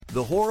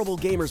The Horrible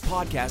Gamers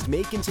podcast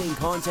may contain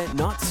content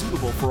not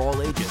suitable for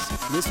all ages.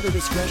 Listener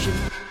discretion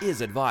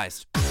is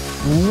advised.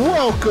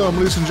 Welcome,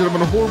 ladies and gentlemen,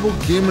 to Horrible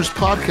Gamers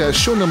podcast,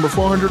 show number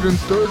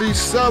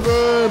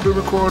 437. Been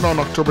recorded on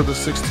October the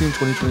 16th,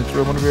 2023.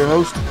 I'm one of your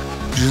hosts,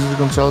 Jesus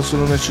Gonzalez,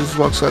 known as Jesus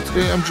Walks Out.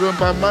 Today, I'm joined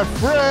by my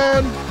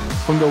friend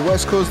from the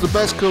West Coast, the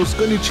best coast,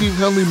 Gunny Chief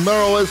Henley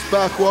Merrill is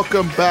back.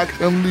 Welcome back,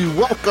 Henley.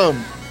 Welcome.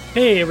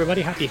 Hey,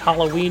 everybody. Happy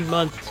Halloween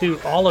month to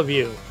all of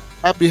you.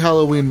 Happy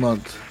Halloween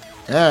month.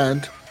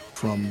 And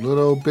from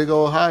Little Big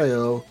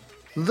Ohio,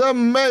 the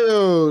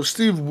Mayo,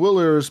 Steve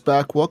Willer is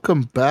back.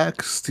 Welcome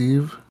back,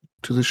 Steve,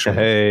 to the show.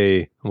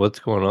 Hey, what's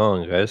going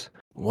on, guys?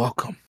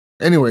 Welcome.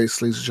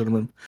 Anyways, ladies and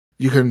gentlemen,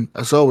 you can,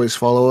 as always,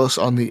 follow us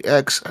on the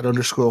X at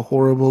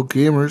 _Horrible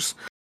Gamers.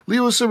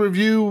 Leave us a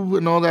review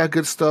and all that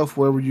good stuff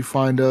wherever you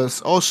find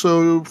us.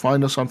 Also,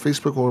 find us on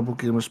Facebook, Horrible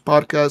Gamers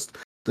Podcast.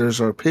 There's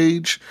our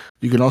page.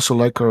 You can also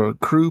like our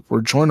group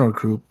or join our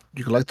group.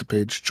 You can like the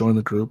page, join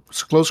the group.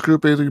 It's a close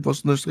group. Anything you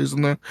post in there stays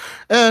in there.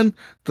 And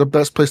the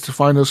best place to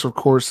find us, of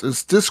course,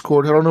 is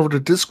Discord. Head on over to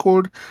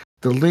Discord.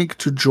 The link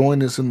to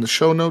join is in the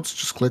show notes.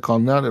 Just click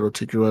on that. It'll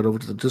take you right over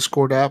to the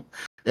Discord app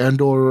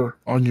and or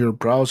on your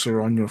browser,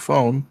 on your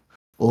phone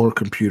or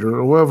computer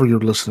or wherever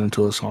you're listening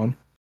to us on.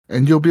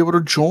 And you'll be able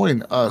to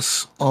join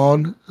us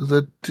on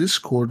the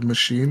Discord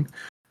machine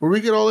where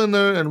we get all in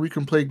there and we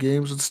can play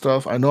games and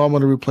stuff. I know I'm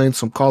going to be playing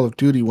some Call of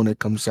Duty when it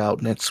comes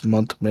out next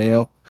month,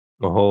 Mayo.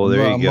 Oh,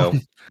 there you go.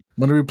 I'm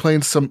going to be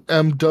playing some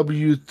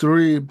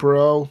MW3,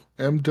 bro.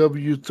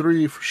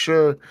 MW3 for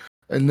sure.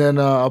 And then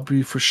I'll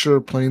be for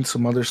sure playing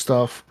some other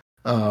stuff.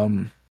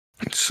 Yeah,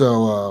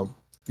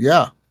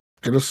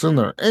 get us in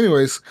there.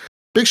 Anyways,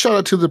 big shout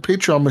out to the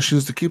Patreon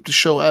machines to keep the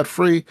show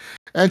ad-free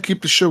and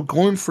keep the show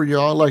going for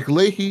y'all, like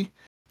Leahy,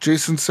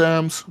 Jason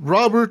Sams,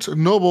 Robert,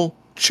 Noble,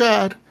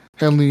 Chad,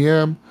 Henley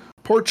M,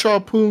 Port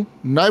Chapu,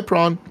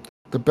 Nipron,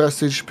 the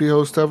best HGP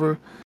host ever,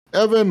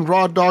 Evan,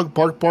 Raw Dog,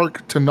 Bark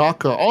Bark,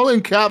 Tanaka, all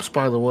in caps,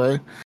 by the way,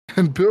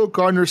 and Bill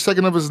Gardner,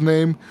 second of his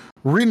name,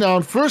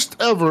 renowned first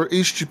ever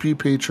HGP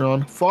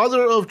patron,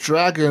 Father of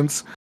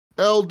Dragons,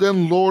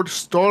 Elden Lord,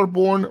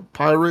 Starborn,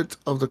 Pirate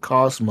of the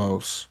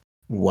Cosmos.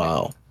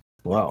 Wow.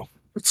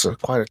 It's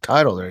quite a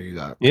title there you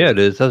got. Yeah, it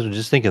is. I was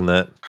just thinking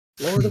that.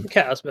 Lord of the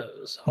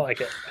Cosmos. I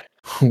like it.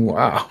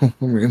 Wow.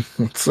 I mean,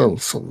 it's a lot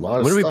of stuff.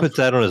 When do we put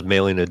that on his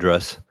mailing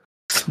address?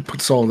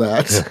 Puts all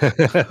that.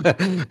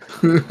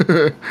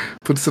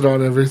 Puts it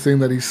on everything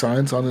that he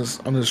signs on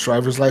his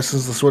driver's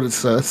license. That's what it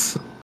says.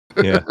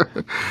 Yeah.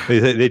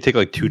 They take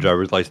like two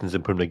driver's licenses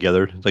and put them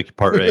together. It's like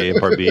part A and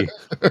part B.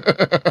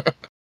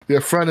 Yeah,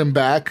 front and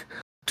back.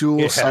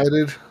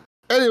 Dual-sided.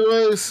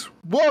 Anyways,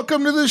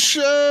 welcome to the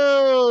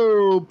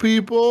show,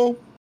 people.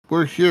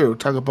 We're here to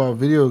talk about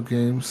video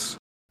games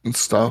and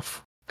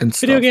stuff.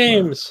 Video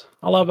games.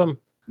 I love them.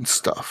 And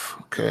stuff.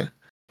 Okay.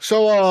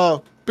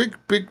 So, big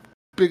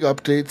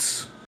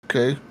updates.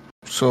 Okay.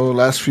 So,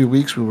 last few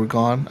weeks we were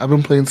gone. I've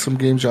been playing some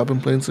games. Y'all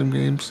been playing some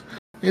games.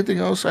 Anything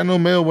else? I know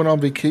Mayo went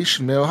on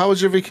vacation. Mayo, how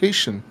was your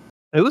vacation?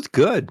 It was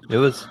good. It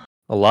was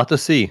a lot to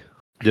see.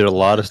 Did a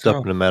lot of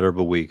stuff in a matter of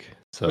a week.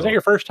 So. Was that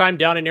your first time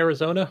down in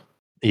Arizona?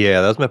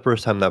 Yeah, that was my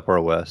first time that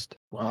far west.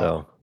 Wow.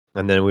 So,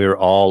 and then we were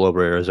all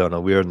over Arizona.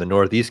 We were in the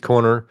northeast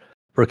corner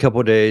for a couple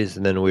of days,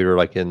 and then we were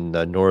like in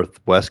the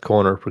northwest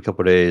corner for a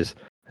couple of days,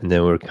 and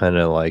then we were kind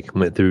of like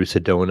went through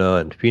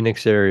Sedona and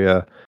Phoenix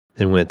area,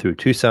 then went through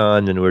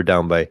Tucson, and we were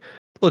down by a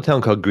little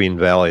town called Green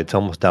Valley. It's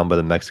almost down by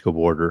the Mexico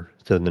border.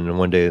 So then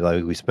one day,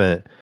 like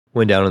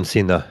went down and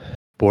seen the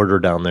border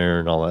down there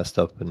and all that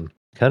stuff, and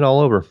kind of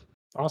all over.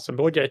 Awesome.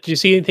 But did you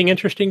see anything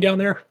interesting down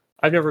there?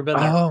 I've never been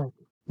there. Oh,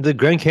 the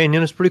Grand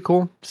Canyon is pretty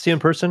cool to see in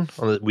person.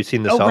 We've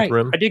seen the South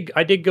Rim.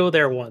 I did go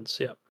there once.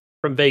 Yeah,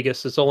 from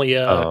Vegas. It's only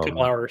a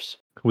couple hours.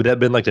 Would that have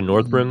been like the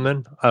North Rim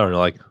then? I don't know.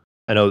 Like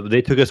I know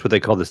they took us what they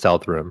call the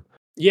South Rim.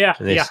 Yeah,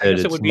 and they said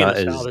it would be not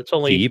in the as South. It's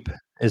only deep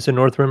as the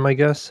North Rim, I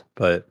guess.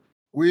 But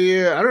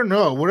I don't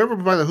know. Whatever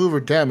by the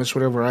Hoover Dam is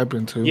whatever I've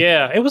been to.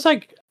 Yeah, it was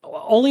like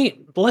only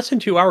less than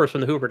 2 hours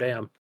from the Hoover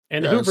Dam,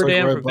 and the Hoover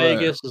Dam from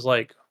Vegas is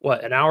like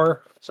what, an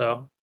hour?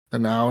 So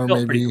an hour,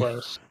 pretty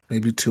close.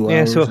 Maybe 2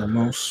 hours at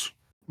most.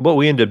 What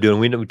we ended up doing,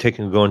 we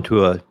went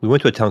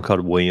to a town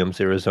called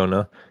Williams,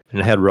 Arizona, and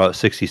it had Route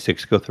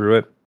 66 go through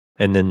it.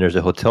 And then there's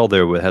a hotel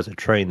there where it has a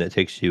train that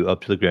takes you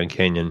up to the Grand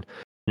Canyon.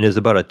 And it's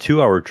about a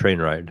 2-hour train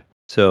ride.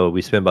 So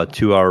we spent about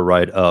a 2-hour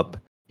ride up,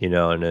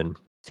 and then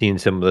seeing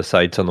some of the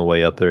sights on the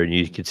way up there. And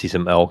you could see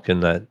some elk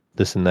and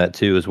this and that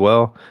too as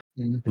well.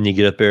 Mm-hmm. And you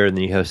get up there and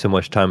then you have so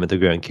much time at the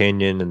Grand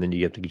Canyon. And then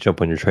you have to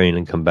jump on your train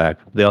and come back.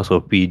 They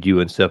also feed you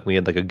and stuff. We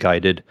had like a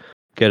guided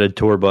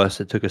tour bus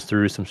that took us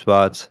through some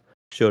spots.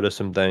 Showed us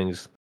some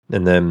things,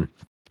 and then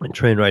a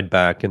train ride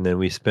back, and then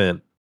we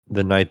spent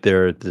the night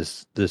there at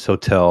this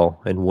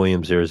hotel in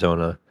Williams,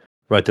 Arizona,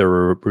 right there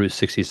where Route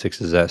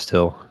 66 is at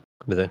still.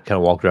 But then kind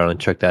of walked around and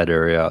checked that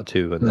area out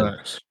too, and then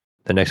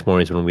the next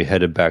morning is when we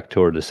headed back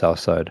toward the south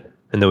side.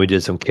 And then we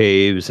did some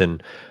caves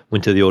and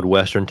went to the old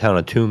western town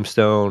of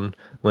Tombstone,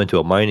 went to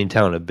a mining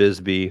town of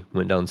Bisbee,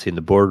 went down and seen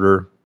the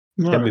border.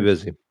 Kept me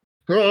busy.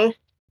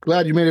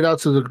 Glad you made it out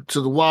to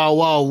the Wild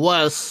Wild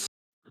West.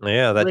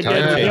 Yeah, that Red time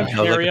Dead change. Redemption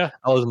I was area.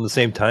 I was in the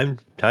same time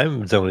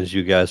zone as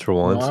you guys for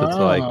once. It's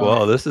like, Wow.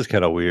 well, this is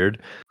kind of weird.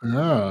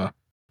 Yeah.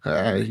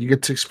 You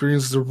get to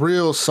experience the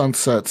real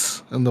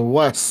sunsets in the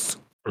West.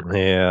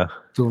 Yeah.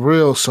 The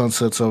real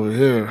sunsets over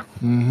here.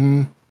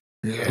 Mm-hmm.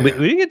 Yeah. We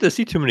didn't get to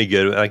see too many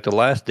good. Like the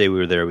last day we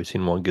were there, we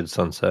seen one good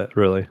sunset,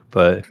 really.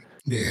 But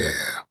Yeah.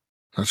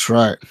 That's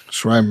right.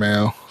 That's right,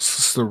 Mel.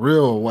 It's the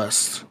real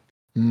West.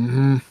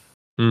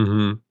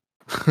 Mm-hmm.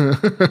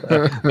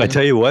 I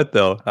tell you what,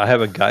 though, I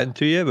haven't gotten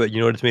to yet. But you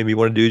know what it's made me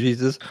want to do,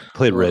 Jesus?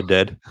 Play Red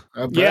Dead.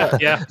 I Yeah,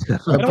 bet. yeah. I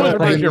I don't bet.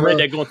 want to Red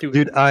Dead going through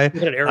Dude,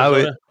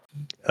 Arizona.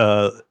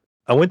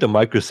 I went to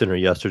Micro Center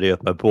yesterday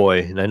with my boy,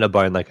 and I ended up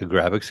buying like a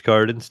graphics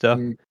card and stuff.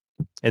 Mm.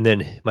 And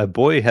then my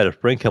boy had a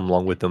friend come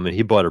along with him, and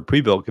he bought a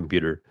pre-built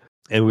computer.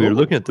 And we were Ooh.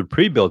 looking at the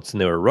pre-builts,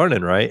 and they were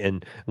running right.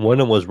 And one of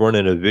them was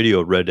running a video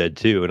of Red Dead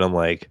 2, and I'm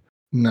like,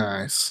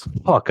 Nice.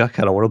 "Fuck, I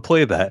kind of want to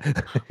play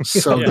that."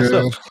 So Yeah.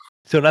 good.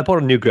 So and I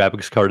bought a new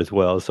graphics card as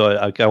well. So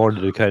I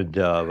wanted to kind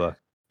of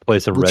play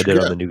some What Red you Dead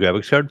on get? the new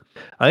graphics card.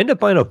 I ended up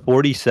buying a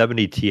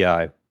 4070 Ti.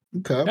 Okay.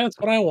 That's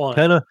what I want.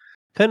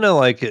 Kind of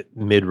like it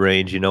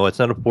mid-range, it's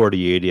not a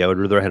 4080. I would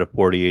rather had a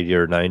 4080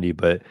 or 90,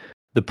 but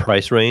the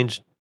price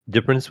range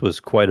difference was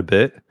quite a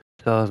bit.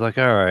 So I was like,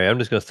 all right, I'm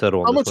just gonna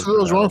settle on How this much one do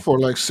those for run now. for?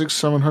 Like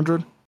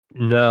 600-700?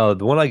 No,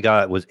 the one I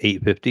got was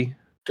 850.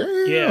 Damn.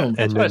 Yeah, that's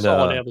And what I then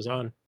saw on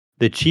Amazon.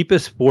 the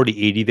cheapest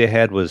 4080 they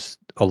had was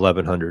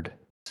 1100.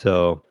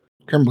 So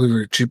Can't believe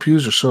it.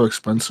 GPUs are so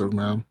expensive,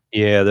 man.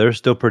 yeah, they're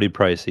still pretty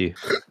pricey.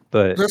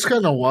 But That's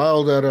kind of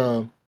wild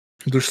that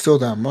there's still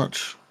that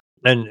much.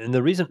 and the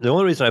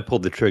only reason I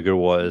pulled the trigger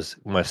was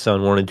my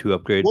son wanted to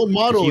upgrade. What 'cause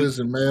model he- is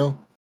it, Male?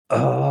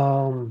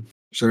 I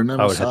Is it an would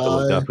have to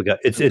look MSI? up. I forgot.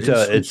 It's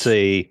An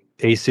a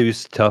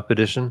Asus Tough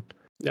Edition.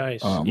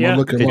 Nice. I'm Yeah. gonna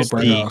look him It's up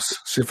right the- now.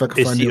 See if I can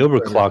It's find the you a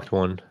better. overclocked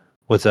one.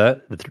 What's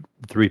that? The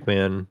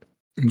 3-fan.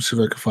 Let me see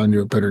if I can find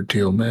you a better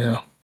deal,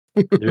 Male.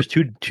 There's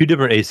two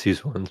different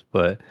Asus ones,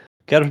 but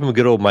got it from a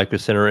good old Micro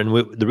Center. And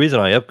the reason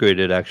I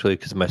upgraded actually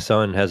because my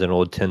son has an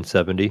old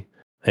 1070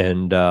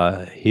 and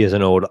he has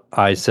an old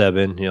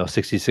i7,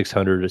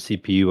 6600, a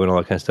CPU and all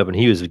that kind of stuff, and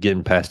he was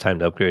getting past time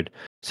to upgrade.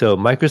 So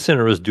Micro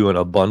Center was doing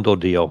a bundle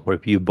deal where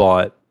if you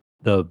bought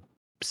the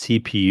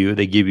CPU,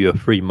 they give you a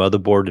free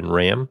motherboard and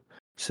RAM.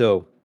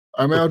 So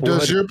I mean, For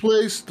does your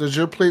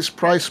place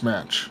price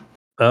match?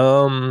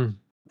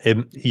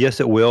 yes,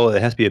 it will.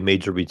 It has to be a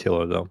major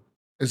retailer though.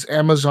 Is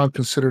Amazon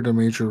considered a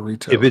major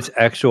retailer? If it's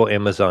actual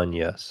Amazon,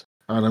 yes.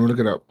 All right, let me look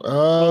it up.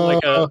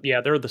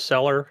 They're the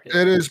seller.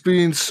 It is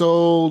being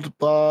sold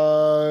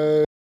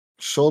by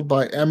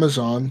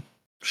Amazon.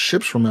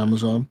 Ships from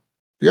Amazon.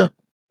 Yeah.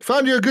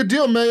 Found you a good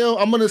deal, Mayo.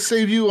 I'm gonna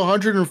save you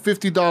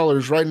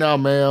 $150 right now,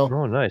 Mayo.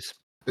 Oh, nice.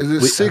 Is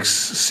it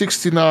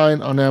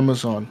 $669 on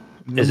Amazon?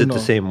 Is it the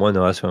same one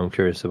though? That's what I'm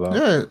curious about.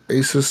 Yeah,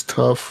 Asus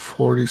Tough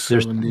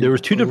 4070. There was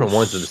two different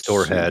ones that the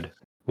store had.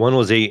 One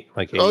was 8.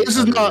 Oh, this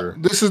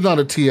is not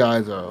a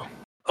TI though.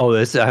 Oh, I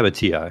have a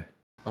TI.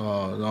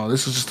 Oh no,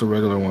 this is just a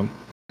regular one.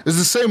 It's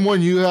the same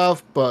one you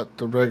have, but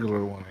the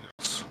regular one,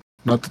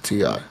 not the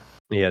TI.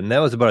 Yeah, and that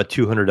was about a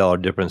 $200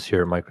 difference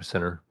here at Micro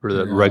Center for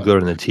the regular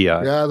and the TI.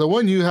 Yeah, the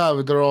one you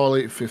have, they're all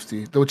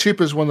 $850. The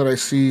cheapest one that I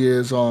see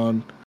is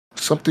on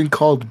something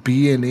called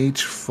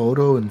B&H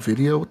Photo and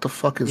Video. What the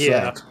fuck is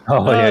that?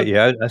 Oh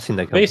yeah, I've seen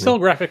that company. They sell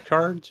graphic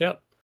cards.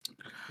 Yep.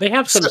 They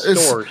have some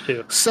stores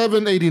too.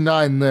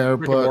 $789 there,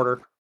 but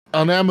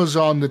on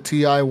Amazon the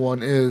TI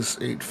one is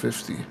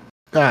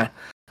 $850.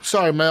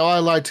 Sorry, Mel. I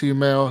lied to you,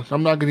 Mel.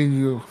 I'm not getting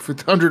you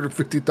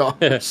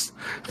 $150.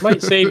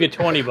 Might save you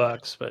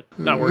 $20, but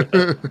not worth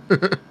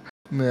it.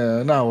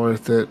 Yeah, not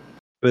worth it.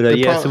 But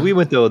so we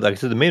went though. Like I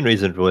said, the main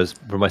reason was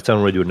for my son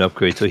wanted to do an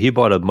upgrade, so he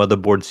bought a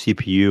motherboard,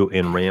 CPU,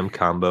 and RAM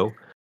combo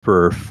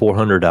for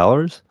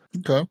 $400.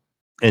 Okay.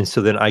 And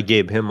so then I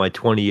gave him my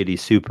 2080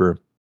 Super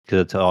because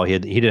that's all he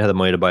had. He didn't have the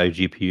money to buy a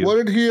GPU.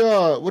 What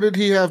did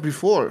he have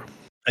before?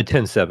 A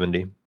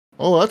 1070.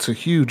 Oh, that's a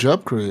huge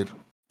upgrade.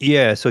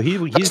 Yeah, so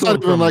he's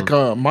not even like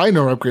a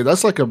minor upgrade.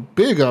 That's like a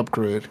big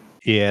upgrade.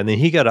 Yeah, and then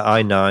he got an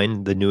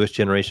i9, the newest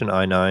generation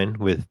i9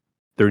 with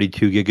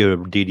 32 gig of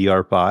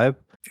DDR5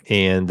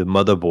 and the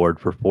motherboard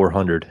for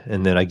 $400.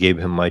 And then I gave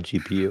him my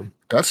GPU.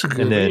 That's a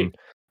good. And then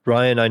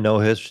Ryan, I know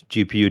his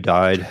GPU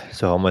died,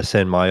 so I'm gonna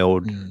send my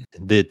old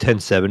the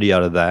 1070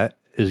 out of that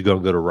is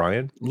gonna go to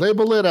Ryan.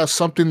 Label it as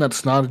something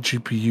that's not a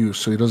GPU,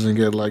 so he doesn't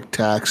get like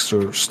taxed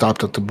or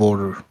stopped at the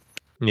border.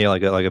 Yeah,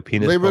 like a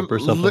penis pump or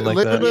something like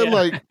that. Label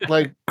it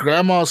like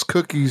grandma's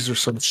cookies or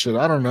some shit.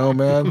 I don't know,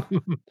 man.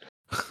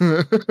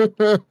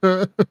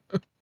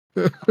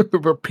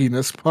 A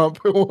penis pump.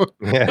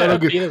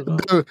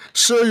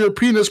 Sir, your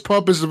penis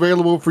pump is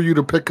available for you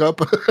to pick up.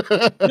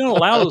 You don't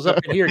allow those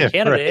up in here in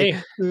Canada,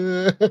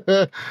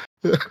 eh?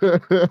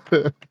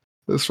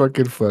 That's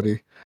fucking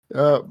funny.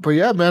 But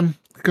yeah, man,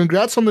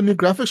 congrats on the new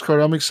graphics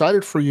card. I'm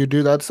excited for you,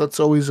 dude. That's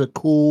always a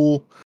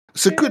cool.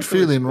 It's a good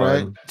feeling,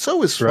 right? It's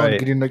always fun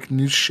getting like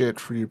new shit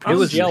for you. It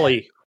was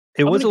jelly.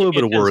 It was a little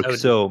bit of work.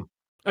 So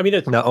I mean,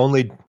 not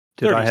only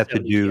did I have to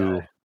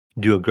do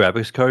do a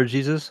graphics card,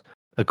 Jesus.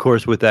 Of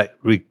course, with that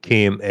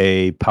came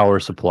a power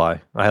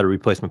supply. I had to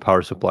replace my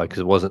power supply because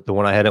it wasn't the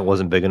one I had. It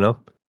wasn't big enough.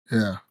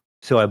 Yeah.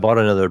 So I bought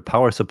another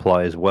power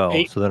supply as well.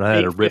 So then I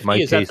had to rip my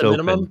 850, is that case the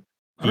open. minimum?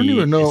 I don't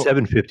even know.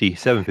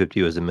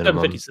 750 was the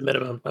minimum. 750 is the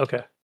minimum.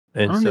 Okay.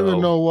 I And don't even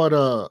know what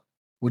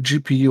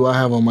GPU I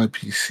have on my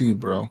PC,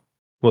 bro.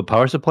 What,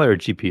 power supply or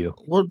GPU?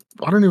 What?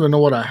 I don't even know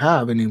what I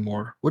have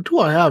anymore. What do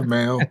I have,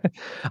 Mayo?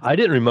 I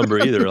didn't remember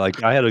either.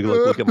 Like I had to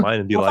look at mine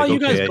and be I like, thought you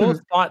guys okay.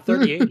 both bought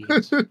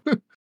 3080s.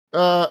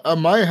 I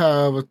might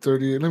have a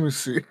 30. Let me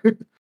see.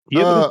 You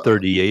have a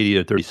 3080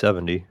 or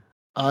 3070.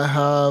 I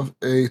have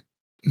a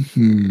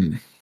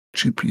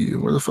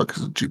GPU. Where the fuck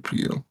is the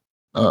GPU?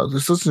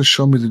 This doesn't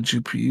show me the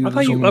GPU. I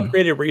thought you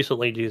upgraded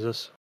recently,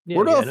 Jesus.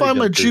 Where do I find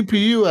my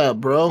GPU at,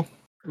 bro?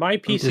 My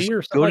PC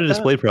or something go to like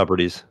display that?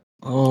 properties.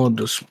 Oh,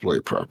 display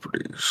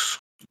properties.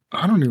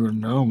 I don't even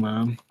know,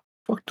 man.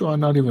 Fuck, do I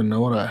not even know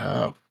what I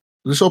have?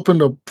 Just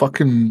opened a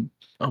fucking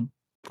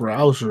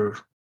browser.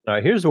 All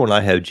right, here's the one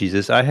I have,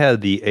 Jesus. I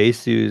have the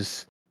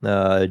Asus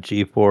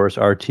GeForce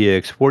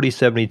RTX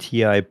 4070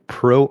 Ti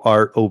Pro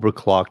Art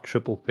Overclock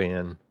Triple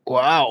Fan.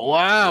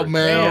 Wow,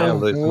 man. Yeah,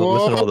 listen to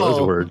all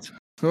those words.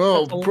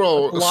 Oh, That's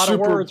bro, a lot of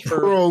Super words for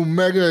Pro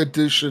Mega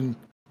Edition.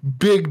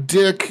 Big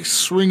dick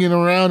swinging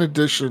around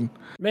edition.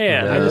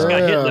 man. I just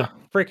got hit in the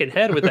freaking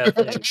head with that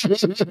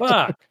thing.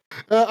 Fuck.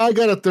 I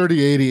got a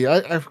 3080.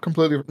 I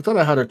thought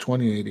I had a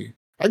 2080.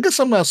 I guess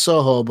I'm not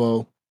so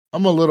hobo.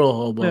 I'm a little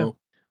hobo. Yeah.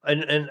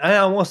 And I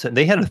almost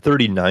they had a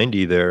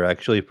 3090 there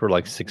actually for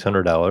like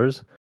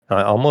 $600.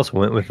 I almost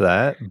went with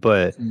that,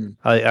 but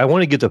I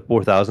want to get the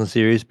 4000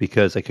 series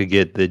because I could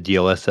get the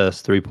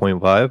DLSS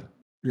 3.5.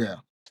 Yeah.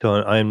 So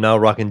I am now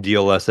rocking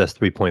DLSS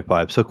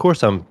 3.5. So of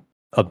course I'm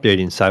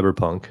updating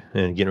Cyberpunk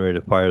and getting ready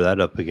to fire that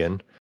up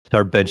again.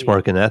 Start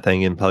benchmarking that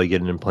thing and probably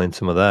getting and playing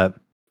some of that.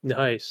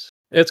 Nice.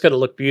 It's gonna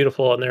look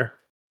beautiful on there.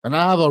 And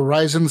I have a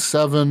Ryzen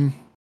 7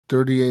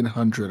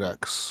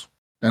 3800X.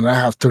 And I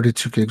have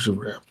 32 gigs of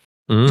RAM.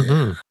 Mm-hmm.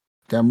 Yeah.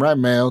 Damn right,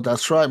 Mail.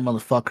 That's right,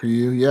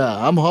 motherfucker.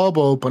 Yeah, I'm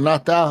hobo, but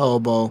not that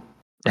hobo.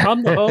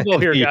 I'm the hobo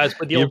here, guys,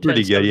 with the You're old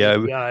pretty good,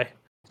 yeah. Ti.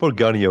 Poor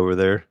Gunny over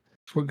there.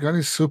 Well,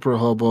 Gunny's super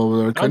hobo over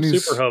there. I'm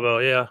super hobo,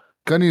 yeah.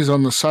 Gunny's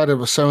on the side of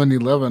a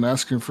 7-Eleven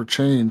asking for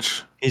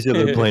change. He's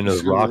over there playing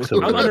those rocks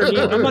over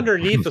there. I'm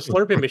underneath the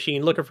slurping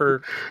machine looking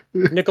for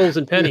nickels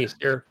and pennies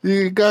here.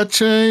 You got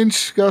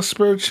change? Got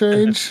spare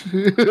change?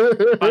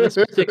 Finding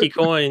some sticky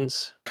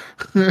coins.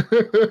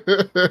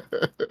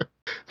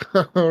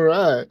 All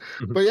right.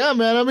 But yeah,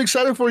 man, I'm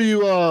excited for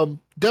you.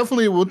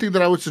 Definitely one thing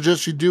that I would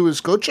suggest you do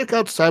is go check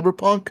out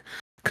Cyberpunk,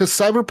 because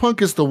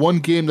Cyberpunk is the one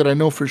game that I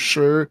know for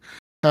sure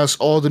has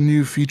all the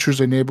new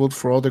features enabled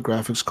for all the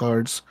graphics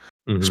cards,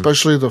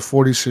 especially the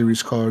 40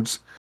 series cards.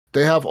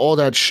 They have all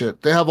that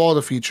shit. They have all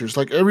the features.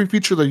 Like every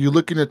feature that you're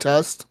looking to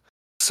test,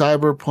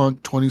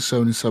 Cyberpunk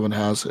 2077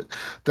 has it.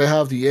 They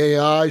have the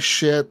AI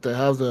shit. They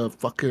have the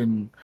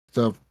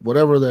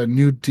whatever, the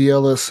new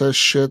DLSS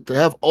shit. They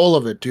have all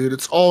of it, dude.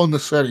 It's all in the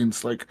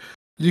settings. Like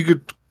you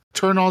could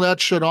turn all that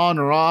shit on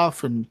or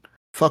off and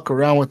fuck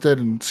around with it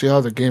and see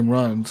how the game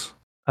runs.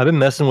 I've been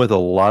messing with a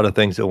lot of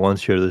things at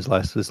once here this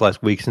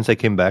last week since I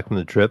came back from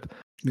the trip.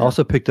 Yeah. I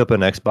also picked up an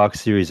Xbox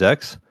Series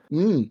X.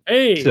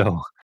 Hey.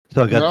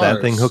 So I got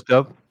that thing hooked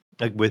up,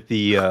 like with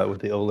the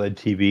OLED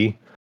TV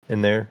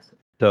in there.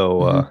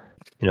 So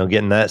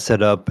getting that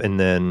set up, and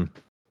then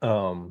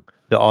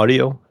the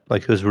audio,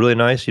 like, it was really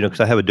nice, because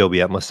I have Adobe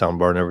Atmos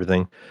soundbar and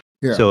everything.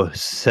 Yeah. So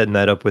setting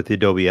that up with the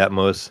Adobe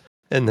Atmos,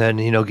 and then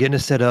getting it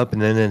set up,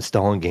 and then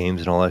installing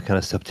games and all that kind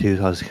of stuff too.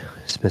 So I was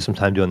spent some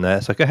time doing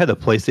that. So like I had the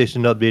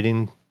PlayStation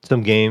updating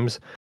some games,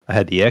 I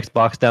had the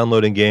Xbox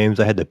downloading games,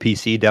 I had the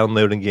PC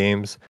downloading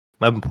games.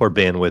 My poor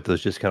bandwidth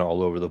was just kind of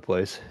all over the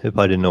place. If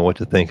I didn't know what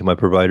to think of my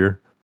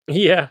provider.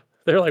 Yeah,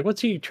 they're like,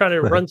 "What's he trying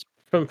to run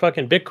from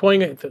fucking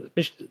Bitcoin?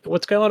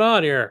 What's going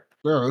on here?"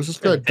 Yeah, what's this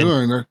guy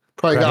doing? They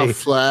probably got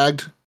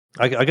flagged.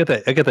 I got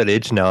that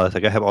itch now. It's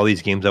like I have all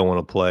these games I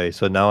want to play.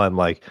 So now I'm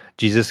like,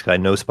 Jesus, I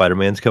know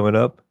Spider-Man's coming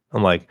up.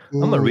 I'm like,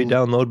 I'm gonna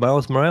re-download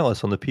Miles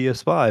Morales on the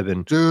PS5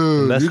 and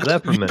mess it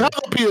up for a minute. You have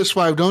a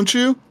PS5, don't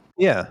you?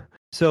 Yeah.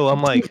 So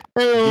I'm like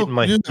getting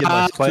my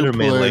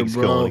Spider-Man legs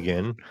going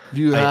again.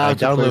 You have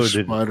to play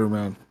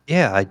Spider-Man.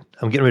 Yeah,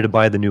 I'm getting ready to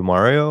buy the new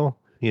Mario.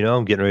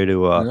 I'm getting ready to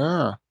you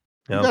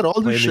got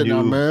all this shit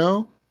now,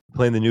 man.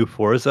 Playing the new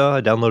Forza. I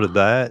downloaded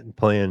that.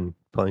 Playing,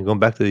 going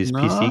back to these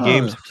PC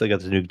games because I got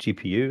the new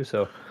GPU.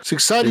 So it's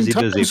exciting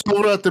times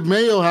over at the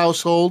Mayo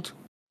household.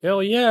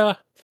 Hell yeah.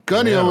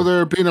 Gunny over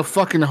there being a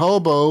fucking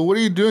hobo. What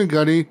are you doing,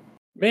 Gunny?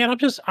 Man, I'm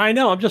just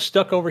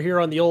stuck over here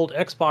on the old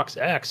Xbox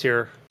X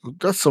here.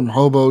 That's some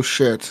hobo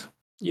shit.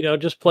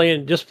 Just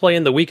playing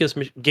the weakest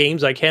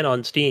games I can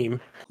on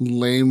Steam.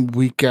 Lame,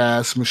 weak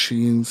ass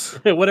machines.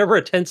 Whatever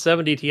a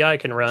 1070 Ti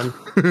can run.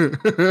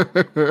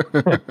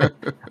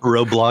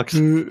 Roblox,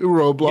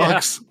 yeah.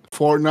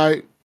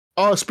 Fortnite.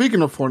 Oh,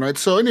 speaking of Fortnite.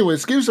 So,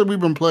 anyways, games that we've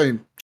been playing.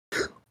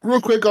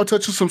 Real quick, I'll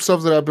touch on some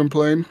stuff that I've been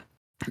playing.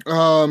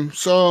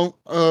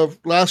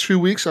 Last few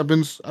weeks I've been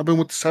with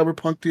the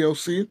Cyberpunk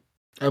DLC.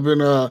 I've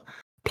been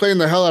playing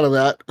the hell out of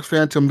that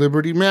Phantom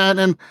Liberty, man.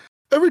 And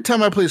every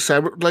time I play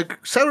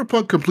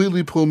Cyberpunk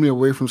completely pulled me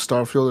away from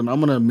Starfield, and I'm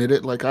gonna admit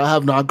it. Like I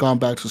have not gone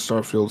back to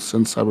Starfield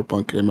since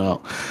Cyberpunk came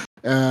out,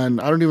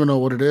 and I don't even know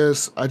what it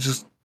is. I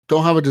just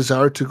don't have a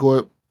desire to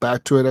go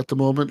back to it at the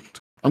moment.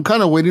 I'm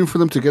kind of waiting for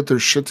them to get their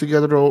shit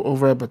together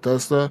over at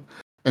Bethesda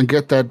and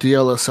get that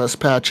DLSS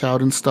patch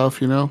out and stuff,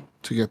 to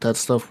get that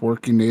stuff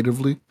working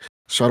natively,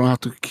 so I don't have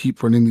to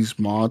keep running these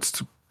mods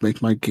to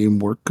make my game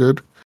work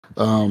good.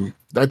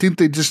 I think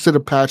they just did a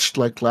patch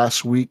like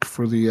last week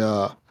for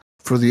the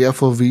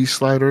FOV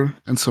slider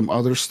and some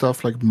other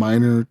stuff like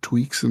minor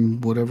tweaks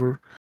and whatever.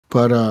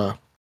 But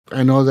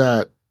I know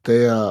that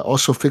they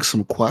also fixed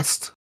some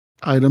quest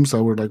items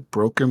that were like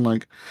broken,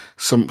 like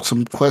some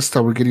quests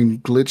that were getting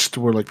glitched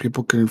where like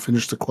people couldn't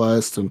finish the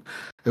quest and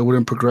it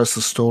wouldn't progress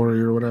the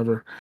story or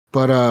whatever.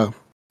 But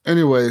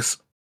anyways,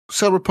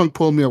 Cyberpunk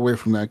pulled me away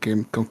from that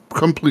game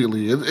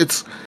completely.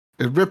 It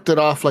ripped it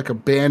off like a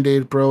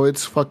band-aid, bro.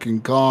 It's fucking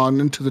gone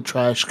into the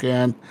trash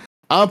can.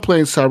 I'm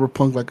playing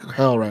Cyberpunk like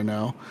hell right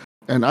now.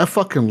 And I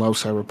fucking love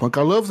Cyberpunk.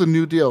 I love the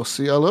new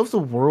DLC. I love the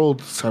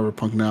world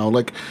Cyberpunk now.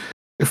 Like,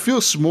 it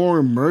feels more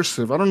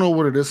immersive. I don't know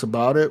what it is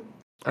about it.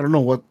 I don't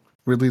know what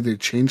really they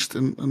changed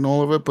in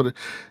all of it, but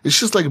it's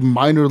just like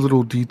minor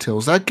little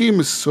details. That game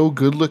is so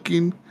good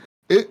looking.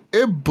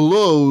 It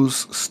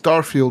blows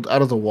Starfield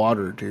out of the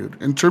water, dude.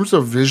 In terms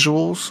of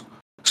visuals,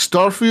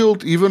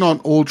 Starfield, even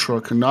on Ultra,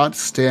 cannot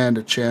stand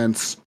a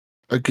chance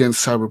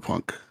against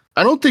Cyberpunk.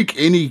 I don't think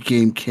any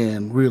game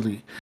can,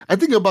 really. I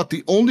think about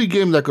the only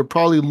game that could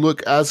probably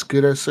look as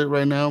good as it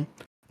right now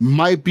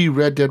might be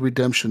Red Dead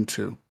Redemption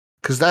 2.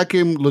 Because that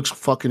game looks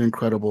fucking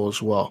incredible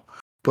as well.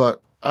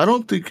 But I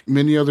don't think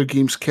many other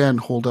games can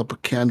hold up a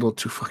candle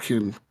to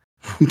fucking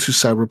to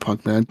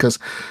Cyberpunk, man. Because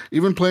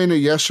even playing it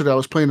yesterday, I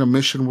was playing a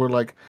mission where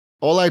like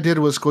all I did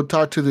was go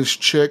talk to this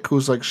chick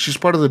who's like, she's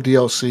part of the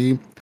DLC.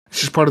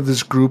 She's part of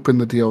this group in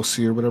the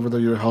DLC or whatever that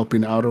you're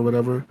helping out or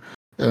whatever.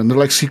 And they're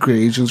like secret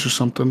agents or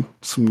something.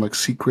 Some like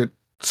secret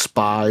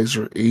spies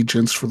or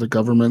agents for the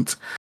government.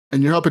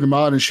 And you're helping them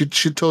out and she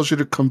tells you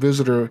to come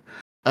visit her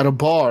at a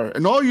bar.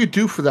 And all you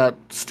do for that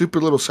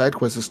stupid little side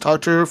quest is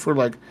talk to her for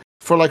like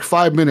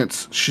 5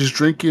 minutes. She's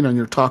drinking and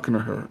you're talking to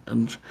her.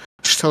 And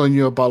she's telling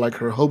you about like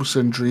her hopes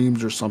and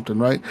dreams or something,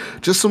 right?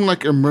 Just some like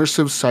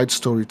immersive side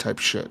story type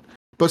shit.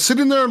 But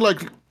sitting there,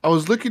 like, I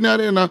was looking at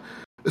it and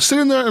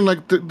sitting there and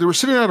like they were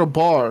sitting at a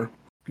bar,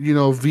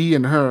 V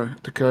and her,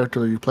 the character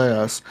that you play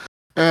as.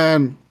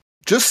 And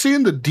just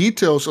seeing the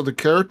details of the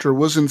character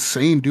was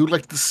insane, dude.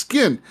 Like the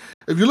skin.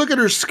 If you look at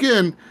her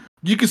skin,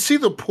 you can see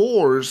the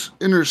pores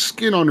in her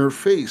skin on her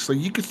face. Like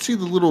you can see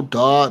the little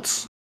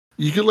dots.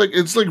 You can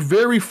it's like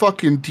very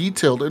fucking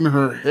detailed. And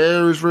her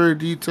hair is very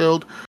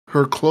detailed.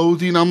 Her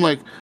clothing, I'm like,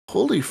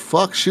 holy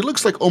fuck, she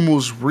looks like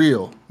almost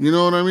real. You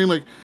know what I mean?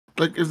 Like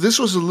if this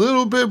was a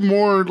little bit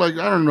more like,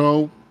 I don't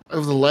know,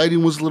 if the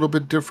lighting was a little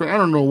bit different, I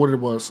don't know what it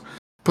was.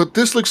 But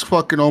this looks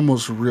fucking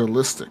almost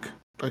realistic.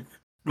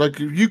 Like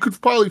you could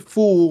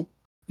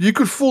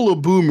fool a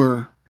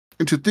boomer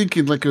into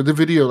thinking like the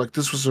video like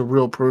this was a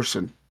real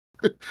person.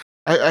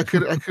 I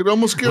could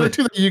almost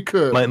guarantee that you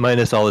could.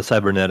 Minus all the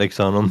cybernetics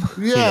on them.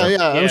 Yeah.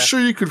 I'm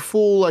sure you could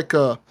fool like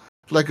a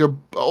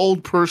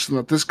old person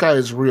that this guy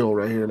is real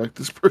right here. Like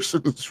this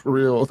person is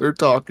real. They're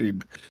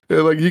talking.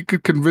 Like you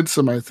could convince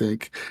them. I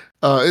think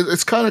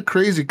it's kind of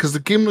crazy because the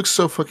game looks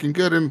so fucking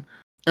good and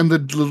the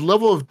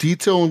level of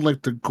detail and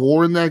like the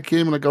gore in that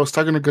game. Like I was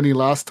talking to Gunny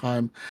last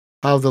time.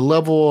 How the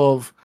level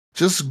of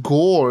just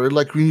gore,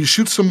 like when you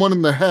shoot someone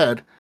in the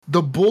head,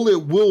 the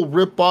bullet will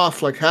rip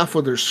off like half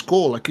of their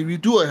skull. Like if you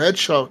do a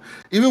headshot,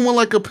 even with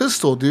like a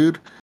pistol, dude,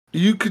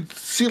 you could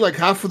see like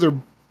half of their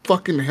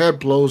fucking head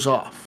blows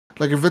off.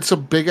 Like if it's a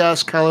big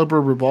ass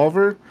caliber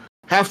revolver,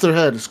 half their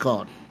head is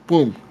gone.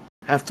 Boom.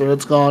 Half their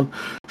head's gone.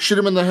 Shoot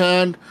them in the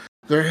hand,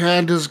 their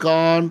hand is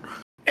gone.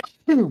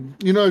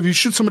 If you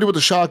shoot somebody with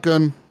a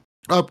shotgun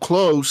up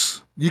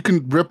close, you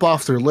can rip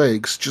off their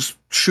legs, just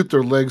shoot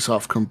their legs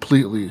off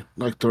completely,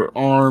 like their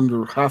arm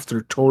or half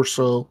their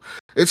torso.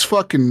 It's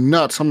fucking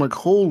nuts. I'm like,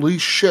 holy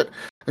shit.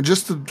 And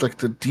just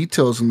the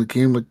details in the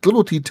game, like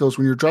little details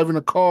when you're driving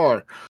a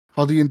car,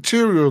 how the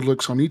interior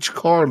looks on each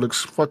car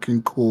looks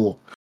fucking cool.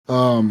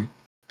 And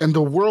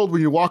the world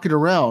when you're walking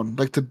around,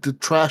 like the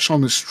trash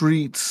on the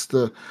streets,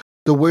 the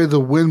way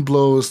the wind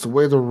blows, the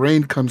way the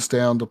rain comes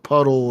down, the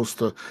puddles,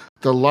 the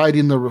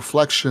lighting, the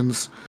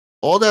reflections.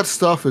 All that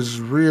stuff is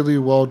really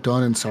well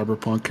done in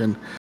Cyberpunk,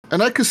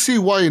 and I could see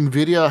why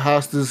NVIDIA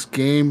has this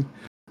game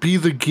be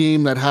the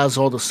game that has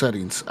all the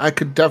settings. I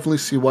could definitely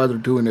see why they're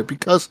doing it,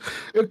 because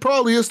it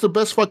probably is the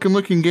best fucking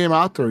looking game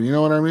out there, you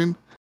know what I mean?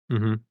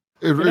 Mm-hmm.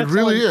 It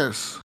really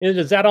is.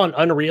 Is that on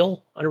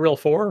Unreal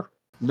 4?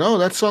 No,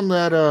 that's on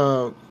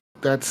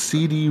that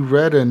CD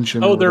Red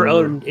engine. Oh, their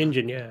own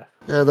engine, yeah.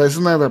 Yeah,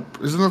 isn't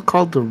it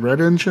called the Red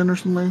engine or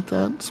something like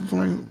that? Something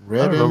like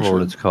Red I don't remember engine?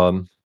 what it's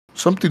called.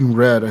 Something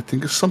red. I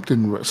think it's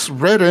something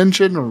red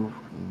engine or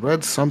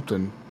red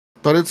something.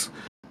 But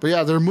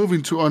yeah, they're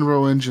moving to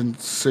Unreal Engine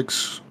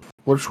 6.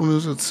 Which one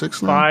is it?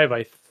 6 now? 5,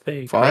 I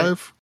think. 5? Right?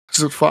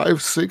 Is it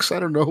 5, 6? I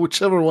don't know.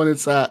 Whichever one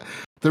it's at.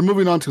 They're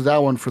moving on to that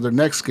one for their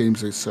next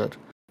games, they said.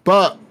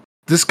 But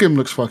this game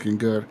looks fucking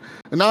good.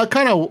 And I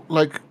kind of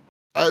like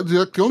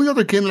the only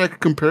other game that I could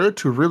compare it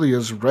to really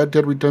is Red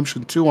Dead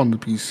Redemption 2 on the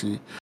PC,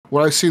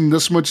 where I've seen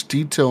this much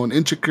detail and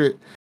intricate,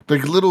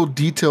 like little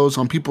details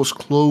on people's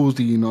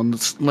clothing, on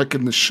the, like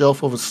in the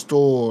shelf of a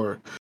store,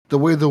 the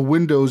way the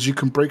windows, you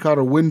can break out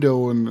a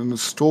window in a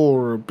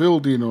store or a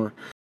building or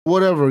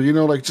whatever,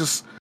 like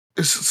just,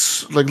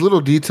 it's like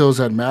little details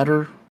that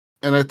matter.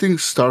 And I think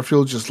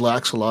Starfield just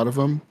lacks a lot of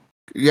them.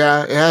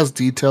 Yeah, it has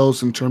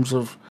details in terms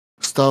of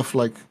stuff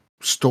like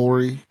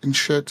story and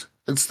shit.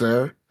 It's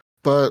there.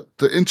 But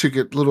the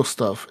intricate little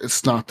stuff,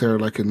 it's not there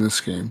like in this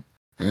game.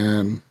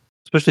 And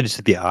especially just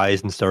at the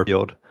eyes in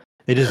Starfield.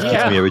 They just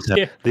get me every time.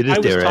 Yeah. They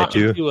just stare at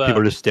you. To, People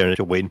are just staring at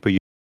you, waiting for you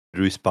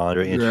to respond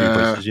or answer your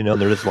questions,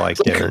 and they're just like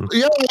staring.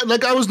 Yeah,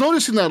 like I was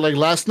noticing that like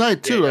last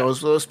night too. Yeah. I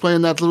was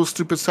playing that little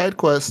stupid side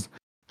quest.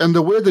 And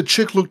the way the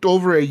chick looked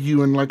over at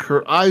you and like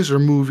her eyes are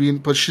moving,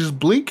 but she's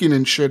blinking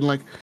and shit. And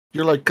like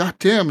you're like, God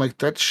damn, like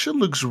that shit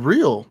looks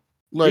real.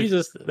 Like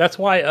Jesus, that's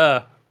why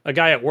a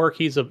guy at work,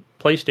 he's a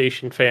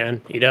PlayStation fan,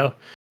 He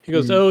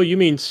goes, "Oh, you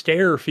mean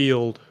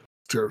Stairfield?"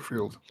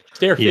 Stairfield.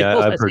 Yeah,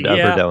 I've heard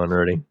that one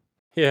already.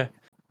 Yeah.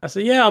 I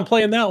said, yeah, I'm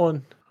playing that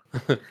one.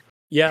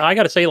 Yeah, I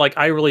got to say, like,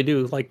 I really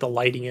do like the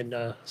lighting in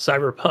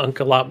Cyberpunk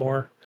a lot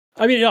more.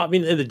 I mean,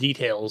 the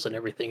details and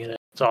everything in it.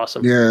 It's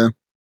awesome. Yeah.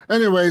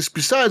 Anyways,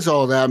 besides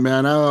all that,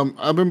 man,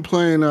 I've been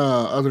playing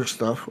other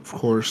stuff, of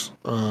course.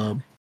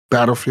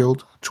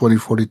 Battlefield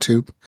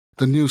 2042.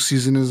 The new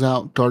season is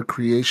out, Dark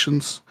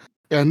Creations.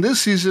 And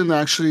this season,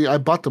 actually, I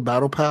bought the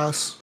Battle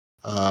Pass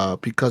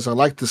because I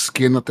like the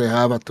skin that they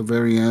have at the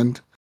very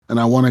end, and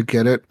I want to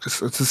get it.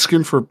 It's a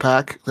skin for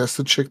Pac. That's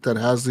the chick that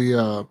has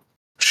the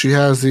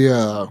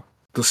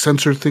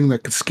sensor thing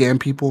that could scan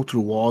people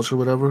through walls or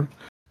whatever.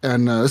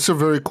 And it's a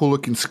very cool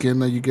looking skin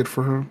that you get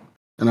for her.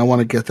 And I want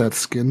to get that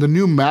skin. The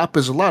new map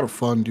is a lot of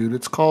fun, dude.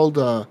 It's called,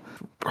 I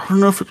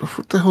don't know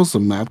what the hell's the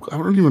map? I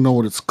don't even know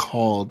what it's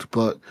called,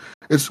 but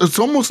it's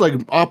almost like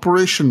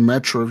Operation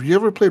Metro. Have you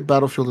ever played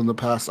Battlefield in the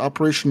past?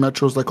 Operation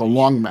Metro is like a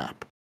long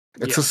map.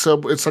 It's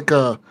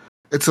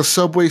it's a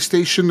subway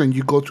station and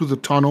you go through the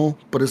tunnel,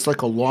 but it's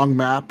like a long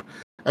map.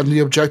 And the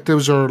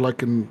objectives are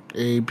like in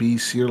A, B,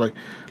 C, or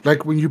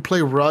like when you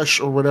play Rush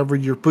or whatever,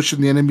 you're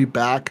pushing the enemy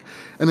back.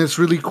 And it's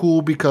really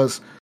cool because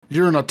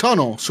you're in a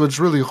tunnel, so it's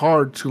really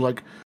hard to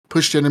like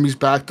push the enemies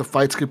back. The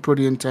fights get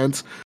pretty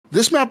intense.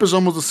 This map is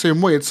almost the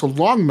same way. It's a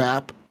long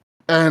map,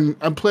 and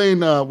I'm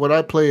playing. What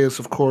I play is,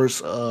 of course,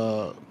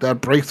 that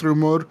breakthrough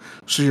mode.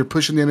 So you're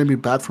pushing the enemy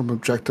back from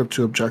objective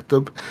to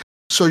objective.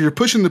 So you're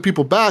pushing the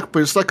people back,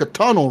 but it's like a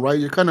tunnel, right?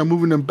 You're kind of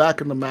moving them back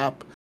in the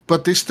map,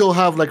 but they still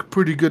have like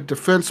pretty good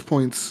defense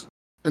points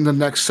in the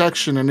next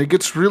section, and it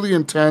gets really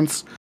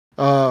intense.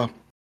 Yeah,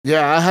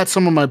 I had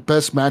some of my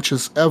best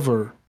matches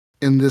ever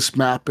in this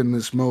map, in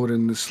this mode,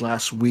 in this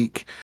last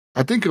week.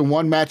 I think in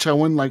one match I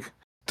won like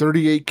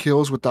 38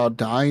 kills without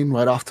dying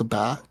right off the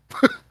bat.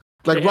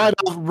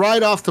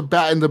 Right off the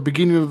bat in the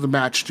beginning of the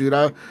match, dude.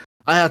 I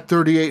had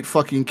 38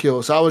 fucking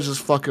kills. I was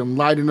just fucking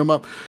lighting them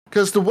up.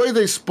 Because the way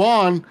they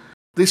spawn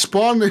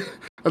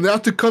and they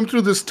have to come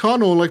through this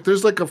tunnel. Like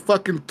there's like a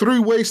fucking 3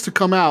 ways to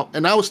come out.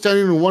 And I was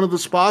standing in one of the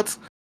spots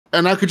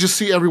and I could just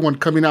see everyone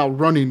coming out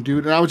running,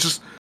 dude. And I was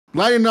just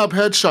lighting up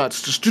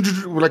headshots, just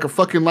with like a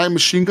fucking light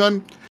machine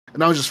gun.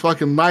 And I was just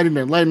fucking lighting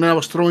it. I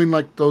was throwing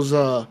like those,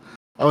 I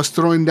was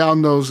throwing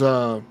down those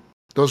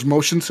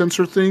motion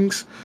sensor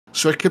things.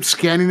 So I kept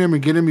scanning them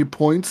and getting me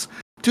points.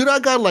 Dude, I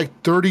got like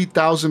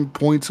 30,000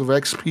 points of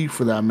XP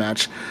for that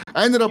match.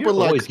 I ended up with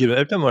like...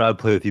 Every time when I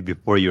play with you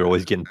before, you're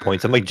always getting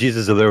points. I'm like,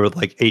 Jesus, over there with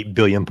like 8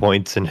 billion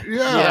points. And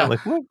yeah. I'm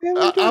like, what are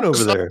you doing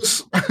over there?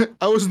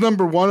 I was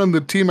number 1 on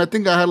the team. I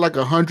think I had like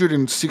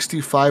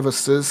 165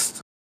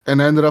 assists. And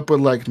I ended up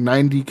with like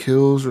 90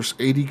 kills or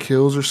 80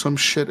 kills or some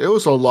shit. It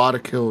was a lot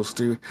of kills,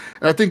 dude.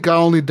 And I think I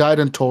only died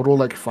in total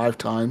like 5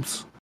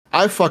 times.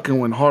 I fucking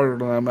went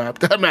harder on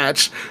that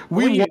match.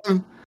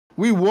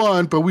 We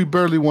won, but we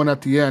barely won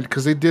at the end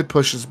because they did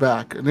push us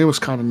back, and it was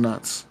kind of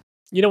nuts.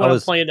 You know what I'm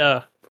playing?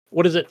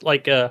 What is it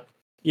like? When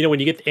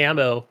you get the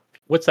ammo,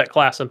 what's that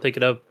class I'm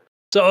thinking of?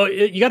 So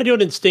you got to do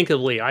it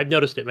instinctively. I've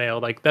noticed it, Mayo.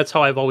 Like that's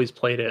how I've always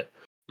played it.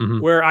 Mm-hmm.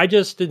 Where I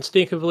just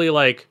instinctively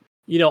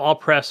I'll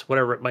press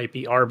whatever it might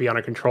be, RB on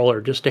a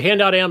controller, just to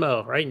hand out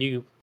ammo, right?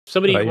 And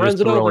somebody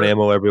runs it over.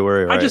 Ammo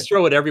everywhere. Right? I just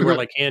throw it everywhere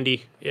like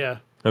candy. Yeah.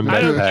 I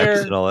don't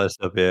care. And all that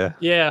stuff. Yeah.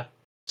 Yeah.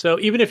 So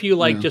even if you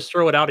just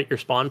throw it out at your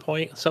spawn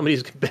point,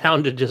 somebody's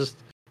bound to just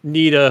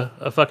need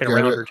a fucking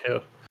round or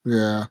two.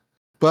 Yeah.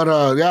 But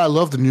I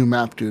love the new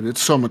map, dude.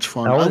 It's so much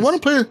fun. I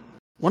want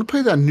to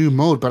play that new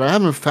mode, but I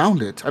haven't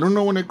found it. I don't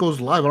know when it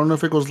goes live. I don't know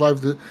if it goes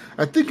live.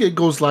 I think it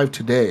goes live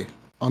today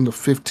on the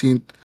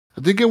 15th.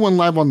 I think it went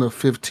live on the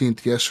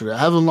 15th yesterday. I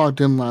haven't logged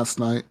in last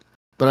night,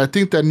 but I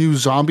think that new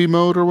zombie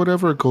mode or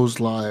whatever goes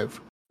live.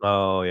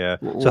 Oh yeah.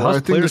 So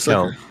how's player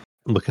count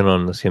looking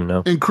on this game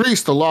now?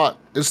 Increased a lot.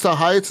 It's the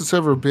highest it's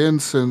ever been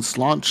since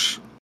launch.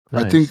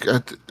 Nice.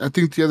 I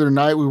think the other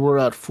night we were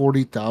at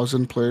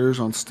 40,000 players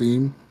on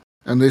Steam.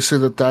 and they say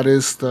that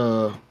is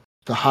the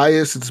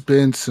highest it's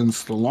been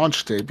since the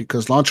launch day,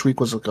 because launch week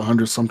was like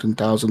 100 something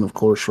thousand, of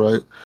course,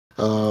 right?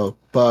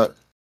 But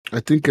I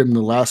think in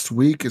the last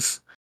week it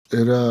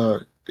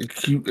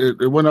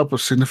went up a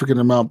significant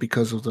amount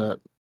because of that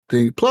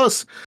thing.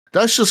 Plus,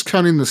 that's just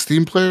counting the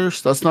Steam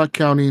players. That's not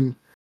counting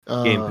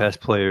Game Pass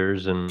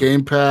players and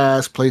Game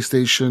Pass,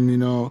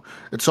 PlayStation.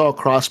 It's all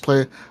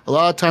crossplay. A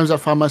lot of times I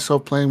find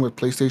myself playing with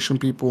PlayStation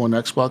people and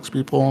Xbox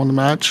people on the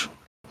match.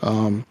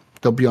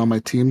 They'll be on my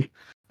team.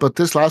 But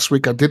this last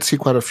week, I did see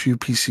quite a few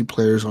PC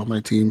players on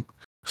my team.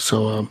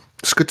 So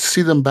it's good to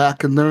see them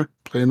back in there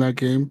playing that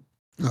game.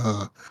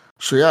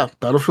 So yeah,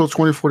 Battlefield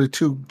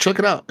 2042. Check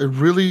it out. And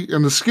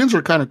the skins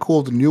are kind of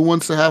cool. The new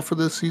ones they have for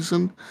this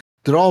season,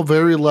 they're all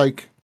very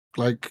like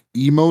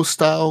emo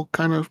style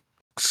kind of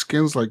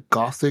skins, like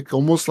gothic,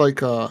 almost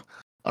like I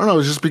don't know.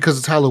 It's just because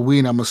it's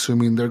Halloween. I'm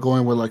assuming they're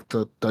going with like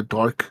the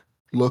dark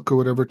look or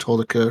whatever to all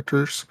the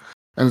characters,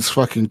 and it's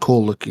fucking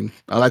cool looking.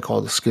 I like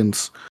all the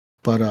skins,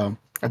 but I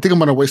think I'm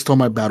gonna waste all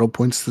my battle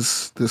points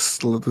this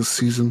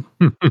season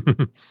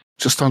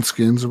just on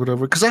skins or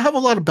whatever. Because I have a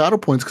lot of battle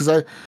points because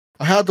I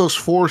had those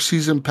 4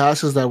 season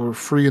passes that were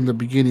free in the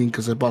beginning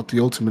because I bought the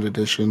Ultimate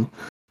Edition.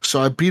 So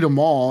I beat them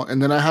all,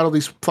 and then I had all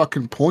these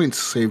fucking points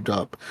saved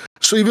up.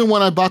 So even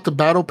when I bought the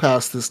Battle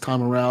Pass this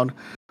time around,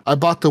 I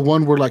bought the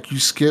one where like you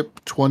skip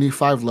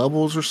 25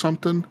 levels or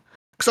something.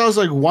 Because I was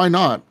like, why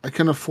not? I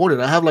can afford it.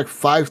 I have like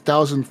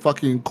 5,000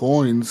 fucking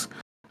coins,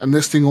 and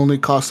this thing only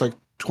costs like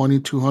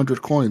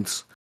 2,200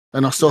 coins.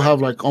 And I still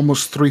have like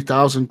almost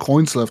 3,000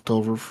 coins left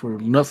over for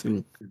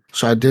nothing.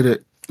 So I did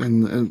it,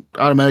 and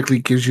automatically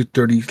gives you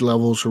 30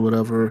 levels or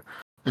whatever.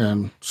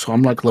 And so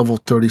I'm like level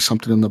 30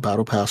 something in the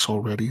battle pass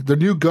already. The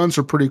new guns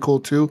are pretty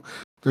cool too.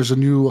 There's a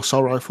new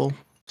assault rifle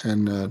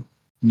and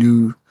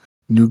new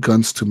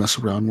guns to mess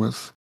around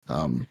with.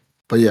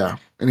 But yeah,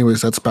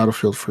 anyways, that's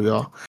Battlefield for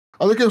y'all.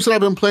 Other games that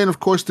I've been playing,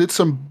 of course, did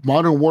some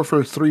Modern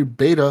Warfare 3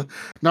 beta.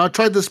 Now I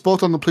tried this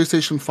both on the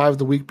PlayStation 5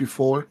 the week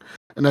before,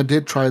 and I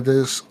did try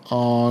this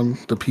on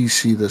the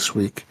PC this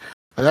week.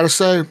 I gotta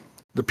say,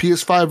 the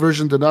PS5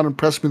 version did not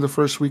impress me the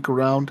first week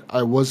around.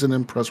 I wasn't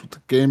impressed with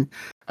the game.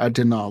 I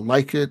did not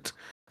like it.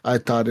 I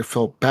thought it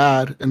felt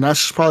bad, and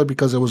that's just probably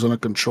because it was on a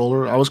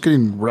controller. I was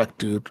getting wrecked,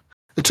 dude.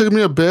 It took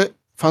me a bit.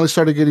 Finally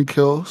started getting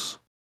kills,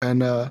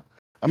 and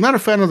I'm not a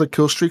fan of the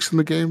kill streaks in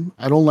the game.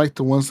 I don't like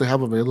the ones they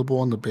have available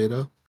on the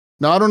beta.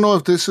 Now, I don't know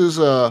if this is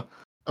a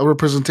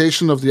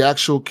representation of the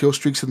actual kill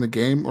streaks in the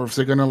game, or if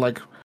they're gonna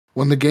like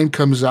when the game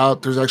comes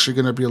out, there's actually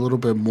gonna be a little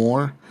bit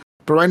more.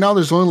 But right now,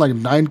 there's only like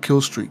 9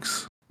 kill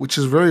streaks, which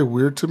is very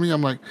weird to me.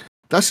 I'm like,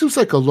 that seems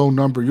like a low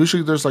number.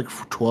 Usually there's like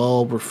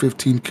 12 or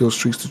 15 kill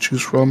streaks to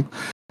choose from.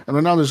 And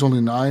right now there's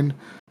only 9.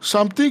 So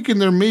I'm thinking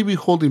they're maybe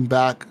holding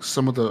back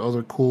some of the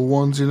other cool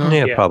ones,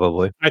 Yeah,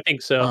 probably. I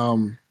think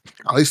so.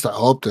 At least I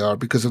hope they are,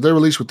 because if they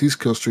release with these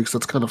kill streaks,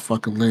 that's kind of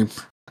fucking lame.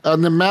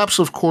 And the maps,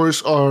 of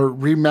course, are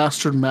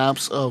remastered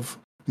maps of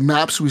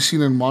maps we've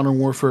seen in Modern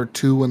Warfare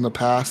 2 in the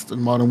past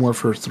and Modern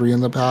Warfare 3 in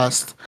the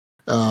past.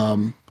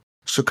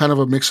 So kind of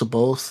a mix of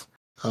both.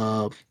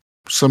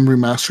 Some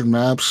remastered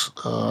maps.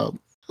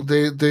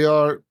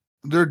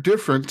 They're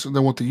different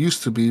than what they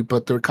used to be,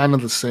 but they're kind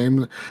of the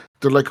same.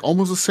 They're like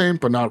almost the same,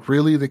 but not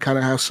really. They kind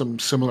of have some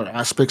similar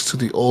aspects to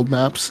the old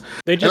maps.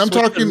 They just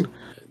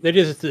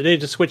they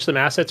just switch some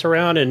assets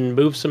around and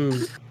move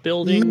some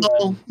buildings.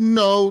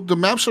 No, the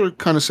maps are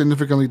kind of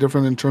significantly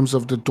different in terms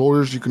of the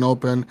doors you can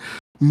open,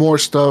 more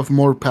stuff,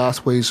 more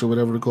pathways or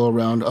whatever to go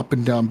around, up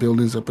and down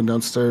buildings, up and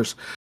down stairs.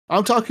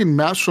 I'm talking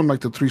maps from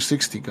like the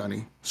 360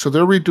 Gunny. So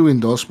they're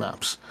redoing those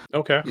maps.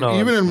 Okay.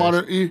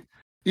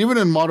 Even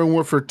in Modern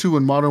Warfare 2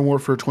 and Modern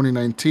Warfare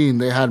 2019,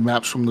 they had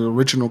maps from the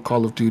original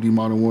Call of Duty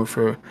Modern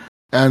Warfare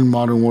and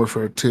Modern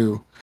Warfare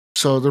 2.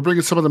 So they're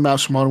bringing some of the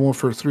maps from Modern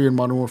Warfare 3 and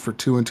Modern Warfare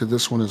 2 into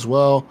this one as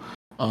well.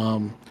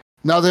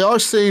 Now they are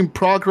saying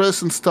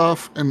progress and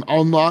stuff and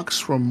unlocks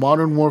from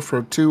Modern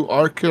Warfare 2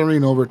 are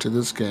carrying over to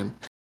this game.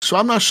 So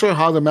I'm not sure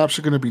how the maps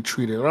are going to be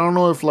treated. I don't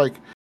know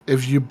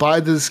if you buy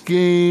this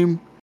game,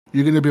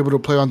 you're going to be able to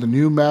play on the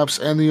new maps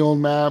and the old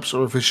maps,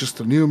 or if it's just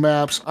the new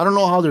maps. I don't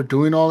know how they're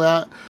doing all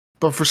that.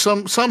 But for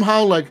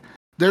somehow, like,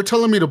 they're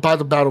telling me to buy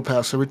the Battle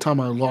Pass every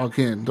time I log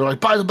in. They're like,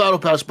 buy the Battle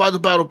Pass, buy the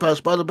Battle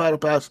Pass, buy the Battle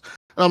Pass.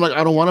 And I'm like,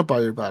 I don't want to buy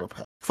your Battle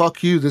Pass.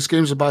 Fuck you. This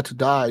game's about to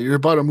die. You're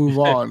about to move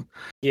on.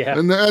 Yeah.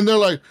 And they're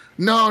like,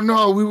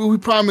 no, we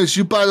promise.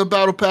 You buy the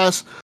Battle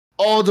Pass.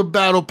 All the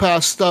Battle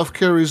Pass stuff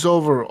carries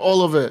over.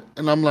 All of it.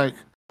 And I'm like,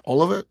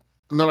 all of it?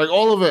 And they're like,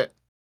 all of it.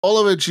 All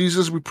of it,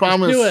 Jesus. We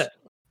promise. Let's do it.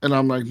 And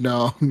I'm like,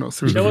 no.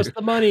 Show us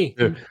the money.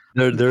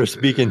 They're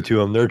speaking to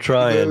them. They're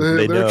trying.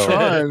 They're know.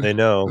 Trying. They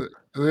know.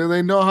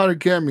 They know how to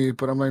get me,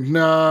 but I'm like,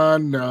 no,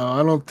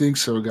 I don't think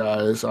so,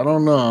 guys. I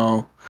don't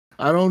know.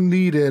 I don't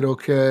need it,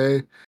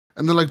 okay?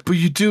 And they're like, but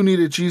you do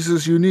need it,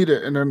 Jesus. You need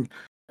it. And then,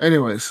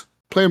 anyways,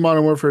 play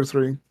Modern Warfare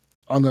 3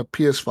 on the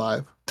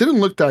PS5. Didn't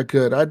look that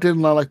good. I did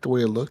not like the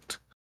way it looked.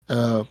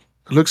 It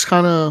looks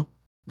kind of,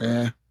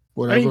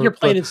 whatever. I mean, you're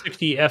playing in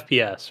 60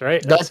 FPS,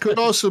 right? That could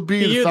also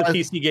be the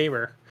PC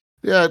gamer.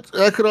 Yeah,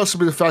 that could also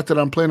be the fact that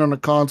I'm playing on a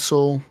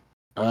console.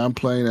 I'm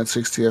playing at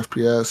 60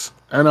 FPS,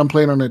 and I'm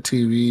playing on a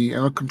TV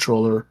and a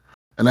controller,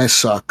 and I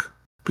suck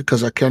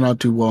because I cannot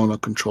do well on a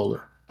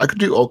controller. I could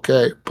do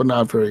okay, but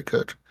not very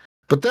good.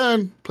 But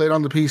then played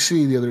on the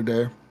PC the other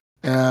day,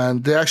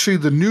 and they actually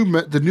the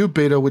new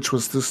beta, which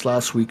was this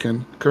last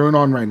weekend, current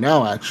on right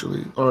now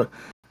actually, or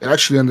it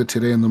actually ended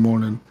today in the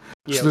morning.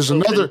 Yeah, so there's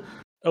another.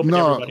 Open to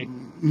everybody.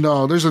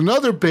 No, there's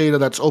another beta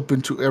that's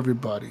open to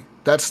everybody.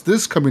 That's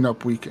this coming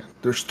up weekend.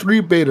 There's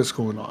 3 betas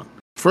going on.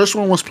 First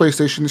one was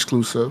PlayStation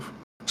exclusive.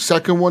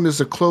 Second one is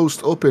a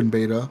closed open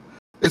beta.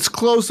 It's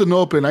closed and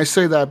open. I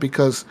say that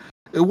because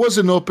it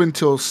wasn't open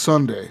till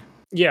Sunday.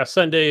 Yeah,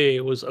 Sunday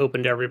was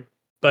open to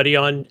everybody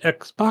on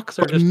Xbox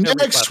or just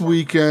next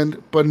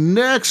weekend,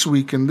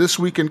 this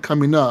weekend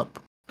coming up,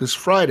 this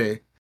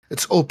Friday,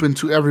 it's open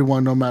to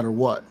everyone no matter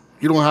what.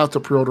 You don't have to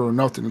pre-order or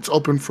nothing. It's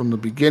open from the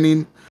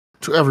beginning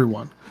to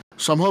everyone.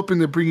 So I'm hoping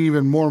to bring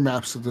even more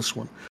maps to this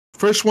one.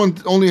 First one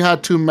only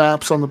had 2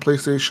 maps on the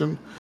PlayStation.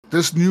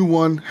 This new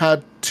one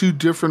had 2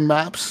 different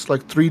maps,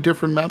 like 3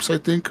 different maps, I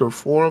think, or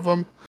 4 of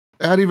them.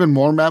 It had even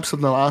more maps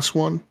than the last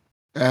one,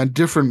 and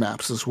different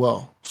maps as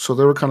well. So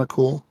they were kind of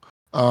cool.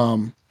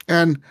 And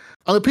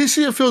on the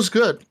PC, it feels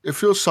good. It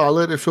feels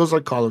solid. It feels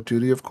like Call of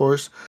Duty, of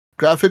course.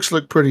 Graphics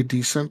look pretty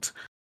decent.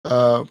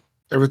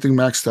 Everything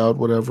maxed out,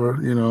 whatever,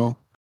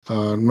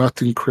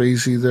 nothing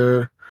crazy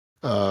there.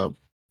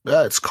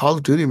 Yeah, it's Call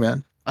of Duty,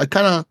 man.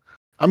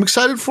 I'm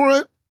excited for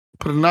it,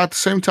 but not at the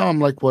same time, I'm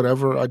like,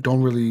 whatever. I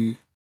don't really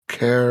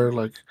care.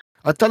 Like,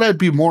 I thought I'd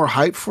be more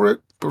hyped for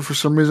it, but for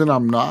some reason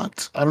I'm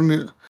not. I don't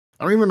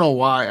even know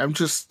why. I'm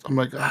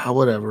like,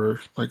 whatever.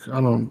 Like,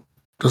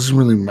 doesn't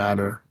really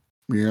matter,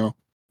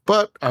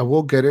 But I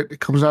will get it.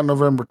 It comes out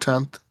November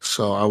 10th,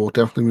 so I will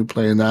definitely be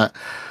playing that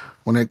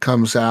when it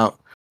comes out.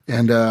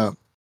 And I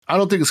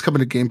don't think it's coming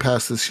to Game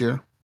Pass this year.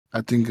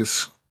 I think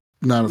it's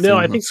not a thing. No,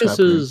 I think this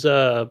happening. is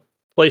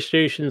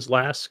PlayStation's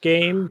last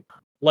game,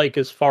 like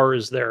as far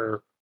as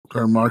their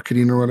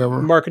marketing or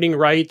whatever. Marketing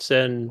rights,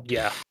 and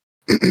yeah.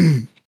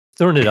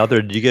 Throwing it out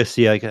there, did you guys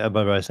see? I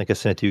think I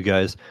sent it to you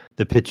guys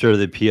the picture of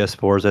the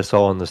PS4s I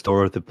saw in the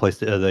store with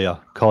the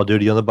Call of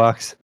Duty on the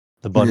box,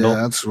 the bundle.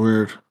 Yeah, that's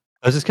weird.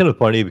 That's just kind of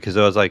funny because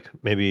I was like,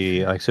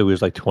 maybe I said we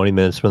was like 20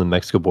 minutes from the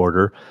Mexico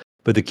border,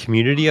 but the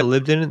community I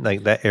lived in,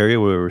 like that area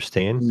where we were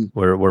staying,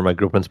 where my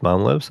girlfriend's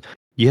mom lives,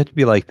 you have to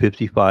be like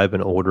 55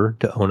 and older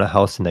to own a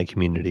house in that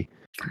community.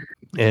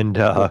 And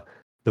the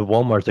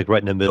Walmart's like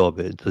right in the middle of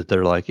it.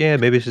 They're like, yeah,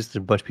 maybe it's just a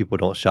bunch of people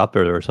don't shop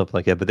there or something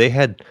like that. But they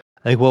had,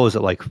 I think, what was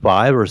it, like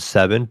 5 or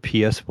 7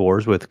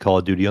 PS4s with Call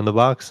of Duty on the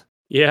box?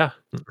 Yeah.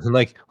 And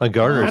like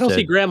Garner I don't said,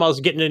 see grandma's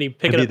getting any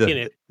picking up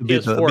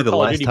PS4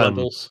 Call of Duty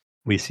bundles.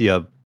 We see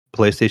a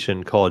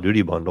PlayStation Call of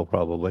Duty bundle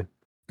probably.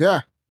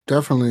 Yeah,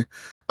 definitely.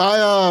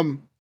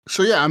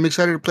 So yeah, I'm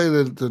excited to play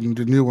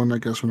the new one, I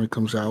guess, when it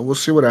comes out. We'll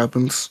see what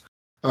happens.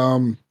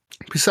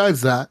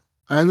 Besides that,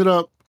 I ended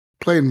up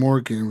playing more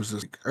games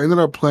this week. I ended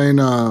up playing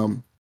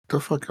the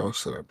fuck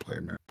else did I play,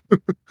 man?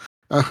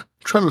 I'm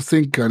trying to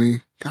think,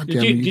 Gunny. God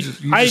damn it.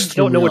 I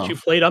don't know what you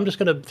played. I'm just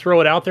gonna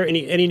throw it out there.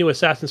 Any new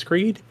Assassin's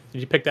Creed? Did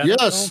you pick that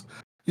up?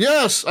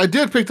 Yes, I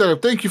did pick that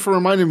up. Thank you for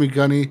reminding me,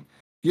 Gunny.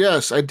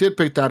 Yes, I did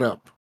pick that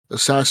up.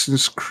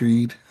 Assassin's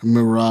Creed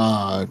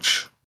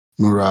Mirage.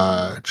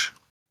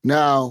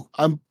 Now,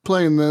 I'm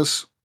playing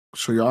this,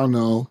 so y'all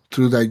know,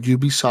 through that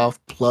Ubisoft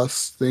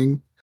Plus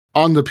thing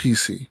on the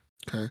PC.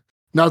 Okay.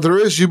 Now, there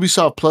is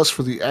Ubisoft Plus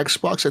for the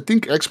Xbox. I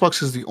think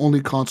Xbox is the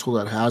only console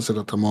that has it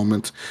at the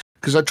moment.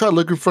 Because I tried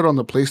looking for it on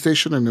the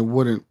PlayStation and it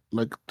wouldn't.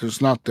 Like, there's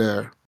not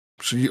there.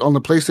 So on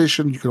the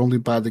PlayStation, you can only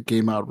buy the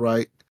game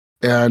outright.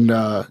 And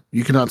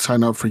you cannot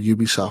sign up for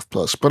Ubisoft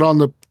Plus. But on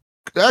the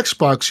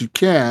Xbox, you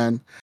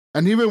can.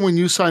 And even when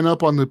you sign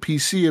up on the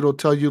PC, it'll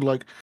tell you,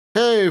 like,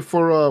 hey,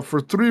 for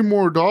 $3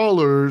 more,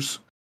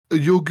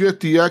 you'll get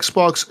the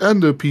Xbox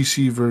and the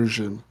PC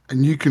version.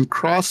 And you can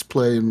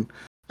cross-play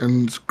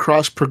and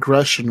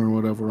cross-progression or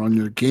whatever on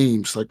your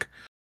games. Like,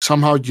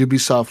 somehow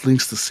Ubisoft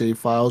links the save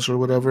files or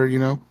whatever,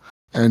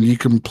 and you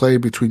can play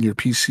between your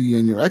PC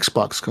and your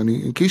Xbox,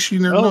 Gunny, in case you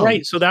never know. Oh,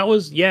 right. So that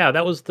was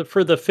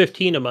for the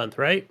 15 a month,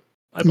 right?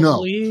 I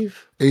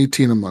believe. No,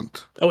 18 a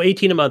month. Oh,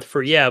 18 a month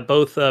for,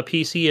 both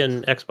PC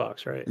and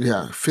Xbox, right?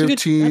 Yeah,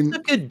 15. That's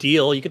a good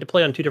deal. You get to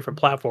play on 2 different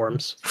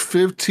platforms.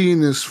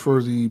 15 is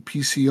for the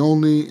PC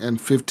only, and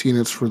 15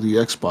 is for the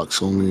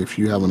Xbox only if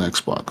you have an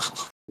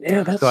Xbox.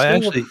 Yeah, that's so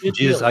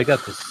I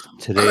got this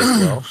today as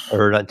well.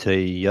 Or not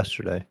today,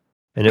 yesterday.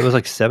 And it was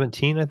like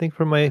 17, I think,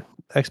 for my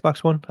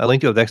Xbox One. I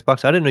linked it with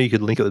Xbox. I didn't know you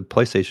could link it with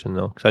PlayStation,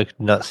 though, because I could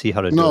not see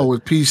how to do it. No,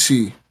 with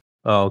PC.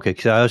 Oh, okay.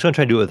 Because I was going to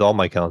try to do it with all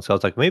my accounts. So I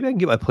was like, maybe I can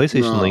get my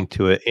PlayStation link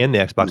to it and the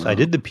Xbox. I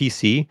did the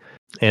PC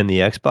and the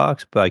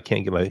Xbox, but I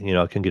can't get I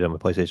couldn't get it on my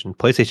PlayStation.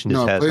 PlayStation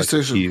just has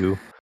like a few.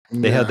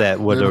 They have that,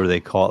 whatever they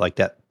call it, like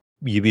that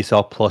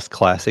Ubisoft Plus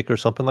Classic or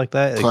something like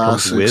that.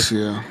 Classics,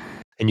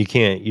 and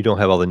you don't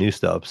have all the new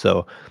stuff.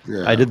 So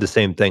I did the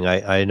same thing.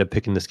 I ended up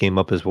picking this game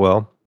up as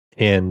well.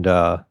 And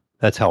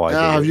that's how I did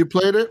it. Have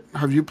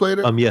you played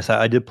it? Yes,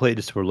 I did play it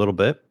just for a little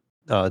bit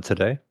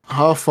today.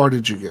 How far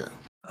did you get?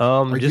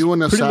 Are just you an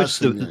pretty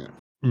assassin much yet?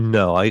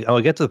 No,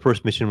 I get to the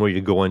first mission where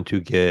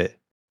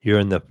you're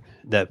in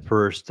that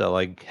first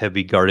like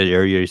heavy guarded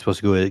area. You're supposed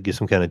to go get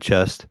some kind of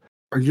chest.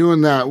 Are you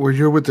in that where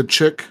you're with the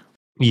chick?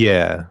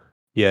 Yeah,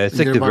 it's And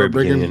like you're the about to very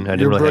break in. beginning. I didn't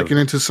You're really have. breaking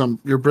into some.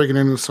 You're breaking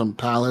into some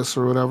palace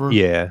or whatever.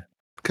 Yeah,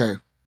 Okay,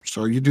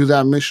 so you do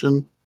that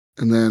mission,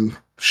 and then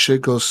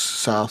shit goes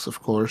south,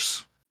 of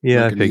course.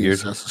 yeah, Like I any figured.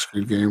 Assassin's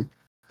Creed game,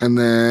 and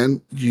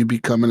then you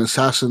become an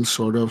assassin,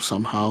 sort of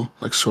somehow,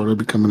 like sort of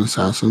become an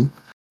assassin.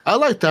 I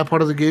like that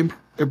part of the game.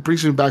 It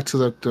brings me back to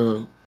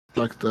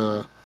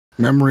the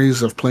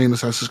memories of playing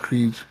Assassin's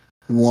Creed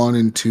 1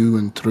 and 2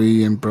 and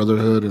 3 and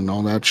Brotherhood and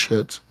all that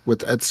shit with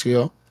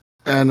Ezio.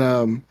 And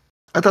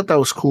I thought that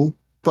was cool.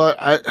 But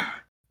I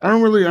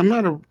don't really I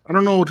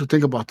don't know what to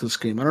think about this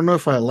game. I don't know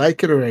if I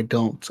like it or I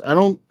don't. I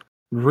don't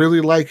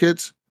really like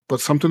it, but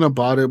something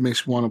about it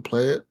makes me want to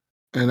play it.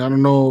 And I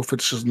don't know if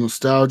it's just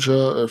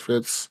nostalgia, if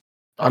it's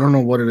I don't know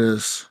what it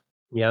is.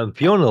 Yeah, I'm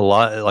feeling a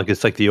lot like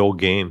it's like the old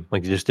game,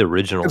 like just the It's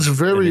original, and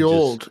very it just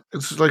old.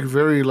 It's like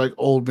very like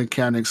old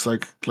mechanics.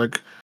 Like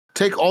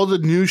take all the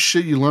new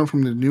shit you learn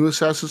from the new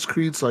Assassin's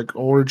Creeds, like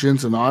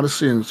Origins and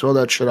Odyssey, and throw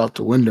that shit out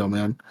the window,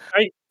 man.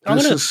 I'm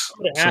This gonna, is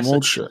I'm gonna some ask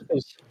old this shit.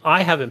 because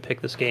I haven't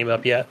picked this game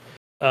up yet.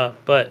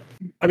 But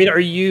I mean, are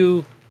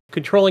you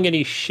controlling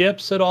any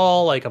ships at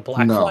all, like a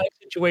Black No, Flag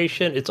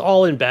situation? It's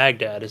all in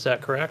Baghdad, is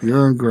that correct?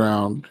 you're on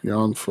ground. You're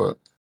on foot.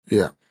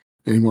 Yeah.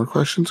 Any more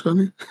questions,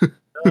 honey?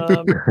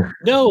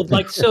 No,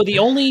 like so the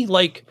only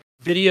like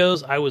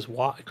videos I was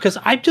watching because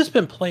I've just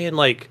been playing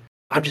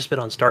I've just been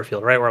on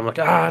Starfield, right? Where I'm like,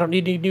 I don't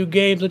need any new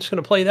games. I'm just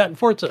gonna play that in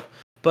Forza.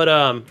 But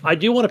I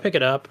do want to pick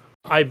it up.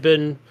 I've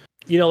been,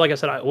 like I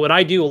said, when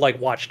I do like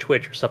watch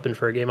Twitch or something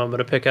for a game, I'm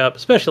gonna pick up,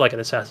 especially like an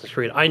Assassin's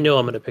Creed. I know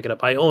I'm gonna pick it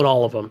up. I own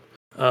all of them.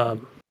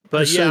 But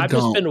Just yeah, say I've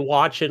just don't. been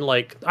watching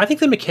I think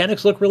the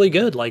mechanics look really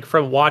good, like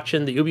from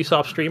watching the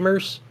Ubisoft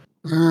streamers.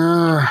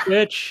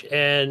 Twitch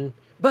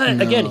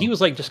but again, he No.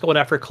 was like just going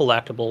after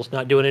collectibles,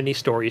 not doing any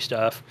story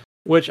stuff,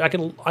 which I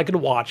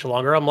can watch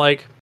longer. I'm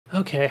like,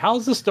 okay,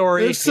 how's the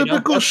story? It's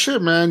typical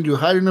shit, man. You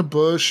hide in a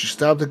bush, you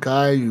stab the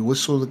guy, you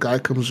whistle, the guy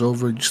comes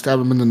over, you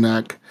stab him in the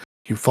neck,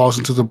 he falls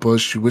into the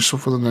bush, you whistle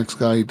for the next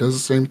guy, he does the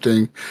same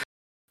thing.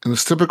 And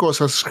it's typical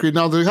Assassin's Creed.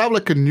 Now they have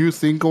like a new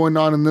thing going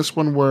on in this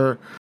one where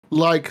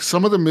like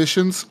some of the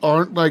missions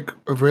aren't like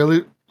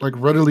really like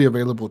readily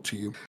available to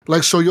you.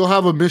 Like so you'll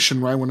have a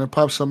mission, right? When it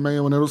pops up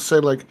mail and it'll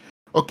say like,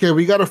 okay,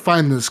 we gotta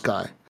find this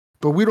guy.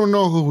 But we don't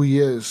know who he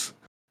is.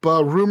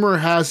 But rumor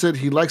has it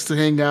he likes to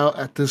hang out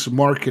at this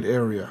market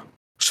area.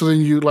 So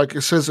then you like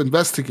it says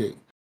investigate.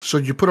 So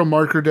you put a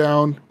marker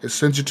down, it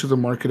sends you to the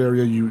market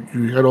area, you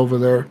head over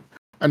there.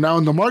 And now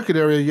in the market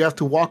area you have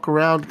to walk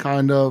around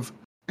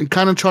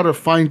and try to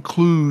find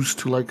clues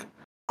to like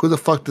who the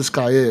fuck this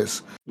guy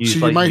is. you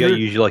gotta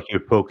use like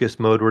your focus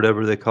mode or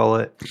whatever they call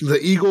it. The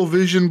eagle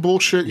vision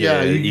bullshit.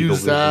 Yeah, you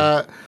use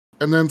that.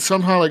 And then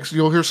somehow like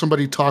you'll hear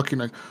somebody talking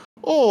like,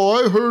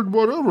 oh, I heard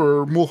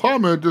whatever.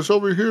 Muhammad is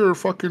over here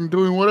fucking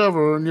doing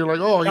whatever. And you're like,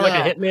 oh, yeah.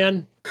 Like a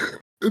hitman.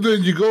 And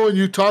then you go and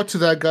you talk to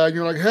that guy and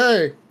you're like,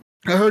 hey,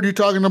 I heard you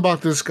talking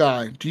about this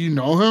guy. Do you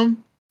know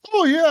him?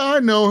 Oh, yeah, I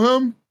know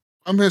him.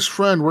 I'm his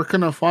friend. Where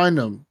can I find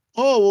him?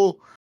 Oh, well,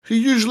 he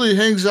usually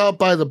hangs out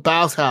by the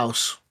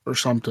bathhouse or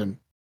something.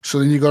 So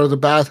then you go to the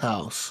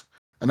bathhouse.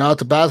 And now at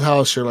the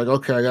bathhouse, you're like,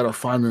 okay, I got to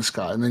find this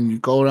guy. And then you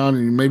go around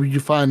and maybe you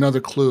find another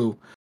clue.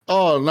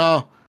 Oh,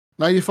 now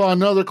you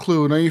found another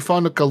clue. Now you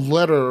found like a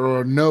letter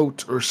or a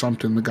note or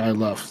something the guy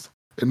left.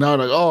 And now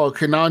like, oh,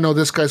 okay, now I know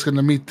this guy's going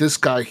to meet this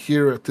guy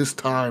here at this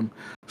time.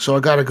 So I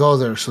got to go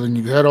there. So then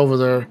you head over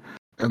there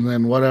and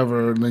then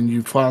whatever. And then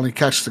you finally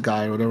catch the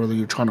guy or whatever that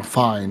you're trying to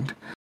find.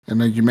 And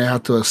then you may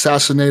have to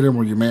assassinate him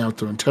or you may have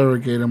to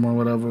interrogate him or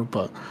whatever.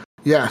 But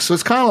yeah, so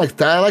it's kind of like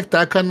that. I like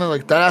that kind of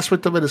like that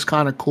aspect of it is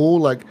kind of cool.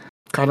 Like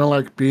kind of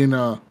like being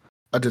a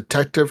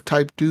detective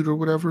type dude or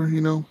whatever,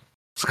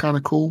 It's kind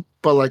of cool.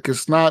 But like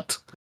it's not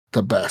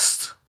the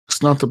best.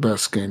 It's not the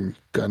best game,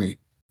 Gunny.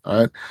 All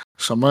right.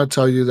 So I'm gonna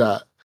tell you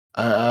that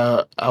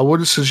I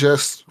wouldn't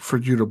suggest for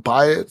you to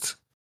buy it.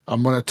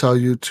 I'm gonna tell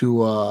you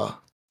to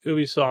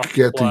Ubisoft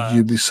get Plus.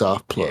 the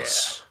Ubisoft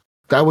Plus. Yeah.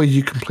 That way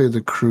you can play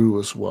the crew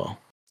as well.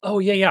 Oh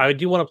yeah. I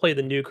do want to play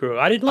the new crew.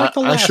 I didn't like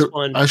the last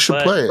one. I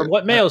should play it. From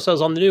what Mayo says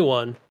on the new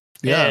one.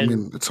 Yeah, I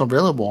mean it's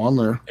available on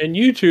there. And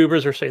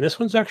YouTubers are saying this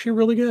one's actually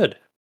really good.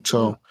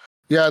 So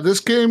yeah,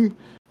 this game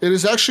it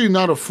is actually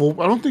not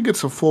I don't think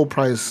it's a full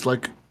price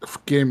like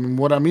game. And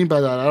what I mean by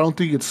that, I don't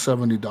think it's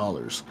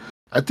 $70.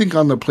 I think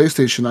on the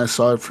PlayStation I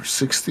saw it for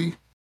 $60.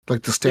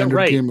 Like the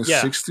standard game is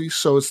 $60.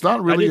 So it's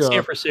not really I did see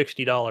it for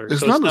 $60.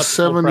 It's not a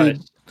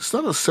 $70. It's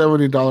not a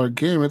 $70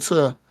 game. It's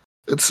a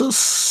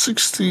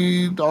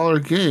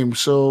 $60 game.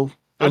 So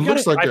I've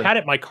had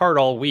it in my cart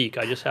all week.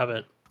 I just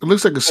haven't. It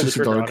looks like a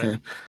 $60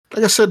 game.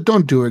 Like I said,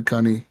 don't do it,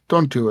 Gunny.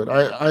 Don't do it.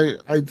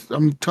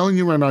 I'm telling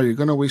you right now, you're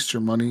gonna waste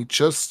your money.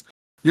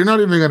 You're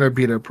not even gonna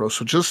beat it, bro.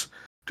 So just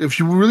if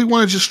you really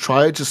want to just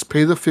try it, just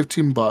pay the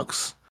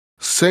 $15,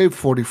 save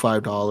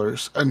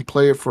 $45, and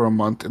play it for a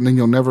month, and then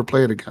you'll never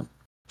play it again.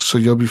 So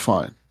you'll be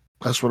fine.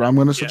 That's what I'm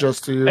going to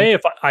suggest to you. Hey,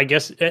 if I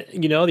guess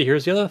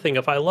here's the other thing.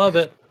 If I love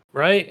it,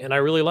 right, and I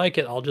really like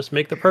it, I'll just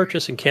make the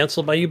purchase and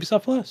cancel my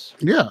Ubisoft Plus.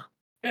 Yeah.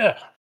 Yeah.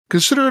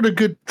 Consider it a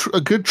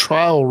good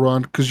trial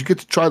run because you get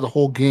to try the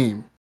whole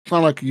game. It's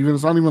not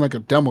even like a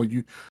demo.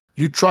 You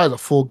try the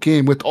full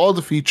game with all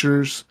the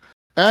features,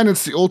 and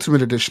it's the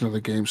ultimate edition of the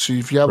game. So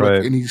if you have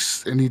like any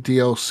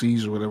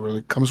DLCs or whatever,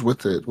 it comes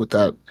with it with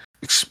that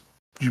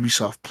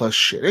Ubisoft Plus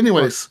shit.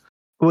 Anyways.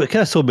 What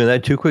kind of sold me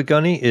that too quick,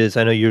 Gunny, is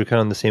I know you're kind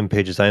of on the same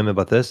page as I am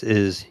about this,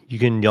 is you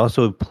can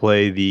also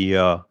play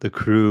the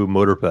Crew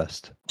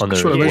Motorfest on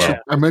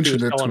there. I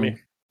mentioned it too.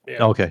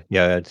 Yeah. Okay,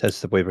 yeah,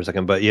 that's the wait for a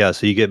second. But yeah,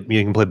 so you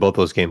can play both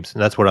those games,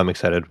 and that's what I'm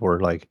excited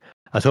for. Like,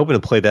 I was hoping to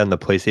play that on the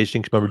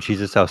PlayStation. Remember,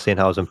 Jesus, I was saying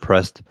how I was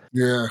impressed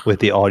with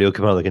the audio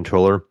coming out of the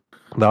controller.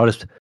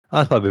 But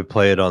I'll probably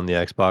play it on the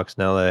Xbox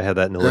now that I have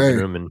that in the living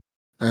room.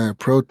 And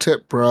pro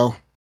tip, bro.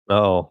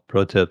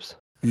 Pro tips.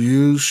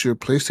 Use your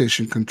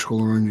PlayStation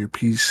controller on your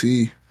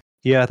PC.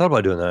 Yeah, I thought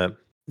about doing that.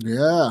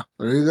 Yeah,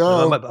 there you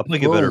go. I'll probably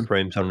get better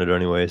frames on it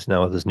anyways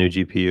now with this new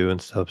GPU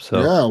and stuff.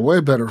 So yeah, way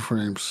better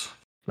frames.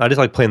 I just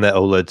like playing that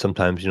OLED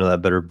sometimes,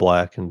 that better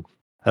black, and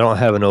I don't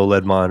have an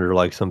OLED monitor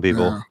like some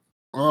people. Yeah.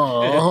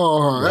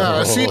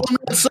 I see I'm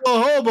not so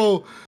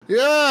hobo.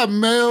 Yeah,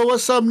 Mayo,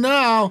 what's up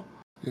now?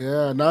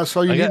 Yeah, that's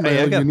all you need,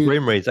 Mayo. I got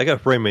frame rates. I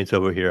got frame rates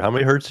over here. How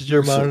many hertz is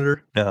your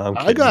monitor? No, I'm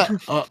kidding. I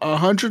got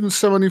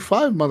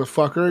 175,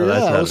 motherfucker. No,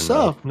 yeah, what's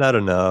up? Not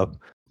enough.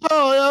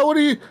 Oh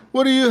yeah,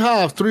 what do you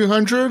have?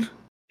 300?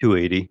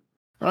 280.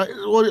 All right.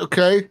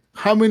 Okay.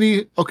 How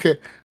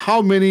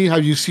many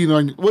have you seen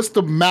on? What's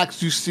the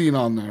max you've seen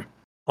on there?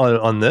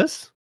 On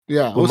this?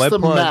 Yeah. What's the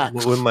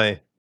max?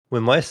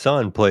 When my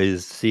son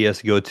plays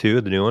CS:GO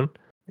 2, the new one,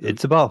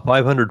 it's about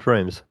 500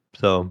 frames.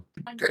 So.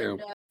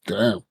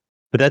 Damn.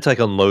 But that's like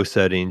on low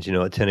settings, at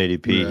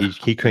 1080p. Yeah,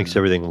 he cranks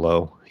everything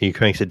low. He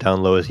cranks it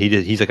down low as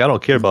he's like, I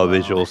don't care about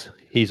visuals.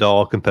 He's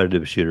all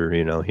competitive shooter,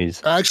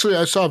 He's actually,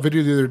 I saw a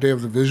video the other day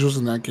of the visuals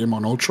in that game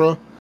on Ultra.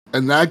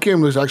 And that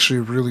game was actually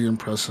really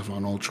impressive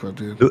on Ultra,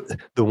 dude.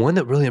 The one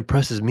that really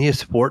impresses me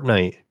is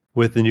Fortnite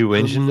with the new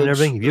engine and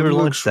everything. Have you ever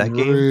launched that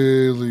game?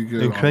 Really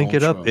good. And crank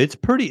it up. It's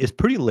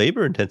pretty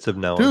labor intensive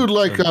now. Dude,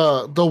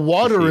 the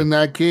water in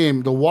that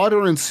game, the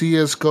water in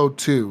CS:GO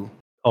 2.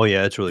 Oh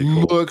yeah, it's really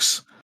cool.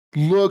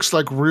 Looks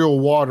like real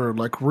water,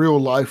 like real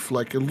life.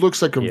 Like it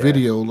looks like a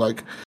video.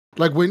 Like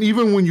when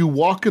you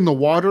walk in the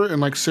water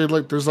and say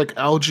there's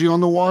algae on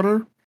the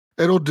water.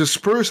 It'll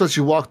disperse as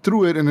you walk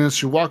through it, and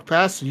as you walk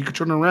past it, you can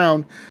turn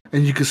around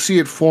and you can see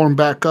it form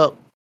back up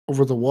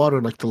over the water,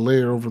 like the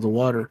layer over the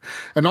water.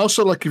 And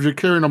also, if you're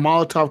carrying a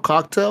Molotov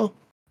cocktail,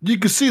 you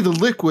can see the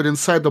liquid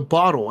inside the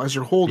bottle as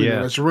you're holding it,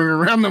 as you're running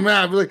around the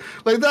map. Like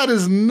that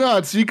is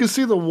nuts. You can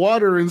see the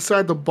water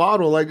inside the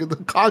bottle, like the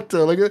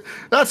cocktail.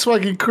 That's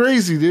fucking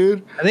crazy,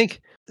 dude. I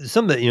think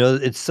some of it,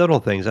 it's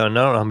subtle things. I don't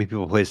know how many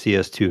people play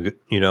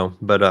CS2,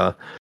 but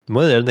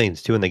one of the other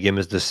things too in the game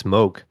is the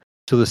smoke.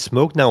 So the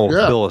smoke now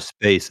will fill a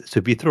space. So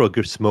if you throw a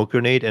good smoke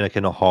grenade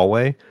in a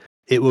hallway,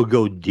 it will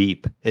go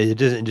deep.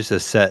 It isn't just a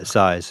set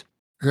size.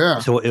 Yeah.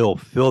 So it'll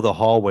fill the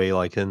hallway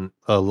in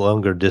a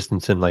longer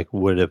distance than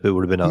would if it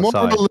would have been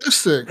outside. More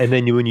realistic. And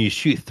then when you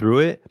shoot through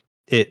it,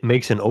 it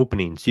makes an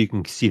opening so you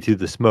can see through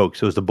the smoke.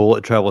 So as the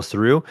bullet travels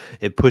through,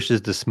 it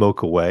pushes the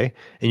smoke away,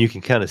 and you can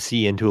kind of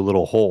see into a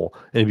little hole.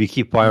 And if you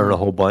keep firing a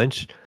whole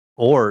bunch,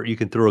 or you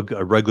can throw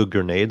a regular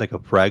grenade, like a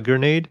frag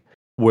grenade,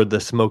 where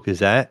the smoke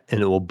is at, and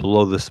it will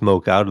blow the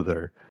smoke out of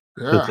there.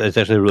 Yeah, so it's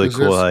actually really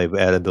cool how I've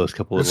added those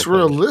couple of. It's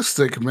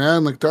realistic,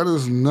 man. That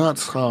is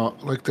nuts. How,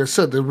 they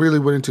said, they really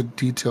went into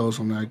details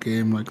on that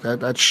game.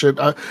 That shit.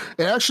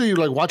 It actually,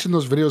 watching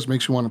those videos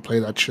makes me want to play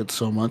that shit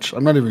so much.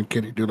 I'm not even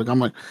kidding, dude.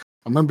 I'm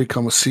gonna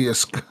become a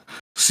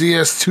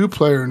CS2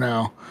 player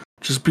now.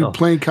 Just be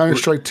playing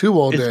Counter-Strike 2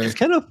 all day. It's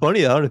kind of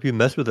funny. I don't know if you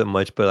mess with it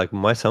much, but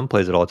my son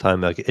plays it all the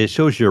time. It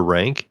shows your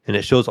rank, and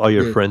it shows all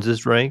your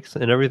friends' ranks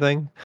and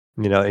everything.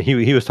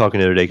 He was talking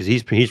the other day because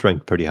he's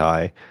ranked pretty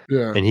high.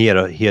 Yeah. And he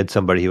had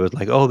somebody, he was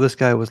like, oh, this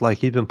guy was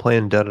he'd been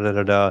playing da da da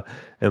da da.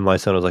 And my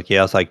son was like,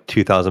 yeah, it's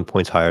 2,000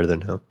 points higher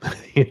than him,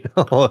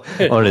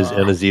 on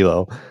his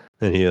elo.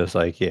 And he was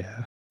like,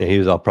 yeah. And he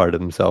was all proud of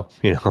himself,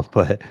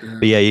 But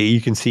yeah, you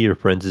can see your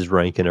friends'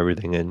 rank and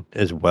everything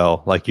as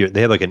well.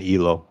 They have an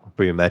elo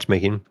for your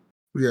matchmaking.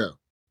 Yeah.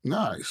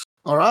 Nice.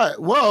 All right.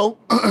 Well,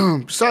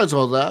 besides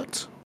all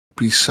that.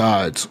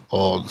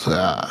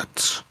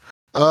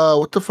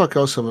 What the fuck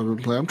else have I been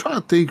playing? I'm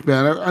trying to think,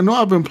 man. I know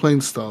I've been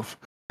playing stuff.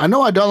 I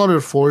know I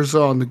downloaded Forza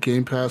on the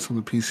Game Pass on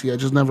the PC. I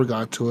just never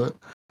got to it.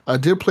 I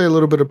did play a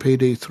little bit of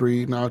Payday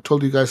 3. Now, I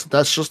told you guys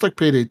that's just like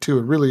Payday 2.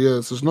 It really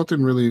is. There's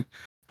nothing really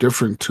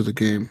different to the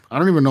game. I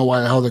don't even know why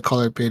the hell they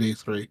call it Payday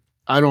 3.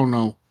 I don't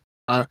know.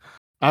 I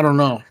don't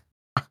know.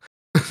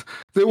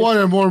 They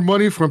wanted more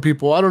money from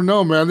people. I don't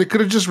know, man. They could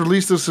have just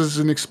released this as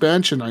an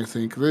expansion, I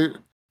think.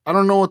 I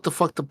don't know what the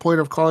fuck the point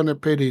of calling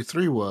it Payday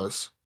 3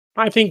 was.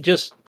 I think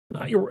just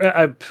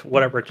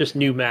whatever, just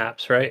new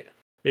maps, right?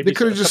 Maybe they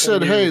could have just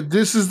said, "Hey,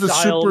 this is the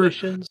super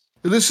missions.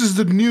 This is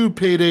the new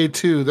Payday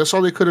 2." That's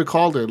all they could have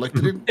called it.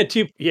 They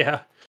didn't. Yeah,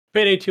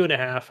 Payday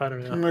 2.5. I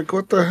don't know. I'm like,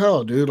 what the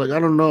hell, dude? Like, I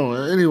don't know.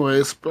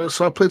 Anyways,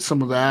 so I played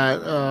some of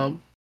that.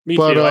 Me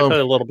but, too. I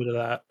played a little bit of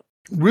that.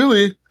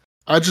 Really,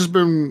 I just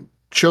been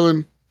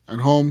chilling at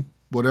home,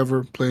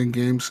 whatever, playing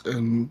games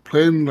and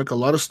playing like a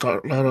lot of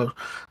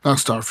not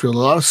Starfield, a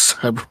lot of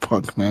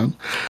Cyberpunk, man.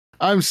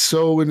 I'm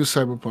so into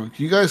Cyberpunk.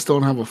 You guys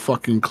don't have a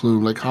fucking clue,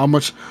 like how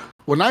much.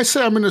 When I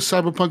say I'm into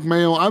Cyberpunk,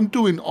 Mayo, I'm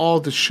doing all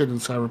the shit in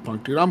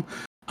Cyberpunk, dude.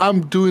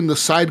 I'm doing the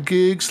side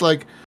gigs,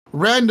 like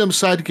random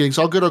side gigs.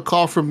 I'll get a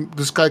call from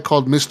this guy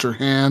called Mr.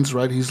 Hands,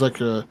 right? He's like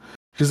a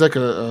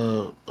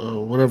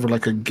whatever,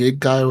 like a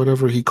gig guy or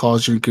whatever. He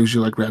calls you and gives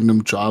you like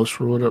random jobs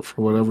for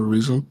whatever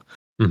reason.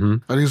 Mm-hmm.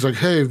 And he's like,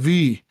 "Hey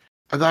V,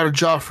 I got a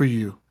job for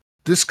you.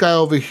 This guy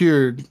over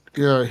here,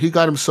 he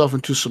got himself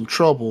into some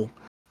trouble.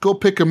 Go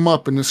pick him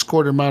up and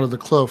escort him out of the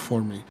club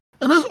for me."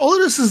 And all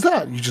it is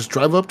that. You just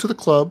drive up to the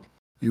club,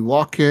 you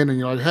walk in, and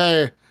you're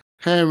like,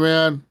 hey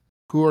man,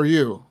 who are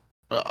you?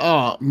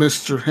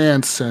 Mr.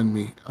 Hand sent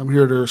me. I'm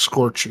here to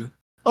escort you.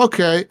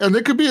 Okay, and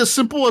it could be as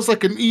simple as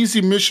like an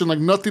easy mission, like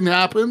nothing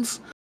happens,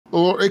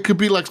 or it could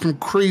be like some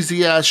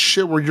crazy ass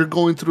shit where you're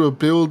going through a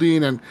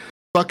building and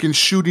fucking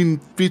shooting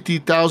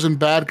 50,000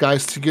 bad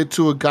guys to get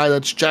to a guy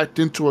that's jacked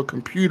into a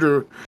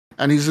computer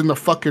and he's in the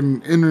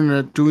fucking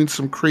internet doing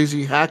some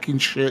crazy hacking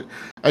shit,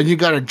 and you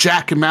gotta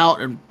jack him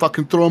out and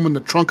fucking throw him in the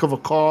trunk of a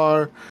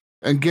car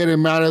and get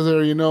him out of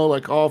there,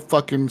 like all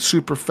fucking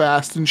super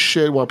fast and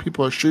shit while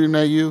people are shooting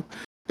at you.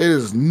 It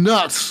is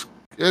nuts.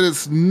 It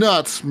is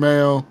nuts,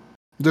 man.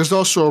 There's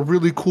also a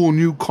really cool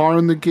new car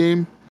in the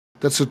game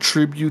that's a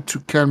tribute to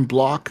Ken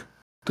Block,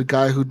 the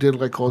guy who did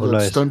like all the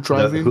stunt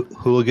driving.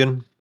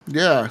 Hooligan?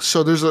 Yeah,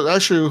 so there's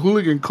actually a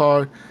hooligan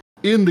car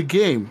in the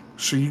game.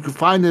 So you can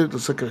find it.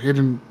 It's like a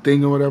hidden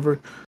thing or whatever.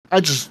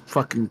 I just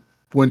fucking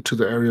went to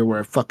the area where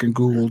I fucking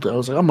Googled. I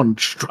was like, I'm going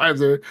to drive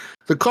there.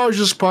 The car's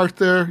just parked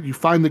there. You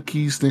find the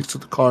keys next to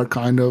the car,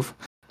 kind of.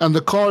 And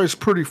the car is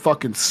pretty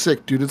fucking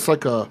sick, dude. It's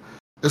like a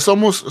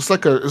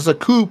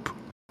coupe.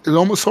 It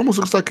almost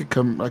looks like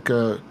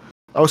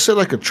I would say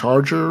like a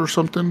Charger or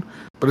something,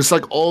 but it's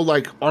like all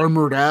like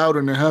armored out,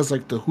 and it has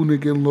like the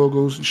Hoonigan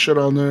logos and shit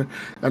on there,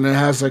 and it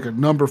has like a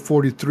number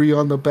 43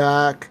 on the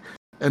back,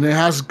 and it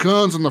has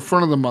guns on the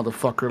front of the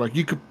motherfucker. Like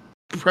you could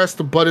press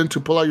the button to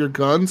pull out your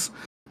guns,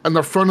 and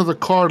the front of the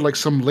car like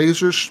some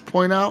lasers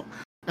point out,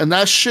 and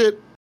that shit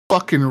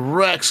fucking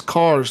wrecks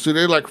cars, dude.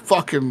 It like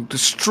fucking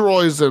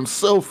destroys them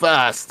so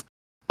fast.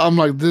 I'm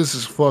like, this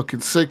is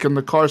fucking sick, and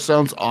the car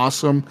sounds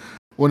awesome.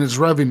 When it's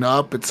revving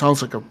up, it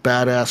sounds like a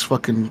badass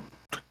fucking.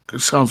 It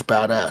sounds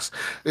badass.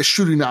 It's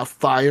shooting out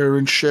fire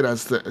and shit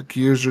as the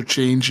gears are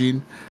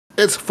changing.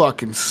 It's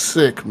fucking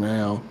sick,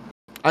 man.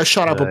 I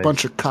shot up a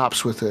bunch of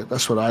cops with it.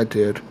 That's what I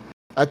did.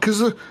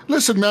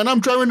 Listen, man, I'm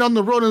driving down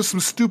the road and some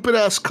stupid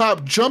ass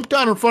cop jumped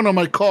down in front of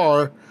my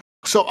car.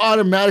 So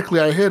automatically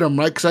I hit him,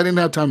 right? Because I didn't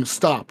have time to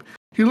stop.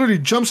 He literally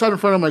jumps out in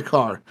front of my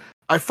car.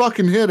 I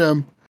fucking hit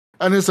him.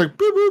 And it's like,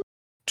 boop, boop,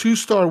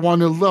 2-star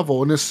wanted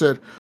level. And it said,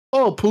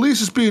 oh, police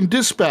is being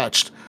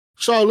dispatched.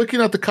 So looking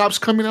at the cops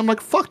coming, I'm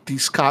like, fuck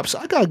these cops.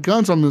 I got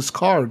guns on this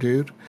car,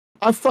 dude.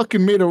 I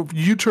fucking made a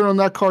U-turn on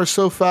that car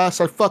so fast.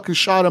 I fucking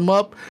shot them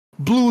up,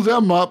 blew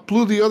them up,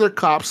 blew the other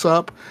cops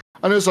up.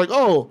 And it's like,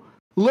 oh,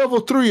 level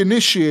 3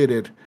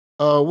 initiated.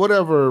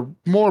 Whatever,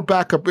 more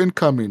backup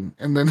incoming.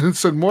 And then it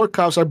said more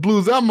cops. I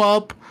blew them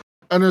up.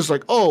 And it's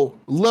like, oh,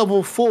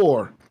 level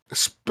 4,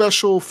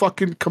 special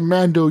fucking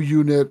commando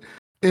unit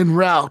en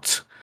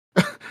route.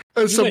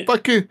 And some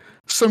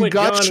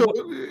guy showed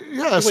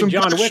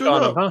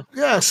up.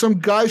 Yeah, some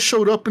guy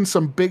showed up in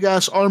some big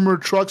ass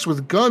armored trucks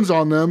with guns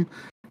on them,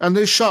 and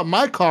they shot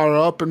my car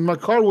up, and my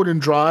car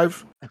wouldn't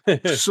drive.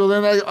 So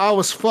then I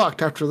was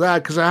fucked after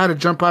that because I had to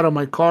jump out of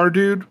my car,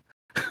 dude.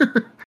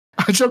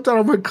 I jumped out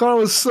of my car. I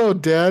was so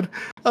dead.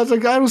 I was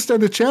like, I don't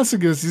stand a chance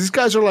against these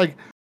guys. Are like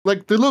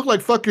they look like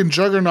fucking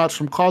juggernauts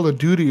from Call of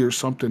Duty or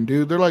something,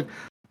 dude. They're like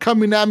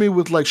coming at me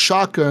with like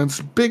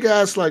shotguns, big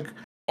ass like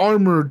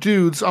armor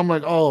dudes. I'm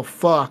like, oh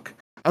fuck.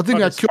 I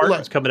think I killed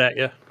like coming at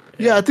you.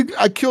 Yeah, I think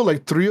I killed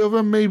like 3 of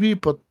them maybe,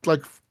 but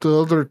like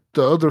the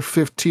other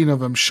 15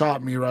 of them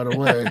shot me right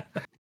away.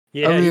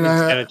 Yeah, I mean,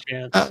 I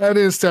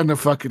didn't stand a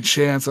fucking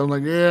chance. I'm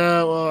like,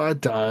 yeah, well, I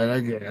died. I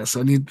guess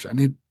I need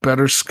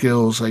better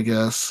skills, I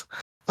guess.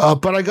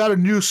 But I got a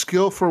new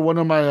skill for one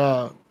of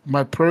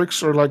my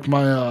perks or like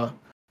my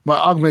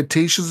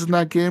augmentations in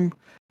that game,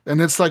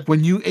 and it's like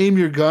when you aim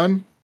your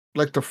gun,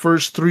 like the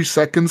first 3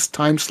 seconds,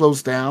 time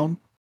slows down.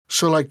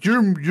 So like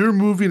you're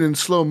moving in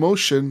slow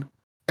motion,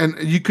 and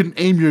you can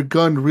aim your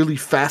gun really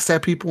fast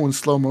at people in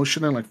slow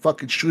motion and like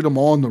fucking shoot them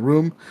all in the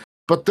room.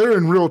 But they're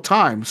in real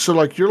time. So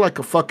like you're like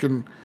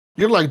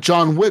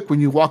John Wick when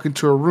you walk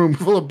into a room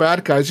full of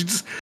bad guys. You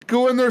just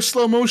go in there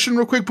slow motion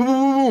real quick, boom, boom,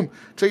 boom, boom,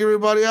 take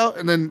everybody out,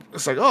 and then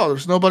it's like, oh,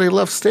 there's nobody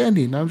left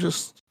standing. I'm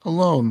just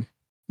alone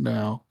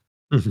now.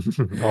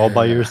 All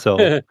by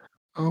yourself.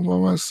 All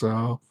by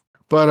myself.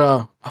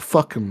 But I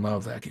fucking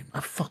love that game.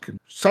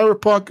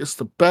 Cyberpunk is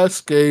the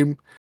best game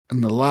in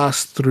the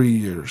last 3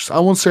 years. I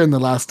won't say in the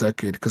last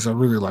decade because I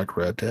really like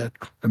Red Dead.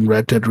 And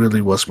Red Dead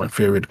really was my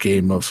favorite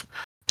game of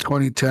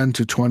 2010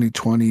 to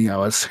 2020, I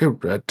would say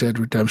Red Dead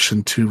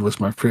Redemption 2 was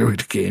my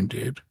favorite game,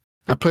 dude.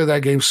 I played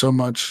that game so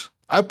much.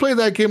 I played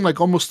that game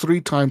like almost 3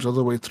 times all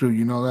the way through.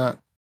 You know that?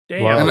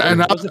 Damn,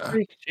 Wow, was it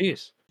 3?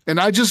 Jeez. And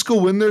I just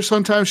go in there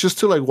sometimes just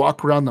to like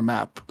walk around the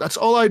map. That's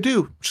all I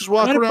do. Just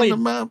walk around the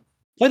map.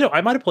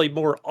 I might have played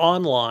more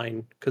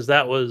online because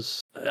that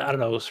was, I don't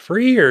know, it was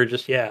free or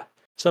just,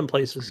 some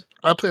places.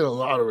 I played a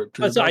lot of it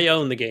too. I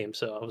own the game,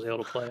 so I was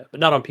able to play it, but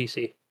not on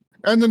PC.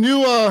 And the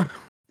new,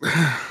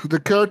 the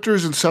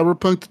characters in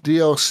Cyberpunk, the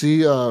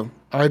DLC,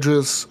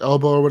 Idris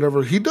Elba or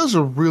whatever, he does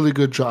a really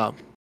good job.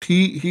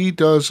 He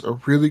does a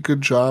really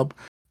good job.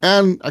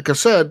 And like I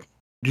said,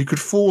 you could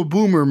fool a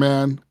boomer,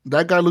 man.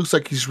 That guy looks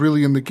like he's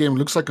really in the game. It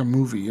looks like a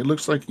movie. It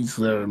looks like he's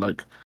there.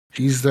 Like,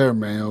 he's there,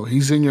 man.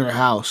 He's in your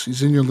house.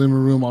 He's in your living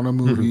room on a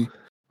movie.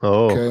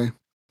 Oh. Okay.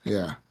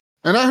 Yeah.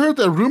 And I heard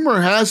that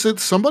rumor has it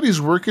somebody's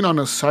working on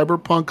a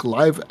Cyberpunk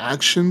live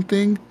action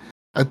thing.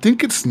 I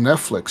think it's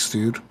Netflix,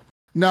 dude.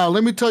 Now,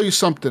 let me tell you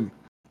something.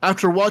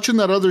 After watching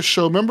that other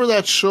show, remember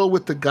that show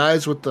with the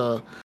guys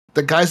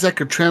that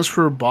could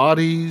transfer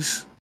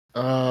bodies?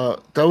 That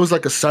was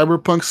like a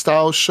Cyberpunk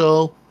style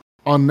show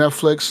on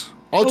Netflix.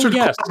 Altered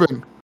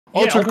Carbon.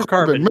 Altered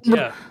Carbon.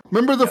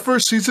 Remember the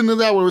first season of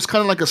that where it was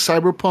kind of like a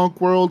cyberpunk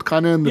world,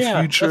 kind of in the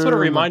future? That's what it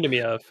reminded me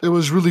of. It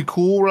was really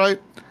cool,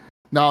 right?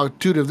 Now,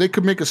 dude, if they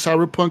could make a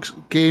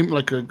cyberpunk game,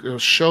 like a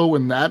show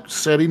in that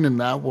setting, in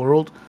that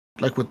world,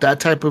 like with that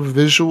type of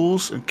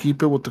visuals and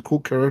keep it with the cool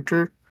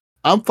character,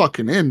 I'm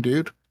fucking in,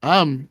 dude.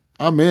 I'm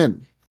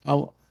in.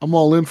 I'm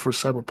all in for a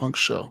cyberpunk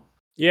show.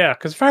 Yeah,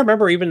 because if I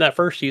remember, even that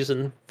first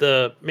season,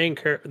 the main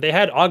character, they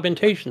had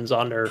augmentations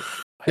on their.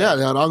 Yeah,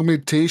 they had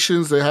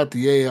augmentations. They had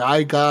the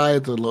AI guy,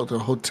 the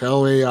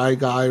hotel AI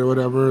guy or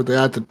whatever. They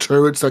had the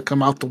turrets that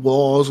come out the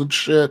walls and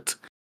shit.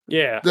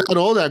 Yeah. They had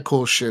all that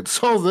cool shit.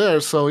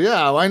 So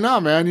yeah, why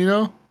not, man? You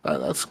know,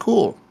 that's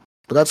cool.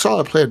 But that's all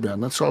I played, man.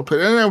 That's all I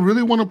played. And I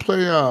really want to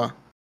play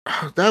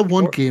that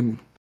one game.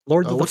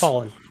 Lords of the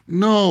Fallen.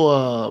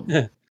 No,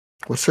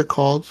 what's it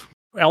called?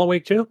 Alan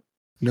Wake 2?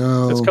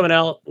 No. It's coming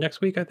out next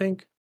week, I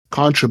think.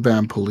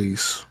 Contraband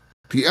Police.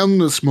 The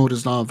Endless mode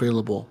is not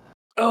available.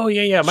 Oh,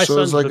 yeah. My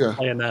son's been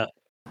playing that.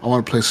 I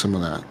want to play some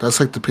of that. That's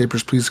like the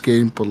Papers, Please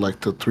game, but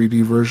like the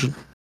 3D version.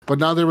 But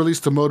now they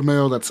released the mode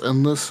mail that's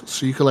endless,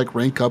 so you can like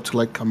rank up to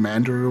like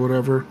commander or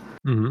whatever.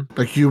 Mm-hmm.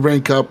 Like you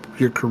rank up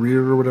your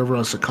career or whatever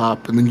as a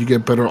cop, and then you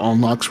get better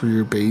unlocks for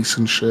your base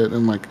and shit,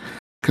 and like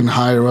can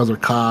hire other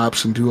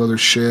cops and do other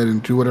shit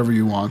and do whatever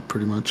you want,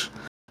 pretty much.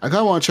 I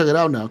kind of want to check it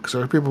out now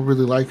because people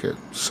really like it,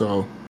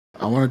 so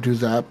I want to do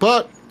that.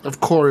 But of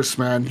course,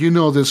 man, you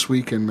know this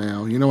weekend,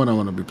 man. You know what I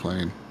want to be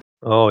playing.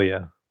 Oh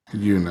yeah.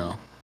 You know,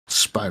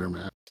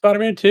 Spider-Man.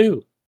 Spider-Man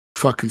 2.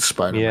 Fucking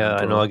Spider-Man. Yeah, bro.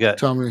 I know. I got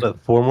Tell me.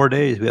 4 more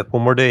days. We have 4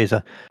 more days.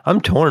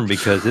 I'm torn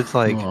because it's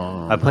like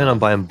I plan on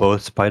buying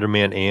both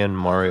Spider-Man and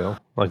Mario.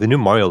 Like the new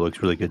Mario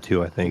looks really good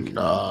too, I think.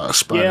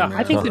 Spider-Man. Yeah,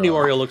 I think the new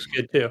Mario looks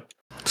good too.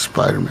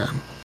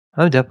 Spider-Man.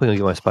 I'm definitely gonna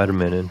get my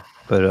Spider-Man in,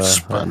 but I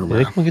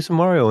think we'll get some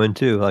Mario in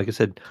too. Like I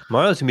said,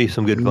 Mario's gonna be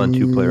some good fun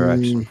 2-player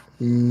action,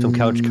 some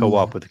couch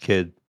co-op with a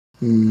kid.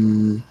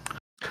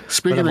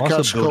 Speaking of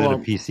couch co-op, co-op,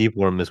 a PC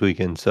for him this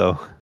weekend. So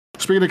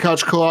speaking of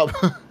couch co-op,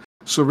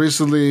 so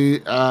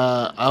recently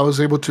I was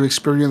able to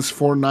experience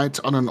Fortnite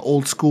on an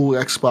old school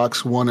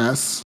Xbox One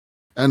S,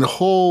 and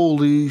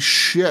holy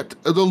shit,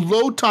 the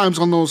load times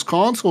on those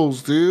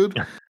consoles, dude.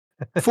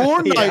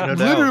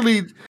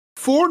 Fortnite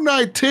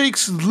Fortnite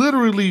takes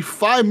literally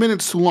 5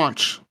 minutes to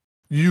launch.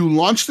 You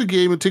launch the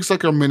game, it takes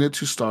like a minute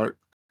to start.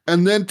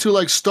 And then to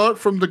like start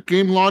from the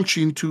game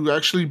launching to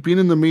actually being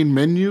in the main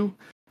menu,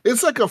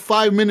 it's like a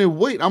 5-minute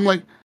wait. I'm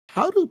like,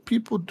 how do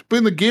people,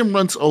 when the game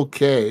runs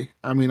okay.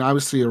 I mean,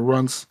 obviously it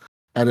runs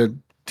at a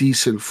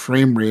decent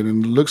frame rate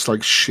and it looks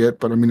like shit,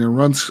 but I mean, it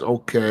runs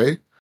okay.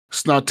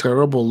 It's not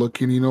terrible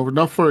looking,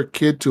 enough for a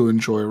kid to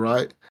enjoy,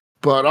 right?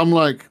 But I'm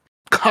like,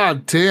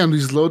 God damn,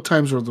 these load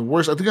times are the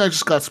worst. I think I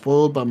just got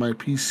spoiled by my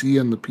PC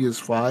and the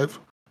PS5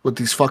 with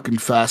these fucking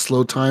fast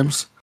load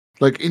times.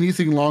 Like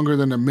anything longer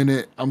than a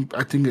minute,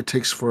 I think it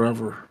takes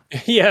forever.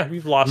 Yeah,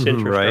 we've lost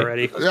interest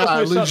already.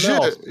 Yeah,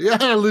 legit.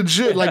 Yeah,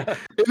 legit. Like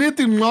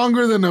anything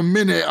longer than a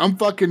minute, I'm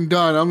fucking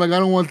done. I'm like, I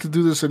don't want to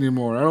do this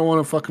anymore. I don't want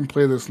to fucking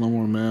play this no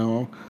more,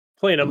 man.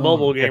 Playing a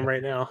mobile game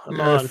right now. I'm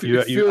on.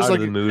 You're out of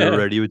the mood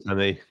already. With time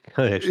they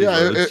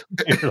actually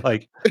you're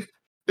like.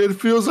 It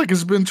feels like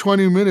it's been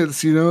 20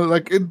 minutes,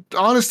 Like,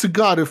 honest to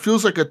God, it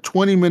feels like a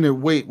 20-minute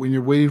wait when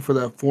you're waiting for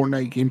that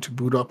Fortnite game to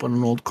boot up on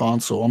an old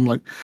console. I'm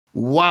like,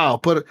 wow.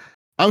 But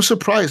I'm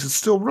surprised. It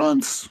still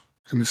runs.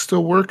 And it's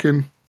still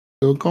working.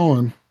 Still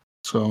going.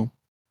 So,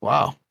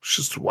 wow. It's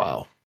just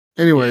wow.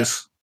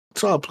 Anyways,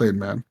 that's all I played,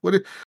 man. What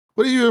have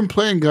you been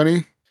playing,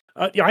 Gunny?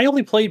 I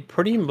only played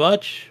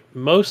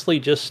mostly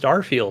just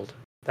Starfield.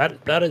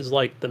 That is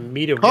like the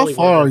meat of How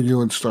far are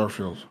you in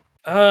Starfield?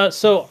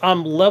 So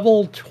I'm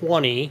level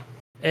 20,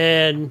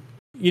 and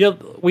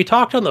we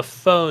talked on the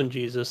phone,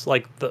 Jesus,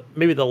 like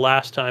maybe the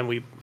last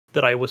time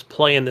that I was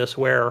playing this,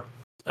 where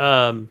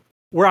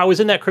where I was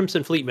in that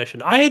Crimson Fleet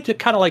mission. I had to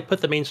kind of like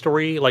put the main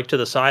story like to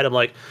the side. I'm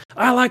like,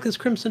 I like this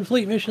Crimson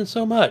Fleet mission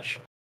so much.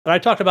 And I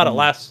talked about it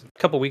last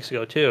couple weeks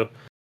ago too.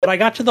 But I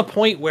got to the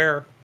point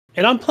where,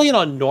 and I'm playing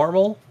on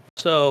normal,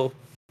 so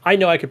I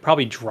know I could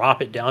probably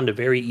drop it down to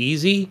very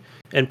easy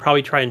and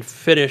probably try and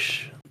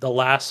finish the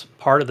last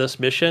part of this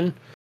mission.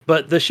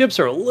 But the ships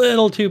are a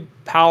little too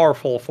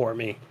powerful for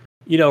me,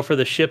 for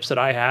the ships that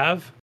I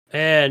have.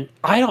 And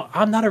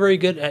I'm not a very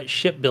good at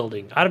ship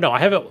building. I don't know. I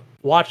haven't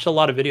watched a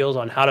lot of videos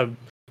on how to,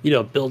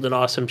 build an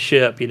awesome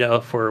ship,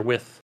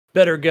 with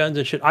better guns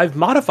and shit. I've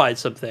modified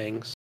some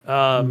things.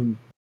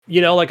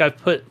 Like I've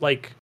put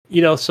like,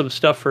 some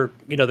stuff for,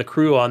 the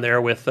crew on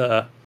there with,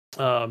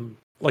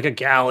 like a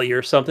galley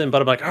or something.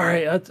 But I'm like, all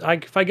right,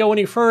 if I go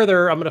any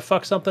further, I'm going to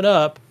fuck something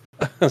up.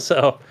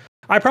 So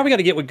I probably got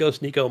to get with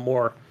Ghost Nico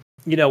more,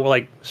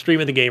 like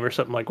streaming the game or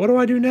something. Like, what do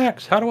I do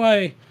next? How do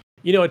I,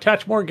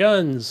 attach more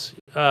guns?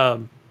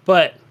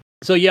 But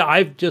so, yeah,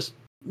 I've just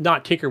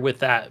not tinkered with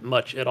that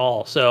much at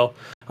all. So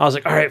I was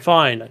like, all right,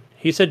 fine.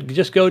 He said,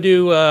 just go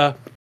do,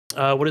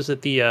 what is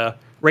it? The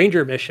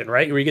Ranger mission,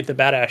 right? Where you get the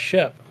badass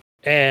ship.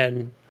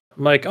 And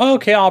I'm like, oh,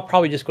 okay, I'll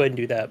probably just go ahead and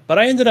do that. But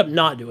I ended up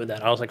not doing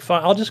that. I was like,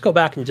 fine, I'll just go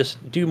back and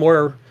just do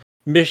more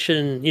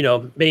mission,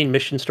 main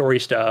mission story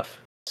stuff.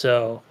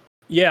 So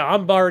yeah,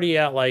 I'm already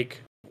at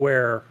like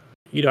where,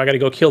 I got to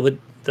go kill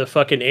the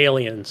fucking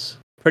aliens.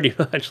 Pretty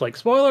much, like,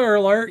 spoiler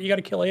alert, you got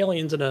to kill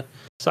aliens in a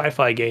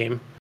sci-fi game.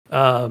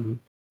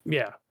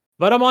 Yeah.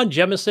 But I'm on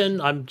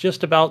Jemison. I'm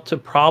just about to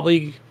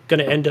probably going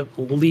to end up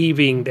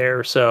leaving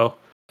there. So,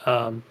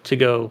 to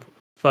go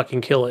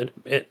fucking kill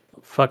it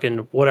fucking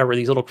whatever,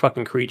 these little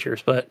fucking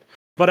creatures. But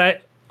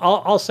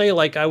I'll say,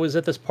 like, I was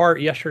at this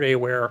part yesterday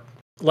where,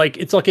 like,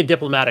 it's like a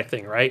diplomatic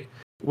thing, right?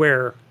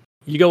 Where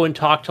you go and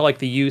talk to, like,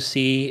 the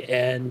UC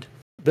and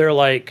they're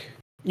like,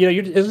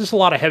 there's just a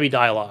lot of heavy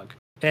dialogue.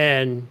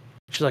 And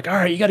she's like, all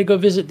right, you got to go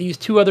visit these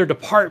 2 other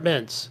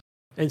departments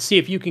and see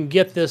if you can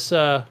get this,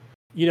 this.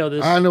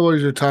 I know what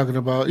you're talking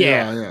about.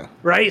 Yeah.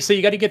 Right. So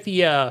you got to get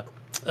the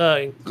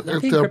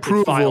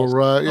approval, files,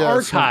 right? Yeah,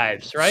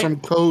 archives, right? Some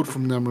code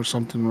from them or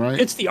something, right?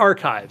 It's the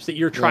archives that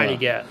you're trying to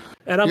get.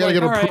 And I'm like,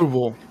 get all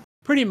approval. Right,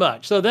 pretty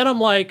much. So then I'm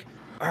like,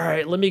 all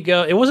right, let me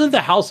go. It wasn't the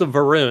House of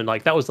Varun.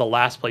 Like, that was the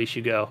last place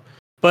you go.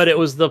 But it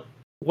was the,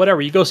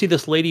 whatever, you go see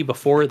this lady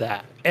before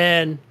that.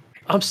 And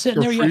I'm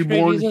sitting there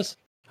yesterday, Jesus.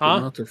 Huh?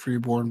 Not the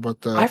Freeborn,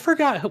 but the... I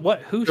forgot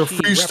who the she...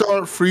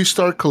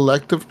 Freestar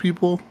Collective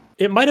people?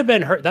 It might have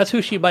been her. That's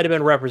who she might have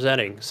been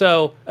representing.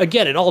 So,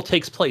 again, it all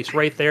takes place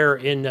right there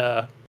in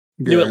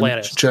New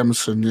Atlantis.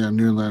 Jemison,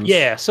 New Atlantis.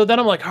 Yeah, so then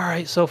I'm like, all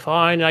right, so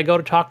fine. And I go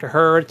to talk to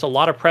her. It's a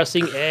lot of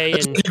pressing A.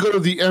 And you go to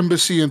the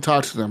embassy and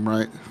talk to them,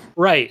 right?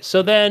 Right.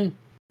 So then,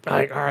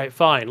 like, all right,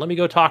 fine. Let me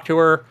go talk to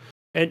her.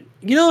 And,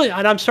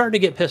 and I'm starting to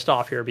get pissed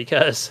off here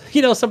because,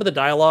 some of the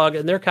dialogue,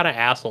 and they're kind of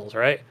assholes,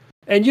 right?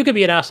 And you could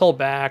be an asshole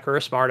back or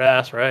a smart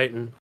ass, right?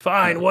 And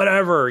fine,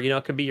 whatever,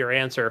 it could be your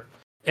answer.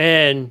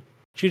 And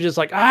she's just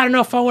like, I don't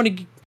know if I want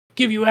to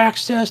give you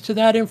access to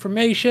that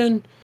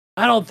information.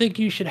 I don't think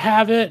you should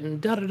have it,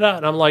 and da-da-da.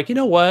 And I'm like, you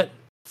know what?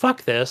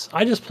 Fuck this.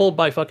 I just pulled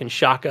my fucking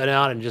shotgun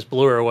out and just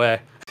blew her away.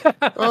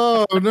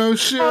 Oh, no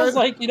shit. I was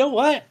like, you know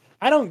what?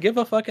 I don't give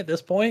a fuck at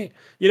this point.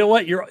 You know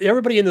what?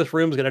 Everybody in this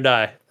room is going to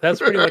die. That's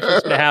pretty much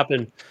what's going to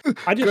happen.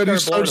 I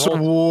just starts a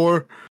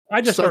war.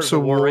 I just started a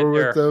war right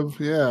there. With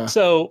them. Yeah.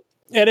 So,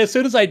 and as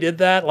soon as I did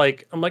that,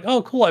 like, I'm like,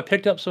 oh, cool. I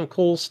picked up some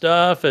cool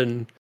stuff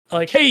and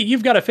like, hey,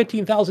 you've got a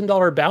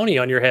 $15,000 bounty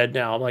on your head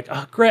now. I'm like,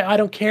 oh, great. I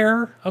don't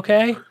care.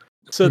 Okay.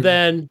 So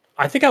then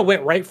I think I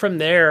went right from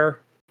there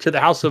to the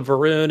House of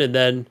Varun. And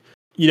then,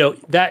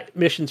 that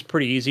mission's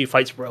pretty easy.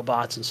 Fights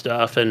robots and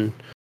stuff and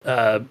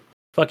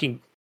fucking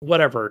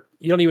whatever.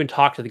 You don't even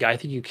talk to the guy. I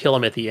think you kill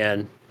him at the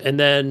end. And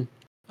then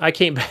I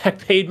came back,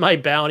 paid my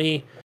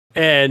bounty,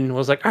 and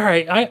was like, all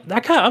right,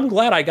 I'm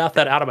glad I got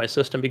that out of my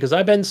system because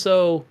I've been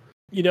so,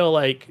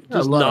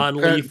 just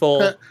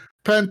non-lethal.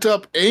 Pent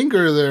up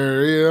anger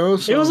there,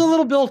 So it was a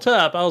little built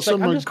up. I was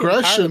like, I'm just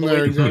aggression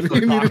there. You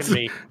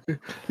needed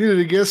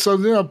to get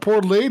something.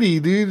 Poor lady,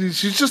 dude.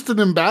 She's just an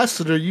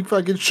ambassador. You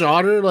fucking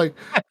shot her. Like,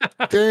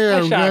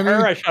 damn.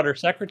 I shot her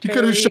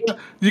secretary.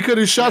 You could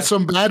have shot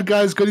some bad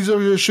guys because he's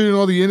over here shooting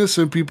all the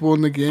innocent people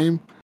in the game.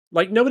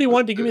 Like, nobody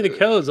wanted to give me the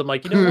codes. I'm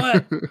like, you know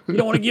what? You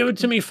don't want to give it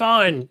to me?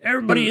 Fine.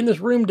 Everybody in this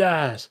room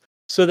dies.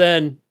 So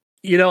then,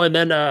 so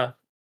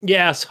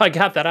I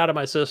got that out of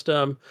my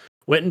system.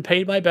 Went and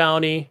paid my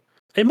bounty.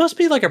 It must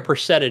be like a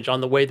percentage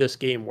on the way this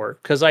game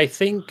worked. Because I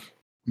think,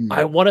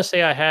 I want to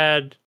say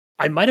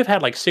I might have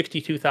had like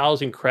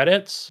 62,000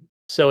 credits.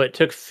 So it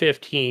took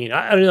 15.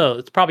 I don't know.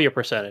 It's probably a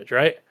percentage,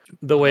 right?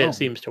 The way it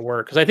seems to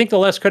work. Because I think the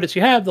less credits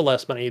you have, the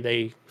less money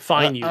they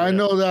fine you. I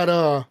know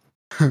that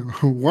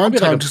one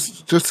time,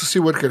 just to see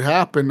what could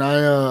happen,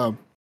 I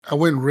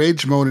went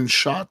rage mode and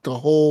shot the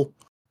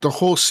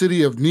whole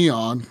city of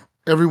Neon.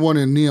 Everyone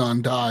in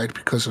Neon died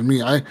because of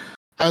me. I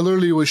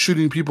literally was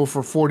shooting people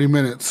for 40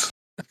 minutes.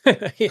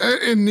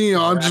 In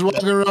Neon, just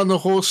walking around the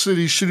whole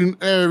city, shooting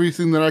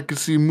everything that I could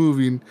see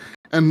moving.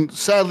 And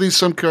sadly,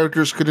 some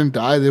characters couldn't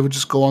die. They would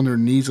just go on their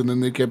knees and then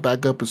they get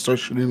back up and start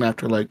shooting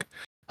after like,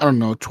 I don't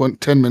know,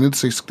 10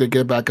 minutes. They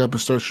get back up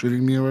and start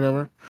shooting me or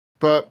whatever.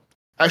 But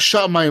I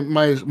shot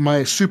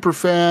my super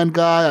fan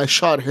guy. I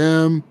shot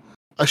him.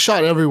 I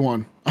shot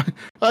everyone.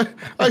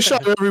 I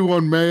shot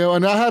everyone, Mayo.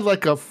 And I had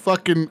like a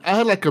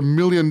 $1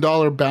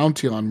 million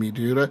bounty on me,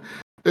 dude.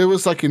 It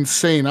was like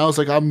insane. I was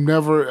like, I'm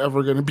never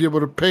ever gonna be able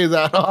to pay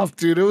that off,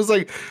 dude. It was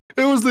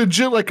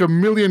legit like 1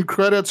 million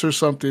credits or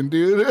something,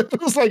 dude. It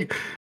was like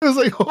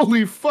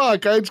holy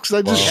fuck. I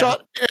just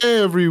shot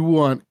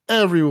everyone,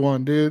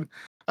 dude.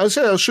 I was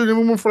shooting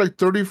everyone for like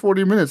 30,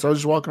 40 minutes. I was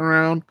just walking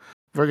around,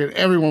 fucking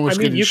everyone was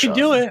getting shot. You could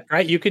do it,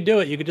 right? You could do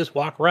it. You could just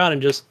walk around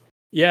and just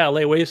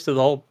lay waste to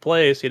the whole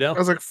place, you know? I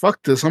was like,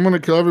 fuck this. I'm gonna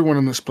kill everyone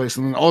in this place.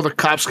 And then all the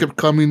cops kept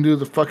coming,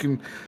 dude.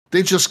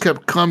 They just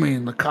kept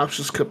coming. The cops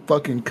just kept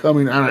fucking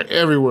coming out of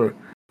everywhere.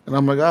 And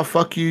I'm like, oh,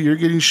 fuck you. You're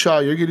getting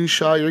shot. You're getting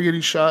shot. You're getting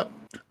shot.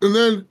 And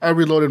then I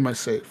reloaded my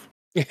save.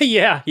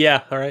 Yeah.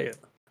 All right.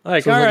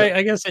 Like, so all right.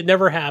 I guess it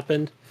never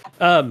happened.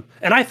 And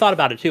I thought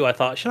about it too. I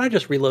thought, should I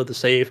just reload the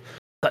save?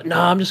 But no,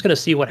 I'm just going to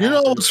see what happens.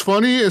 You know what's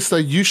funny? It's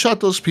that you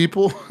shot those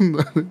people in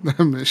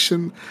that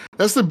mission.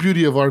 That's the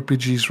beauty of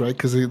RPGs, right?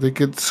 Because they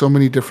get so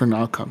many different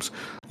outcomes.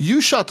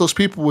 You shot those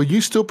people where you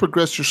still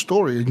progress your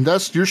story. And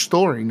that's your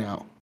story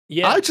now.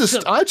 Yeah, I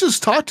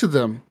just talked to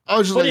them. I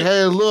was just like,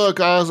 hey,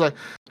 look.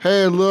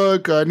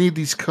 I need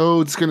these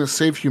codes. It's gonna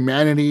save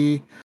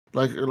humanity.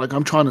 Like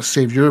I'm trying to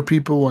save your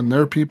people and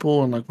their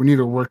people, and like we need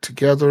to work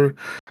together.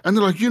 And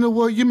they're like, you know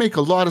what? You make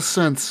a lot of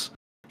sense.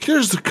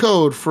 Here's the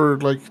code for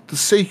like the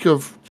sake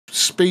of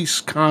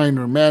space kind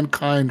or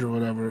mankind or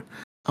whatever.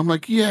 I'm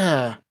like,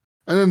 yeah.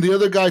 And then the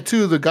other guy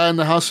too, the guy in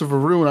the House of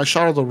Arun, I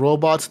shot all the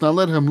robots and I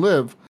let him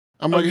live.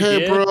 I'm like,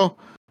 hey, bro.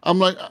 I'm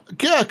like,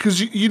 yeah,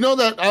 because you know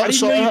that. I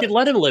didn't know you could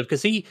let him live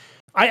because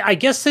I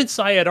guess since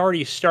I had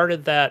already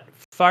started that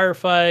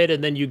firefight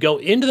and then you go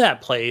into that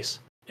place,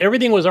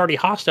 everything was already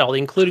hostile,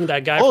 including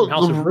that guy from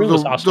House of Ruin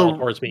was hostile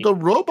towards me. The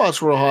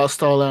robots were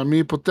hostile at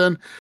me, but then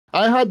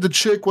I had the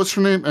chick, what's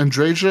her name,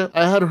 Andreja.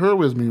 I had her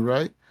with me,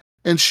 right?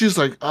 And she's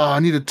like, oh, I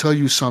need to tell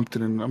you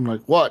something. And I'm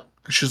like, what?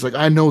 And she's like,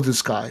 I know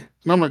this guy.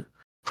 And I'm like,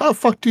 how the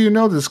fuck do you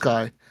know this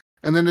guy?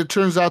 And then it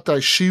turns out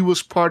that she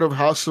was part of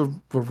House of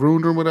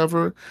Varun or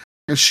whatever.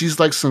 And she's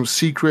like some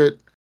secret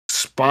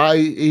spy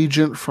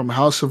agent from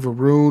House of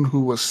Varun who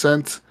was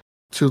sent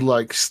to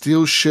like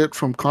steal shit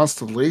from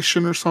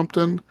Constellation or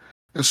something.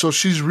 And so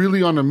she's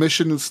really on a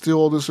mission to steal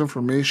all this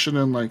information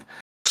and like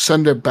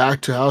send it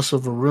back to House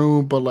of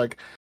Varun. But like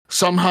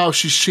somehow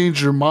she's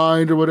changed her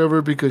mind or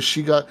whatever because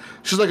she's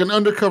like an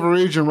undercover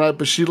agent, right?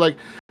 But she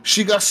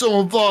got so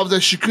involved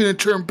that she couldn't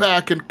turn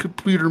back and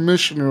complete her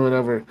mission or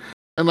whatever.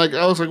 And like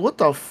I was like, what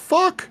the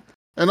fuck?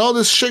 And all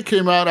this shit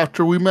came out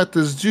after we met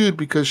this dude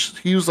because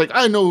he was like,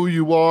 I know who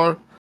you are.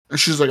 And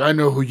she's like, I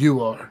know who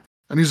you are.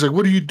 And he's like,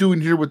 what are you doing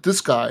here with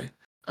this guy?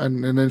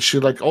 And then she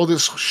like, all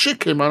this shit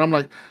came out. I'm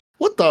like,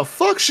 what the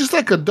fuck? She's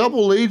like a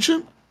double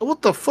agent?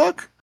 What the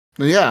fuck?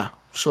 And yeah.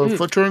 So if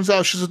it turns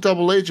out she's a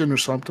double agent or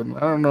something,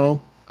 I don't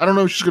know. I don't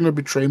know if she's going to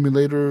betray me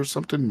later or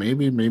something.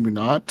 Maybe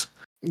not.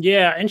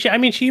 Yeah. And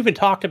she even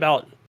talked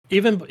about,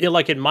 even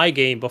like in my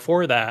game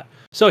before that.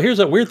 So here's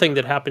a weird thing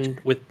that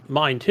happened with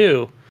mine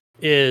too.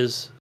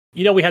 Is,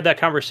 we had that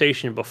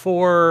conversation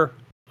before.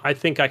 I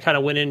think I kind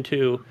of went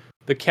into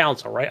the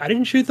council, right? I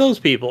didn't shoot those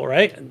people,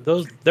 right?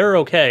 They're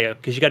okay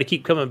because you got to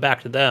keep coming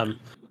back to them.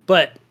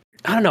 But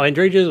I don't know.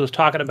 Andrejas was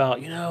talking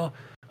about,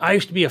 I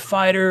used to be a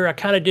fighter. I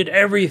kind of did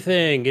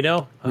everything, I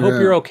hope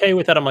you're okay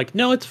with that. I'm like,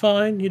 no, it's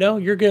fine.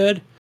 You're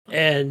good.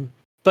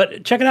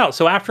 But check it out.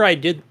 So after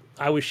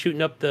I was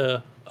shooting up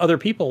the other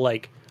people,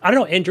 like, I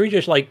don't know.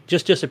 Andrejas like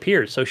just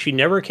disappeared. So she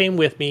never came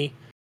with me.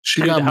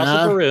 She got mad.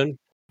 House of Varun.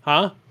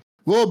 Huh?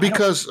 Well,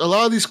 because a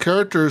lot of these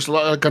characters,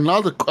 like I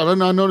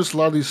noticed a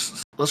lot of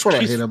these. That's what I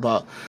hate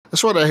about.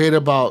 That's what I hate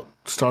about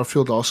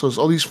Starfield. Also, is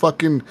all these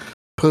fucking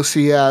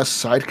pussy ass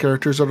side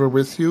characters that are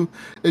with you.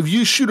 If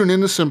you shoot an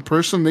innocent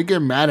person, they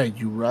get mad at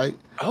you, right?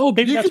 Oh,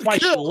 maybe that's why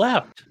she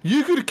left.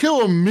 You could kill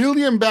 1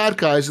 million bad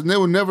guys, and they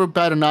would never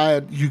bat an eye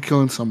at you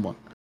killing someone.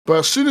 But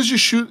as soon as you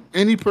shoot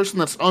any person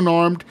that's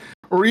unarmed,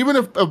 or even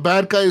if a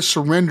bad guy is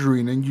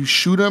surrendering and you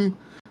shoot him,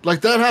 like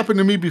that happened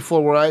to me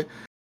before, where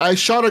I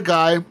shot a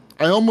guy.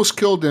 I almost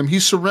killed him. He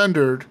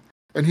surrendered,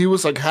 and he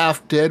was like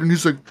half dead. And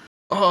he's like,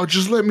 "Oh,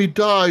 just let me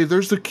die.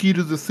 There's the key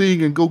to the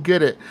thing, and go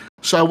get it."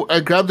 So I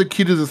grabbed the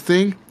key to the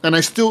thing, and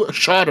I still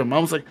shot him. I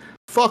was like,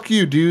 "Fuck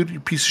you, dude, you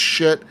piece of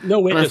shit." No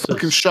witnesses. And I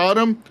fucking shot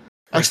him.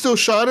 I still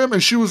shot him,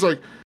 and she was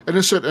like, and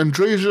it said,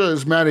 "Andreja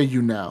is mad at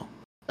you now,"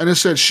 and it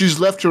said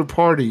she's left her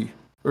party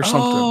or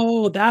something.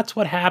 Oh, that's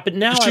what happened.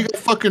 Now she got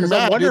fucking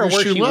mad. I wonder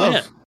where she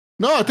went.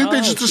 No, I think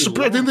they just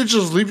disappear. I think they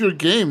just leave your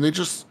game. They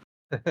just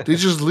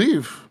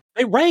leave.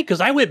 Right, because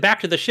I went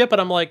back to the ship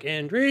and I'm like,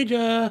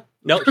 Andreja.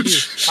 No,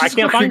 I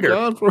can't find her.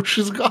 Gone, bro.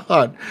 She's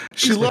gone.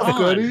 She left,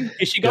 buddy.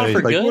 Is she gone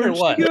for good or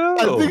what?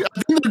 I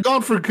think they're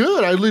gone for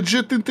good. I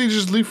legit think they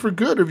just leave for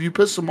good if you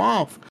piss them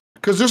off.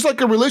 Because there's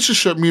like a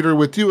relationship meter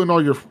with you and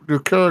all your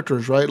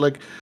characters, right? Like,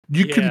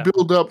 you can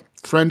build up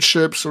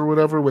friendships or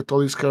whatever with all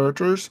these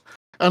characters.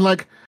 And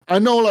like I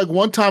know, like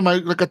one time I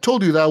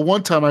told you that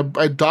one time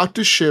I docked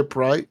a ship,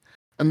 right?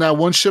 And that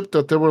one ship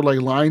that they were like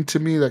lying to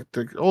me, like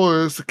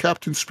oh, it's the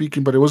captain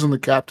speaking, but it wasn't the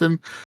captain.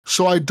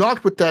 So I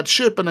docked with that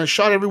ship and I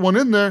shot everyone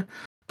in there.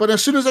 But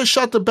as soon as I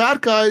shot the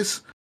bad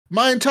guys,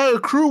 my entire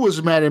crew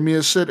was mad at me.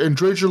 It said,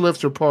 Andraja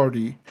left your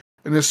party.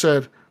 And it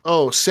said,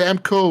 oh,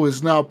 Samco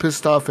is now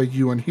pissed off at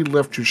you and he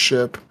left your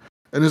ship.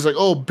 And it's like,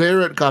 oh,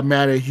 Barrett got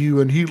mad at you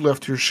and he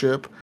left your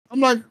ship. I'm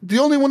like, the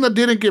only one that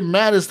didn't get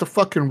mad is the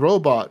fucking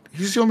robot.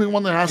 He's the only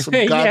one that has some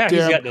goddamn...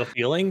 he's got no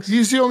feelings.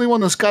 He's the only one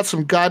that's got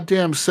some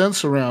goddamn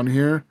sense around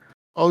here.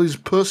 All these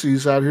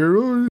pussies out here.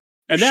 Oh,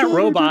 and that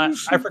robot,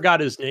 I forgot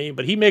his name,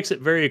 but he makes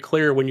it very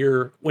clear when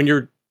you're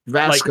Vasco.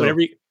 Like,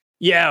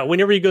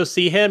 whenever you go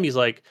see him, he's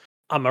like,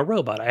 I'm a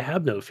robot. I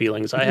have no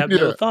feelings. I have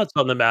no thoughts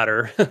on the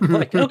matter.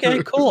 Like,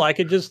 okay, cool. I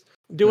could just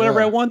do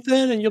whatever I want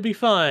then, and you'll be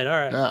fine. All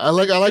right. Yeah, I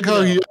like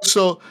how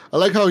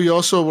he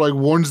also like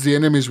warns the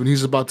enemies when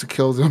he's about to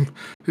kill them.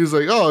 He's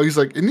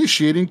like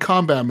initiating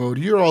combat mode.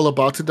 You're all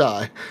about to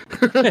die.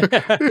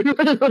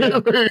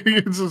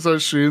 He just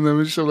starts shooting them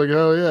and shit. Like,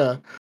 hell yeah.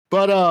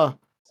 But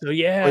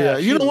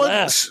you know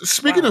what?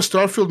 Speaking of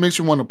Starfield, makes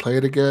me want to play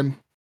it again.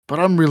 But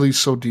I'm really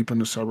so deep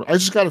into Starfield. I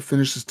just got to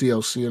finish this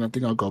DLC, and I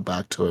think I'll go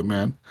back to it,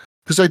 man.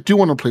 Because I do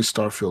want to play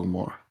Starfield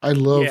more. I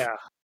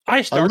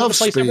started to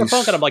play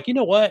Cyberpunk, and I'm like, you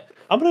know what?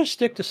 I'm going to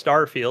stick to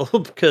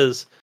Starfield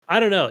because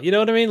I don't know. You know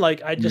what I mean?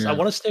 Like, I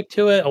want to stick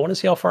to it. I want to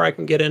see how far I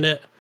can get in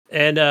it.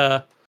 And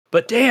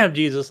but damn,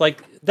 Jesus,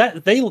 like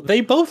that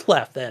they both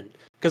left then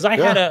because I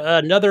had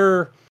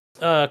another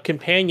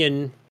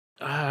companion.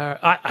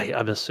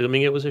 I'm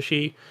assuming it was a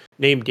she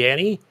named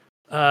Danny.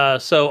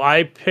 So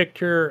I picked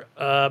her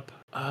up.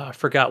 I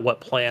forgot what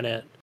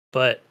planet,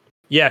 but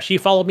yeah, she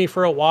followed me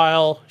for a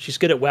while. She's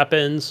good at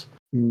weapons.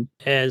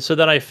 And so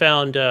then I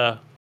found,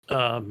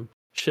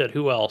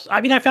 who else?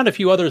 I mean, I found a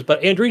few others,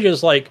 but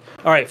Andreja's like,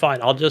 all right, fine.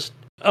 I'll just,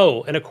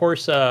 and of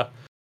course,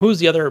 who's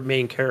the other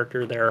main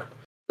character there?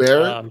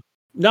 Barrett?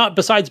 Not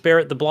besides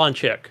Barrett, the blonde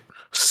chick.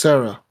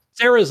 Sarah.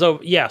 So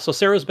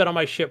Sarah's been on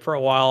my ship for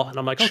a while, and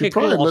I'm like, okay,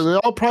 cool. They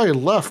all probably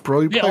left,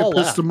 bro. You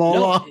probably pissed them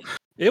all off.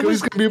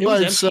 He's gonna be by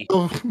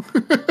himself.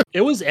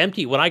 It was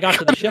empty when I got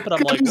to the ship, and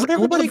I'm like, where'd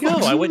everybody go?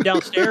 I went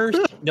downstairs,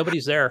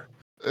 nobody's there.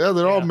 Yeah,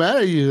 they're all mad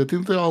at you. I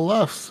think they all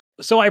left.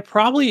 So I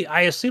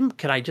assume,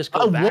 can I just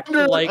go back?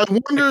 I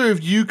wonder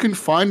if you can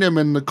find them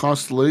in the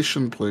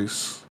Constellation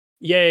place.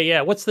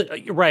 Yeah. What's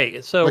the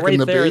right? So like right in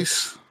the there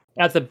base?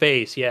 At the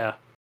base, yeah.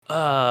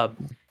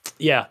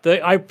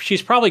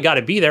 She's probably got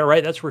to be there,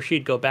 right? That's where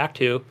she'd go back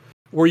to,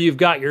 where you've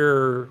got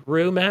your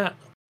room at.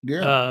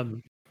 Yeah.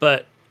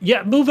 But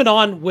yeah, moving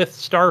on with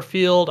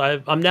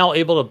Starfield, I'm now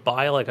able to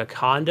buy like a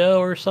condo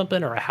or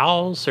something, or a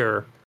house,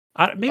 or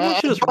maybe I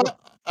should just.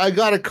 I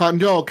got a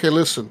condo. Okay,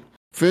 listen.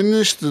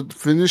 Finish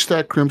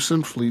that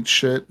Crimson Fleet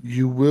shit.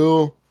 You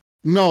will.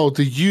 No,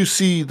 the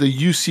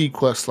UC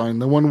quest line,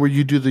 the one where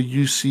you do the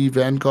UC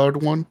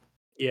Vanguard one.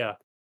 Yeah.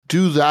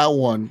 Do that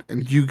one,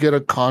 and you get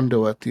a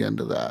condo at the end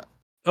of that.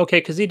 Okay,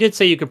 because he did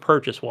say you could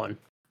purchase one.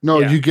 No,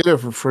 you get it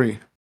for free.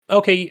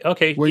 Okay.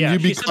 When you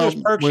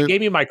she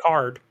gave me my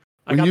card.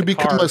 When you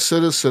become a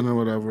citizen or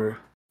whatever.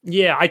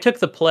 Yeah, I took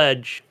the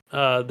pledge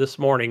this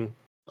morning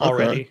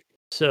already. Okay.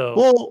 So.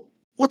 Well,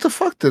 what the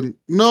fuck then?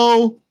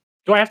 No.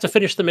 Do I have to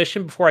finish the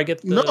mission before I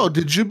get the... No,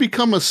 did you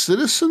become a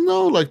citizen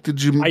though? Like,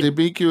 they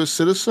make you a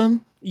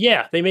citizen?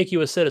 Yeah, they make you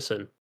a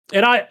citizen.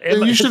 And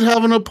you should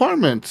have an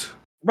apartment.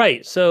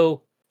 Right,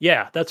 so...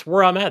 Yeah, that's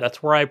where I'm at.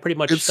 That's where I pretty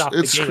much stopped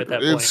the game at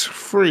that point. It's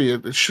free.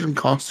 It shouldn't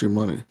cost you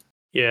money.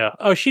 Yeah.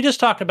 Oh, she just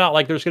talked about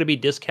like there's going to be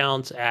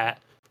discounts at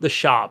the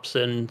shops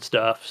and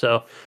stuff.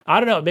 So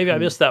I don't know. Maybe I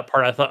missed that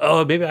part. I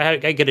thought, maybe I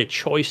get a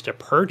choice to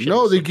purchase.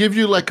 No, they give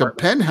you like a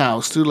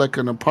penthouse, dude, like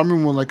an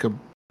apartment with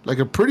like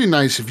a pretty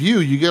nice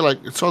view. You get like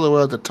it's all the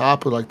way at the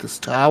top of like this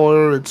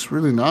tower. It's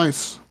really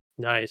nice.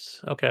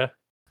 Nice. Okay.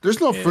 There's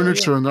no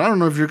furniture in there. I don't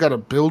know if you got to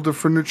build the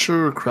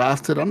furniture or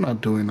craft it. I'm not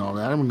doing all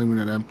that. I'm leaving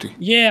it empty.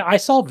 Yeah, I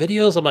saw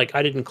videos. I'm like,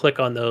 I didn't click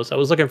on those. I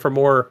was looking for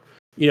more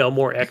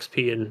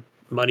XP and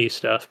money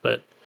stuff.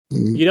 But,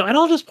 and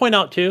I'll just point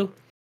out, too,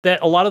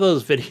 that a lot of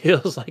those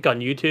videos, like on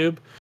YouTube,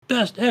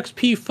 best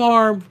XP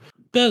farm,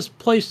 best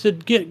place to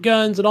get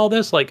guns and all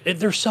this, like,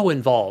 they're so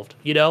involved,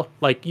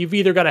 Like, you've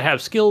either got to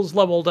have skills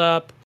leveled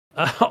up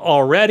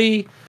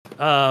already.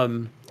 There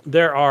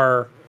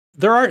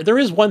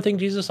is one thing,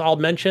 Jesus, I'll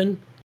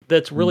mention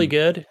that's really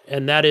good,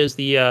 and that is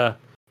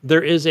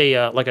there is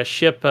a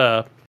ship.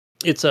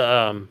 It's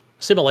a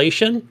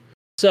simulation.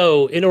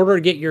 So in order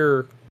to get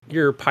your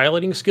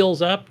piloting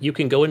skills up, you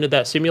can go into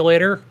that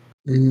simulator.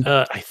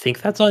 I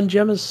think that's on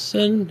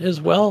Jemison as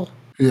well.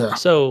 Yeah.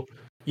 So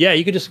yeah,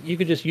 you could just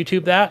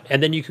YouTube that,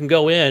 and then you can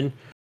go in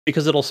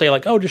because it'll say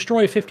like,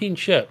 destroy 15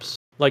 ships.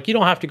 Like you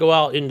don't have to go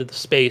out into the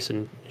space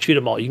and shoot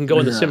them all. You can go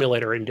in the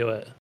simulator and do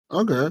it.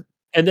 Okay.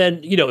 And then,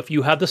 if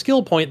you have the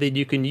skill point, then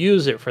you can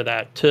use it for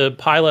that to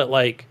pilot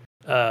like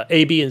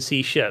A, B, and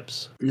C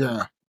ships.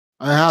 Yeah.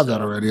 I have that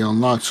already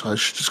unlocked, so I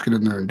should just get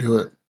in there and do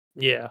it.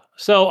 Yeah.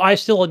 So I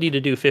still need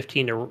to do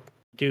 15 to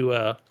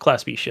do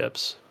Class B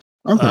ships.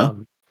 Okay.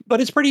 But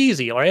it's pretty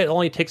easy, right? It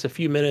only takes a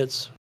few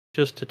minutes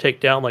just to take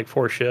down like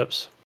 4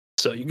 ships.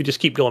 So you can just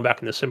keep going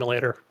back in the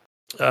simulator.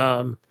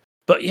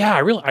 But yeah, I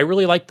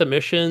really like the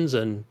missions,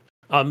 and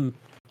I'm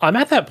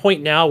at that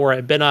point now where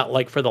I've been at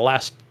like for the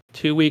last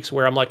 2 weeks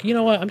where I'm like, you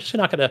know what? I'm just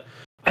not gonna.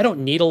 I don't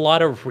need a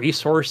lot of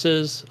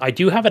resources. I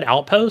do have an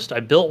outpost. I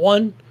built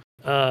one.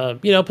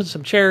 Put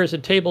some chairs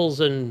and tables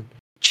and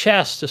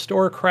chests to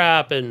store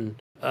crap, and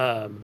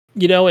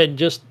and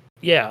just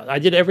I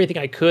did everything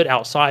I could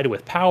outside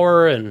with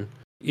power, and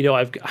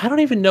I don't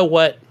even know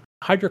what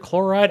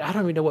hydrochloride. I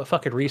don't even know what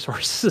fucking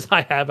resources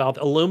I have out.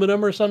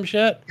 Aluminum or some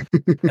shit.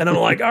 And I'm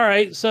like, all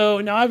right, so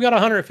now I've got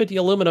 150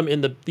 aluminum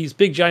in these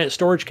big giant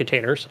storage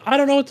containers. I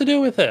don't know what to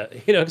do with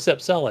it,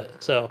 except sell it.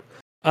 So,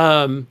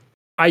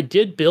 I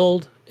did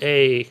build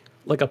a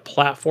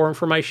platform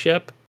for my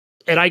ship,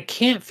 and I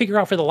can't figure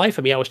out for the life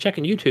of me. I was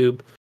checking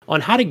YouTube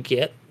on how to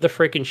get the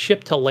freaking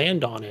ship to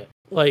land on it,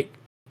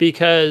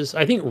 because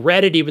I think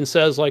Reddit even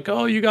says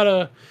oh, you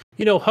gotta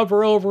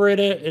hover over it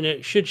and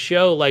it should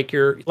show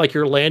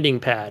your landing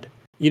pad,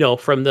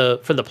 from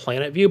the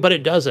planet view, but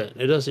it doesn't.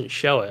 It doesn't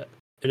show it.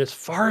 And as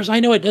far as I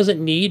know, it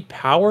doesn't need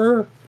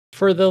power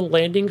for the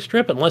landing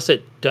strip, unless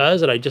it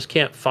does, and I just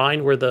can't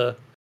find where the,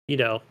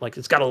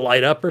 it's got to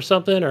light up or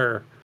something,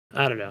 or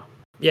I don't know.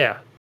 Yeah,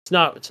 it's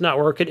not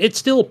working. It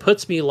still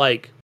puts me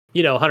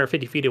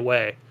 150 feet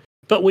away.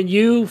 But when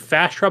you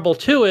fast travel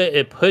to it,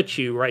 it puts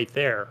you right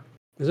there.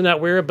 Isn't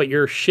that weird? But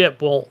your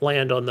ship won't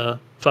land on the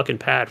fucking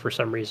pad for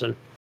some reason,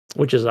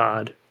 which is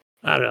odd.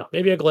 I don't know.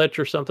 Maybe a glitch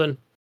or something.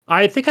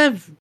 I think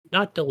I've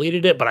not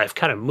deleted it, but I've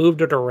kind of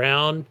moved it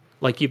around.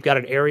 You've got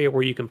an area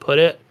where you can put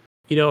it,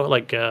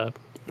 like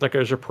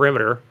there's a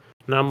perimeter.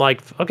 And I'm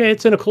like, okay,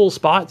 it's in a cool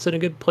spot. It's in a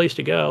good place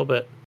to go,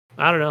 but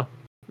I don't know.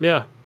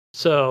 Yeah.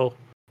 So,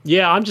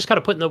 yeah, I'm just kind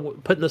of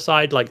putting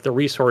aside the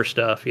resource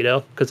stuff,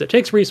 because it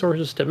takes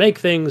resources to make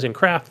things and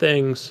craft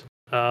things.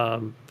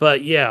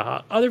 But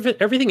yeah,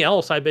 everything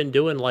else I've been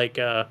doing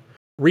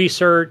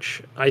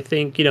research, I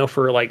think,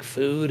 for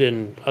food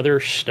and other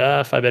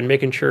stuff. I've been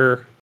making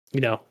sure,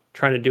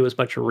 trying to do as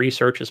much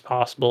research as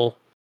possible.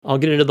 I'll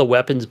get into the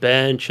weapons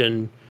bench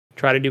and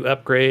try to do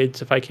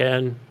upgrades if I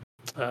can.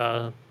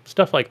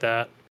 Stuff like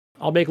that.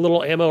 I'll make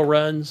little ammo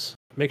runs,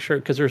 make sure,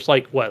 because there's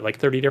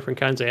 30 different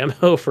kinds of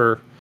ammo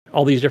for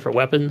all these different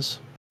weapons.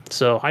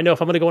 So I know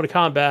if I'm going to go into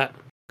combat,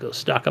 go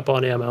stock up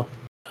on ammo.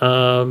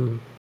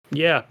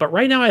 Yeah, but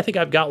right now I think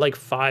I've got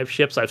 5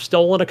 ships. I've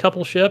stolen a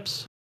couple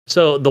ships.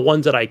 So the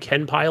ones that I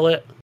can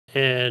pilot,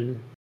 and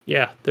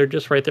yeah, they're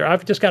just right there.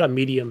 I've just got a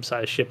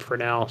medium-sized ship for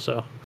now,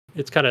 so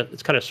it's kind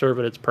of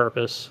serving its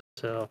purpose.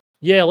 So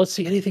yeah, let's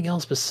see anything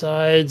else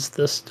besides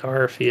the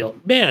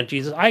Starfield. Man,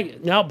 Jesus,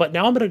 now I'm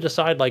going to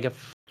decide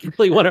if you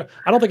really want to.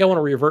 I don't think I want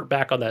to revert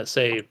back on that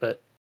save,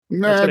 but it's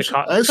going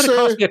to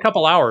cost me a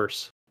couple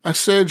hours. I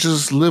said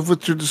just live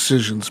with your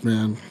decisions,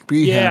 man.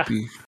 Be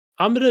happy.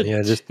 I'm going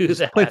to just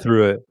play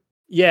through it.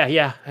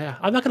 Yeah.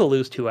 I'm not going to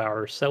lose 2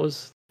 hours. That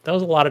was a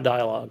lot of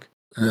dialogue.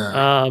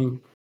 Yeah.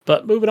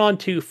 But moving on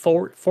to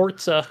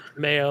Forza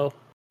Mayo.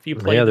 If you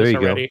played this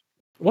already. Go.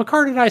 What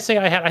car did I say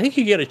I had? I think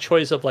you get a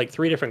choice of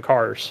 3 different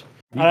cars.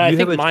 I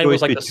think mine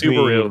was a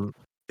Subaru.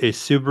 A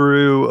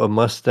Subaru, a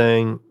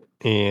Mustang,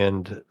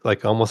 and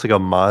almost like a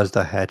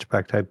Mazda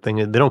hatchback type thing.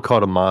 They don't call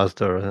it a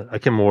Mazda. I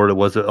can't remember what it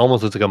was. It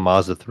almost looks like a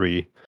Mazda 3.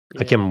 Yeah.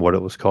 I can't remember what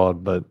it was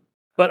called, but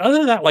other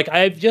than that,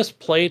 I've just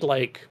played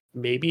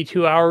maybe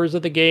 2 hours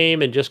of the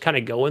game and just kind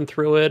of going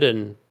through it,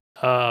 and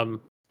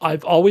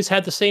I've always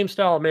had the same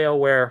style of Mayo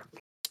where,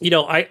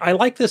 I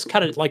like this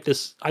kind of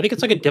this. I think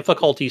it's a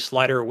difficulty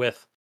slider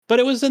but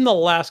it was in the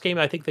last game.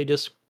 I think they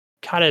just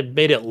kind of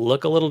made it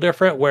look a little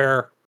different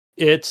where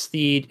is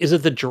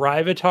it the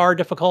Drivatar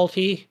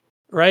difficulty,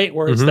 right?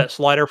 Where it's that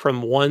slider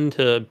from 1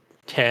 to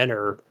 10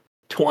 or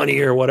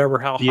 20 or whatever,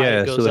 how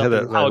high it goes so they up, have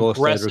that and how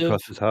aggressive.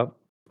 Across the top.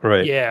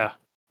 Right. Yeah.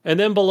 And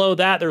then below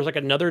that, there's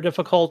another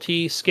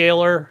difficulty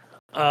scaler.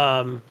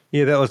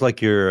 Yeah, that was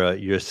your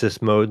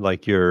assist mode,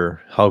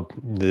 how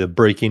the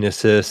braking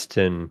assist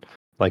and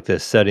the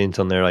settings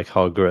on there,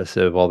 how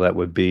aggressive all that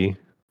would be.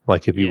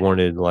 If you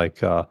wanted,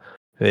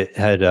 it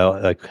had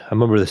I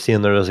remember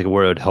seeing there was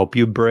where it would help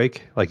you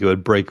brake, it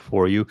would brake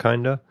for you,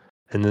 kinda.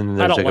 And then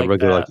there's a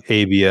regular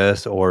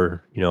ABS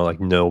or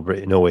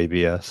no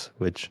ABS,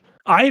 which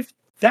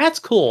that's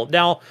cool.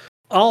 Now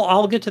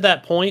I'll get to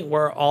that point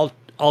where I'll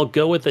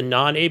go with the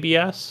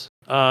non-ABS.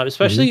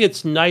 Especially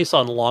it's nice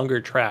on longer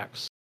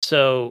tracks.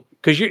 So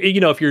because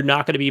if you're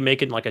not going to be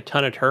making a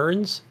ton of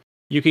turns,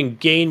 you can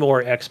gain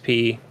more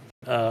XP.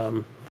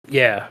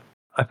 Yeah.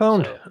 I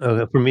found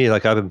for me,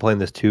 I've been playing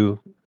this too,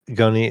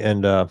 Gunny,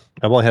 and I've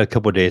only had a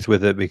couple of days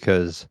with it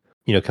because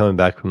coming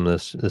back from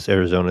this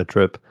Arizona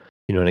trip,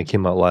 and it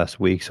came out last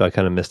week, so I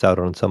kind of missed out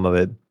on some of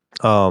it.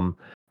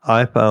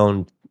 I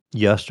found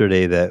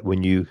yesterday that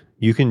when you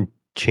can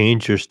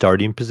change your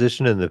starting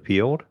position in the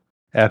field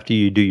after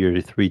you do your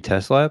 3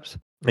 test laps,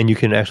 and you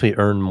can actually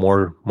earn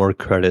more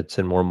credits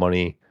and more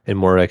money and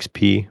more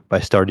XP by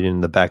starting in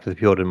the back of the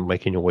field and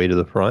making your way to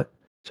the front.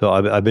 So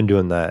I've been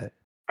doing that.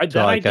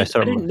 So like I I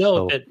start didn't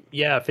know myself.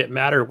 if it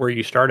mattered where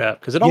you start at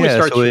because it always Yeah,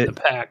 starts so you in the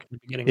pack in the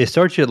beginning. it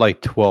starts you at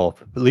like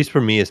 12th. At least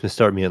for me, it's been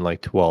starting me in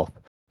like 12th.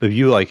 But if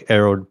you like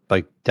arrowed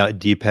like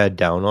D-pad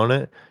down on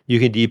it, you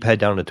can D-pad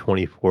down to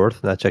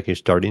 24th, and that's like your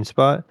starting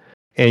spot.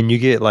 And you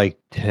get like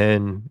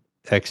 10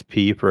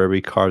 XP for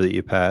every car that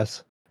you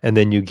pass. And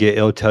then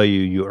it'll tell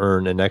you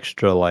earn an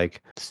extra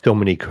like so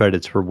many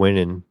credits for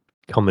winning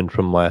coming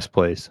from last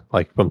place,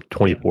 like from Yeah.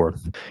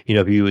 24th.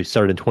 If you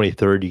start in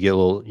 23rd, you get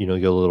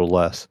a little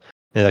less.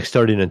 And like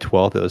starting in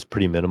 12th, it was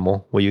pretty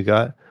minimal what you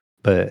got.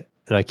 But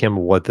and I can't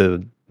remember what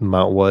the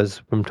amount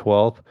was from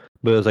 12th,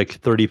 but it was like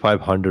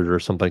 3,500 or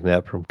something like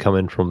that from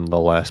coming from the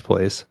last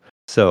place.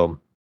 So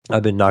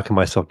I've been knocking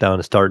myself down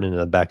and starting in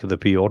the back of the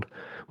field,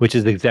 which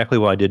is exactly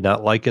what I did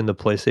not like in the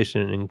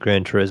PlayStation and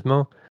Gran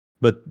Turismo.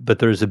 But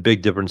there's a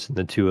big difference in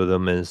the two of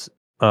them. Is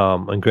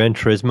in Gran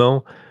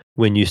Turismo,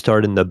 when you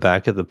start in the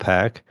back of the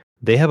pack,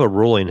 they have a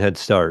rolling head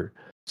start.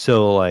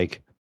 So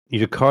like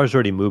your car's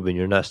already moving.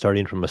 You're not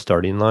starting from a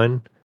starting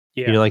line.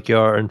 Yeah. Like you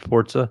are in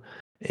Forza.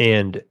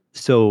 And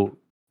so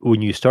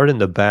when you start in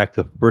the back,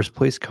 the first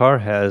place car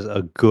has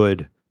a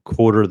good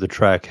quarter of the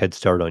track head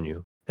start on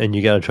you. And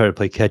you got to try to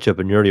play catch up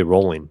and you're already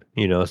rolling,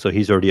 so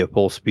he's already at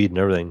full speed and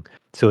everything.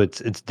 So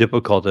it's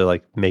difficult to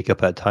like make up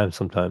that time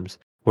sometimes.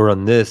 Where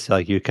on this,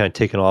 like you're kind of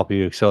taking off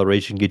your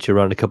acceleration, get you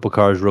around a couple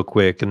cars real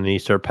quick, and then you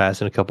start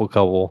passing a couple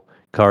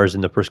cars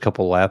in the first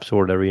couple laps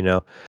or whatever,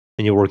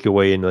 and you work your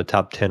way into the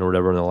top 10 or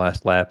whatever in the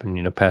last lap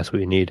and pass what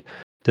you need.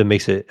 That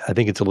makes it, I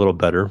think it's a little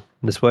better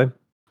this way.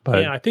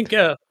 But Yeah, I think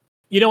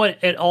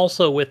and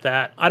also with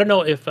that, I don't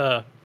know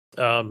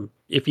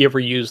if you ever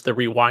use the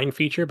rewind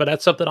feature, but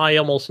that's something I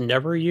almost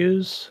never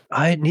use.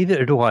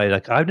 neither do I.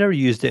 Like I've never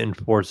used it in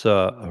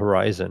Forza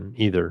Horizon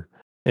either.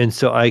 And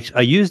so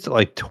I used it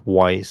like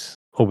twice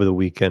over the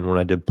weekend when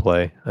I did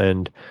play.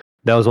 And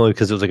that was only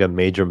because it was like a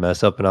major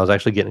mess up and I was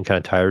actually getting kind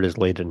of tired as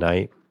late at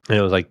night. And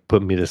it was like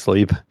putting me to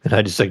sleep. And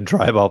I just like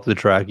drive off the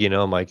track,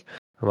 I'm like,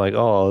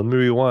 oh, let me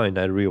rewind.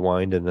 I'd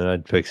rewind and then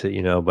I'd fix it,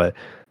 but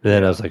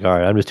then I Yeah. was like, all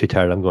right, I'm just too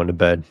tired. I'm going to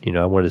bed.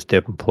 I wanted to stay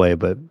up and play,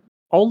 but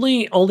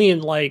Only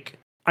in like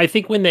I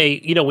think when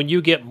when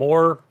you get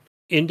more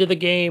into the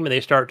game and they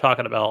start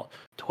talking about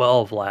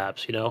 12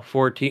 laps,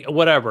 14,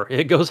 whatever,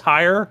 it goes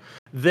higher,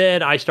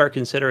 then I start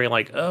considering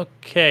like,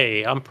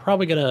 okay, I'm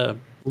probably going to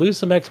lose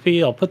some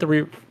XP. I'll put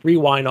the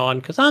rewind on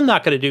cuz I'm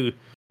not going to do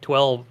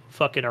 12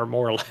 fucking or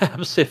more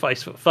laps if I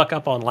fuck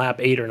up on lap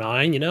 8 or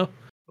 9, It's like,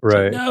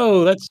 right.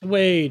 no, that's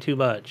way too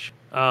much.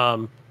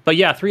 But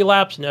yeah, 3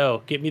 laps,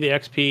 no, give me the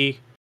XP.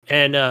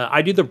 And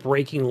I do the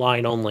braking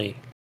line only.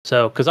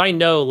 So, because I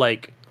know,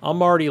 like,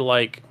 I'm already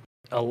like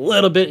a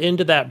little bit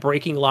into that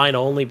braking line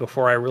only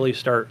before I really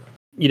start,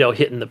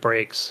 hitting the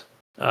brakes.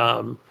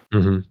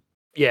 hmm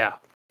Yeah,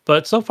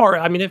 but so far,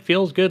 I mean, it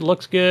feels good,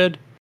 looks good.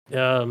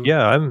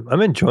 Yeah,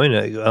 I'm enjoying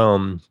it.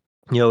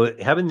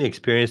 Having the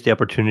experience, the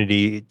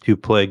opportunity to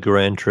play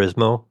Gran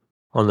Turismo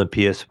on the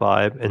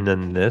PS5, and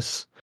then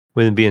this,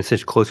 with them being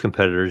such close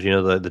competitors,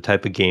 the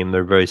type of game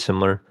they're very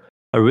similar.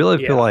 I really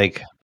feel Yeah,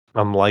 like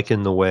I'm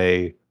liking the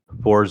way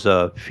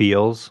Forza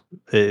feels.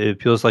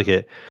 It feels like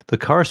it. The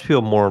cars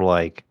feel more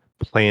like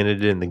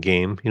planted in the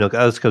game.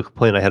 I was gonna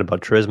complain I had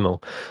about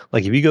Turismo.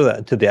 Like if you go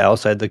to the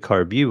outside the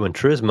car view in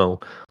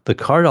Turismo, the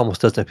card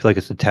almost doesn't feel like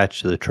it's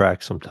attached to the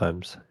track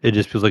sometimes. It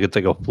just feels like it's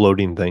like a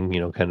floating thing,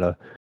 kind of,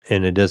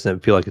 and it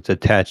doesn't feel like it's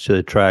attached to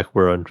the track.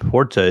 Where on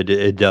Forza,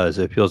 it does.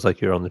 It feels like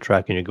you're on the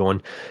track and you're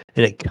going,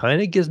 and it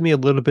kind of gives me a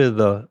little bit of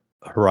the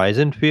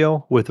Horizon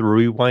feel with the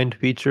rewind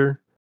feature,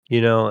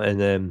 and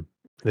then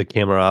the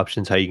camera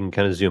options, how you can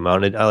kind of zoom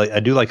out. I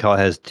do like how it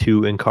has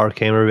 2 in-car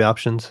camera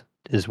options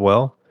as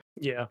well.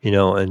 yeah,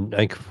 And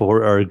like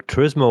for our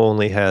Turismo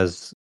only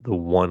has the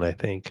one, I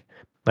think.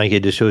 Like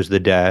it just shows the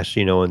dash,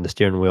 and the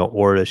steering wheel,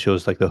 or it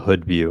shows like the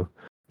hood view,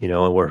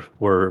 and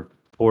where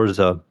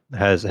Forza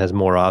has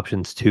more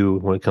options too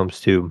when it comes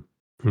to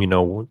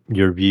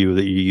your view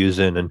that you're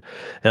using, and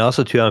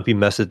also too if you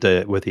mess with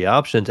the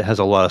options, it has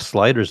a lot of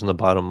sliders on the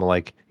bottom,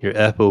 like your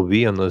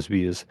FOV on those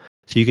views,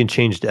 so you can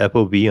change the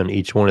FOV on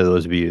each one of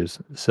those views.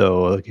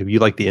 So like if you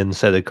like the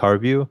inside of the car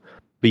view,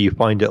 but you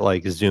find it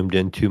like zoomed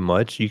in too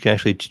much, you can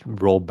actually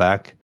roll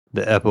back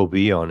the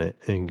FOV on it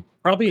and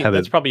probably have it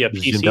that's probably a zoomed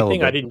out PC a little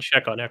thing. I bit. didn't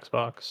check on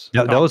Xbox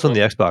That was on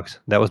the console. Xbox.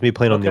 That was me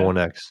playing on the Okay, One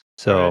X.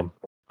 all right.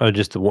 So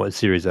just the one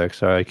Series X.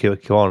 Sorry, I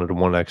keep calling it a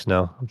One X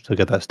now. I'm still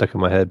got that stuck in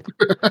my head.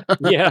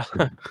 Yeah,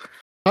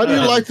 How do you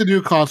um, like the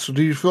new console?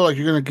 Do you feel like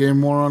you're going to game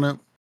more on it?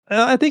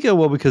 I think it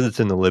will because it's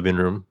in the living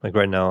room. Like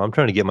right now, I'm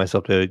trying to get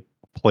myself to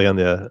play on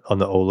the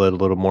OLED a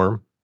little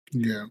more.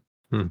 Yeah.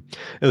 It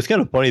was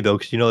kind of funny though,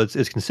 because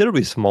it's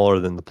considerably smaller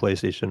than the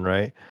PlayStation,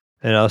 right?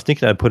 And I was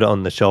thinking I'd put it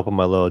on the shelf of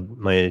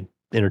my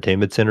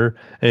entertainment center,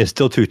 and it's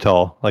still too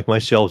tall. Like my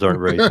shelves aren't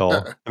very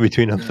tall in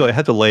between them, so Yeah. I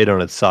have to lay it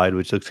on its side,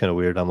 which looks kind of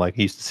weird. I'm like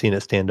used to seeing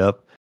it stand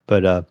up,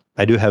 but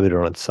I do have it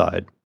on its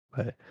side.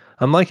 But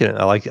I'm liking it.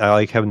 I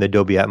like having the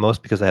Dolby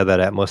Atmos because I have that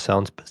Atmos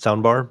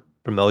sound bar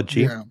from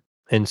LG, Yeah.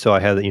 and so I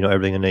have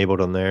everything enabled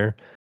on there,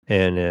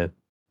 and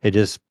it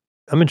just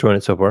I'm enjoying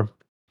it so far.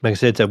 Like I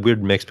said, it's a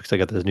weird mix because I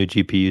got this new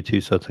GPU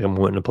too. So it's like I'm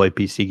wanting to play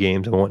PC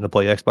games, I'm wanting to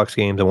play Xbox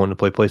games, I'm wanting to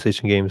play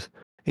PlayStation games,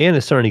 and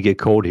it's starting to get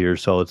cold here.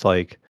 So it's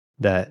like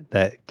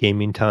that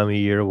gaming time of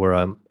year where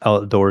I'm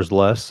outdoors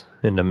less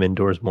and I'm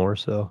indoors more.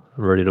 So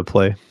I'm ready to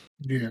play.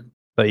 Yeah.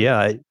 But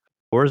yeah,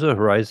 Forza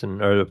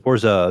Horizon or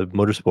Forza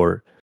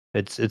Motorsport,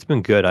 it's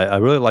been good. I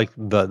really like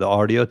the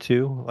audio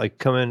too. Like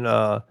coming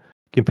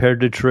compared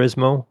to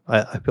Turismo,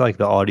 I feel like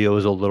the audio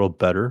is a little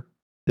better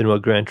than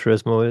what Gran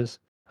Turismo is.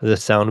 The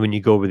sound when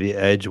you go over the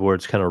edge where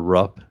it's kind of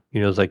rough,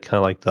 it's like kind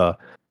of like the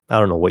I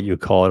don't know what you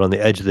call it on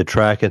the edge of the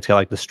track. It's got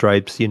like the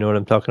stripes. You know what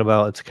I'm talking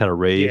about? It's kind of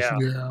raised. Yeah.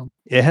 Yeah.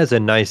 It has a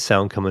nice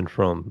sound coming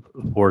from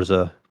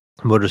Forza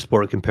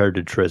Motorsport compared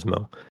to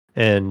Turismo,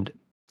 and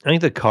I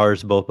think the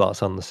cars both about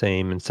sound the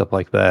same and stuff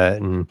like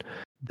that, and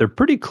they're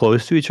pretty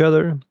close to each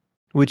other,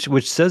 which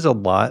says a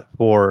lot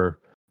for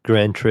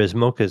Gran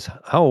Turismo. Because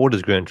how old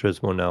is Gran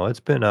Turismo now? It's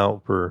been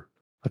out for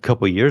a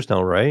couple years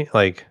now, right?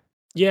 Like,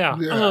 Yeah.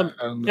 Yeah.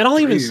 And I'll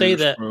 3 even say years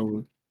that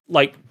probably.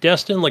 like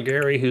Destin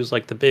Legary, who's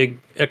like the big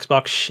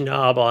Xbox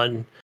schnob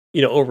on,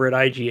 over at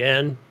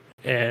IGN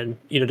and,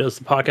 does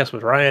the podcast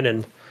with Ryan.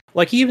 And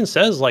like he even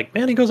says, like,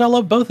 man, he goes, I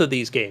love both of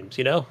these games,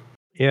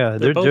 yeah,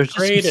 they're both there's just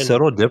some great. And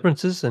subtle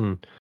differences,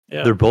 and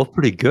yeah, they're both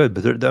pretty good.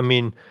 But I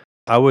mean,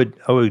 I would,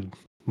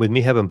 with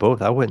me having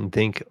both, I wouldn't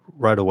think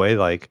right away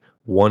like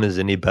one is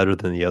any better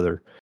than the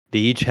other. They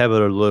each have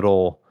their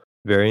little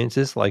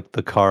variances, like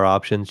the car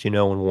options, in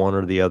one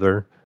or the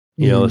other.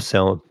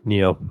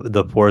 Mhm.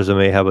 The Forza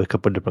may have a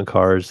couple different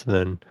cars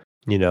than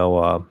you know,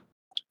 uh,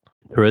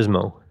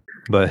 Turismo.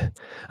 But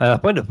I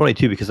find it funny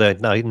too because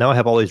now I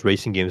have all these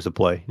racing games to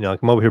play.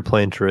 Like I'm over here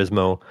playing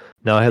Turismo.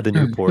 Now I have the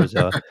new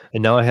Forza,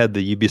 and now I have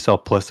the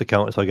Ubisoft Plus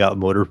account. So I got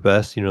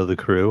Motorfest, the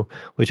crew,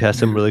 which has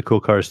some Yeah. really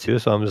cool cars too.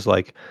 So I'm just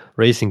like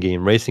racing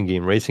game, racing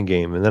game, racing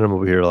game, and then I'm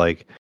over here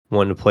like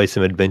wanting to play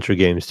some adventure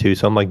games too.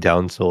 So I'm like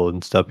downsold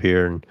and stuff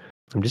here, and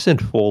I'm just in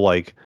full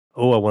like,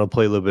 oh, I want to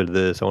play a little bit of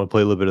this. I want to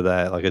play a little bit of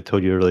that. Like I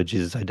told you earlier,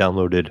 Jesus, I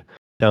downloaded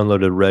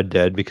Red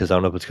Dead because I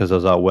don't know if it's because I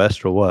was out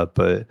west or what,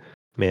 but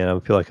man, I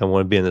feel like I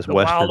want to be in this the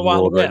Wild Western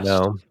Wild world right West.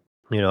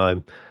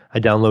 now. I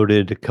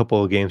downloaded a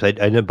couple of games. I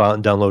ended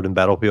up downloading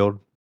Battlefield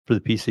for the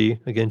PC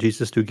again.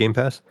 Jesus, through Game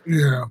Pass.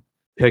 Yeah.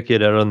 Check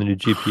it out on the new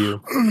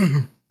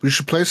GPU. We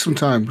should play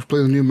sometime. Let's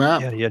play the new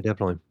map. Yeah,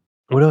 definitely.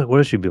 What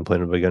else you been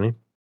playing, Gunny?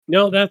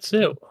 No, that's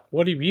it.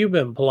 What have you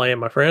been playing,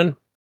 my friend?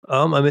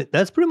 I mean,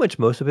 that's pretty much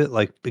most of it.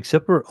 Like,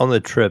 except for on the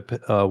trip,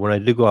 when I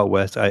did go out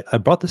west, I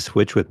brought the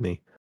Switch with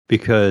me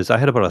because I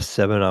had about a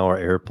 7-hour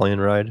airplane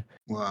ride.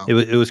 Wow.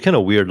 It was kind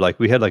of weird. Like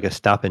we had like a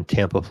stop in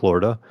Tampa,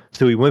 Florida.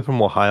 So we went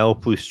from Ohio,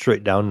 flew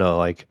straight down to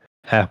like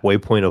halfway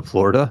point of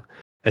Florida,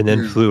 and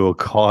then Yeah. flew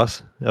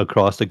across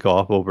the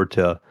Gulf over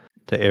to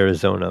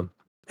Arizona,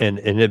 and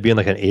it being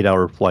like an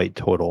 8-hour flight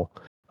total.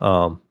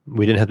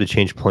 We didn't have to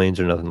change planes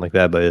or nothing like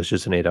that, but it was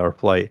just an 8-hour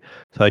flight.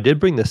 So I did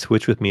bring the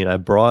Switch with me, and I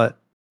bought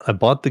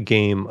the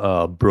game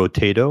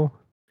Brotato,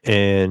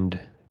 and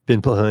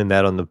been playing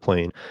that on the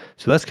plane.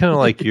 So that's kind of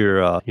like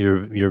your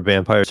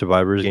Vampire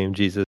Survivors game,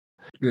 Jesus.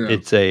 Yeah.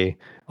 It's a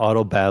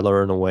auto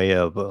battler in a way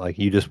of like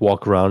you just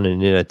walk around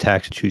and it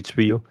attacks and shoots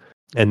for you,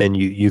 and then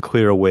you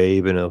clear a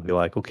wave and it'll be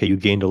like, okay, you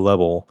gained a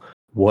level.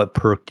 What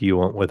perk do you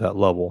want with that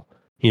level?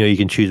 You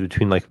can choose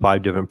between like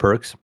 5 different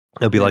perks.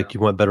 It'll be Yeah. like you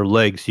want better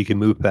legs, so you can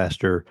move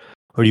faster,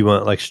 or you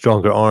want like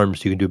stronger arms,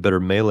 so you can do better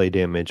melee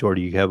damage, or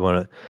do you have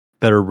want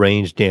better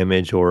range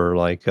damage, or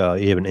like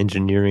you have an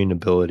engineering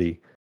ability.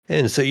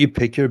 And so you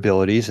pick your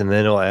abilities, and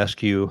then it'll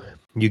ask you.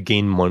 You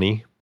gain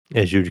money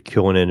as you're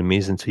killing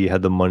enemies, and so you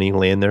have the money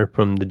land there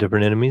from the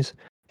different enemies.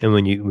 And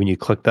when you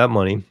collect that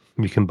money,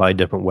 you can buy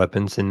different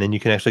weapons, and then you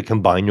can actually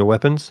combine your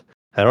weapons.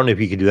 I don't know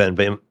if you can do that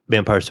in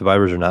Vampire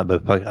Survivors or not,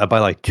 but if I buy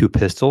like 2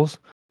 pistols,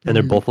 and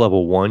they're Mhm. both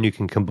level 1. You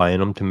can combine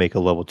them to make a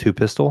level 2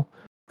 pistol,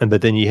 and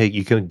but then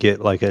you can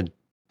get like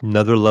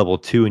another level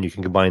 2, and you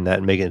can combine that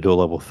and make it into a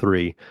level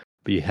 3.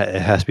 But it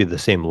has to be the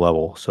same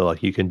level, so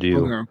like you can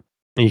do, Okay.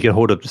 and you can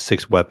hold up to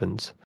 6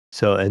 weapons.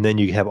 So, and then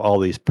you have all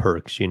these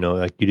perks,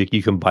 like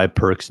you can buy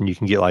perks and you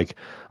can get like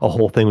a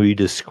whole thing where you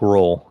just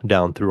scroll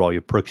down through all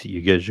your perks that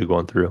you get as you're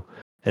going through.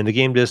 And the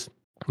game just,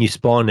 you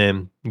spawn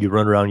in, you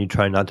run around, you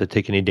try not to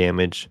take any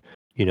damage,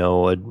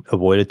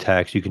 avoid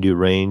attacks. You can do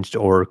ranged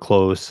or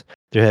close.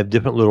 They have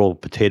different little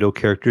potato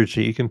characters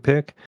that you can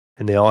pick,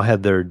 and they all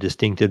have their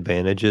distinct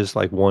advantages.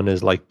 Like one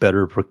is like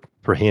better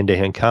for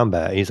hand-to-hand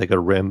combat. He's like a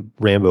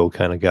Rambo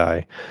kind of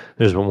guy.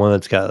 There's one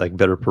that's got like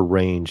better for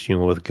range,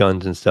 with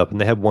guns and stuff. And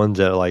they have ones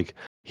that like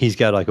he's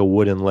got like a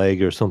wooden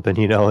leg or something,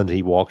 and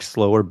he walks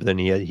slower, but then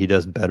he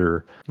does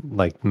better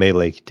like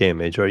melee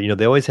damage. Or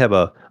they always have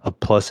a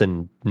plus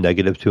and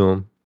negative to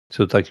them.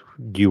 So it's like,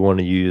 do you want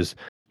to use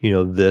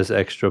this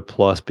extra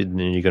plus, but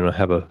then you're gonna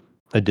have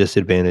a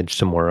disadvantage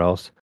somewhere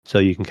else. So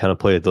you can kind of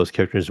play with those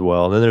characters as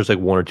well. And then there's like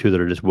one or two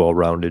that are just well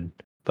rounded.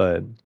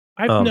 But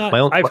my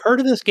own. I've heard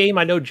of this game.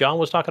 I know John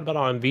was talking about it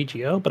on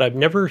VGO, but I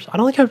don't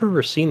think I've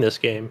ever seen this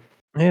game.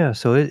 Yeah,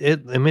 so I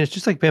mean, it's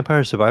just like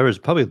Vampire Survivors.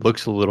 It probably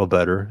looks a little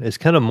better. It's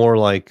kind of more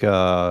like,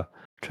 trying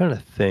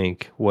to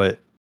think what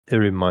it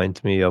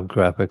reminds me of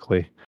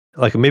graphically.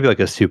 like maybe like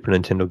a Super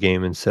Nintendo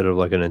game instead of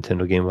like a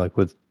Nintendo game like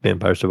with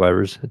Vampire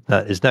Survivors.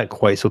 It's not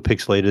quite so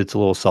pixelated. It's a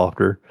little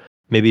softer.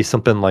 Maybe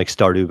something like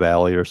Stardew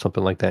Valley or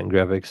something like that in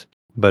graphics.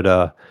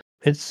 But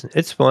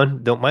it's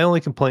fun. My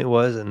only complaint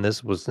was, and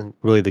this wasn't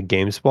really the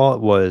game's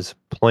fault, was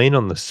playing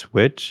on the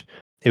Switch.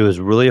 It was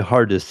really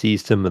hard to see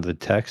some of the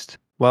text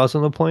while I was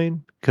on the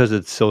plane because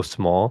it's so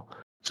small.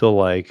 So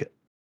like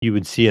you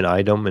would see an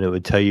item and it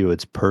would tell you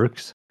its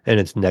perks and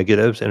its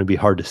negatives, and it'd be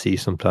hard to see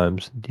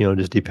sometimes.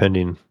 Just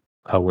depending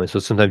how it went. So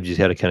sometimes you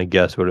just had to kind of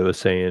guess what it was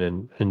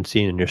saying, and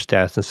seeing in your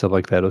stats and stuff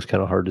like that, it was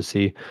kind of hard to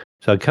see.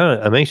 So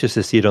I'm anxious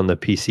to see it on the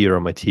PC or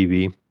on my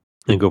TV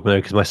and go from there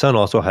because my son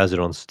also has it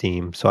on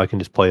Steam, so I can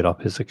just play it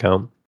off his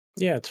account.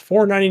 Yeah, it's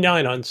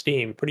 $4.99 on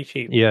Steam, pretty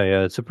cheap.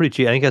 Yeah, it's a pretty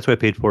cheap. I think that's what I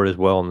paid for it as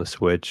well on the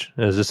Switch.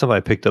 It was just something I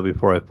picked up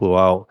before I flew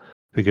out.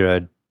 Figured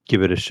I'd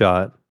give it a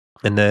shot,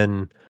 and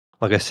then,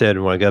 like I said,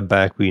 when I got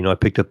back, I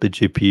picked up the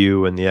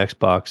GPU and the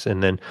Xbox,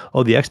 and then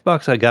the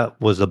Xbox I got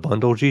was a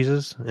bundle,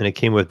 Jesus, and it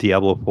came with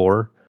Diablo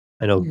 4.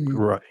 I know,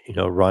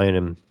 Ryan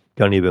and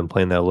Gunny have been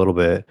playing that a little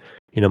bit.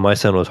 My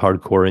son was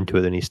hardcore into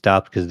it, and he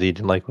stopped because he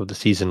didn't like what the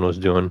season was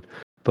doing.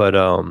 But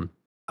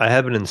I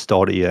haven't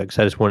installed it yet because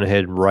I just went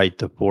ahead and right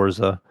to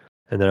Forza,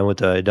 and then I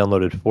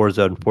downloaded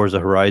Forza and Forza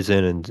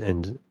Horizon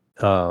and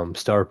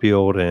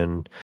Starfield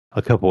and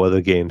a couple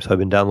other games. So I've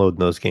been downloading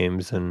those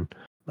games, and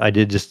I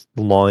did just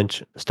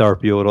launch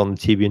Starfield on the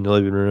TV in the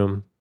living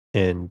room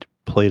and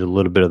played a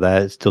little bit of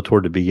that. It's still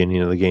toward the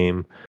beginning of the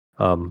game.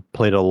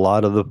 Played a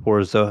lot of the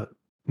Forza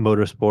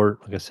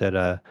Motorsport. Like I said,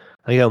 I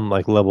think I'm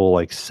like level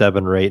like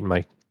 7 or 8.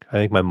 I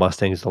think my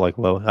Mustang's like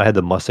low. I had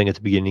the Mustang at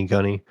the beginning,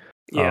 Gunny.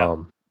 Yeah.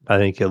 I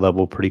think it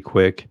leveled pretty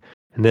quick.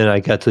 And then I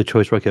got to the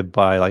choice where I could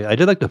buy, like, I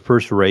did like the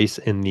first race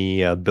in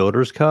the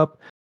Builders Cup,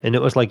 and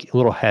it was like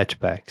little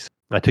hatchbacks.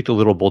 I took the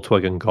little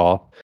Volkswagen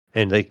Golf,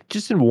 and like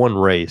just in one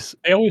race,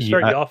 They always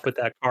start you off with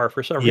that car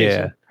for some yeah,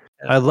 reason.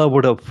 I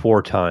leveled up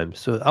 4 times.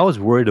 So I was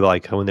worried about,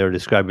 like, when they were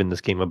describing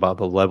this game about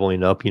the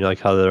leveling up, like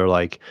how they're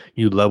like,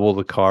 you level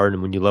the car,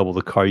 and when you level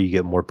the car, you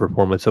get more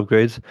performance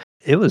upgrades.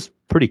 It was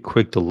pretty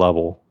quick to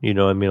level.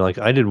 I mean, like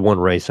I did one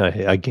race,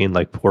 and I gained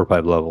like 4 or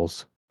 5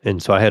 levels. And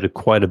so I had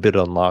quite a bit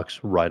of unlocks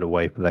right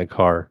away for that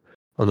car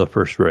on the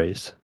first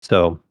race.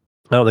 So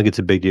I don't think it's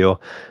a big deal.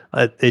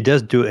 It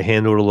does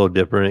handle it a little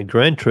different.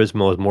 Gran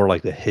Turismo is more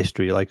like the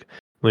history. Like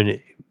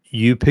when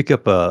you pick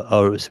up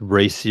a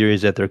race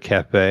series at their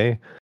cafe,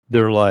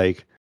 they're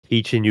like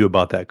teaching you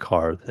about that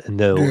car, and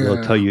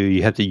they'll tell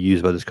you have to use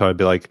about this car. It'd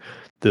be like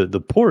the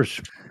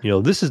Porsche.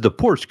 This is the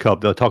Porsche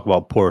Cup. They'll talk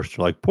about Porsche.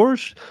 Like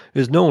Porsche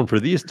is known for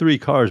these 3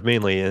 cars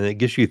mainly, and it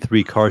gives you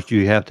 3 cars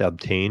you have to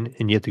obtain,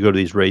 and you have to go to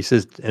these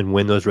races and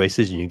win those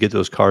races, and you get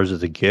those cars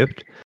as a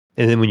gift.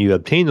 And then when you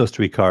obtain those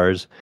 3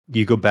 cars,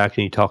 you go back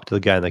and you talk to the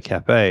guy in the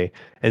cafe,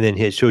 and then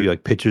he'll show you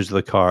like pictures of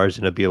the cars,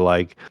 and it'll be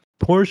like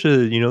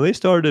Porsche, they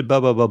started blah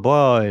blah blah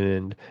blah,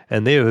 and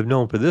they have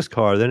known for this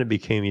car. Then it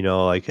became,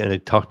 like, and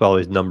it talked about all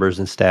these numbers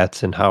and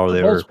stats and how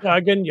they were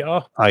Volkswagen,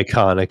 yeah,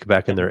 iconic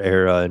back in their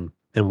era,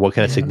 and what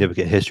kind of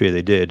significant history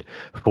they did.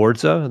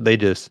 Forza, they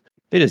just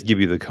give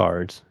you the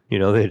cards. They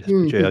just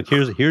put you like,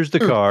 here's the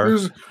car.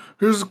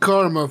 Here's the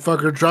car,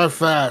 motherfucker. Drive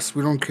fast.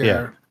 We don't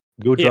care.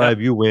 Go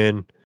drive, you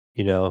win.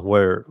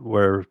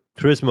 Where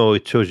Turismo,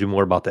 it shows you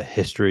more about the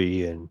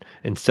history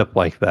and stuff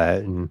like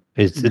that, and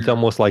it's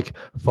almost like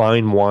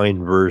fine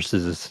wine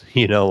versus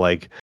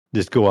like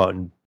just go out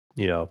and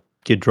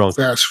get drunk.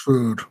 Fast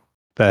food.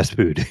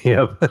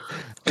 Yep.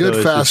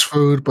 Good fast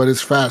food, but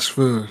it's fast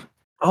food.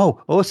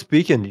 Oh,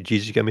 speaking,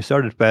 Jesus, you got me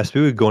started fast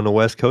food, going to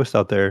West Coast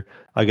out there.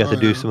 I got to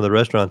do some of the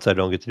restaurants I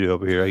don't get to do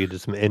over here. I get to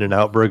some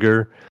In-N-Out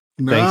burger.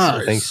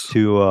 Nice. Thanks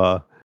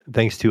to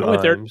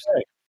Imes.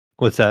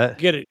 What's that?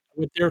 Get it. I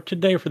went there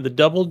today for the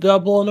double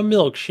and a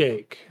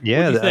milkshake.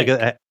 Yeah, I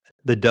got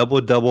the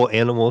double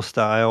animal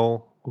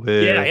style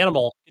with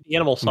animal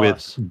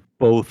sauce with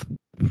both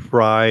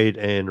fried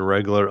and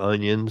regular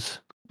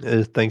onions.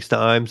 Thanks to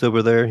Imes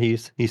over there,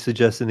 he's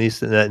suggesting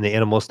these and the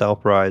animal style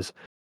fries.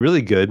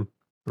 Really good.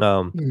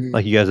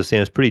 Like you guys are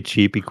saying, it's pretty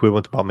cheap,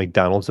 equivalent to about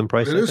McDonald's in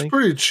price. It is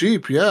pretty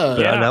cheap, yeah.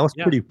 But I was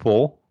pretty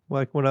full.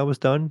 Like when I was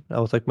done, I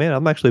was like, man,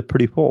 I'm actually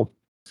pretty full.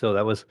 So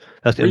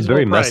that's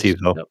very messy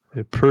though.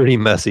 Yep. Pretty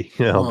messy,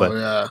 But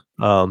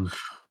yeah.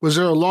 Was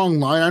there a long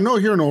line? I know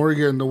here in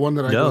Oregon, the one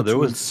that I go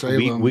to in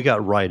Salem. We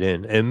got right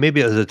in, and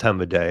maybe it was the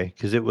time of day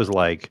because it was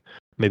like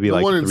maybe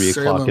like 3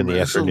 o'clock in the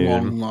afternoon.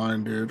 It's a long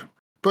line, dude.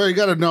 But you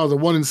got to know the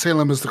one in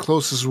Salem is the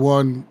closest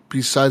one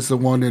besides the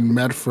one in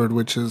Medford,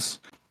 which is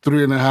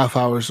 3.5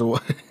 hours away.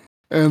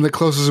 And the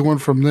closest one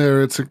from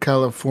there, it's in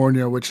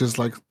California, which is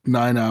like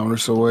 9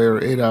 hours away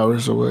or 8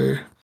 hours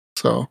away.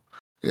 So,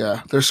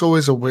 yeah, there's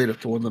always a wait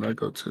at the one that I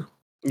go to.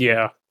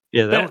 Yeah.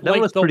 Yeah, that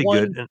one was pretty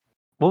good. And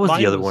what was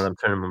the other one? I'm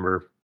trying to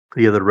remember.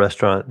 The other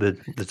restaurant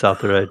that's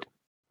out there. I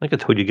think I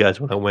told you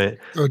guys when I went.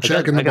 Oh,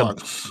 Jack in the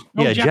Box.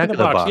 Yeah, Jack in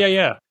the Box.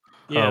 Yeah.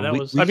 That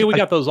was. We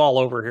got those all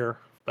over here.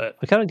 But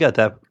I kind of got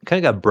that.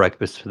 Kind of got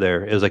breakfast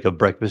there. It was like a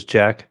breakfast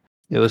Jack.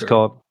 It was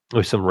called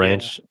with some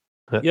ranch.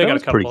 Yeah, I got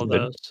a couple of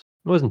those.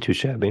 It wasn't too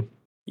shabby.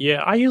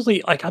 Yeah, I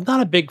usually like. I'm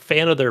not a big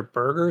fan of their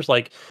burgers.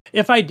 Like,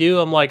 if I do,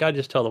 I'm like, I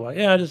just tell them, like,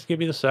 yeah, just give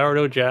me the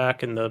sourdough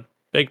jack and the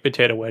baked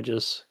potato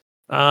wedges.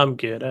 I'm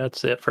good.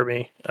 That's it for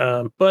me.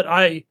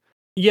 But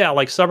yeah,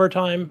 like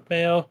summertime,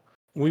 Mayo,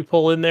 we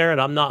pull in there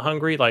and I'm not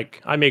hungry.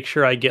 Like, I make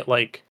sure I get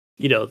like,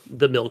 the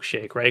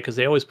milkshake, right? Because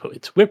they always put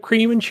it's whipped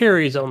cream and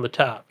cherries on the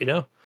top.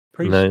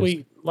 Pretty Nice.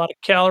 sweet. A lot of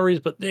calories,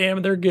 but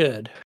damn, they're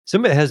good.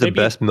 Somebody that has the Maybe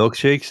best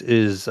milkshakes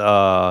is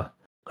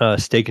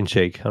Steak and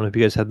Shake. I don't know if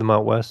you guys had them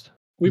out west.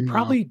 we No.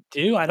 probably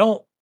do. I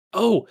don't.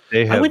 Oh,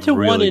 They I have went to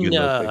one really in good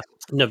milkshakes.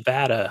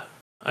 Nevada.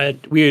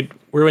 We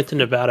went to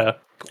Nevada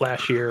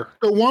last year.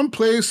 The one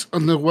place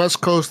on the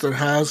West Coast that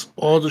has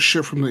all the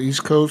shit from the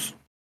East Coast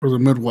or the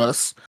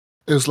Midwest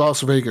is Las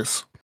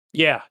Vegas.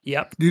 Yeah.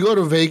 Yep. You go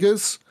to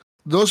Vegas,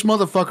 those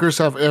motherfuckers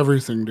have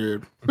everything,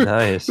 dude.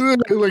 Nice.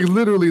 Like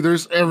literally,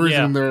 there's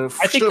everything Yeah. there.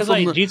 I think Shit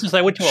from Jesus,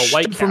 I went to a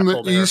White shit from the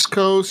Castle there. East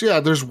Coast. Yeah,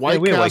 there's White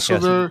we have White Castle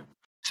Castle. there,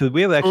 So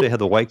we have actually had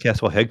the White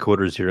Castle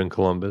headquarters here in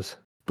Columbus.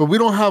 but we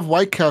don't have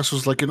White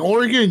Castles. Like in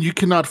Oregon, you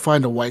cannot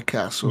find a White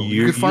Castle.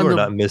 You can find are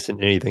not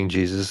missing anything,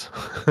 Jesus.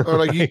 or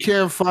like you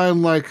can't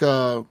find like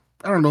I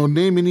don't know,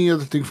 name any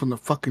other thing from the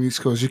fucking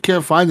East Coast. You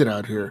can't find it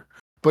out here.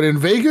 But in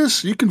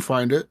Vegas, you can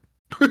find it.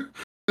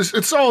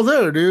 it's all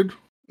there, dude.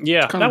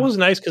 Yeah, kinda- that was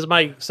nice because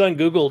my son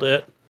Googled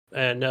it,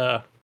 and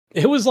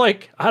it was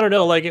like I don't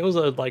know, like it was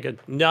a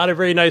not a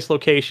very nice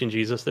location.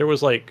 Jesus, there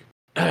was like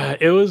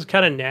it was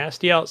kind of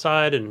nasty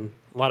outside and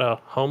a lot of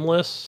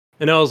homeless,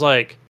 and I was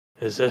like,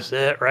 is this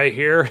it right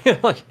here?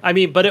 Like, I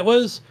mean, but it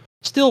was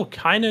still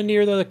kind of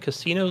near the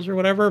casinos or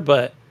whatever.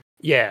 But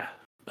yeah,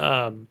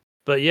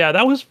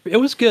 it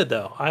was good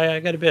though.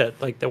 I got a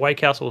bit like the White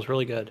Castle was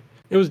really good.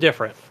 It was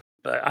different,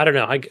 but I don't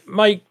know. I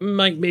might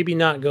maybe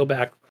not go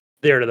back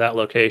there to that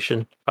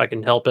location if I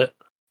can help it.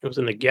 It was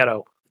in the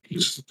ghetto.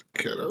 Just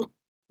ghetto.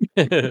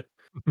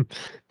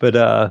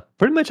 But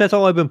pretty much that's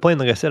all I've been playing.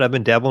 Like I said, I've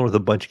been dabbling with a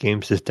bunch of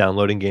games, just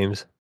downloading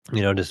games.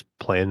 Just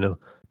playing them,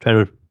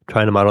 trying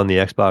them out on the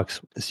Xbox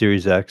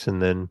Series X,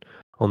 and then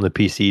on the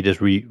PC, just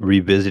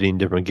revisiting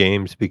different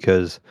games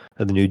because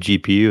of the new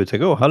GPU. It's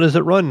like, oh, how does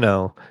it run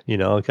now?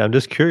 Like, I'm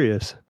just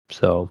curious.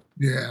 So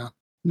Yeah.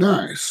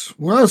 Nice.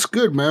 Well, that's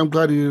good, man. I'm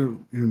glad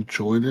you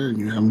enjoyed it and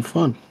you're having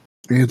fun.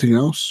 Anything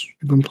else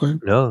you've been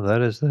playing? no,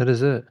 that is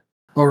it.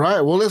 All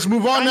right. Well, let's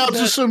move on now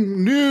to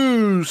some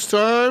news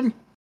time.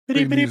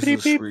 Big news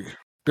this week.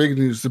 Big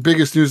news. The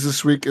biggest news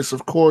this week is,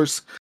 of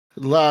course,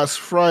 last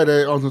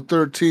Friday on the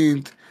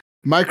 13th,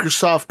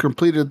 Microsoft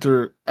completed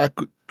their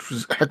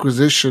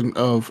acquisition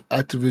of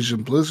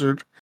Activision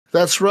Blizzard.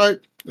 That's right.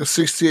 A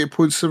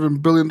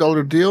 $68.7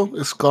 billion deal.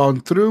 It's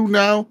gone through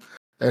now,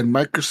 and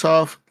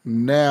Microsoft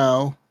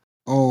now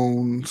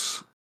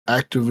owns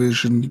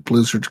Activision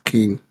Blizzard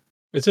King.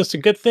 Is this a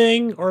good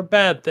thing or a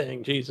bad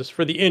thing, Jesus,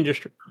 for the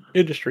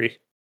industry?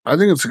 I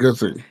think it's a good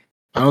thing.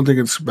 I don't think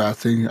it's a bad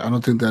thing. I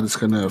don't think that it's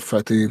going to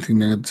affect anything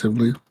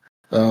negatively.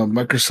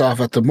 Microsoft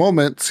at the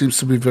moment seems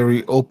to be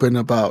very open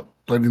about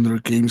letting their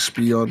games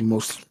be on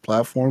most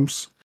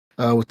platforms,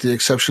 with the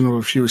exception of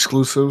a few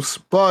exclusives.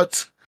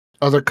 But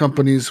other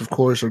companies, of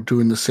course, are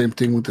doing the same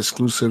thing with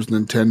exclusives,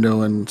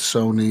 Nintendo and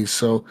Sony.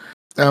 So,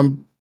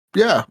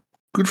 yeah,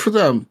 good for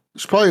them.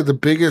 It's probably the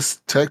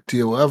biggest tech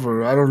deal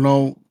ever. I don't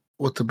know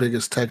what the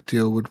biggest tech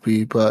deal would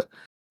be, but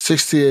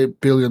 $68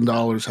 billion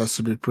has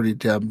to be pretty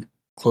damn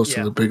close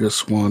to the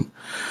biggest one.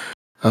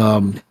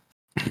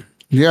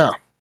 Yeah.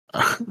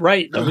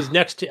 Right. It was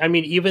next to, I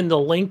mean, even the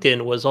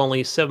LinkedIn was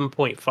only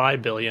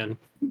 7.5 billion.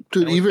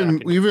 Dude,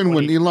 even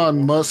when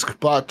Elon Musk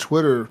bought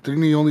Twitter,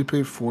 didn't he only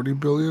pay 40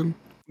 billion?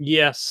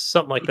 Yes,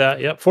 something like that.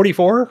 Yep.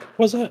 44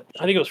 was it?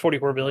 I think it was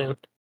 44 billion.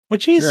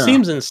 Which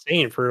seems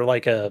insane for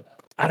like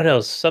I don't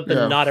know, something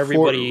not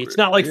everybody. It's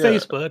not like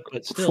Facebook,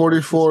 but still.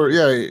 44.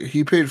 Yeah,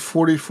 he paid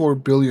 44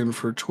 billion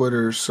for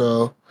Twitter.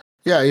 So,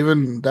 yeah,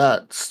 even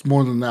that's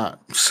more than that.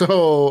 So,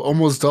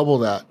 almost double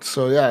that.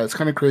 So, yeah, it's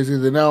kind of crazy.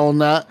 They now own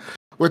that.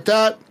 With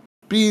that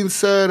being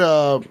said,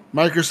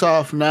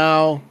 Microsoft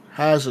now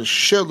has a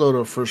shitload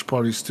of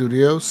first-party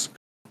studios.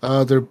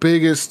 Their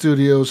biggest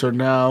studios are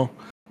now,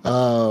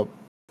 of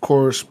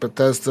course,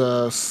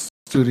 Bethesda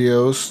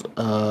Studios.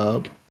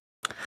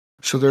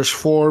 So there's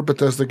 4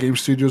 Bethesda game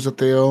studios that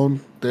they own.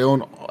 They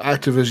own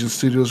Activision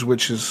Studios,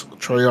 which is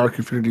Treyarch,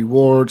 Infinity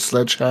Ward,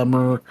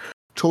 Sledgehammer,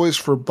 Toys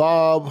for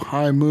Bob,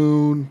 High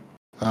Moon,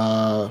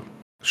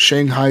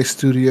 Shanghai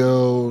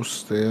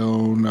Studios. They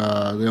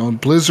own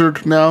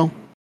Blizzard now.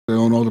 They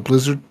own all the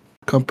Blizzard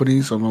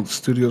companies, own all the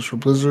studios for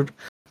Blizzard.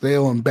 They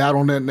own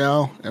Battle.net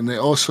now, and they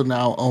also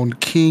now own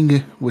King,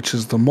 which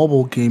is the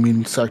mobile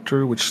gaming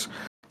sector, which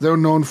they're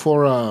known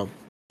for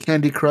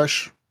Candy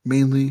Crush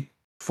mainly.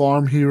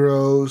 Farm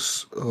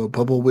Heroes,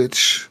 Bubble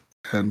Witch,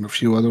 and a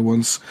few other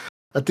ones.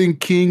 I think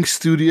King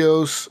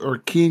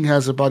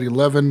has about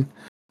 11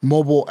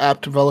 mobile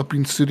app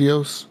developing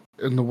studios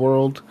in the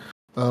world.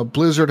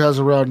 Blizzard has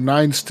around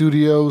 9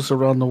 studios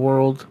around the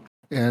world.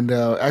 And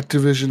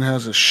Activision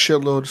has a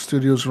shitload of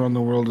studios around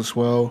the world as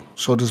well.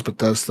 So does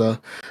Bethesda.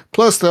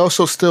 Plus, they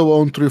also still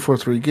own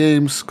 343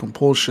 Games,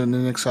 Compulsion,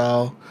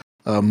 InXile,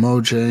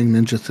 Mojang,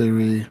 Ninja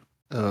Theory,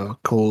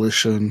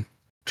 Coalition,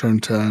 Turn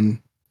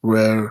 10,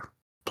 Rare,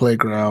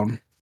 Playground.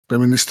 I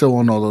mean, they still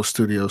own all those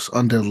studios,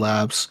 Undead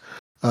Labs.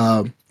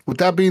 With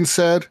that being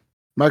said,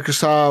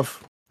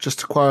 Microsoft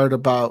just acquired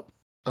about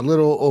a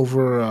little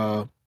over,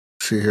 let's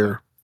see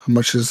here, how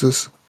much is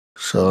this?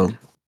 So,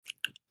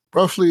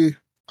 roughly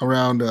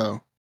around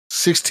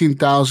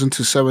 16,000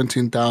 to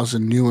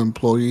 17,000 new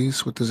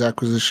employees with this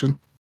acquisition.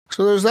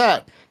 So there's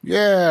that.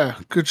 Yeah,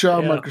 good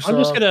job,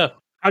 Microsoft.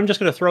 I'm just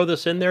gonna throw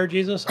this in there,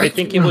 Jesus. I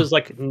think it was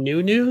like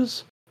new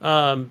news.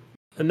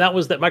 And that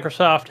was that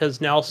Microsoft has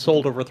now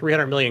sold over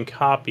 300 million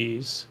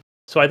copies.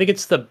 So I think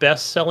it's the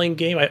best-selling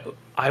game.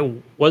 I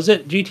was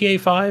it GTA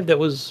 5 that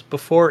was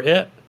before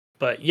it,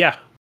 but yeah.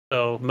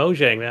 So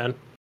Mojang, man,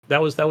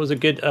 that was a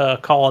good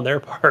call on their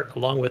part,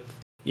 along with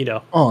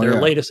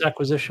their latest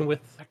acquisition with.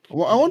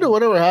 Well, I wonder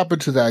whatever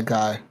happened to that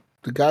guy,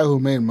 the guy who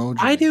made Mojang.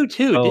 I do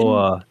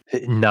too.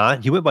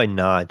 Notch. He went by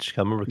Notch.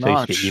 I remember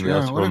getting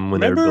emails from him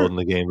when they were building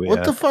the game.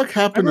 What the fuck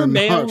happened to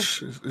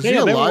Notch? Is he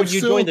alive when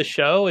you joined the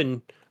show,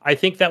 and I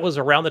think that was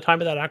around the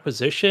time of that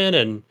acquisition,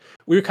 and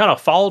we kind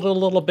of followed it a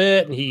little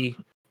bit, and he,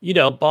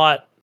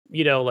 bought,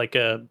 like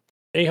a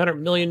 $800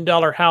 million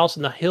house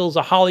in the hills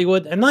of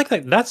Hollywood, and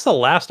that's the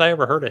last I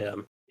ever heard of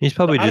him. He's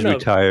probably just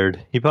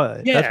retired.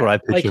 That's what I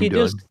picture him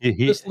doing.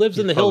 He just lives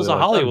in the hills of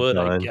Hollywood,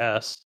 I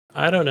guess.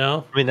 I don't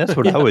know. I mean, that's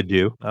what I would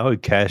do. I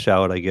would cash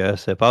out, I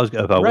guess. If I was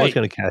going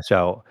to cash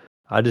out,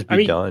 I'd just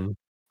be done.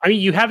 I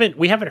mean,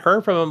 we haven't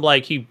heard from him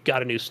like he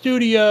got a new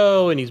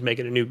studio and he's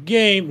making a new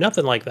game,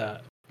 nothing like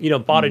that.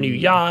 Bought a new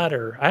yacht,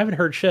 or I haven't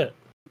heard shit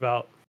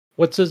about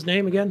what's his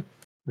name again.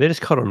 They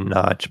just called him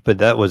Notch, but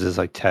that was his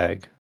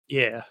tag.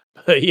 Yeah,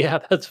 yeah,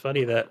 that's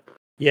funny.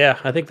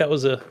 I think that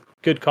was a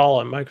good call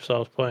on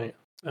Microsoft's point.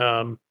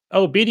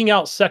 Beating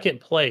out second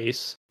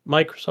place.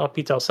 Microsoft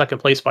beats out second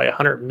place by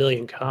 100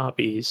 million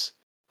copies.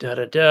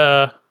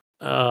 Yeah.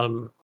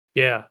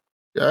 Yeah,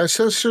 it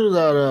says here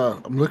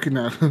that I'm looking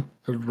at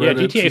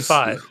Reddit. GTA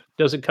 5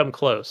 doesn't come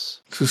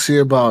close. To see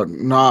about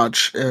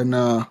Notch,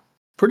 and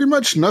pretty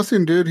much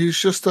nothing, dude. He's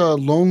just a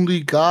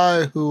lonely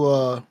guy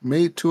who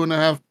made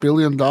 $2.5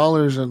 billion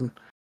and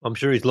I'm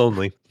sure he's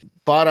lonely.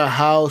 Bought a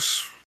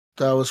house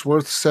that was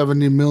worth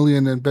 $70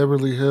 million in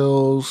Beverly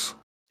Hills.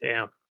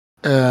 Damn.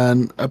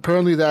 And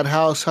apparently that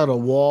house had a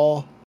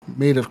wall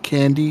made of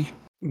candy.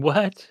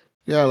 What?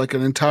 Yeah, like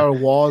an entire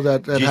wall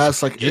that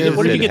has like every.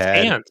 Where did he get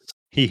pants?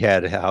 He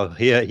had a house.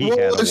 He had a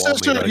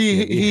wall.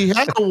 He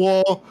had a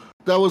wall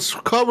that was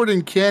covered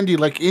in candy,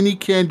 like any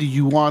candy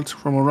you want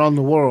from around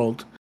the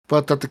world,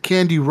 but that the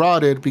candy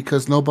rotted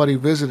because nobody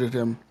visited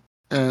him,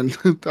 and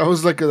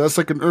that's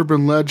like an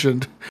urban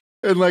legend.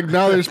 And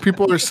now there's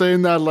people are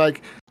saying that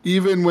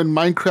even when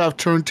Minecraft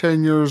turned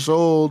 10 years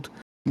old,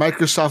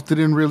 Microsoft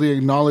didn't really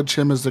acknowledge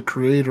him as the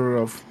creator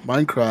of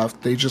Minecraft.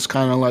 They just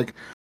kind of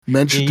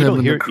mentioned him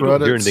in the credits. You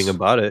don't hear anything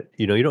about it.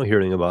 You don't hear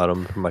anything about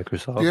him from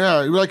Microsoft.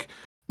 Yeah,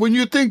 when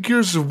you think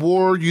Gears of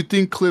War, you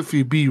think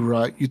Cliffy B,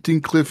 right? You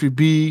think Cliffy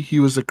B,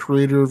 he was the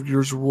creator of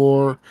Gears of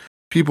War.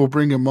 People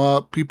bring him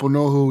up. People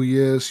know who he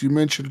is. You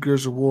mentioned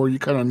Gears of War, you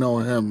kind of know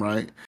him,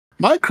 right?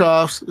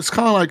 Minecraft, it's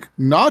kind of like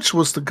Notch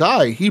was the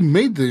guy. He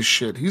made this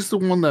shit. He's the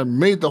one that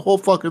made the whole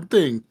fucking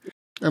thing.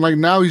 And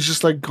now he's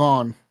just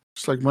gone.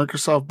 It's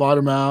Microsoft bought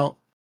him out.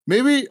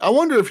 Maybe, I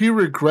wonder if he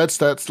regrets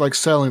that,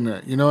 selling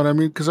it. You know what I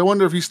mean? Because I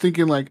wonder if he's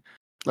thinking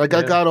I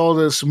got all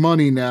this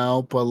money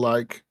now, but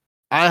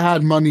I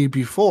had money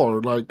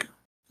before.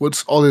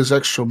 What's all this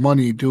extra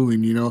money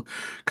doing,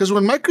 Because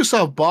when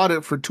Microsoft bought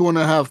it for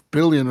 $2.5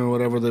 billion or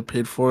whatever they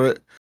paid for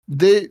it,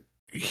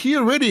 he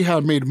already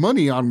had made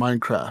money on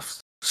Minecraft.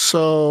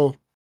 So,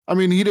 I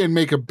mean, he didn't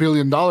make $1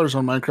 billion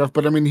on Minecraft,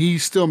 but I mean, he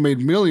still made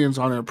millions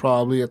on it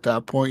probably at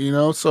that point,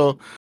 So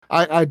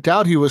I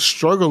doubt he was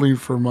struggling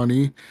for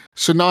money.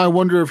 So now I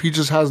wonder if he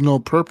just has no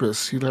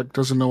purpose. He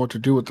doesn't know what to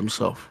do with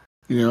himself.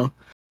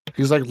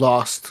 He's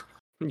lost.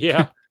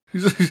 Yeah.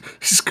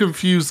 he's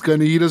confused,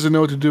 Gunny. He doesn't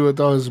know what to do with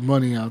all his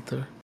money out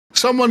there.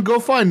 Someone go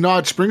find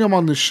Notch. Bring him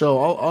on the show.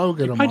 I'll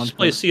get him on. Just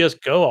play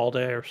CS:GO all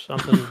day or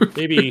something.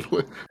 Maybe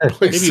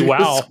maybe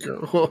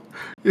WoW.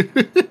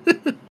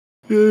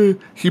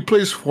 He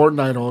plays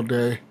Fortnite all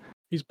day.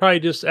 He's probably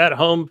just at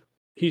home.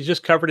 He's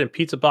just covered in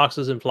pizza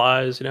boxes and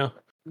flies, No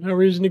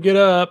reason to get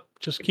up.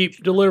 Just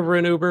keep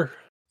delivering Uber.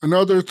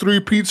 Another 3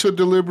 pizza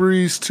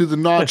deliveries to the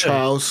Notch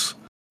house.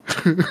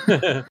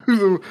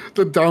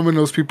 the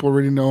Domino's people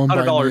already know him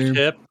by name.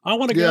 Tip. I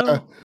want to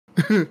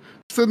go.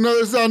 So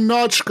there's that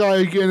Notch guy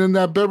again in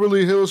that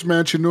Beverly Hills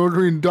mansion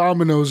ordering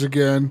Domino's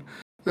again.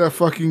 That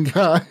fucking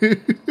guy.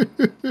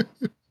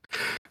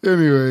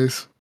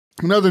 Anyways,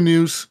 another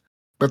news.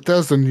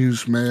 Bethesda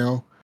news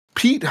mail.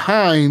 Pete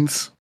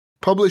Hines,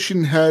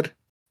 publishing head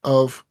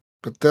of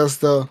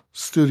Bethesda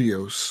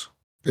Studios,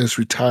 is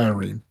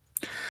retiring.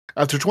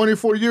 After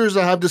 24 years,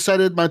 I have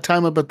decided my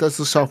time at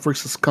Bethesda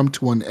Softworks has come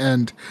to an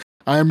end.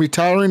 I am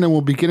retiring and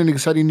will begin an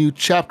exciting new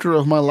chapter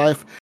of my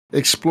life,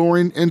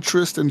 exploring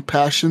interests and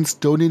passions,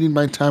 donating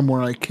my time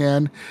where I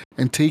can,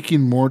 and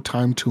taking more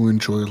time to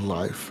enjoy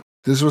life.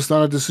 This was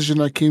not a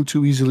decision I came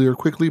to easily or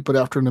quickly, but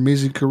after an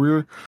amazing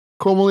career,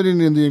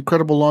 culminating in the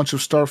incredible launch of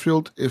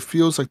Starfield. It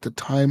feels like the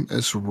time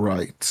is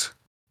right.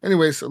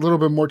 Anyways, a little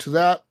bit more to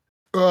that.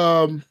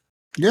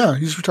 Yeah,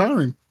 he's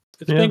retiring.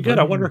 It's been good.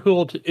 I wonder who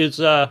will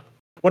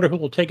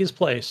take his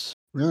place.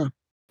 Yeah.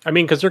 I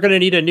mean, because they're going to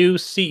need a new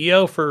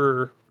CEO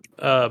for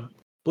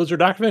Blizzard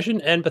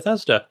Activision and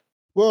Bethesda.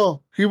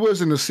 Well, he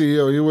wasn't the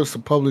CEO. He was the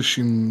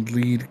publishing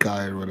lead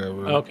guy or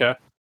whatever. Okay.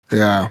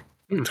 Yeah.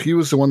 He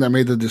was the one that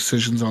made the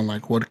decisions on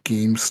like what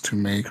games to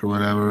make or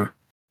whatever.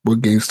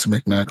 What games to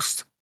make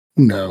next.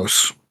 Who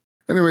knows?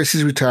 Anyways,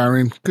 he's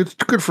retiring.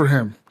 Good for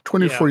him.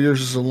 24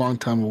 years is a long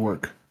time of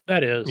work.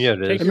 That is. Yeah,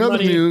 it is. Take Another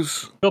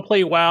news. Go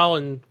play WoW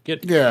and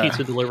get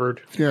pizza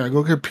delivered. Yeah,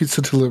 go get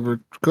pizza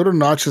delivered. Go to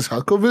Notch's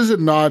house. Go visit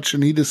Notch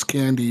and eat his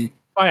candy.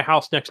 Buy a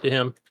house next to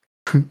him.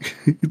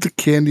 Eat the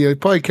candy. I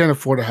probably can't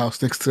afford a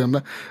house next to him.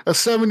 A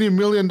 $70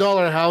 million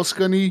house,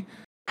 Gunny.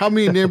 How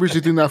many neighbors do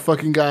you think that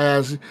fucking guy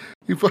has?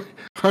 He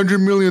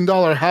 $100 million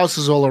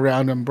houses all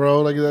around him,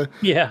 bro. Like that.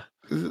 Yeah.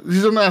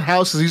 These are not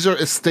houses. These are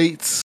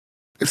estates.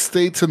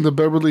 Estates in the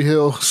Beverly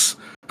Hills.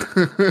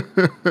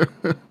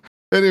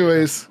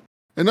 Anyways,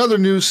 in other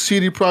news,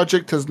 CD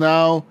Projekt has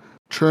now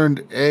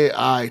turned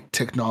AI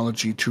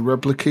technology to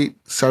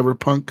replicate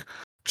Cyberpunk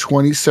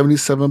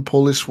 2077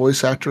 Polish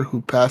voice actor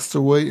who passed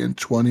away in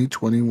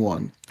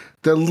 2021.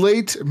 The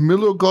late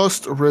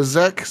Milogost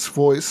Rezek's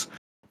voice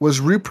was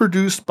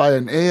reproduced by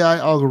an AI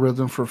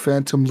algorithm for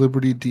Phantom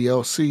Liberty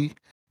DLC,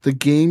 the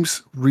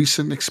game's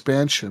recent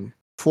expansion,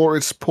 for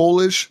its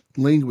Polish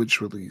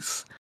language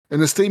release.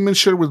 In a statement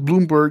shared with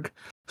Bloomberg,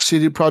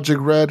 CD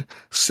Projekt Red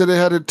said it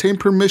had obtained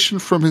permission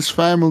from his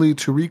family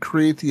to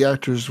recreate the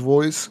actor's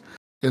voice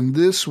in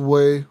this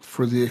way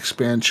for the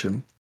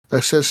expansion.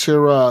 That says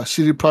here,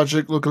 CD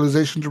Projekt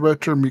localization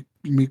director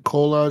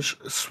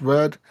Mikołaj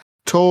Swed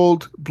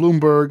told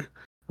Bloomberg,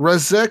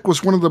 Rezek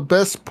was one of the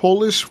best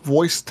Polish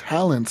voice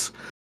talents,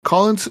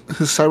 calling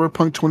his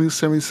Cyberpunk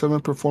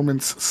 2077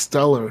 performance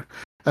stellar.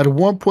 At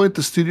one point,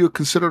 the studio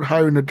considered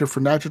hiring a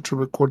different actor to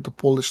record the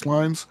Polish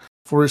lines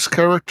for his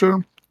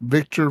character,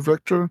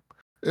 Victor.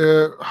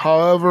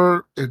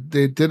 However,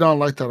 they did not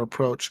like that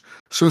approach.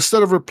 So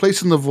instead of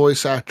replacing the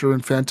voice actor in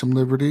Phantom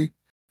Liberty,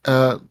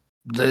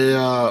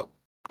 the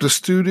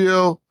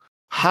studio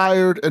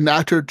hired an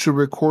actor to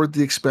record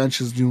the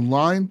expansion's new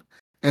line,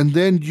 and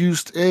then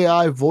used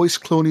AI voice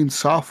cloning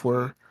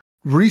software,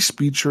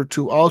 Respeecher,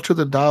 to alter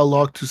the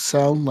dialogue to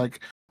sound like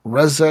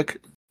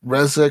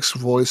Rezek's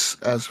voice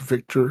as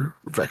Victor.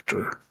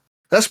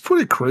 That's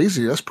pretty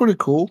crazy. That's pretty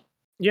cool.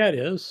 Yeah, it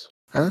is.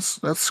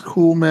 That's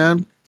cool,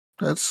 man.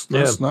 That's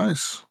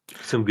nice.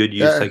 Some good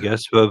use, I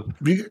guess, of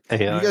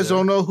AI. You guys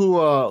don't know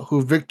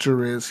who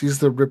Victor is. He's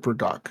the Ripper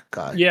Doc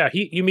guy. Yeah,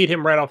 you meet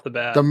him right off the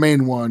bat. The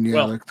main one,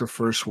 like the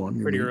first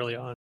one. Pretty early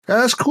on. Yeah,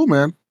 that's cool,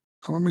 man.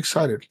 I'm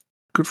excited.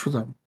 Good for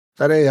them.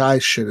 That AI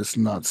shit is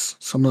nuts.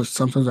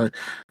 Sometimes I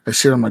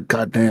see it, I'm like,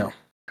 God damn.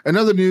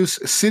 Another news,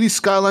 City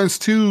Skylines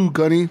 2,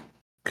 Gunny.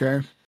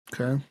 Okay.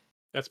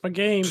 That's my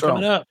game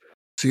coming up.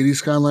 City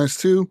Skylines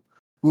 2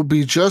 will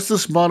be just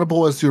as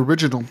moddable as the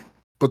original,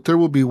 but there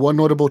will be one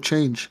notable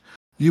change.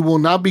 You will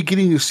not be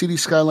getting your City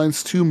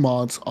Skylines 2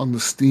 mods on the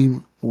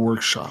Steam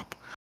Workshop.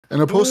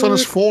 In a post on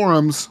his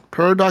forums,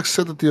 Paradox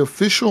said that the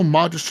official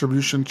mod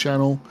distribution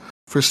channel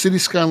for City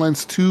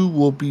Skylines 2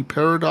 will be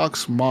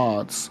Paradox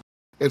Mods,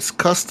 its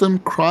custom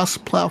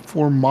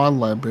cross-platform mod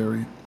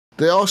library.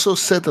 They also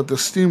said that the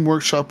Steam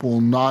Workshop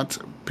will not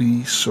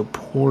be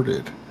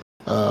supported.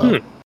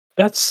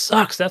 That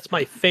sucks. That's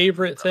my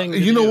favorite thing.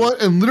 You know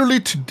what? And literally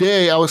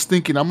today, I was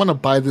thinking, I'm going to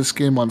buy this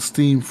game on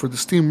Steam for the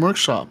Steam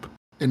Workshop.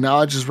 And now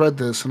I just read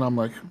this, and I'm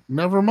like,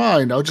 never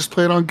mind. I'll just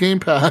play it on Game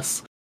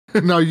Pass,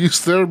 and I'll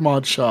use their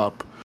mod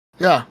shop.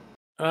 Yeah.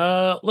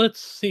 Let's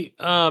see.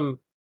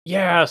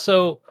 Yeah,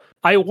 so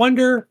I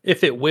wonder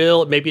if it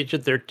will. Maybe it's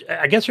just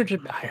I guess they're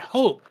just. I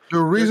hope the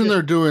reason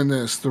they're doing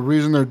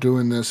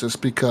this is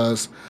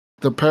because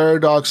the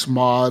Paradox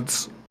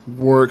mods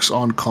works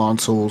on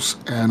consoles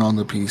and on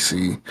the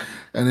PC,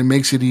 and it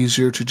makes it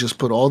easier to just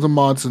put all the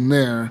mods in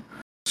there,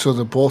 so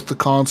that both the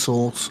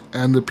consoles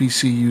and the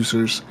PC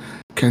users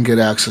can get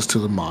access to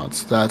the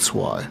mods. That's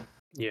why.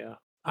 Yeah.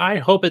 I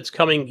hope it's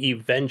coming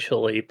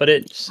eventually, but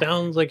it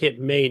sounds like it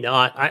may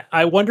not.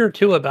 I wonder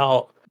too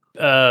about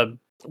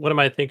what am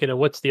I thinking of?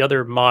 What's the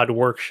other mod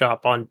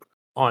workshop on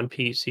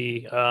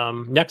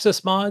PC?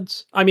 Nexus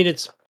mods? I mean,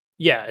 it's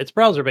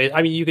browser based.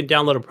 I mean, you can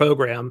download a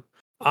program.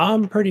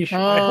 I'm pretty sure.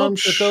 I hope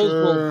that those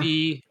will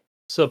be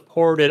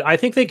supported. I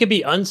think they could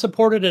be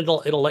unsupported, and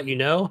it'll let you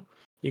know.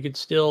 You could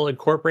still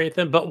incorporate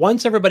them, but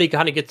once everybody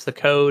kind of gets the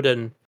code,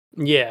 and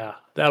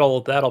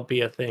that'll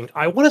be a thing.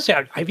 I want to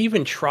say I've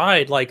even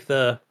tried like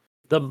the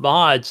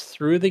mods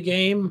through the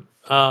game,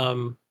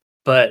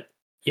 but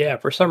yeah,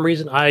 for some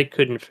reason I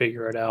couldn't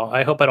figure it out.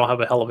 I hope I don't have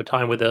a hell of a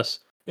time with this.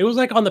 It was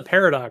like on the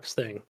Paradox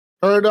thing.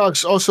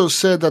 Paradox also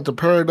said that the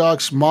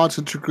Paradox mods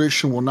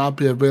integration will not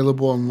be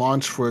available on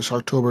launch for its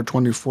October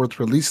 24th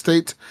release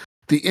date.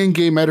 The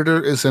in-game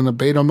editor is in a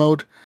beta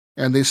mode,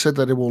 and they said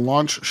that it will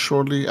launch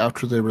shortly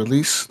after they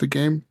release the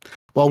game.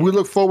 While we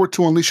look forward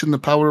to unleashing the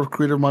power of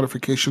creative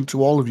modification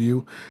to all of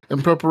you,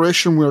 in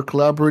preparation, we are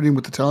collaborating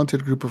with a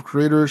talented group of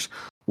creators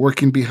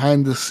working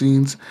behind the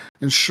scenes,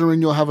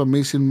 ensuring you'll have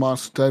amazing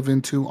mods to dive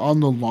into on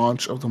the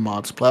launch of the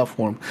mods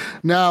platform.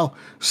 Now,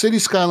 City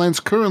Skylines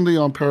currently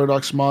on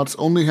Paradox Mods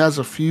only has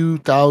a few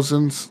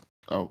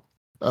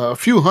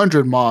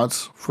hundred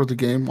mods for the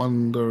game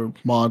on their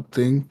mod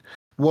thing.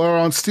 Where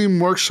on Steam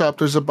Workshop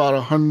there's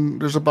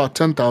about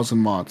 10,000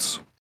 mods.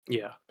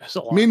 Yeah, that's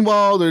a lot.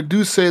 Meanwhile, they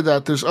do say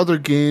that there's other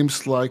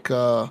games like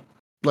they're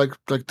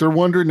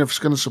wondering if it's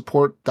going to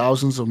support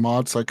thousands of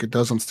mods like it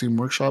does on Steam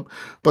Workshop.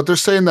 But they're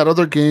saying that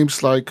other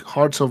games like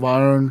Hearts of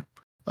Iron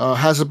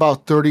has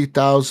about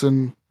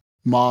 30,000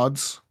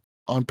 mods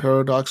on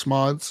Paradox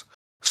Mods.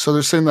 So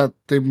they're saying that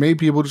they may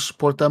be able to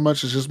support that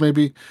much. It's just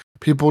maybe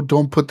people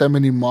don't put that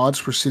many mods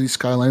for City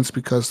Skylines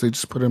because they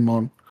just put them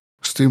on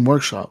Steam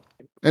Workshop.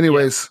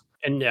 Anyways,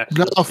 and next,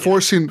 now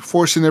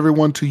forcing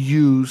everyone to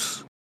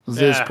use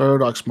this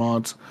Paradox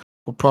Mods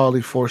will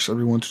probably force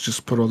everyone to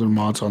just put other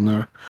mods on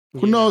there.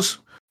 Who knows?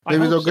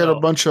 Maybe they'll get a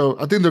bunch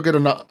of. I think they'll get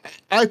enough.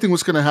 I think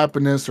what's going to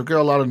happen is they'll get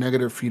a lot of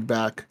negative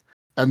feedback,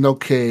 and they'll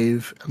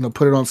cave, and they'll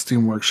put it on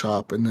Steam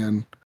Workshop, and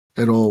then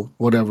it'll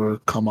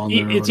come on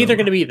there. It's either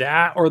going to be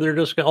that, or they're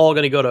just all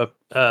going to go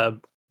to.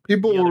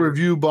 People will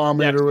review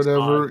bomb it or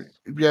whatever. Mods.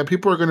 Yeah,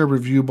 people are going to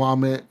review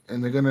bomb it,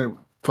 and they're going to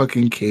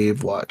fucking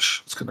cave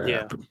watch. It's going to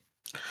happen.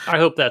 I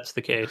hope that's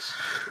the case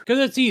because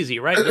it's easy,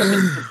 right? Just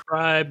hit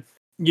subscribe,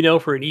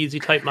 for an easy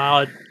type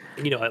mod,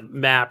 a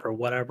map or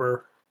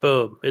whatever.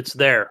 Boom, it's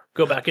there.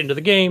 Go back into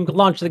the game,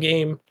 launch the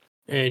game,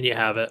 and you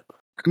have it.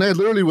 And I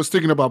literally was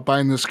thinking about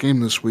buying this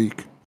game this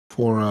week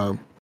for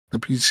the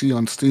PC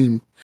on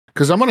Steam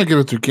because I'm gonna get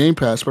it through Game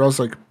Pass. But I was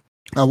like,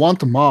 I want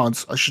the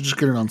mods. I should just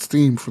get it on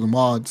Steam for the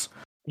mods.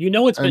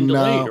 It's been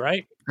delayed,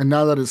 right? And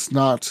now that it's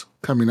not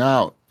coming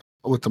out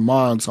with the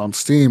mods on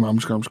Steam, I'm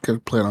just gonna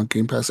play it on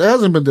Game Pass. It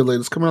hasn't been delayed.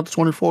 It's coming out the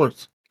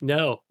 24th.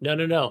 No.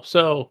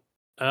 So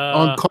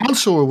on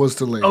console it was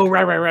delayed. Oh,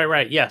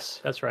 right.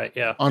 Yes, that's right.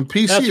 Yeah. On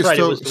PC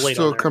it's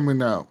still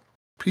coming out.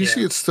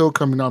 PC it's still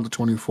coming out the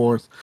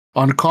 24th.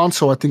 On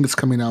console, I think it's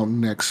coming out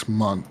next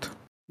month.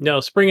 No,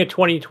 spring of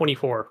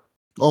 2024.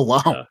 Oh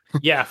wow.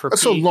 Yeah, for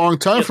that's a long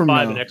time from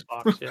now. And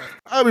Xbox. Yeah.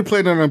 I'll be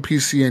playing it on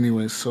PC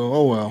anyway, so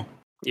oh well.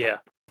 Yeah.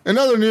 In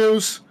other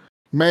news,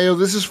 Mayo,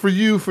 this is for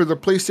you, for the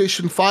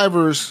PlayStation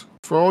 5ers,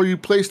 for all you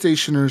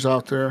PlayStationers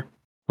out there.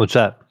 What's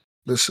that?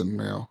 Listen,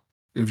 Mayo,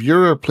 if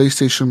you're a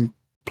PlayStation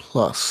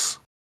Plus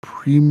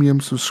premium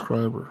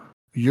subscriber,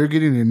 you're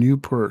getting a new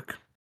perk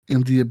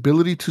and the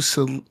ability to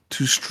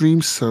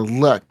stream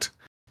select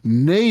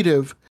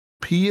native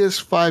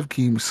PS5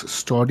 games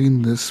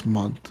starting this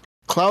month.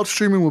 Cloud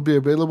streaming will be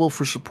available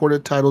for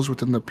supported titles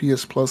within the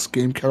PS Plus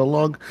game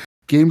catalog,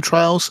 game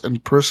trials,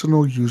 and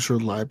personal user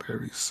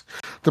libraries.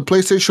 The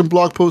PlayStation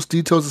blog post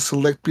details the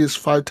select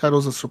PS5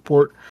 titles that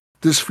support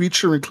this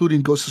feature,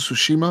 including Ghost of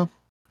Tsushima,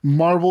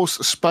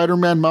 Marvel's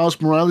Spider-Man Miles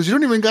Morales. You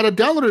don't even got to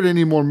download it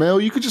anymore, Mel.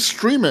 You could just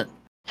stream it.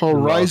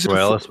 Horizon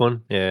Morales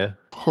one? Yeah.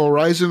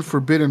 Horizon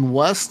Forbidden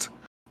West,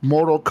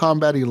 Mortal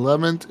Kombat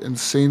 11, and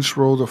Saints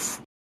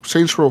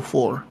Row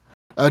 4.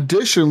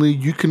 Additionally,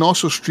 you can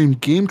also stream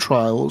game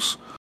trials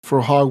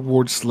for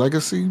Hogwarts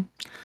Legacy,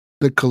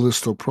 The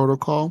Callisto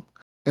Protocol,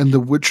 and The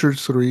Witcher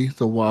 3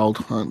 The Wild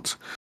Hunt.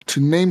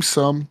 To name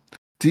some,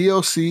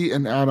 DLC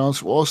and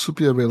add-ons will also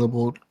be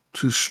available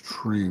to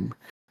stream.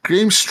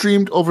 Games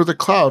streamed over the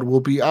cloud will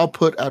be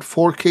output at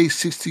 4K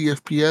 60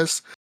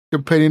 FPS,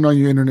 depending on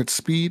your internet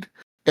speed,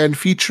 and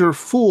feature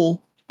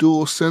full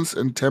DualSense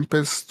and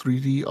Tempest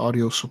 3D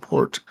audio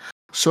support.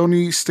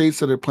 Sony states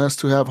that it plans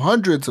to have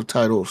hundreds of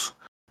titles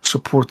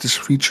support this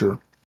feature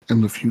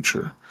in the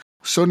future.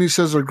 Sony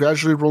says they're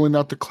gradually rolling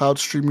out the cloud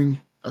streaming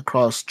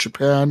across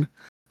Japan,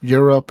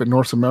 Europe, and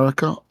North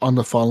America on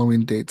the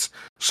following dates.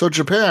 So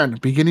Japan,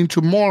 beginning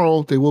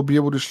tomorrow, they will be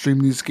able to stream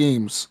these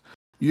games.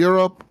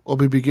 Europe will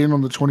be beginning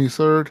on the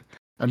 23rd,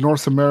 and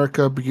North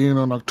America beginning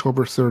on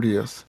October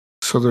 30th.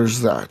 So there's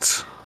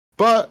that.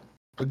 But,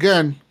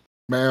 again,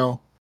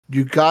 Mayo,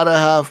 you gotta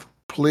have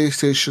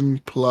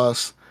PlayStation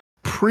Plus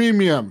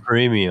Premium.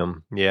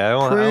 Yeah,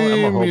 I'm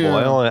a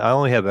hobo. I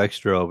only have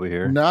extra over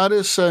here. Not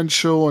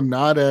essential and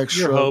not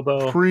extra. You're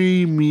hobo.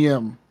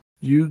 Premium.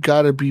 You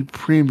gotta be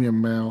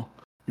premium, Mayo.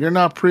 You're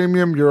not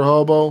premium, you're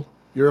hobo.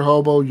 You're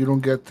hobo, you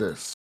don't get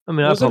this. I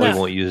mean, I probably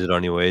won't use it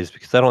anyways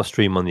because I don't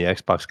stream on the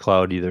Xbox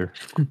Cloud either.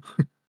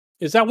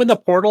 Is that when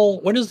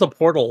when does the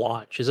Portal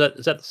launch? Is that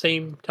the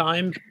same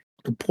time?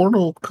 The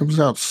Portal comes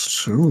out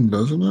soon,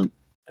 doesn't it?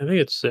 I think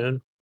it's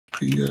soon.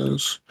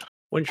 PS.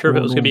 Wasn't sure if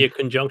it was going to be a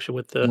conjunction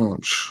with the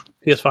launch.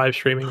 PS5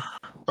 streaming.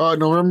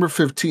 November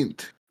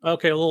 15th.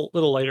 Okay, a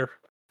little later.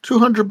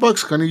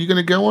 $200, Gunny. You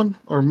gonna get one?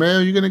 Or Mayo,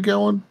 you gonna get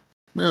one?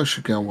 Mayo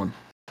should get one.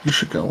 You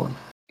should get one.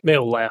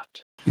 Mayo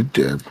laughed. He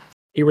did.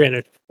 He ran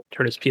to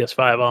turn his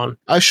PS5 on.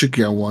 I should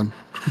get one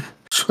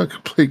so I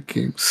can play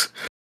games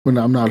when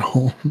I'm not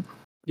home.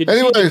 Did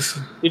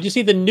you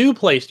see the new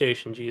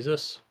PlayStation,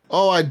 Jesus?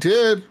 Oh, I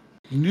did.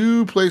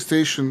 New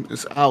PlayStation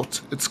is out.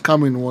 It's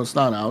coming. Well, it's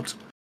not out,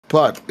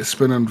 but it's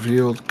been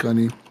unveiled,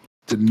 Gunny.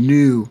 the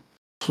new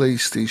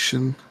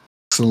PlayStation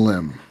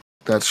Slim.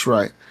 That's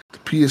right. The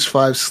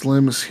PS5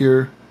 Slim is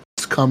here.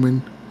 It's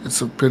coming.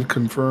 It's been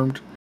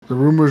confirmed. The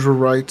rumors were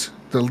right.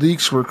 The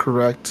leaks were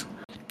correct.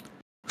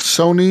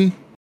 Sony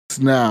has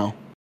now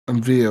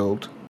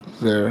unveiled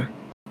their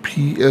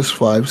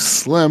PS5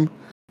 Slim.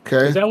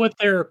 Okay. Is that what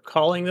they're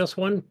calling this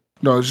one?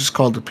 No, it's just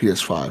called the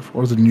PS5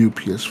 or the new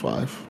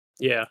PS5.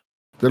 Yeah.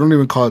 They don't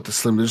even call it the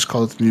Slim. They just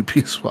call it the new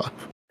PS5.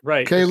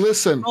 Right. Okay,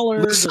 listen,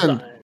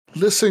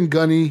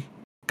 Gunny.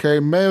 Okay,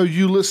 Mayo,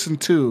 you listen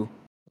too.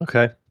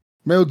 Okay.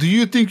 Mayo, do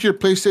you think your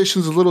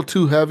PlayStation's a little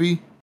too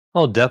heavy?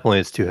 Oh, definitely,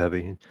 it's too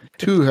heavy.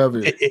 Too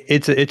heavy.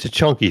 It's a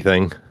chunky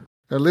thing.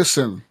 Now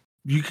listen,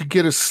 you could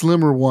get a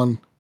slimmer one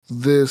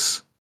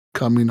this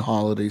coming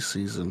holiday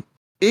season.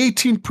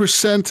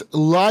 18%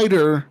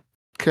 lighter,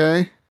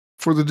 okay,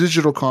 for the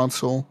digital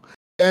console,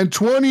 and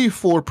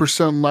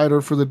 24%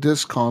 lighter for the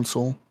disc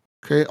console,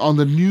 okay, on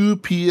the new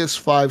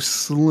PS5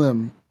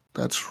 Slim.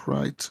 That's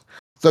right.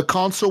 The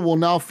console will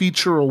now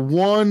feature a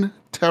 1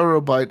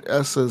 terabyte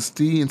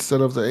SSD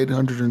instead of the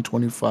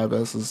 825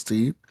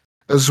 SSD.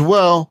 As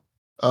well,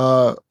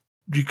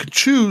 you could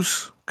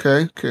choose,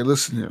 okay,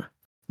 listen here.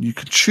 You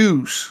could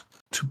choose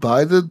to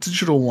buy the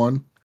digital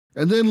one,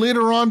 and then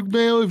later on,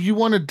 Mayo, if you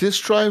want a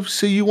disc drive,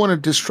 say you want a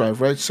disc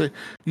drive, right? Say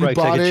you right,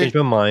 bought I could it. change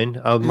my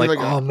mind. I'm like,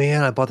 oh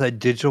man, I bought that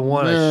digital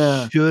one.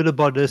 Man. I should have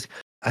bought this.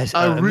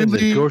 I'm in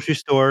the grocery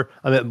store.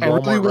 I'm at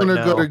Walmart I really want to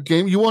right go now.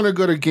 to You want to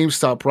go to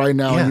GameStop right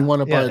now, and you want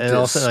to buy a disc. And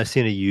all of a sudden, I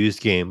seen a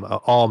used game.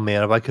 Oh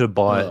man, if I could have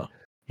bought,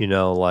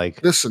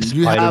 like listen,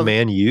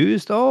 Spider-Man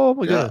used. Oh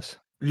my goodness,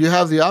 you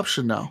have the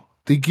option now.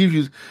 They give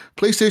you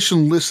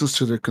PlayStation listens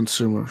to their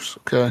consumers,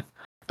 okay,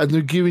 and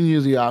they're giving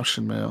you the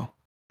option, Mayo,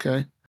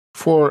 okay,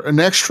 for an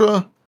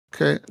extra,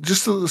 okay,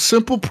 just a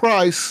simple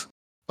price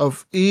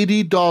of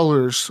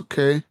 $80,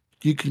 okay,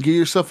 you can get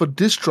yourself a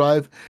disc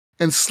drive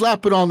and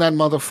slap it on that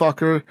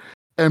motherfucker,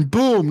 and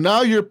boom,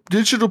 now your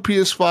digital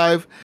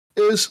PS5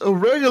 is a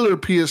regular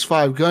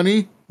PS5,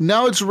 Gunny.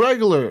 Now it's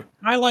regular.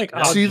 I like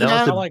See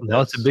that?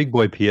 Now it's a big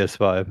boy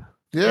PS5.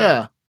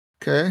 Yeah.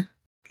 Okay.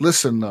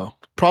 Listen, though.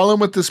 The problem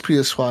with this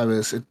PS5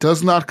 is it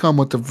does not come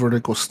with the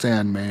vertical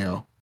stand,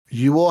 Mayo.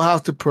 You will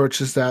have to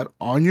purchase that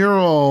on your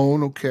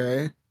own,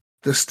 okay?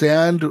 The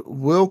stand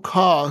will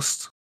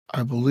cost,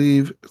 I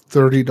believe,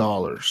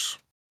 $30.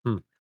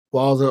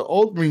 While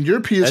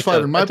your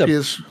PS5 and my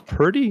PS...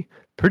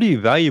 Pretty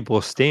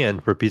valuable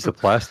stand for a piece of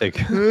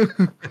plastic. No,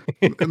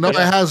 it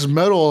has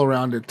metal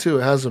around it, too.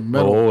 It has a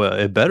metal... Oh,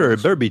 it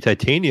better be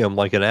titanium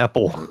like an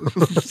Apple.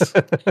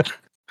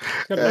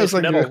 It's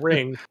like metal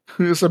ring.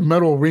 There's a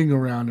metal ring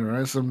around it,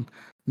 right? Some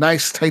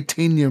nice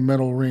titanium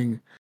metal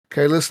ring.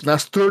 Okay, listen,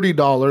 that's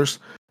 $30.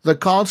 The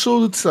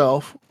console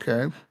itself,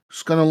 okay,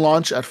 is going to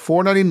launch at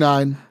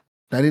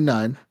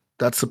 $499.99.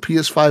 That's the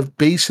PS5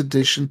 base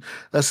edition.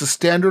 That's the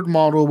standard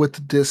model with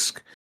the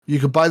disc. You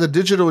could buy the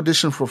digital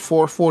edition for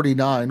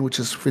 $449, which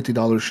is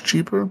 $50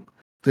 cheaper.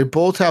 They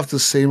both have the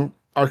same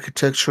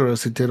architecture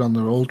as they did on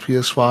their old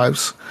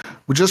PS5s,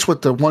 just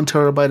with the 1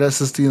 terabyte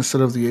SSD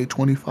instead of the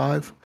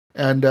 825.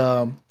 And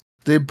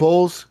they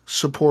both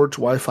support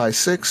Wi-Fi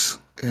 6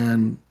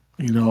 and,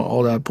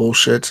 all that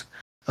bullshit.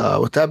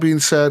 With that being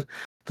said,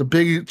 the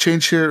big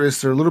change here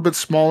is they're a little bit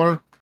smaller,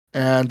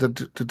 and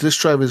the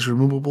disk drive is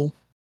removable,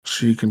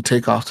 so you can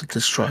take off the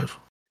disk drive.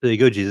 There you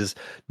go, Jesus.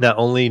 Not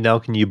only now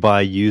can you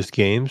buy used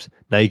games,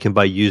 now you can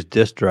buy used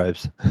disk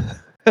drives.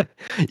 You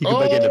can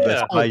buy it at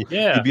Best Buy.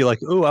 Yeah. You'd be like,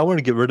 oh, I want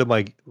to get rid of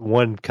my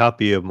one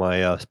copy of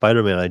my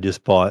Spider-Man I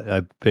just bought.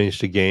 I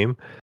finished a game.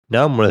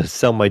 Now I'm going to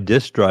sell my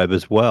disc drive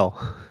as well.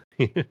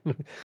 See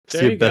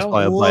if Best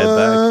Buy will buy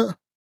it back.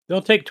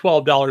 They'll take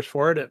 $12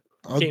 for it at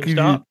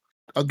GameStop.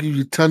 I'll give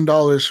you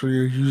 $10 for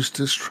your used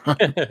disc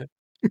drive.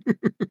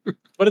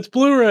 But it's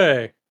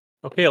Blu-ray.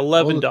 Okay,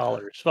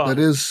 $11. Fine. That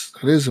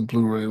is a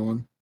Blu-ray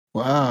one.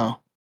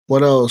 Wow.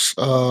 What else?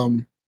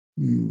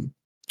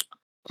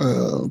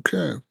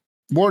 Okay.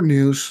 More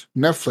news.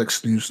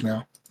 Netflix news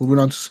now. Moving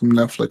on to some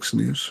Netflix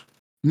news.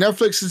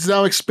 Netflix is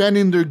now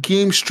expanding their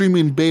game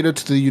streaming beta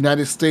to the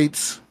United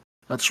States.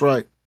 That's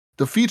right.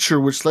 The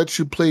feature, which lets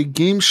you play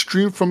games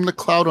streamed from the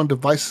cloud on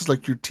devices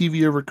like your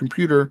TV or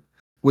computer,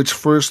 which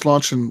first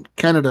launched in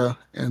Canada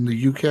and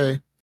the UK,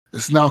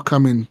 is now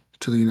coming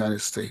to the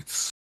United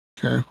States.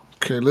 Okay,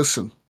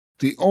 listen.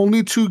 The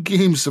only 2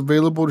 games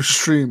available to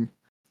stream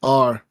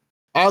are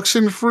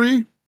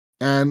Oxenfree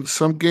and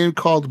some game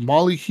called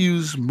Molly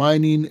Hughes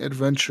Mining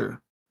Adventure.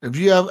 If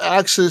you have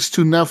access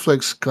to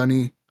Netflix,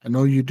 Gunny, I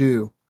know you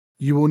do,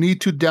 you will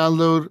need to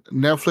download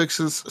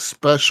Netflix's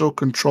special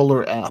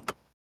controller app.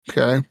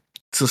 Okay?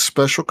 It's a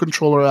special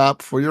controller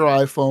app for your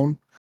iPhone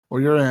or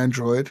your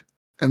Android,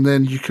 and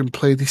then you can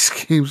play these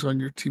games on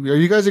your TV. Are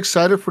you guys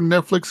excited for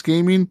Netflix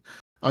gaming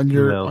on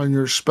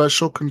your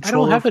special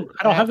controller? I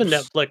don't have a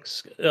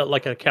Netflix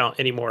account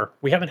anymore.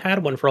 We haven't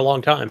had one for a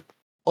long time.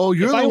 Oh,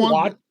 you're the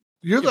one.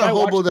 You're the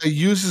hobo that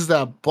uses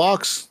that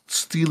box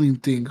stealing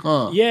thing,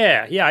 huh?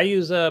 Yeah. I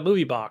use a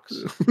movie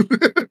box.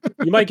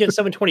 You might get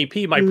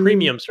 720p. My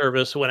premium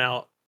service went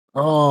out.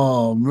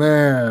 Oh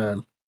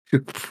man.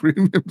 Your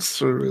premium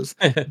service.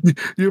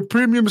 Your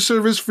premium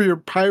service for your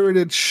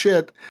pirated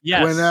shit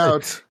went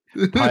out.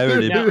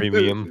 Pirated Now-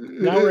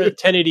 premium. Now we're at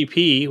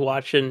 1080p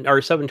watching, or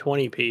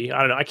 720p. I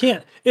don't know. I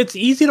can't. It's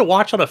easy to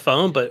watch on a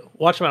phone, but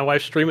watching my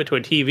wife stream it to a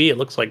TV, it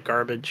looks like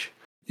garbage.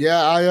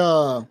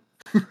 Yeah,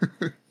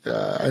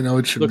 yeah, I know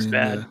what you Looks mean.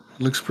 bad. Yeah.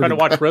 It looks Trying pretty to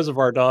watch bad.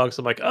 Reservoir Dogs.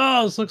 I'm like,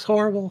 oh, this looks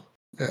horrible.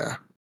 Yeah.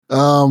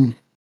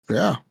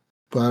 Yeah.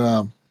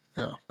 But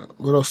yeah.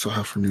 What else do I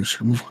have for news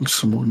here? Move on to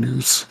some more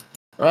news.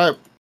 All right.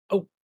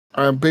 Oh.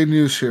 All right, big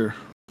news here.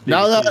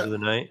 Now Biggest news that of the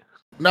night.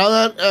 Now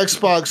that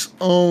Xbox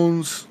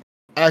owns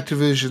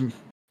Activision,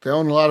 they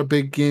own a lot of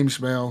big games,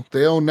 man.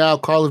 They own now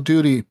Call of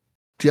Duty,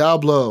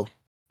 Diablo,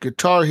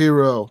 Guitar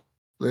Hero.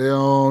 They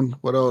own,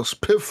 what else?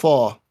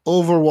 Pitfall,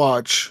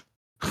 Overwatch,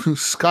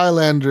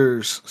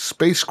 Skylanders,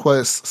 Space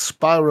Quest,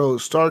 Spyro,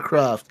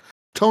 StarCraft,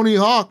 Tony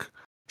Hawk,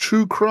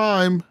 True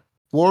Crime,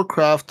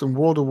 Warcraft, and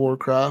World of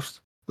Warcraft.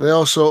 They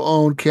also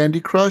own Candy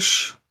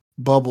Crush,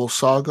 Bubble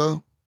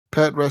Saga,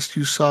 Pet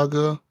Rescue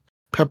Saga,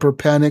 Pepper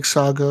Panic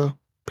Saga,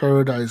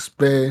 Paradise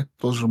Bay.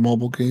 Those are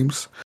mobile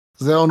games.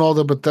 They own all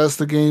the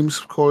Bethesda games,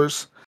 of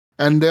course.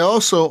 And they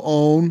also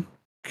own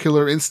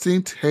Killer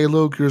Instinct,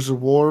 Halo, Gears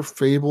of War,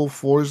 Fable,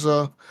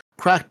 Forza,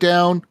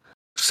 Crackdown,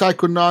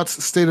 Psychonauts,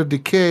 State of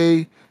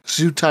Decay,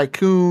 Zoo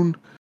Tycoon,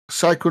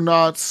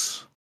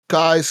 Psychonauts.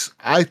 Guys,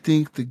 I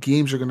think the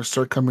games are going to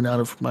start coming out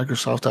of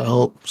Microsoft, I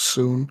hope,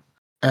 soon.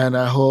 And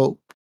I hope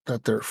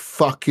that they're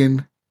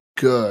fucking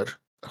good.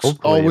 That's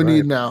Hopefully, all we need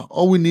right. now.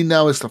 All we need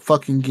now is the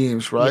fucking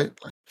games, right?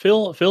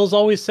 Phil's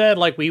always said,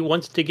 like, we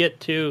wants to get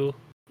to,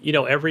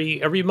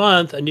 every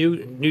month a new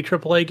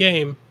AAA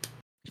game.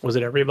 Was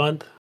it every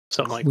month?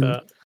 Something like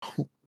that.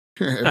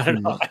 Yeah, I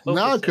don't know. I hope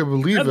now I it's can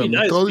believe That'd be them.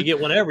 nice With all, if you get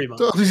one every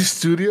month. all these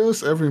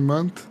studios every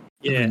month.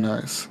 Yeah. That'd be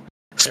nice.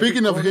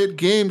 Speaking of quarter. hit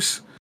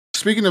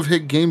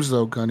games,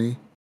 though, Gunny,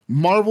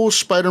 Marvel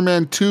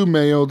Spider-Man 2,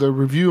 Mayo, the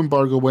review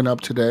embargo went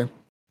up today.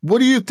 What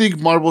do you think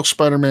Marvel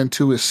Spider-Man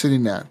 2 is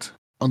sitting at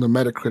on the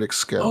Metacritic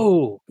scale?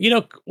 Oh,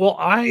 well,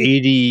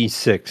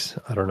 86.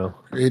 I don't know.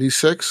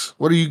 86?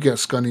 What do you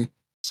guess, Gunny?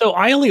 So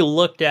I only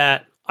looked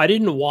at, I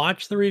didn't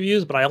watch the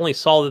reviews, but I only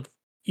saw that,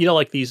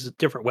 like these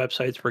different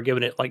websites were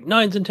giving it like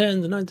 9s and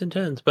 10s and 9s and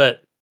 10s,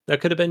 but that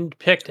could have been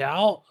picked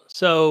out.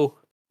 So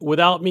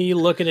without me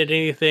looking at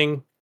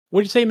anything,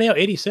 what'd you say, Mayo?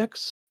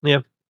 86?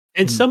 Yeah.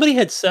 And somebody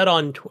had said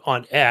on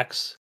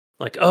X,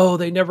 like, oh,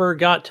 they never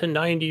got to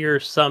 90 or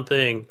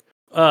something.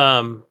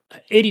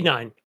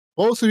 89.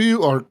 Both of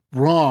you are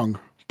wrong.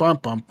 Bum,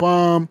 bum,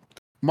 bum.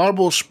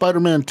 Marvel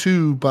Spider-Man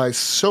 2 by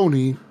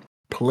Sony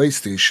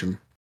PlayStation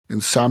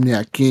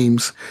Insomniac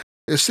Games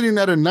is sitting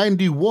at a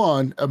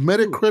 91, a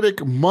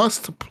Metacritic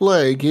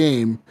must-play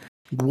game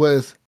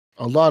with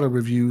a lot of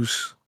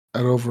reviews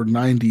at over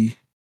 90.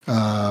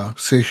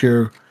 Say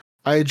here,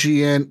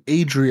 IGN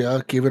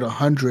Adria gave it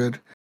 100.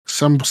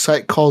 Some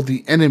site called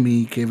The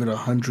Enemy gave it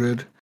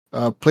 100.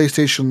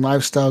 PlayStation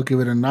Lifestyle gave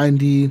it a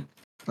 90.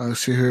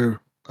 See here,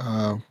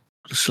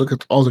 just look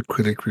at all the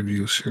critic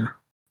reviews here.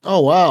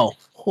 Oh, wow.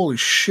 Holy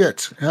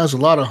shit. It has a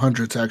lot of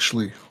hundreds,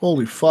 actually.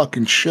 Holy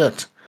fucking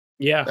shit.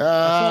 Yeah. I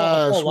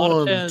saw It's a lot of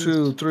 1, 10s.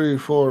 2, 3,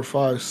 4,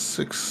 5,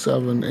 6,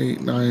 7,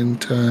 8, 9,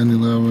 10,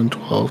 11,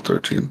 12,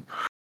 13,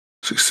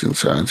 16,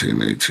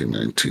 17, 18,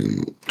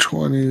 19,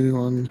 20,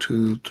 1,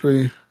 2,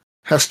 3.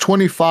 Has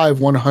 25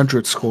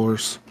 100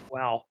 scores.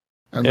 Wow.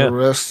 And Yeah. the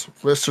rest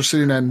are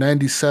sitting at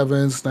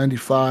 97s,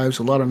 95s,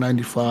 a lot of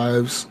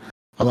 95s,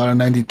 a lot of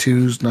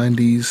 92s,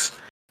 90s.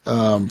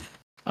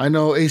 I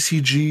know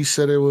ACG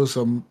said it was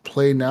a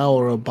play now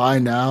or a buy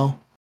now.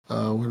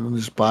 When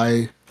just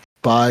buy,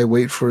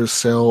 wait for a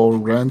sale or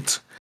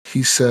rent.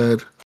 He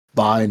said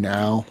buy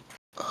now.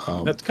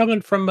 That's coming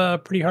from a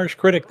pretty harsh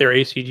critic there,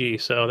 ACG.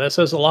 So that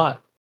says a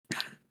lot.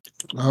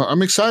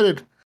 I'm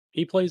excited.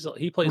 He plays.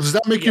 Does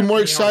that make you yeah, more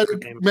pretty hard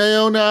excited, game.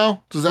 Mayo,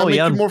 now? Does that Oh, make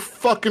yeah, you more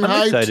fucking I'm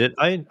hyped? excited.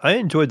 I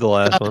enjoyed the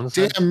last one.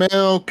 Damn,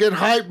 Mayo. Get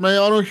hype,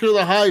 Mayo. I don't hear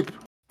the hype.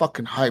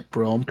 Fucking hype,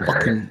 bro. I'm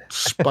fucking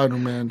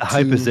Spider-Man 2. The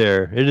hype is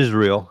there. It is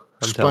real.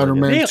 I'm telling you.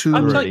 Spider-Man Mayo, 2. I'm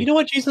telling ready. you know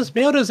what, Jesus?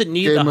 Mayo doesn't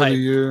need Game the of the hype.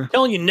 year. I'm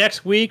telling you,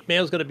 next week,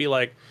 Mayo's going to be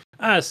like,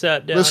 I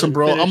sat down. Listen, and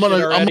bro, I'm finished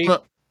it already."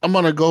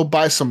 gonna go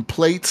buy some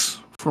plates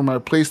for my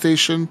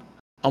PlayStation.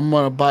 I'm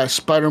gonna buy a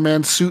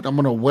Spider-Man suit. I'm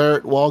gonna wear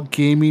it while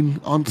gaming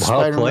on While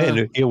Spider-Man.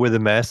 playing, you wear the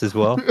mask as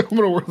well. I'm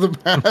gonna wear the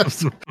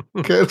mask.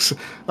 Cause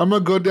I'm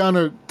gonna go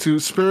down to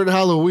Spirit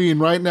Halloween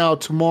right now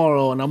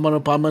tomorrow, and I'm gonna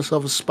buy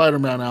myself a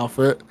Spider-Man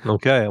outfit.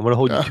 Okay, I'm gonna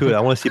hold you to it. I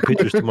want to see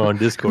pictures tomorrow on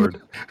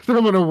Discord.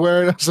 I'm gonna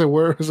wear it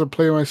as I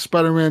play my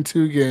Spider-Man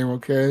 2 game.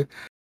 Okay,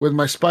 with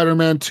my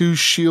Spider-Man 2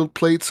 shield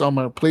plates on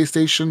my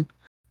PlayStation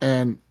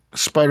and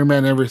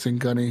Spider-Man everything,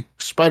 Gunny.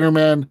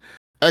 Spider-Man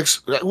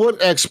what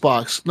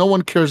Xbox? No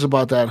one cares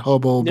about that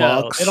hobo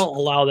No, box. they don't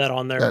allow that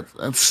on there.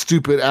 That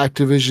stupid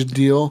Activision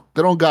deal.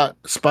 They don't got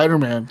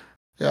Spider-Man.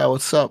 Yeah,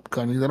 what's up,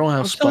 Gunny? They don't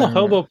have I'm still Spider-Man. a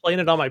hobo playing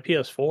it on my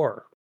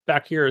PS4.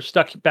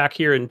 Stuck back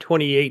here in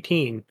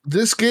 2018.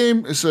 This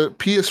game is a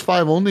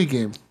PS5 only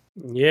game.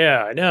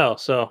 Yeah, I know.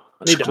 So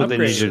I need to That's what they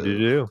upgrade. needed to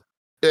do.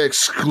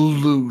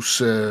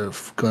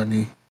 Exclusive,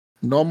 Gunny.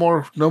 No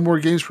more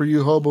games for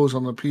you hobos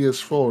on the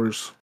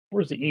PS4s.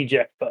 Where's the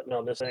eject button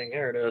on this thing?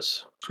 There it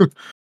is.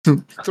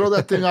 Throw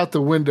that thing out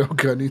the window,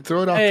 Gunny.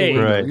 Throw it out the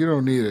window. Right. You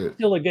don't need it.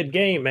 Still a good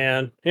game,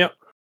 man. Yep.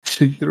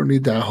 You don't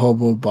need that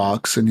hobo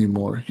box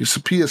anymore. It's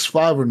a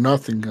PS5 or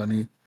nothing,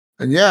 Gunny.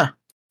 And yeah,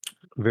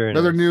 Very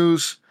another nice.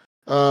 news.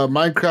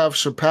 Minecraft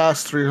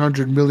surpassed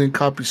 300 million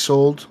copies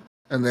sold,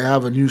 and they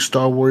have a new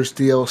Star Wars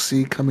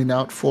DLC coming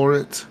out for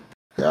it.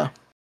 Yeah.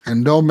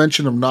 And no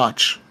mention of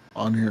Notch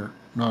on here.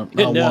 Not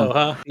No, one.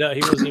 huh? No,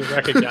 he wasn't even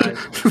recognized.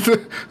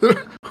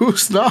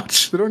 Who's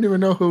Notch? They don't even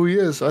know who he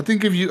is. I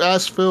think if you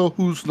ask Phil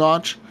who's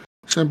Notch,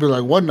 he's going to be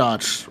like, what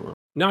Notch?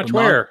 Notch The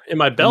where? In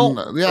my belt?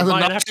 Yeah, Am the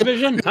I an notch.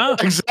 Activision? Huh?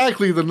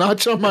 Exactly, the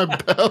notch on my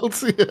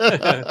belt.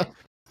 Yeah.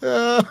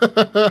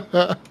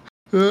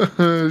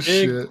 Oh,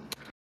 shit.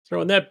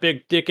 Throwing that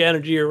big dick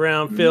energy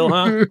around, Phil,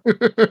 huh?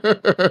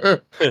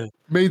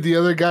 Made the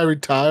other guy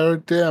retire.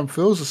 Damn,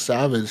 Phil's a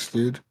savage,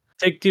 dude.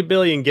 Take $2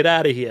 billion, get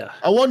out of here.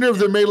 I wonder if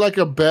they made like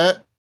a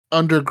bet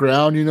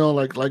underground,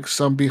 like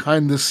some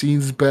behind the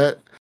scenes bet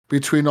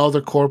between all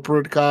the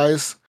corporate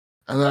guys.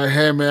 And like,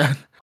 hey man,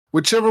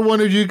 whichever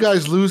one of you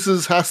guys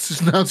loses has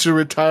to announce your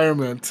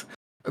retirement.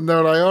 And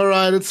they're like, all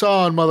right, it's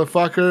on,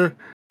 motherfucker.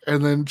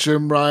 And then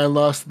Jim Ryan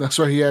lost, and that's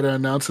why he had to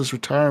announce his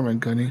retirement,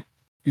 Gunny.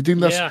 You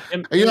think that's I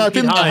think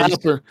that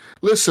happened.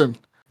 Listen,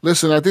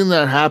 I think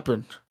that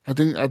happened. I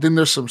think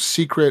there's some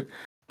secret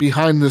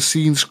behind the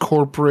scenes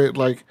corporate,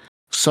 like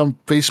some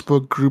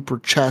Facebook group or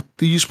chat.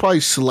 They use probably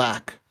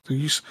Slack.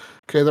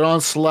 They're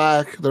on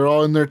Slack, they're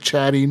all in there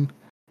chatting,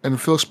 and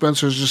Phil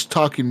Spencer's just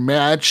talking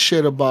mad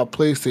shit about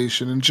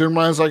PlayStation, and Jim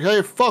Ryan's like,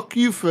 hey, fuck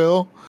you,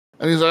 Phil.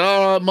 And he's like,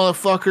 all right,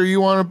 motherfucker,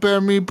 you want to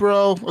bet me,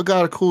 bro? I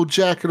got a cool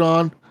jacket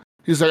on.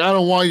 He's like, I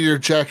don't want your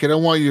jacket, I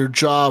want your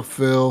job,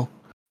 Phil.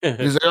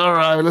 He's like, all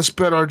right, let's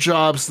bet our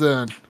jobs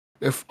then.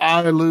 If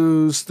I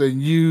lose,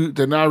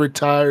 then I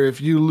retire. If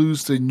you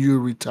lose, then you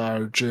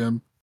retire,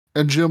 Jim.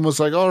 And Jim was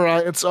like, all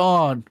right, it's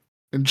on.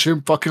 And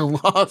Jim fucking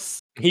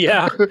lost.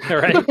 Yeah,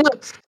 right.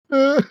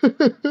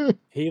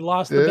 He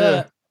lost the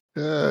bet.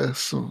 Yeah.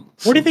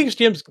 Where do you think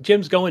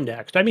Jim's going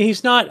next? I mean,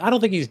 I don't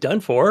think he's done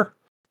for.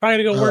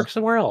 Probably gonna go work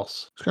somewhere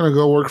else. He's gonna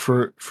go work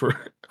for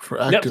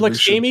Activision.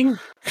 Netflix gaming?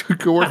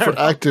 Go work for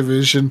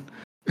Activision.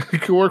 He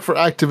could work for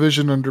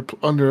Activision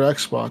under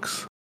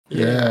Xbox.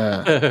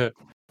 Yeah.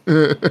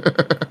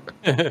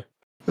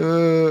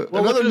 Well,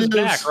 look who's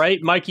back, right?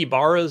 Mike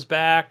Ibarra's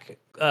back.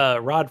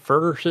 Rod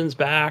Ferguson's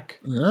back.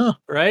 Yeah.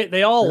 Right?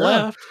 They all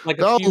left like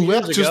a few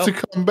years ago. Just to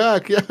come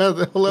back. Yeah,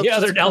 they all left.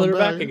 Yeah, they're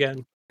back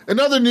again.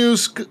 Another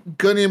news,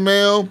 Gunny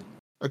Mail.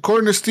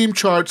 According to Steam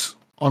charts,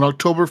 on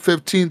October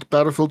 15th,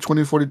 Battlefield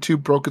 2042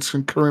 broke its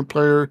concurrent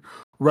player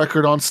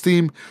record on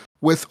Steam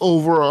with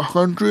over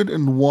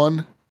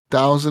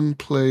 101,000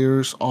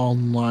 players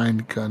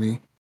online,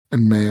 Gunny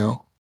and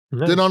Mayo.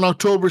 Nice. Then on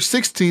October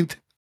 16th,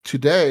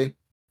 today,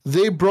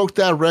 they broke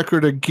that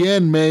record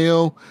again,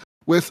 Mayo,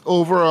 with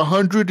over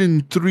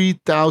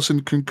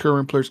 103,000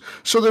 concurrent players.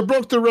 So they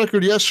broke the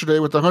record yesterday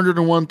with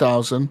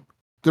 101,000.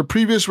 The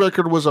previous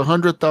record was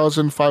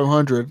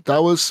 100,500.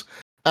 That was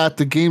at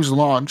the game's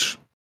launch.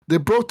 They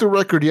broke the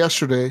record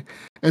yesterday,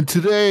 and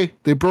today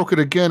they broke it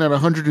again at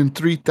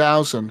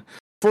 103,000.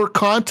 For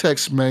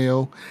context,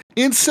 Mayo,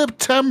 in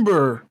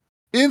September,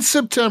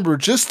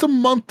 just a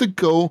month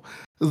ago,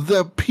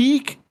 the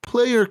peak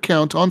player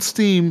count on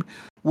Steam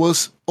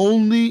was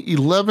only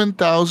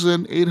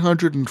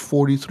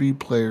 11,843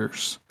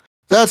 players.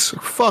 That's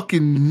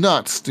fucking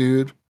nuts,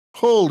 dude.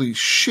 Holy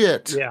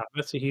shit. Yeah,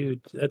 that's a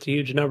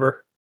huge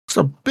number. It's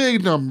a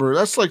big number.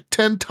 That's like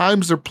 10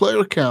 times their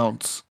player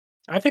counts.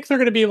 I think they're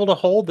going to be able to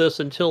hold this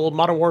until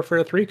Modern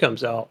Warfare 3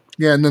 comes out.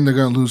 Yeah, and then they're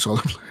going to lose all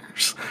the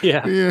players.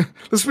 Yeah.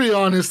 Let's be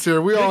honest here.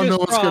 We all know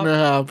what's going to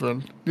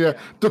happen. Yeah.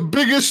 The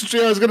biggest,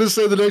 I was going to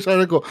say the next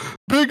article,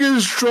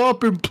 biggest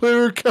drop in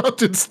player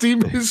count in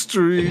Steam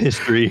history.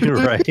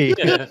 Right.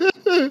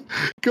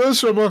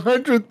 Goes from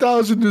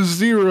 100,000 to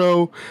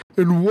 0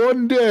 in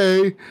one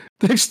day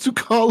thanks to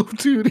Call of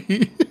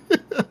Duty.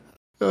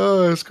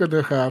 Oh, it's going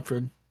to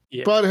happen.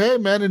 Yeah. But hey,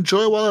 man,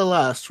 enjoy while it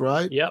lasts,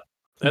 right? Yep.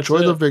 Enjoy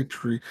the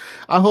victory.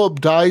 I hope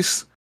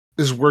DICE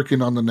is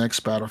working on the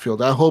next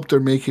Battlefield. I hope they're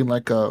making I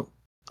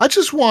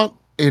just want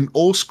an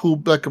old school,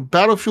 like a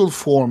Battlefield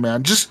 4,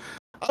 man.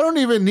 I don't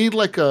even need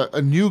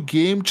a new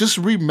game.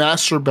 Just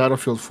remaster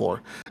Battlefield 4.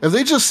 If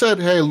they just said,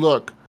 hey,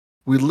 look,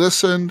 we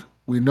listened.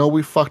 We know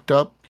we fucked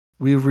up.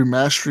 We're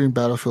remastering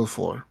Battlefield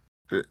 4.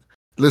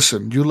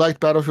 Listen, you liked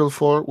Battlefield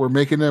 4. We're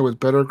making it with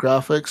better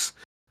graphics.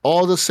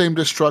 All the same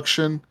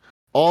destruction.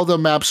 All the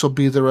maps will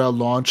be there at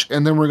launch,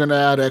 and then we're going to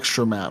add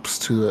extra maps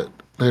to it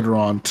later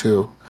on,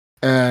 too.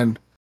 And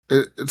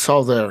it's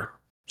all there.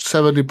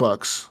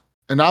 $70.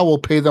 And I will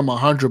pay them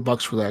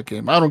 $100 for that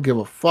game. I don't give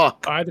a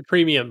fuck. Buy the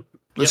premium.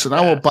 Listen,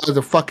 I will buy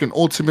the fucking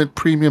Ultimate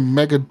Premium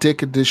Mega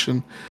Dick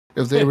Edition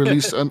if they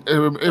release a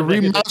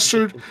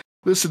remastered...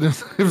 Listen,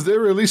 if they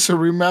release a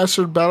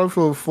remastered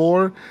Battlefield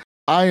 4,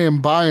 I am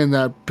buying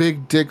that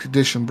Big Dick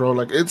Edition, bro.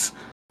 It's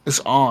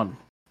on.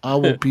 I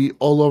will be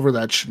all over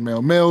that shit,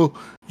 Mayo. Mayo,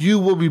 you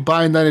will be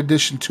buying that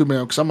edition too,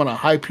 Mayo, because I'm going to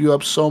hype you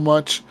up so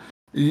much.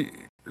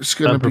 It's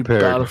going to be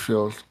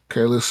Battlefield.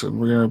 Okay, listen,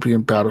 we're going to be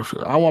in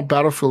Battlefield. I want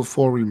Battlefield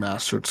 4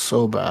 remastered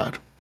so bad.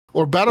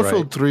 Or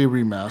Battlefield 3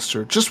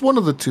 remastered. Just one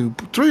of the two.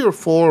 3 or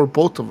 4 or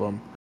both of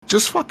them.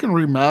 Just fucking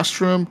remaster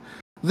them.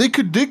 They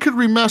could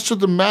remaster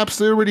the maps.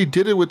 They already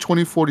did it with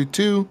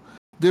 2042.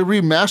 They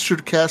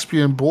remastered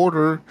Caspian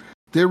Border.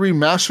 They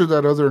remastered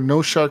that other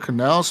No Shot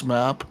Canals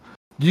map.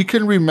 You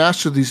can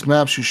remaster these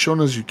maps. You've shown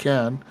us you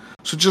can.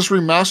 So just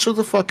remaster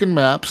the fucking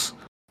maps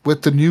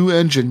with the new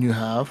engine you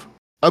have.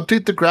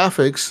 Update the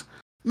graphics.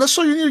 And that's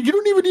all you need. You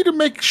don't even need to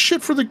make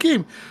shit for the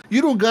game.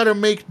 You don't got to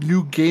make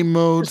new game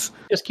modes.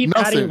 Just keep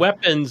adding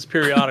weapons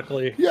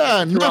periodically.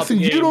 Yeah, nothing.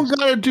 You don't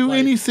got to do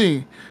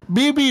anything.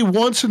 Maybe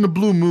once in the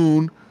blue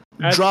moon,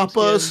 drop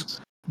us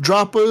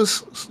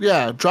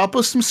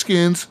some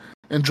skins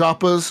and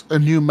drop us a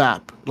new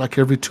map like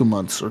every 2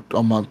 months or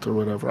a month or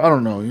whatever. I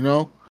don't know, you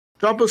know?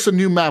 Drop us a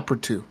new map or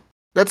two.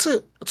 That's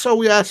it. That's all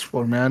we asked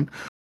for, man.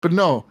 But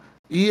no,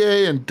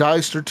 EA and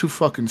DICE, they're too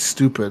fucking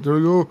stupid. They're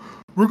like, oh,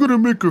 we're going to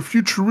make a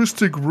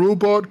futuristic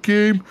robot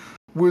game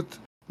with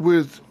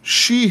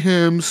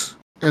she-hims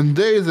and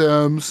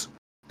they-thems.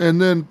 And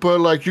then,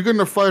 but like, you're going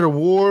to fight a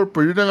war,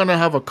 but you're not going to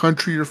have a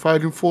country you're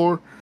fighting for.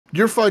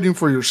 You're fighting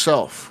for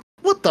yourself.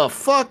 What the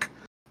fuck?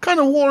 What kind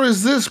of war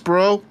is this,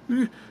 bro?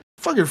 You're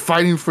fucking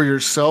fighting for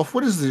yourself.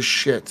 What is this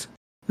shit?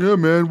 Yeah,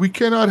 man, we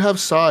cannot have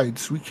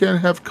sides. We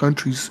can't have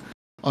countries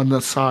on the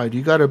side.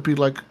 You gotta be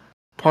like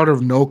part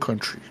of no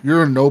country.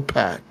 You're a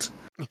no-pat.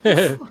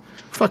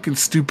 Fucking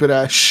stupid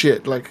ass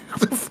shit. Like,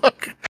 what the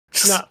fuck?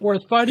 Not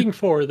worth fighting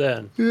for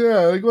then.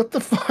 Yeah, like what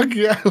the fuck?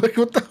 Yeah, like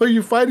what the hell are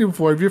you fighting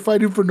for? If you're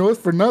fighting for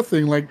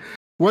nothing, like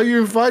why are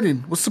you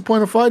fighting? What's the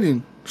point of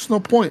fighting? There's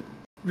no point.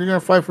 You're gonna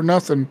fight for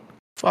nothing.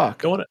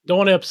 Fuck. Don't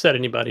want to upset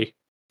anybody.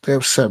 They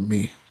upset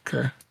me.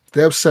 Okay.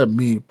 They upset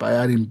me by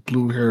adding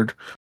blue-haired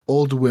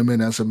old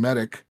women as a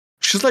medic.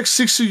 She's like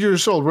 60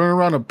 years old, running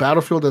around a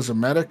battlefield as a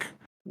medic.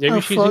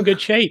 Maybe she's in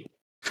good shape.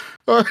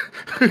 Yeah,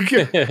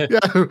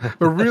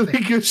 a really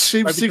good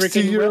shape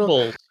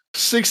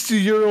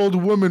 60-year-old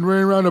woman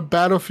running around a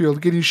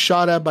battlefield getting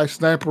shot at by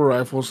sniper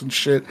rifles and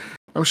shit.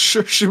 I'm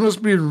sure she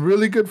must be in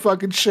really good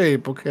fucking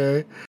shape,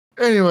 okay?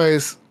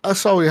 Anyways,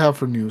 that's all we have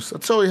for news.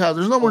 That's all we have.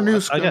 There's no more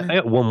news. I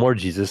got one more,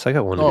 Jesus. I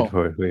got one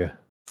for you.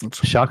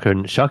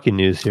 Shocking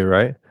news here,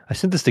 right? I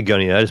sent this to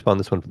Gunny. I just found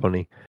this one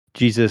funny.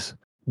 Jesus,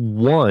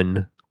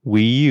 one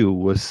Wii U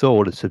was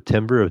sold in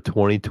September of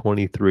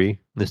 2023.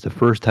 And it's the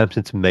first time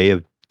since May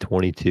of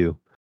 22.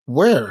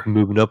 Where?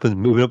 Moving up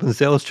in the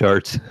sales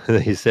charts.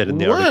 They said in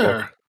the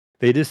article.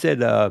 They just said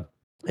the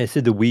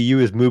Wii U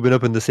is moving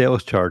up in the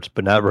sales charts,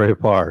 but not very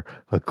far.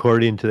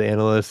 According to the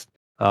analyst,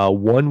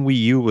 one Wii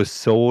U was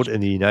sold in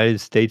the United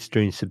States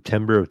during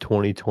September of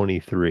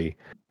 2023.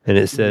 And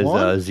it says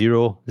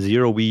zero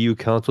Wii U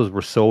consoles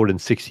were sold in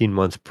 16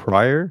 months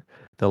prior.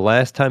 The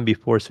last time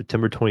before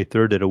September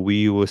 23rd that a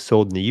Wii U was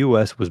sold in the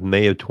U.S. was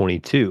May of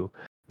 22.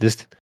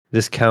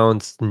 This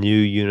counts new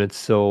units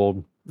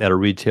sold at a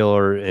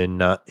retailer and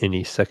not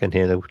any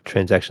secondhand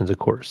transactions, of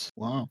course.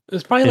 Wow.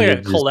 It's probably like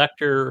a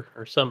collector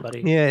or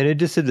somebody. Yeah, and it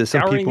just said that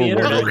some people were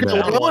wondering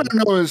that. What I want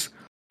to know is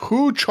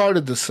who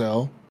charted the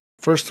sale,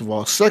 first of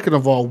all. Second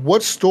of all,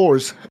 what store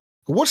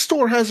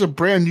has a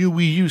brand new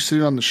Wii U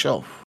sitting on the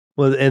shelf?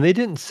 Well, and they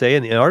didn't say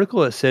in the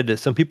article, it said that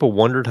some people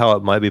wondered how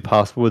it might be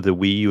possible that the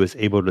Wii U is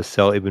able to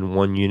sell even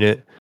one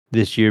unit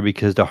this year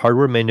because the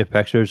hardware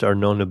manufacturers are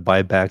known to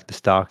buy back the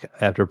stock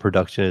after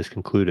production is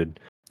concluded.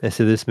 And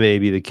so this may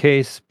be the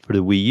case for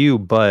the Wii U,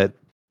 but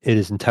it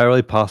is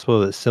entirely possible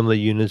that some of the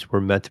units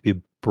were meant to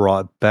be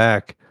brought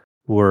back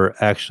were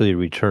actually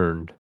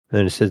returned. And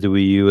then it says the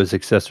Wii U as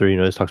accessory,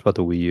 it talks about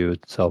the Wii U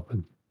itself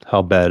and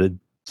how bad it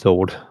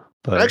sold.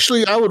 But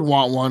actually, I would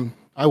want one.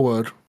 I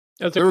would.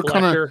 As a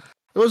collector.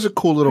 It was a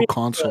cool little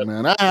console,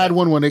 man. I had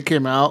one when it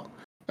came out,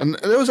 and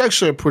it was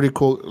actually a pretty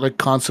cool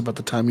concept at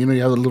the time. You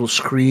have a little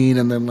screen,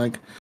 and then I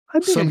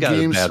think some it got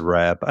games, a bad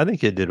rap. I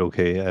think it did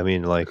okay. I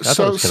mean,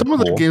 some of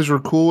the games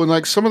were cool,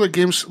 and some of the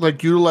games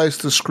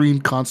utilized the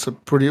screen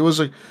concept pretty. It was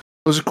a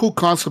cool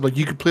concept.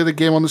 You could play the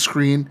game on the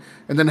screen,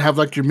 and then have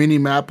your mini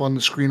map on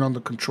the screen on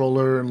the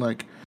controller,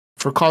 and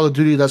for Call of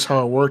Duty, that's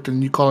how it worked.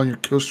 And you call on your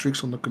kill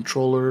streaks on the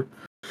controller.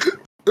 It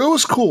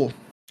was cool.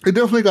 It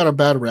definitely got a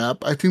bad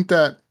rap. I think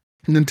that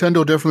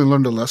Nintendo definitely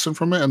learned a lesson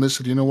from it, and they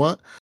said, you know what?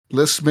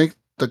 Let's make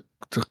the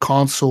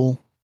console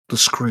the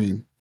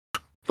screen.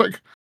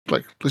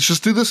 Let's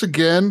just do this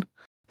again,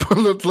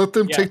 but let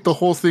them take the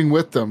whole thing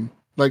with them.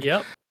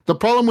 The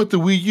problem with the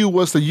Wii U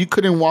was that you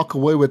couldn't walk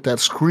away with that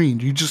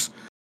screen.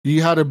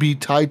 You had to be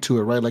tied to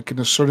it, right? In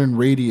a certain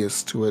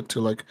radius to it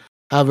to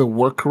have it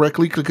work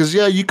correctly. Because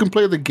you can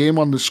play the game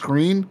on the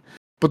screen,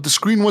 but the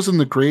screen wasn't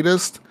the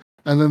greatest.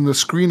 And then the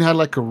screen had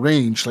a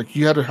range.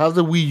 You had to have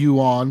the Wii U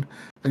on,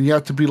 and you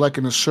have to be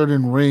in a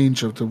certain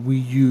range of the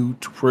Wii U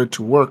for it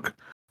to work.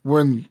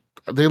 When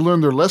they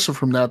learned their lesson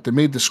from that, they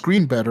made the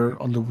screen better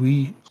on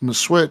the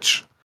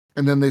Switch,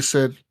 and then they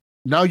said,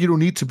 now you don't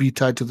need to be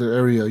tied to the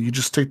area. You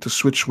just take the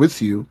Switch with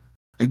you,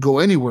 and go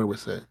anywhere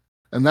with it.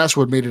 And that's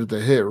what made it the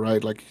hit,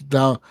 right? Like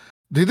now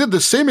they did the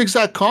same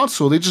exact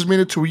console. They just made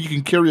it to where you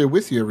can carry it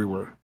with you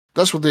everywhere.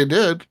 That's what they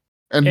did.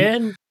 And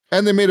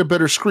they made a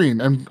better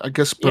screen and I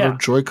guess better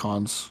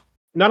Joy-Cons.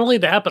 Not only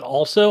that, but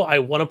also I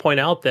want to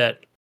point out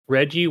that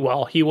Reggie,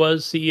 while he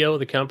was CEO of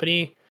the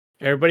company,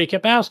 everybody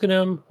kept asking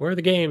him, where are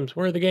the games?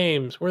 Where are the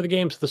games? Where are the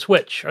games? The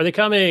Switch, are they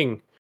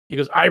coming? He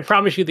goes, I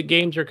promise you the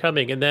games are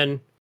coming. And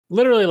then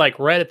literally like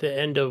right at the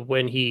end of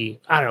when he,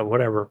 I don't know,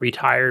 whatever,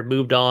 retired,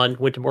 moved on,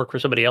 went to work for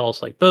somebody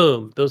else, like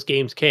boom, those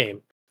games came.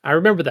 I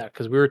remember that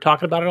because we were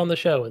talking about it on the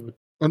show. And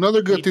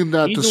another good thing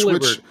that the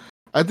Switch,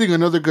 I think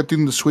another good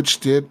thing the Switch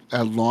did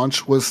at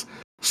launch was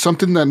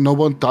something that no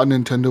one thought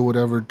Nintendo would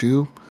ever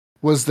do,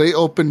 was they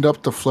opened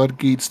up the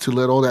floodgates to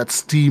let all that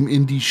Steam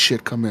indie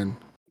shit come in.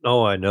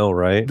 Oh, I know,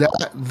 right?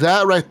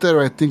 That right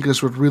there, I think,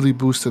 is what really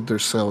boosted their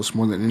sales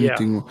more than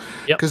anything.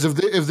 Because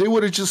if they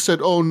would have just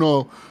said, "Oh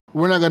no,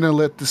 we're not gonna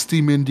let the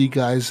Steam indie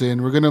guys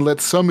in. We're gonna let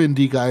some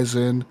indie guys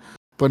in,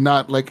 but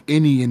not like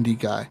any indie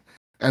guy,"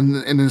 and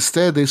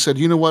instead they said,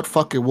 "You know what?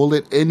 Fuck it, we'll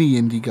let any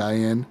indie guy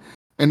in."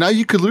 And now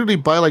you could literally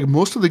buy like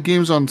most of the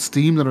games on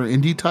Steam that are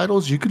indie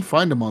titles. You can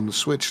find them on the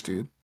Switch,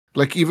 dude.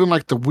 Like even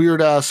like the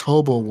weird ass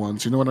hobo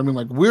ones, you know what I mean?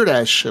 Like weird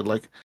ass shit,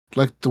 like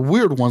the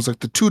weird ones,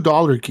 like the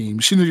 $2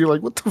 games. You know, you're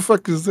like, what the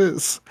fuck is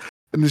this?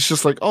 And it's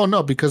just like, oh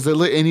no, because they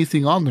let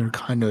anything on there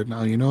kind of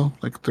now, you know?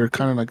 Like they're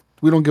kind of like,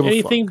 we don't give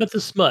anything a fuck. But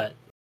the smut.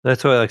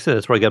 That's why, like I said,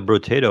 that's where I got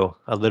Brotato.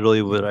 I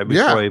literally,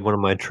 before I went on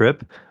my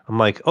trip, I'm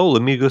like, oh,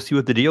 let me go see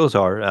what the deals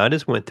are. And I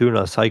just went through and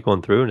I was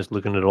cycling through and just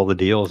looking at all the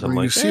deals. I'm you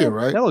like, see it,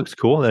 right? That looks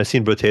cool. And I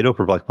seen Brotato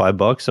for like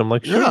 $5. I'm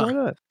like, sure, why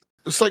not?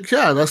 It's like,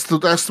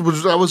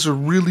 that was a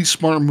really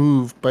smart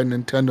move by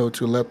Nintendo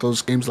to let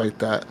those games like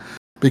that,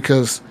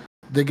 because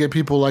they get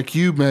people like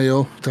you,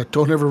 Mayo, that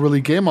don't ever really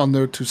game on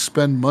there to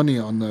spend money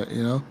on that,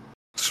 you know?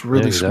 It's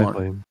really smart.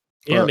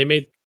 Yeah, they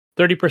made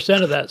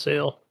 30% of that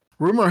sale.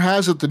 Rumor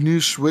has it the new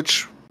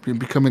Switch will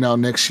be coming out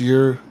next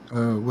year,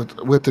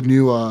 with the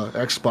new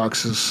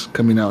Xboxes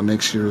coming out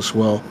next year as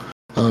well.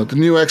 The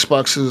new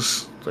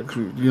Xboxes, like,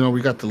 you know,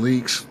 we got the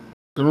leaks.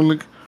 They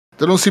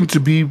don't seem to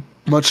be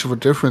much of a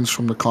difference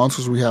from the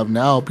consoles we have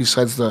now,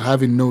 besides the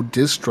having no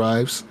disc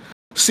drives.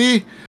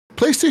 See,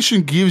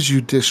 PlayStation gives you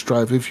disc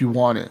drive if you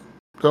want it.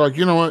 They're like,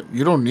 you know what,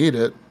 you don't need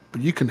it,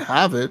 but you can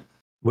have it.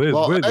 We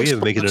even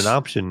make it an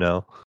option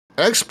now.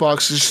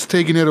 Xbox is just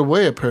taking it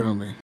away,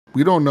 apparently.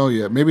 We don't know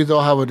yet. Maybe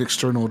they'll have an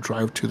external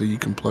drive too that you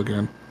can plug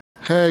in.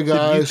 Hey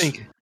guys,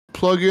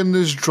 plug in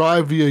this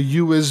drive via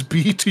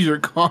USB to your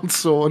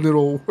console and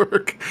it'll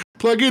work.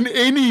 They're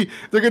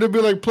gonna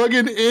be like, plug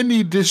in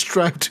any disc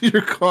drive to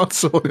your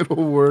console and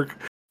it'll work.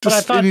 But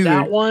I thought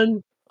that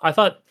one,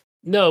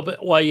 no,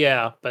 but well,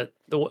 yeah, but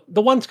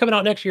the one's coming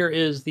out next year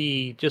is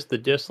just the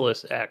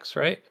discless X,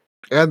 right?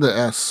 And the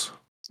S.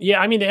 Yeah,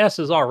 I mean the S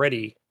is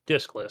already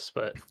discless,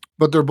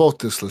 but they're both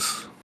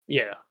discless.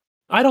 Yeah.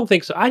 I don't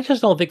think so. I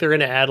just don't think they're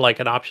going to add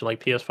like an option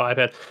like PS5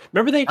 had.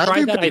 Remember they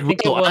tried that? I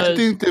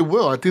think they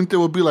will. I think they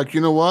will be like,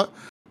 you know what?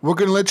 We're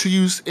going to let you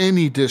use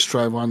any disk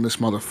drive on this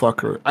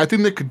motherfucker. I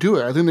think they could do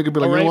it. I think they could be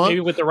like, you know what?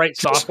 Maybe with the right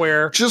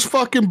software. Just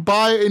fucking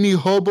buy any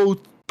hobo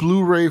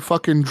Blu-ray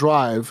fucking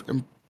drive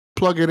and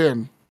plug it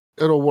in.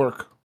 It'll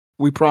work.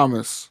 We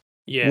promise.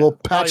 Yeah. We'll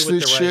patch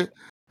this shit.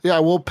 Yeah,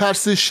 we'll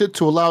patch this shit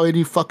to allow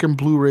any fucking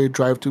Blu-ray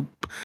drive to...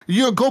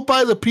 You go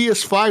buy the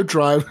PS5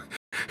 drive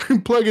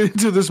and plug it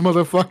into this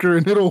motherfucker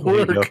and it'll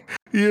work.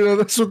 You know,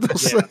 that's what they'll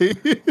say.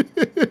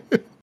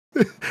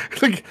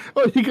 Like,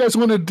 oh, you guys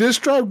want a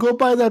disc drive? Go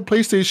buy that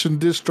PlayStation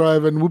disc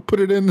drive and we'll put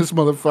it in this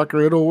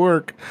motherfucker. It'll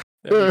work.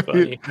 That'd be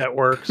funny. That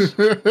works.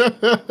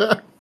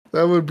 That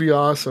would be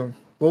awesome.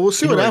 Well, we'll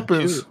see what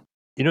happens.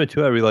 You know,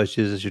 too, I realized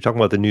is you're talking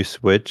about the new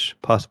Switch,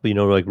 possibly, you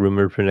know, like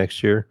rumored for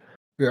next year.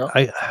 Yeah.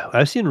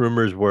 I've seen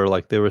rumors where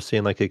like they were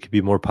saying like it could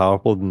be more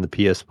powerful than the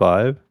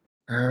PS5.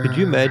 Could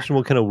you imagine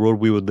what kind of world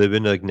we would live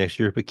in like next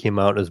year if it came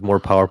out as more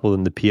powerful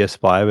than the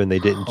PS5 and they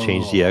didn't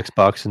change the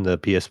Xbox and the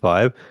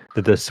PS5?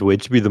 That the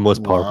Switch be the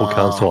most powerful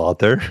console out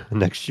there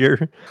next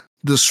year?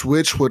 The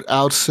Switch would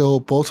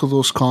outsell both of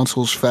those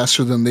consoles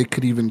faster than they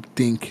could even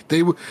think. They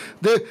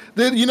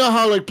you know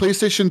how like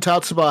PlayStation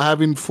touts about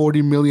having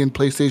 40 million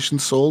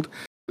PlayStations sold?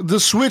 The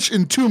Switch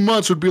in 2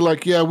 months would be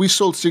like, yeah, we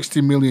sold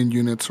 60 million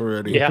units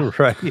already. Yeah,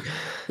 right.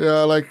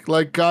 Yeah,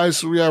 like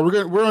guys, yeah,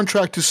 we're on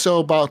track to sell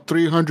about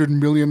 300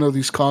 million of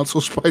these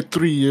consoles by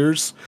 3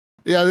 years.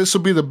 Yeah, this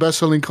will be the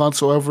best-selling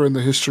console ever in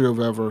the history of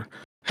ever.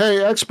 Hey,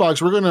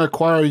 Xbox, we're gonna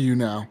acquire you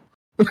now.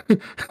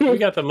 We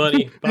got the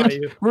money. Buy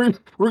you.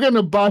 We're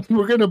gonna buy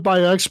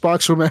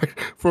Xbox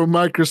from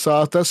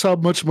Microsoft. That's how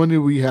much money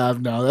we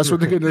have now. That's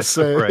what they're gonna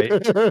say. Right.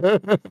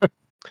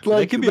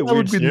 Like, that could be a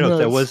weird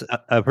scenario.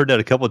 I've heard that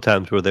a couple of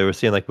times where they were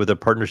saying like with a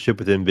partnership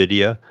with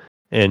NVIDIA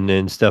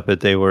and stuff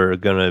that they were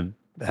gonna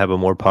have a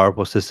more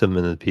powerful system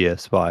than the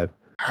PS5.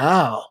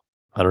 How?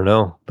 I don't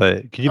know,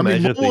 but can you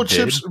imagine if they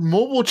did?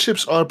 Mobile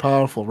chips are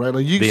powerful, right?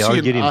 Like they are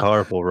getting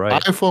powerful,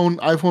 right?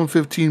 iPhone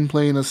 15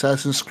 playing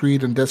Assassin's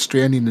Creed and Death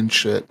Stranding and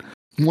shit.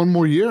 1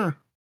 more year.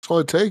 That's all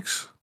it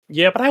takes.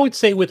 Yeah, but I would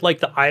say with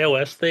like the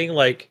iOS thing,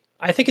 like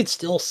I think it's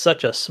still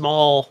such a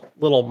small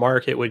little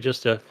market with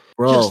just a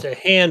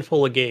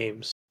handful of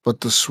games.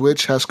 But the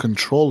Switch has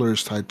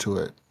controllers tied to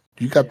it.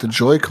 You got the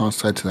Joy-Cons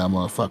tied to that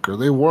motherfucker.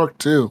 They work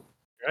too.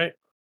 Right.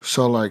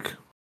 So like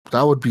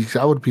that would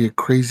be a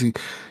crazy,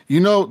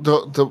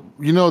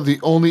 the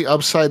only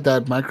upside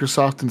that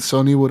Microsoft and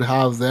Sony would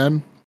have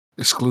then,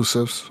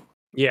 exclusives.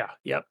 Yeah.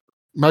 Yep.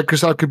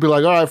 Microsoft could be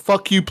like, all right,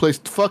 fuck you,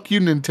 fuck you,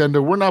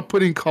 Nintendo. We're not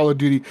putting Call of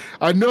Duty.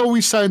 I know we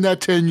signed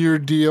that 10-year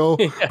deal.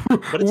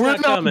 But it's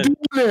not coming.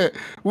 Doing it.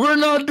 We're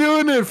not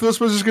doing it. Phil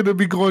Spencer's going to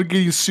be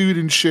getting sued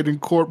and shit in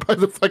court by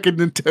the fucking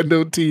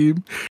Nintendo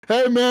team.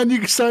 Hey, man, you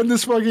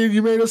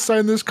made us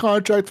sign this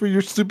contract for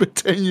your stupid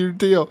 10-year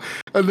deal.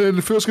 And then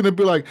Phil's going to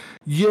be like,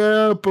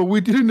 yeah, but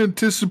we didn't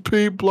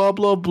anticipate blah,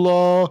 blah,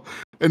 blah.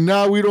 And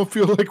now we don't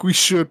feel like we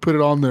should put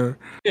it on there.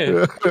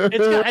 Yeah.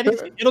 I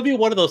think it'll be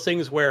one of those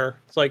things where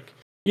it's like,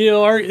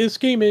 this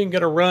game ain't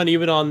gonna run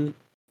even on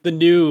the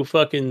new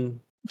fucking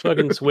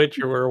Switch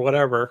or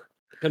whatever.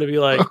 It's gonna be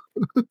like,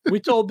 we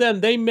told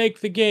them they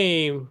make the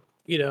game,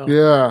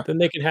 then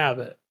they can have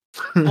it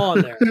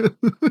on there.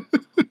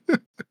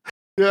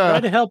 Yeah.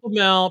 Try to help them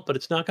out, but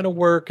it's not gonna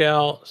work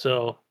out.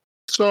 So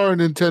sorry,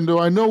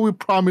 Nintendo. I know we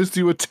promised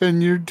you a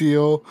 10-year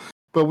deal,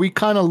 but we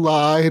kind of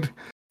lied.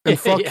 And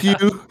fuck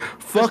you.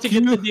 Fuck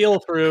you. Get the deal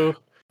through.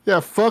 Yeah,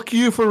 fuck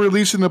you for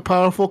releasing a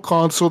powerful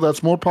console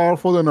that's more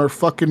powerful than our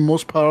fucking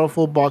most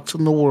powerful box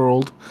in the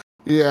world.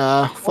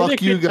 Yeah,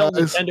 fuck you guys.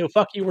 Nintendo,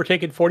 fuck you, we're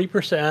taking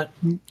 40%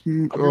 of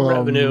your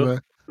revenue.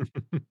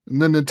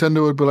 And then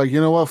Nintendo would be like,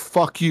 you know what?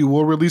 Fuck you.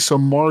 We'll release a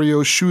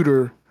Mario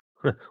shooter.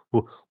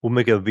 We'll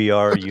make a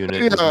VR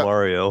unit with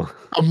Mario.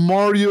 A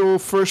Mario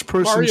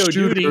first-person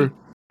shooter. Duty.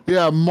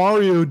 Yeah,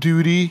 Mario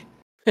Duty.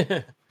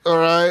 All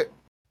right.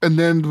 And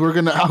then we're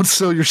going to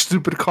outsell your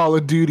stupid Call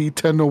of Duty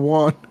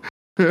 10-1.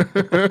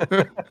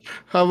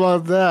 How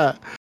about that?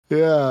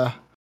 Yeah.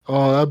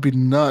 Oh, that'd be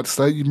nuts.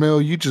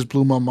 You just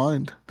blew my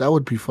mind. That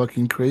would be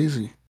fucking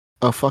crazy.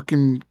 A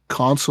fucking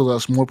console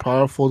that's more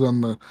powerful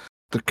than the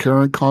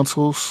current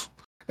consoles.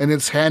 And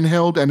it's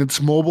handheld and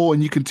it's mobile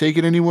and you can take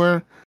it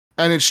anywhere.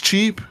 And it's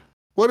cheap.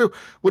 What do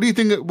you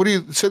think? What do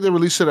you say they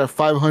released it at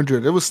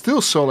 $500? It was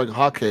still so like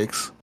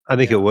hotcakes. I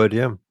think it would,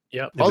 yeah.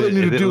 Yep. All they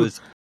need to do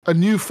is a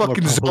new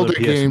fucking Zelda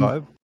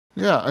game.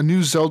 Yeah, a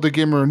new Zelda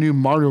game or a new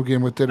Mario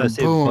game with it. And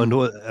boom.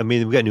 Bundle, I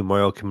mean, we got new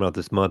Mario coming out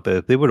this month, but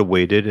if they would have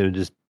waited and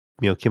just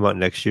came out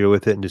next year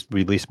with it and just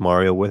released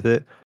Mario with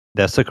it,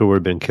 that sucker would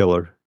have been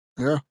killer.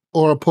 Yeah,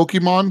 or a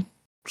Pokemon,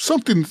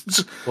 something.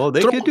 Well,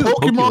 they could do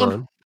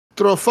Pokemon.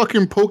 Throw a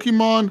fucking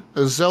Pokemon,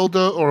 a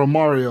Zelda, or a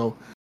Mario.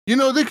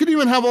 They could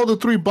even have all the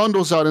 3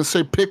 bundles out and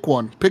say, pick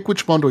one. Pick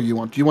which bundle you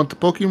want. Do you want the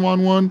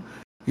Pokemon one?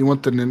 You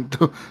want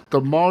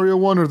the Mario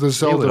one or the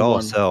Zelda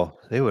one?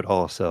 They would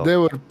all sell. They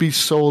would be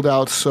sold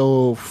out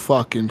so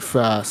fucking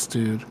fast,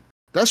 dude.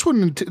 That's what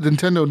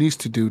Nintendo needs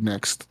to do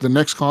next. The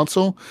next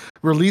console,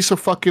 release a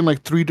fucking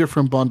 3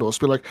 different bundles.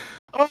 Be like,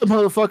 all right,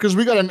 motherfuckers,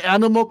 we got an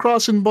Animal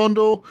Crossing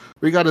bundle,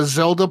 we got a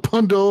Zelda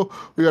bundle,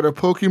 we got a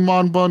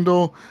Pokemon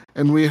bundle,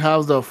 and we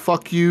have the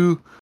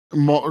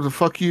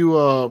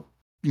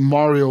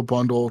Mario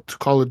bundle to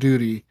Call of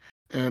Duty.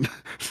 And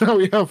now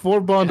we have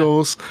 4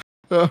 bundles.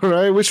 All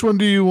right, which one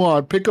do you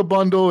want? Pick a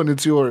bundle and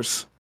it's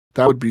yours.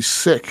 That would be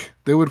sick.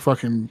 They would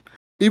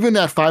even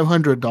at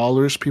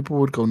 $500, people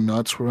would go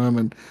nuts for them,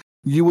 and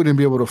you wouldn't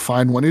be able to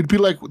find one. It'd be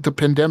like the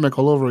pandemic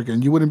all over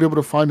again. You wouldn't be able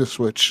to find a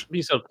Switch.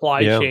 Be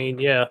supply chain,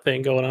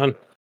 thing going on.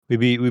 We'd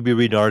be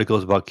reading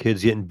articles about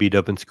kids getting beat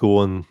up in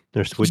school and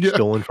their Switch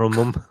stolen from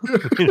them.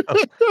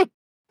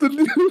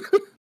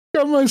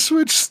 Got my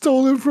Switch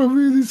stolen from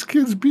me. These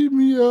kids beat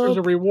me up. There's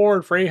a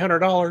reward for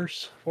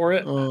 $800 for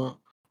it.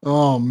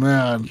 Oh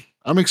man,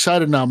 I'm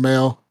excited now,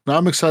 Mail. Now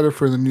I'm excited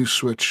for the new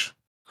Switch.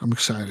 I'm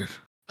excited.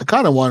 I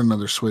kind of want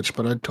another Switch,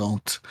 but I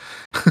don't.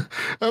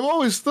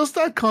 That's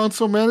that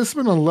console, man. It's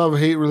been a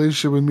love-hate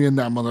relationship with me and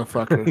that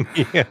motherfucker.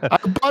 Yeah. I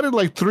bought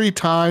it 3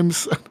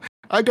 times.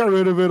 I got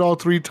rid of it all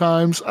 3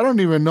 times. I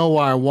don't even know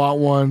why I want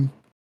one.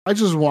 I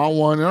just want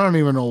one, and I don't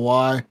even know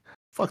why.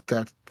 Fuck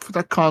that.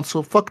 That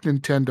console. Fuck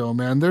Nintendo,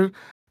 man. They're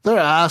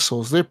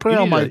assholes. They prey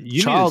on my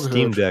childhood. Need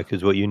a Steam Deck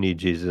is what you need,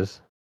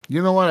 Jesus.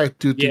 You know what? I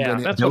do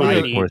think that's what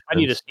I need. I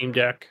need a Steam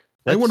Deck.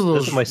 That's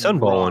what my son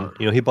bought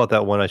one. He bought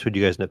that one. I showed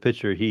you guys in the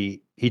picture.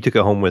 He took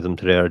it home with him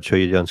today. I'll show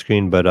you on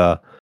screen.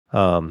 But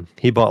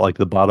he bought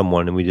the bottom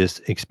one, and we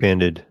just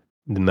expanded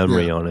the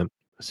memory on it.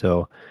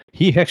 So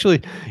he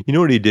actually, you know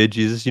what he did,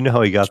 Jesus? You know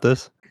how he got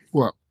this?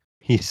 What?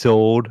 He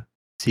sold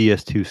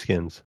CS2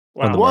 skins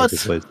on the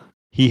marketplace.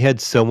 He had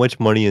so much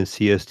money in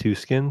CS2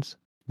 skins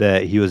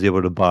that he was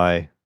able to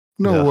buy.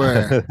 No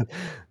way.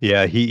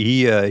 Yeah,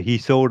 he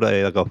sold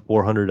a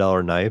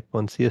 $400 knife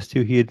on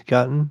CS2 he had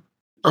gotten.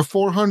 A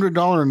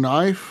 $400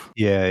 knife?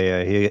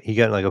 Yeah. He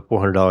got a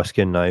 $400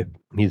 skin knife.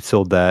 He'd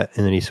sold that,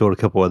 and then he sold a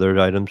couple other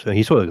items.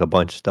 He sold a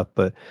bunch of stuff,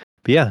 but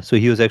yeah. So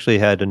he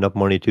had enough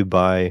money to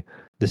buy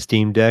the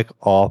Steam Deck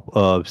off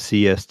of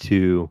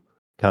CS2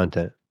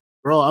 content.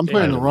 Bro, I'm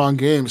playing the wrong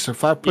games.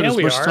 If I put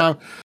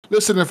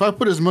if I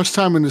put as much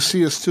time into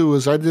CS2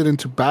 as I did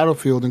into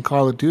Battlefield and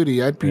Call of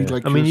Duty, I'd be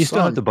like. I mean, you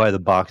still have to buy the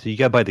box. You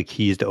got to buy the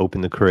keys to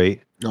open the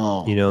crate.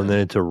 Oh, and then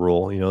it's a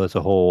roll. That's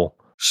a whole.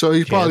 So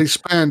he probably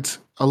spent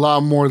a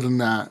lot more than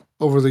that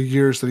over the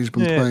years that he's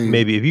been playing.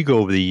 Maybe if you go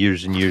over the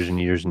years and years and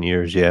years and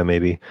years, yeah,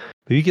 maybe.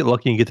 But you get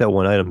lucky and get that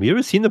one item. You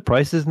ever seen the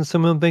prices in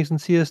some of them things in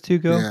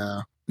CS2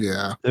 go?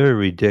 Yeah. They're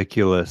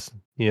ridiculous.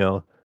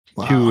 $2,000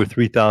 or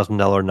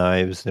 $3,000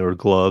 knives. There were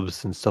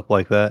gloves and stuff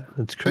like that.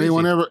 It's crazy.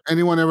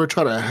 Anyone ever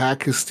try to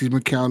hack his Steam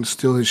account and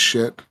steal his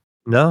shit?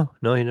 No,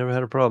 he never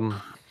had a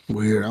problem.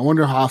 Weird. I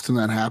wonder how often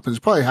that happens.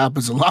 Probably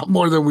happens a lot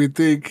more than we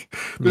think.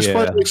 There's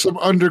probably like some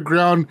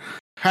underground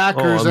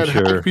hackers that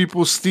hack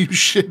people's Steam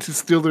shit to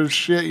steal their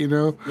shit,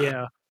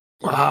 Yeah.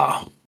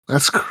 Wow.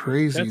 That's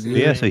crazy, dude.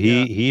 Yeah, so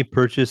he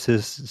purchased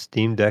his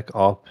Steam Deck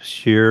off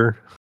sheer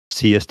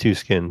CS2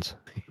 skins.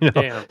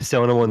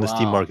 Selling them on the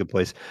Steam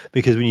Marketplace.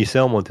 Because when you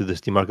sell one through the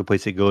Steam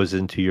Marketplace, it goes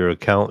into your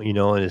account, and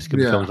it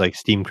becomes like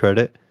Steam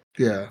credit.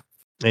 Yeah.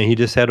 And he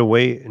just had to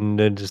wait and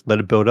then just let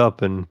it build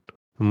up. And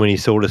when he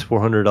sold his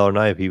 $400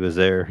 knife, he was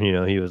there.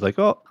 He was like,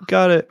 "Oh,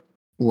 got it."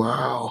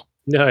 Wow.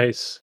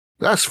 Nice.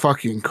 That's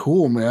fucking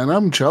cool, man.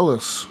 I'm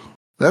jealous.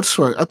 That's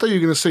right. I thought you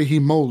were gonna say he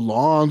mowed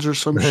lawns or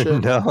some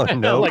shit.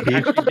 No. Like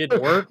actually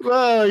did work.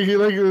 Well,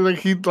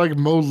 he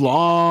mowed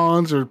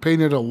lawns or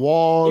painted a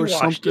wall or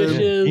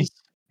something.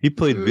 He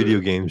played video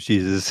games.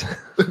 Jesus.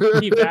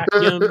 He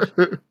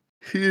vacuumed.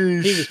 He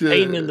was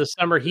painting in the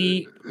summer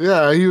heat.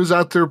 Yeah, he was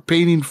out there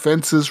painting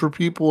fences for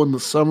people in the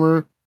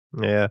summer.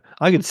 Yeah,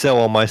 I could sell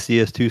all my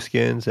CS2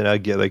 skins and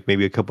I'd get like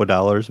maybe a couple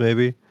dollars,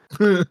 maybe.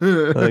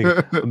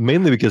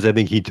 Mainly because I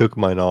think he took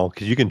mine all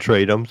because you can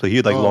trade them. So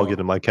he'd log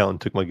into my account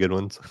and took my good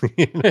ones.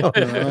 He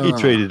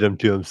traded them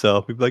to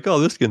himself. He'd be like, "Oh,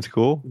 this skin's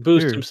cool."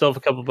 Boost himself a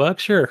couple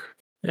bucks, sure.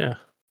 Yeah.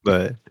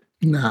 But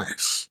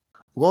nice.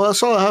 Well,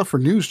 that's all I have for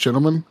news,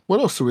 gentlemen.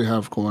 What else do we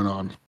have going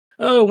on?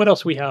 Oh, what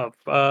else we have?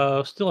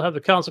 Still have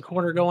the console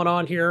corner going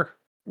on here.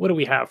 What do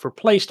we have for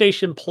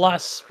PlayStation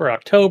Plus for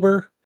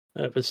October?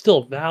 If it's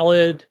still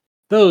valid,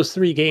 those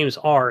 3 games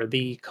are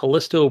the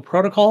Callisto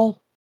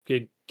Protocol,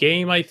 good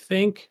game, I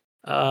think.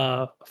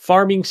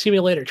 Farming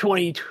Simulator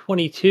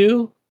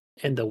 2022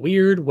 and the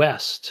Weird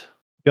West.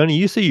 Johnny,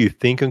 you say you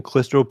think on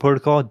Callisto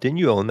Protocol. Didn't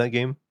you own that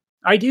game?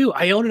 I do.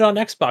 I own it on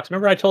Xbox.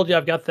 Remember I told you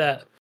I've got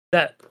that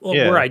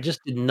where I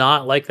just did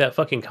not like that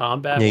fucking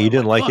combat. Yeah, you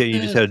didn't like it.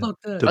 You just had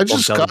I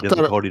just got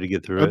difficulty to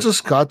get through it. I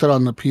just got that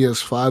on the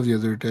PS5 the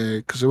other day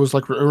because it was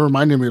like it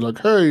reminded me like,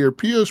 hey, your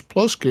PS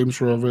Plus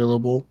games are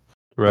available.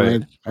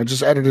 Right. I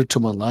just added it to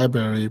my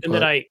library. And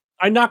then I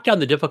knocked down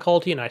the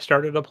difficulty and I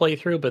started a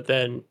playthrough, but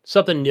then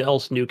something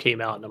else new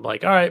came out and I'm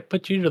like, all right,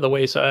 put you to the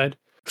wayside.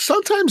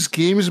 Sometimes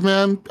games,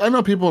 man, I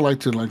know people like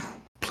to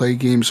play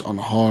games on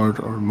hard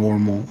or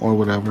normal or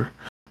whatever,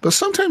 but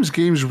sometimes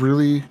games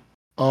really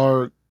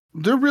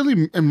they're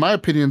really, in my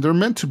opinion, they're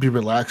meant to be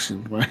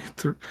relaxing, right?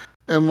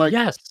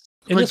 Yes.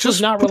 And this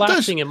was not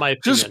relaxing in my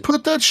opinion. Just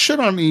put that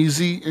shit on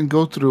easy and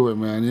go through it,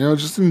 man.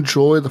 Just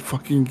enjoy the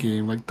fucking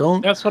game.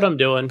 That's what I'm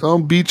doing.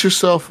 Don't beat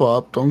yourself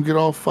up. Don't get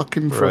all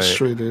fucking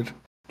frustrated.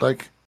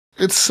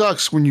 It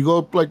sucks when you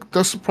go,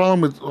 that's the problem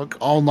with,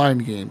 online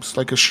games,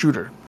 like a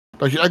shooter.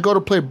 I go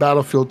to play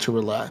Battlefield to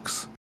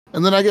relax.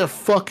 And then I get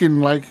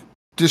fucking,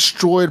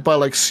 destroyed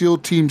by, SEAL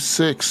Team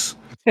 6.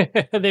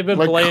 They've been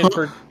playing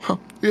for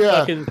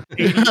fucking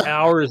 80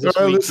 hours this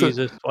week,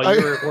 Jesus, while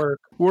you were at work.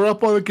 We're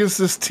up against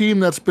this team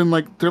that's been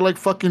they're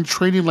fucking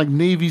training like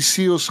Navy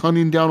SEALs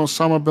hunting down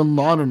Osama bin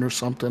Laden or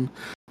something.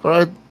 All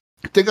right,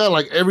 they got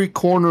every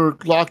corner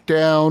locked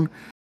down.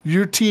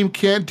 Your team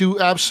can't do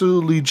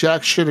absolutely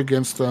jack shit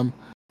against them.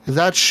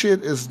 That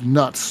shit is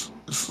nuts.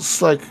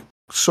 It's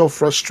so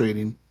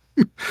frustrating.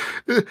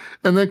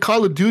 And then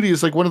Call of Duty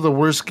is one of the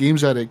worst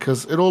games at it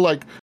because it'll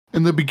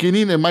in the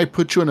beginning, it might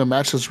put you in a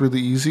match that's really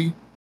easy,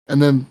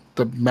 and then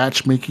the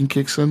matchmaking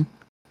kicks in,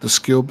 the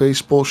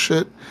skill-based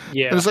bullshit.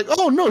 Yeah. And it's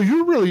oh, no,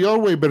 you really are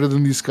way better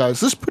than these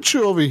guys. Let's put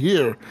you over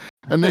here.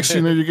 And next thing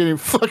you know, you're getting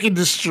fucking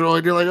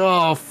destroyed. You're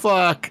oh,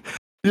 fuck.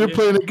 You're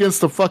playing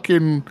against the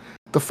fucking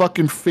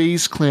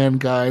FaZe Clan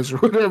guys or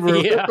whatever.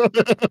 Yeah.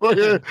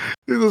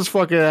 Those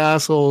fucking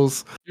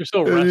assholes. You're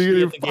so rusty.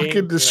 You're getting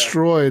fucking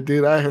destroyed,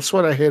 dude. That's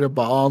what I hate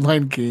about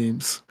online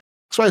games.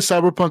 That's why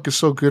Cyberpunk is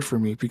so good for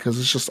me because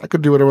it's just I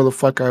could do whatever the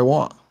fuck I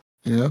want.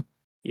 Yeah.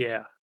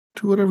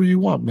 Do whatever you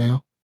want,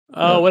 man.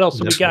 What else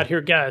do we got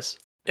here, guys?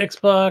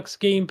 Xbox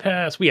Game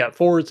Pass. We got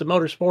Forza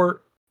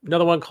Motorsport.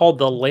 Another one called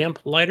the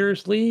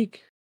Lamplighters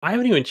League. I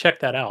haven't even checked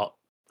that out.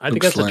 I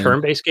think that's a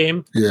turn-based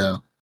game. Yeah.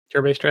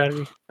 Turn-based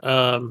strategy.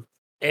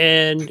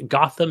 And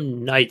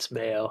Gotham Knights,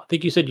 Mayo. I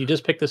think you said you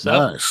just picked this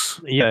up. Nice.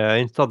 Yeah, I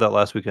installed that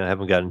last week and I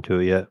haven't gotten to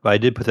it yet. But I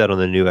did put that on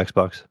the new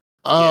Xbox.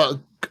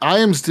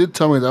 Iams did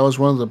tell me that was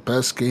one of the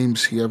best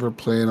games he ever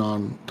played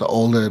on the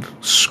OLED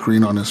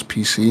screen on his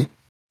PC.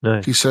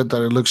 Nice. He said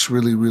that it looks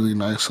really, really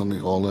nice on the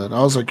OLED.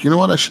 I was like, you know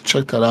what? I should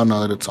check that out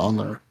now that it's on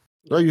there.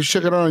 Well, you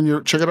check it out on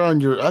your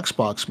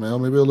Xbox,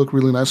 man. Maybe it'll look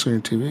really nice on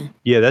your TV.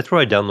 Yeah, that's where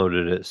I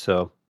downloaded it.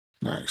 So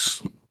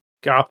nice.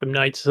 Gotham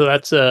Knights. So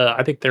that's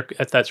I think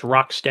that's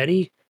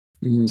Rocksteady.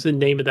 Mhm. It's the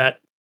name of that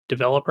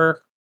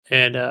developer.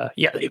 And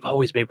yeah, they've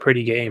always made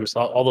pretty games.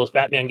 All those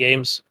Batman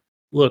games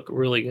look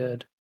really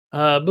good.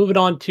 Moving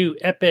on to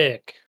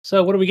Epic.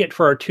 So what do we get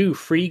for our 2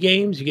 free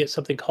games? You get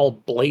something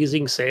called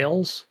Blazing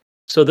Sails.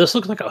 So this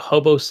looks like a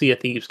Hobo Sea of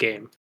Thieves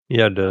game.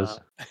 Yeah, it does.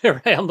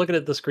 Right, I'm looking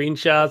at the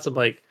screenshots. I'm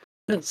like,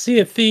 that's Sea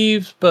of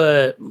Thieves,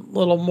 but a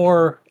little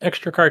more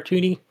extra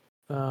cartoony.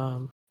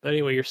 But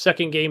anyway, your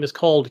second game is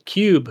called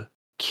Cube.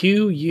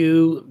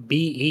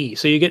 Qube.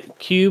 So you get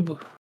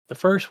Cube, the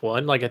first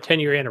one, like a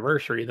 10-year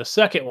anniversary. The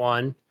second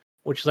one,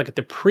 which is like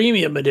the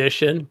premium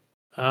edition.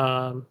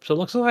 So it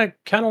looks like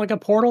kind of like a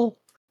Portal,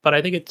 but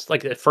I think it's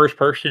like the first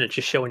person. It's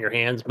just showing your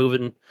hands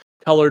moving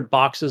colored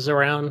boxes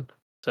around.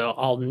 So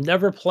I'll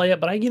never play it,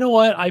 but you know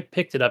what? I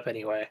picked it up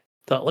anyway.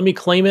 Thought, let me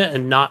claim it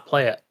and not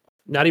play it,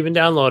 not even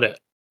download it.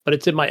 But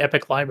it's in my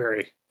Epic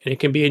library, and it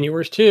can be in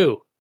yours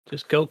too.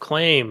 Just go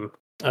claim.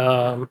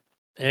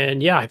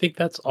 And yeah, I think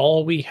that's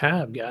all we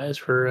have, guys,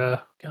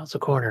 for Council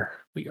Corner.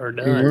 We are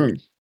done.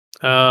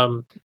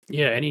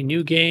 Yeah, any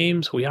new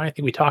games? I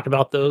think we talked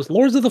about those.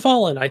 Lords of the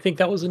Fallen. I think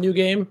that was a new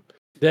game.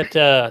 That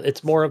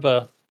it's more of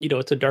a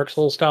it's a Dark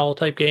Souls style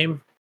type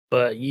game.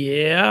 But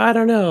yeah, I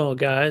don't know,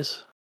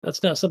 guys.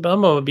 That's not something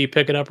I'm gonna be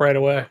picking up right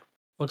away.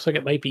 Looks like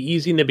it might be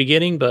easy in the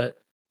beginning, but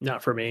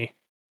not for me.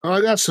 I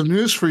got some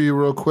news for you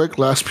real quick.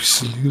 Last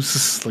piece of news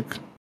is like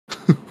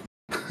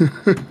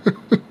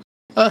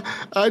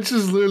I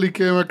just literally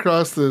came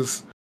across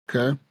this.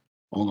 Okay,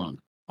 hold on.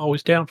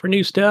 Always down for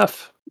new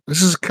stuff.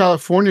 This is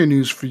California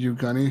news for you,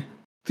 Gunny.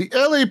 The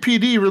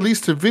LAPD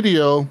released a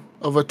video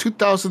of a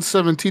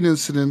 2017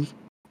 incident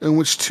in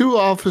which 2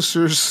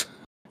 officers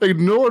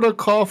ignored a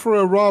call for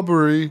a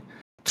robbery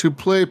to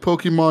play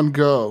Pokemon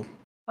Go.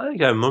 I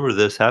think I remember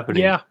this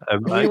happening. Yeah,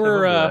 I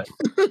were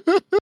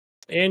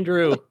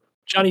Andrew,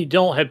 Johnny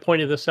Don't had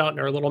pointed this out in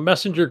our little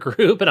messenger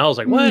group, and I was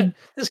like, "What?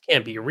 This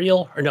can't be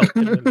real." Or no, it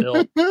could have been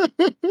Bill.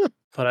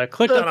 But I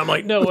clicked on it, I'm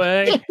like, "No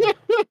way."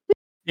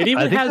 It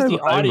even has the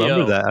audio. I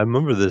remember that. I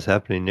remember this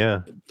happening, yeah.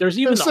 There's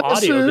even the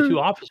audio of the 2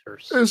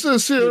 officers. It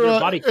says here,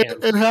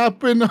 it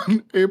happened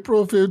on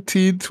April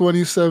 15,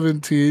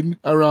 2017,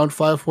 around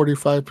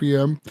 5:45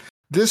 p.m.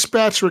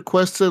 Dispatch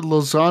requested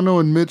Lozano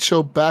and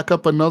Mitchell back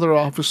up another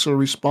officer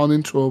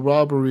responding to a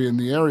robbery in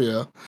the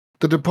area.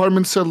 The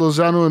department said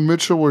Lozano and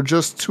Mitchell were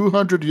just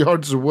 200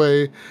 yards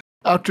away.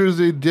 After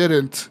they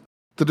didn't,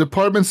 the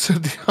department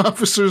said the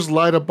officers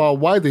lied about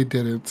why they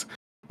didn't.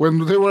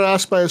 When they were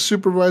asked by a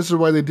supervisor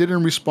why they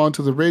didn't respond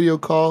to the radio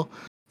call,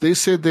 they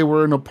said they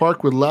were in a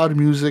park with loud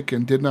music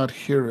and did not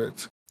hear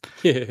it.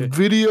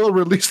 Video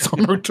released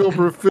on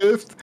October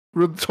 5th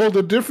told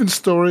a different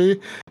story.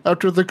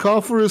 After the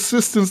call for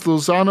assistance,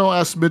 Lozano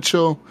asked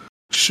Mitchell,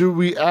 "Should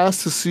we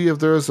ask to see if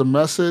there is a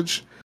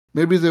message?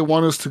 Maybe they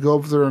want us to go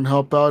over there and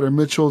help out." And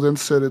Mitchell then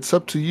said, "It's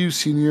up to you,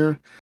 senior."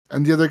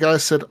 And the other guy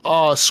said,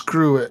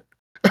 screw it."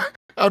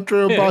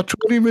 After about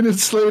 20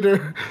 minutes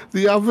later,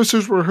 the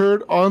officers were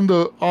heard on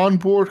the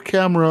onboard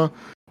camera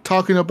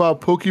talking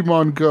about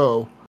Pokemon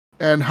Go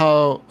and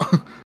how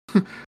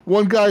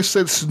one guy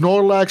said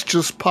Snorlax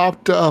just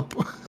popped up.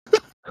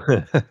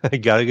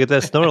 Gotta get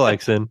that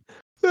Snorlax in.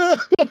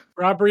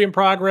 Robbery in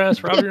progress.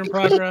 Then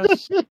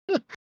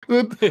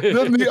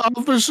the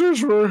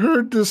officers were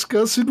heard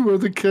discussing where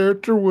the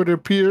character would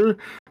appear.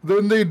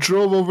 Then they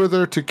drove over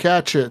there to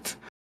catch it.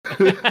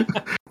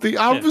 The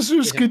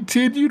officers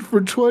continued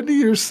for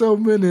 20 or so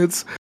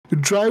minutes,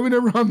 driving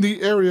around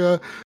the area,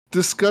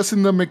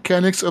 discussing the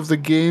mechanics of the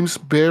game's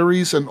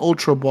berries and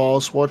Ultra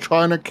Balls while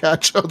trying to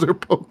catch other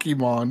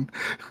Pokemon.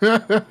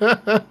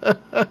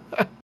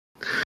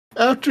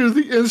 After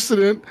the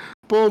incident,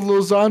 both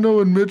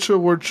Lozano and Mitchell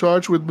were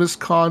charged with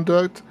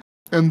misconduct,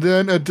 and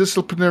then a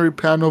disciplinary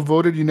panel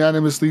voted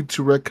unanimously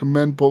to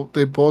recommend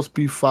they both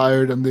be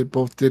fired, and they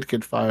both did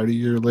get fired a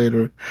year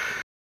later.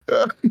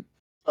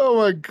 Oh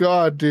my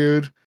god,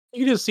 dude.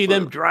 You can just see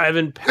them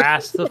driving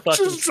past the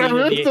fucking scene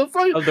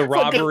of the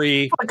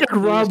robbery. Fucking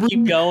robbery.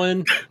 Keep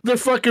going. Their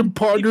fucking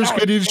partner's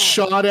getting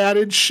shot at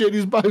and shit.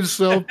 He's by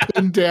himself,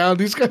 pinned down.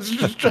 These guys are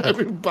just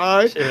driving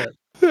by.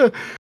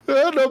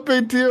 No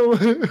big deal.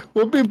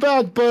 We'll be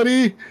back,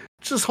 buddy.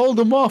 Just hold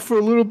them off for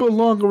a little bit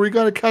longer. We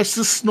gotta catch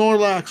this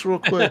Snorlax real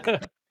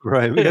quick.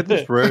 Right, we got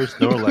this rare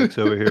Snorlax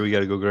over here we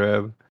gotta go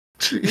grab.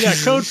 Yeah,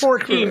 code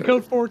 14,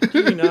 code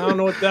 14. I don't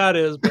know what that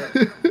is, but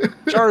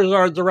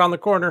Charizard's around the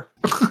corner.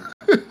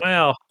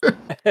 Wow.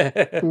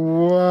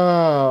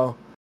 Wow.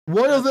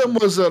 One of them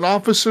was an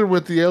officer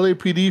with the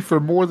LAPD for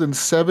more than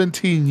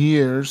 17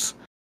 years,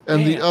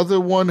 and the other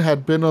one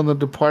had been on the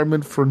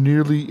department for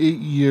nearly 8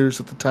 years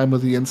at the time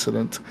of the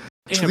incident.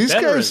 So these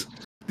guys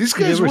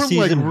weren't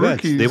like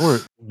rookies.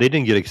 They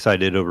didn't get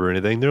excited over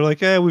anything. They're like,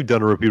 we've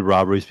done repeat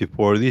robberies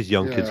before. These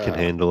young kids can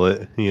handle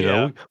it. You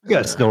know, we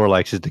got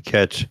Snorlaxes to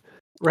catch.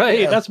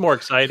 Right, that's more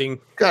exciting.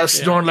 Got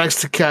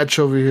Snorlax to catch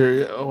over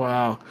here. Oh,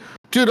 wow.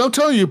 Dude, I'm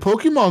telling you,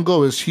 Pokemon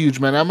Go is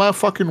huge, man. At my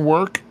fucking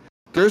work,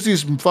 there's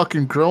these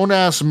fucking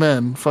grown-ass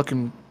men,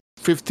 fucking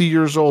 50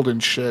 years old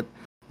and shit,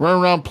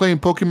 running around playing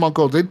Pokemon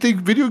Go. They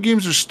think video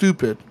games are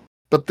stupid.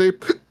 but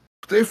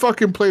they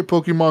fucking play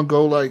Pokemon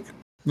Go like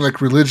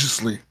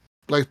religiously.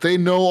 Like they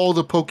know all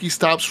the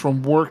Pokestops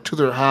from work to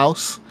their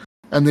house,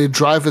 and they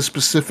drive a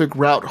specific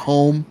route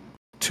home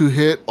to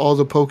hit all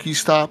the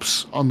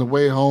Pokestops on the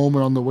way home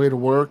and on the way to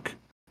work.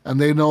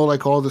 And they know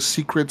like all the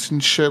secrets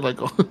and shit. Like,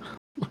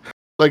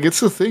 like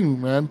it's a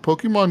thing, man.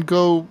 Pokemon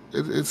Go,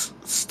 it's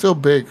still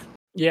big.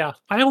 Yeah,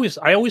 I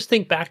always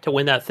think back to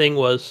when that thing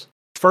was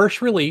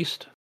first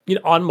released,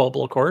 on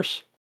mobile, of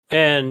course.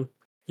 And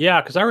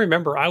yeah, because I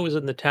remember I was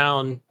in the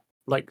town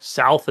like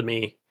south of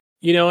me,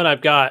 and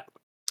I've got,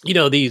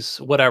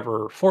 these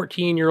whatever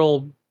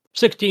 14-year-old,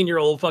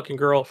 16-year-old fucking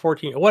girl,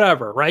 14,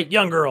 whatever, right?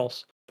 Young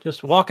girls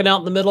just walking out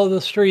in the middle of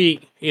the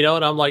street,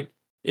 and I'm like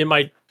in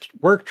my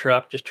work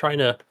truck just trying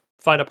to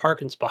find a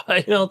parking spot.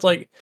 It's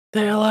like, the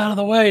hell out of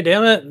the way,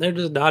 damn it. And they're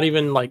just not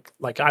even like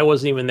I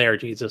wasn't even there,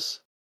 Jesus.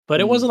 But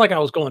it wasn't like I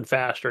was going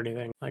fast or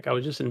anything. Like I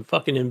was just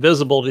fucking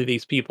invisible to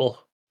these people.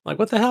 Like,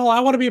 what the hell?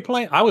 I want to be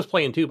playing. I was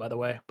playing too, by the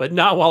way, but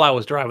not while I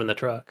was driving the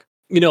truck.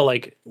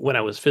 Like when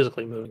I was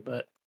physically moving.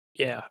 But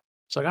yeah,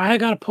 it's like I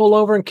got to pull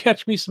over and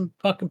catch me some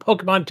fucking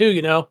Pokemon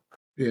too,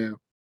 Yeah.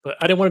 But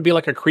I didn't want to be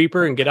like a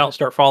creeper and get out and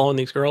start following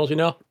these girls,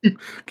 You're an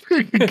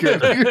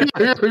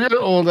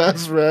old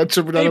ass rat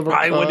tripping out They of a car.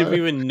 probably wouldn't have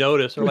even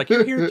noticed. They're like,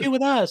 "You're here too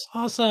with us.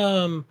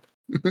 Awesome.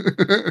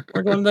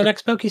 We're going to the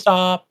next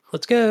Pokestop.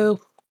 Let's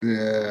go."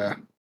 Yeah.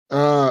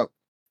 Yeah,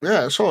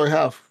 that's all I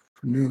have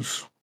for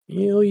news.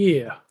 Hell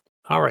yeah.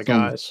 All right,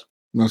 guys.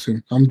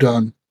 Nothing. I'm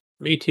done.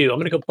 Me too. I'm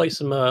gonna go play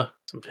some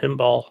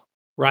pinball.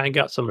 Ryan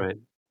got some. Right.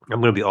 I'm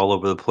going to be all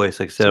over the place.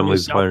 Like I said, I'm going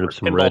to be playing up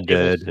some Pinball Red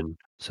tables. Dead and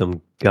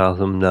some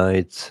Gotham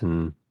Knights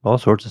and all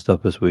sorts of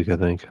stuff this week, I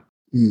think.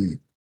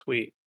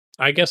 Sweet.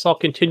 I guess I'll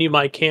continue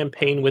my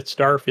campaign with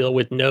Starfield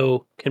with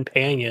no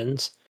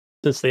companions,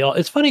 since they all.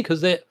 It's funny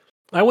because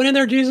I went in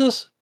there,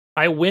 Jesus.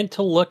 I went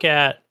to look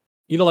at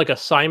like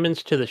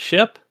assignments to the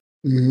ship.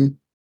 Mm-hmm.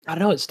 I don't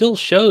know. It still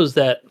shows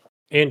that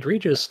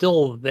Andreja's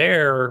still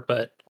there,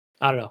 but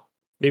I don't know.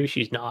 Maybe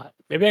she's not.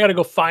 Maybe I got to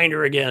go find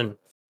her again.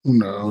 Who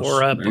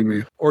knows?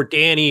 Maybe. Or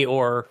Danny,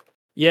 or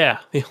yeah.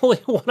 The only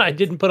one I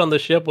didn't put on the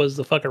ship was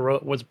the fucking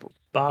was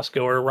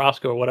Bosco or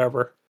Roscoe or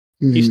whatever.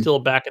 Mm-hmm. He's still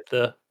back at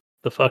the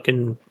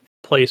fucking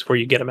place where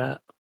you get him at.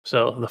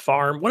 So the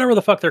farm, whatever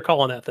the fuck they're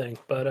calling that thing.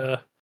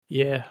 But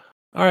yeah.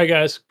 All right,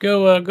 guys,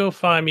 go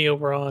find me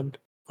over on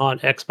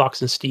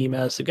Xbox and Steam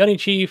as the Gunny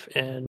Chief,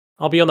 and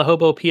I'll be on the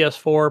Hobo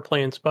PS4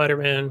 playing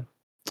Spider-Man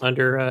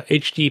under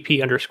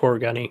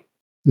HGP_Gunny.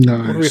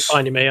 Nice. Where do we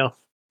find you, Mayo?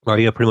 Oh,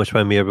 yeah, pretty much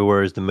find me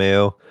everywhere as the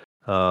Mayo.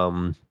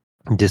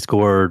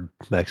 Discord,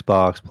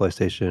 Xbox,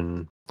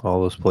 PlayStation, all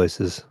those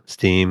places.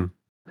 Steam.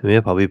 I mean,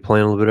 I'll be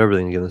playing a little bit of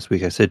everything again this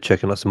week. I said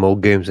checking out some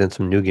old games and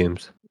some new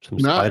games. Some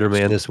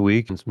Spider-Man this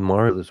week and some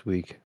Mario this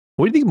week.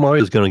 What do you think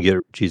Mario's going to get,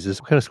 Jesus?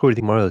 What kind of score do you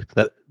think Mario...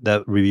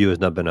 That review has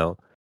not been out.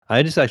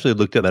 I just actually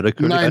looked at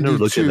Metacritic. I never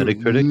looked at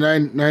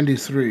Metacritic.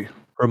 93.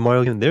 For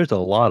Mario game, there's a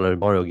lot of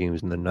Mario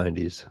games in the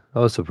 90s. I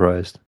was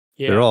surprised.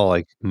 Yeah. They're all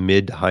like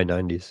mid to high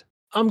 90s.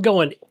 I'm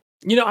going...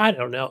 I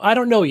don't know. I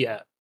don't know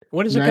yet.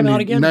 When does it come out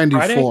again?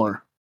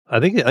 94.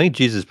 Friday? I think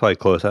Jesus is probably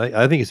close.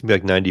 I think it's going to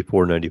be like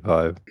 94,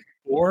 95.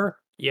 4?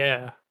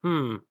 Yeah.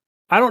 I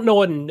don't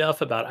know enough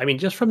about it. I mean,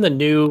 just from the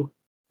new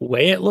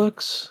way it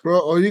looks.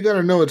 Bro, you got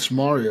to know it's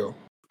Mario.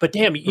 But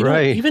damn, know,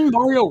 even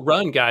Mario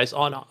Run, guys,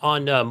 on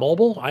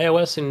mobile,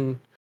 iOS and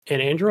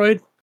Android,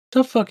 it's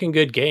a fucking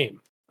good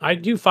game. I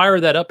do fire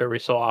that up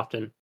every so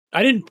often.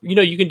 I didn't,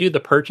 you can do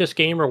the purchase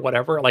game or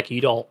whatever. Like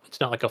it's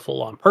not like a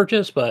full on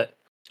purchase, but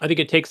I think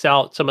it takes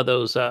out some of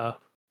those,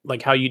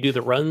 like how you do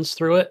the runs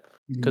through it.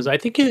 Because I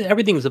think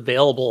everything's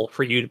available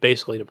for you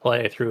to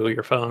play through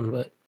your phone.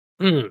 But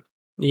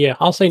yeah,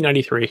 I'll say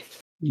 93.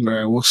 All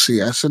right, we'll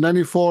see. I said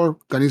 94.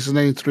 Gunny says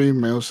 93.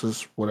 Mail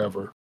says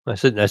whatever. I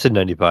said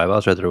 95. I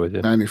was right there with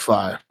you.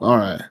 95. All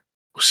right.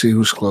 We'll see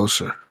who's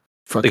closer.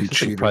 Fucking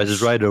cheaters. Price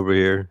is right over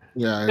here.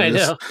 Yeah, I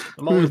know.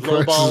 I'm always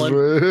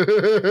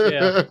lowballing.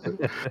 Yeah.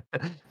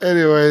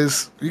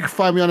 Anyways, you can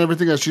find me on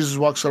everything as Jesus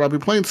Walks Out. I'll be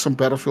playing some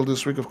Battlefield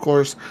this week, of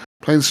course.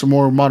 Playing some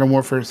more Modern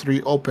Warfare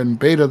 3 open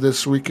beta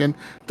this weekend.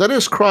 That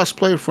is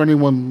cross-play for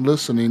anyone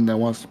listening that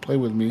wants to play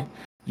with me.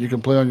 You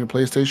can play on your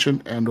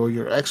PlayStation and or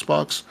your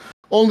Xbox.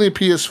 Only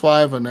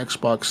PS5 and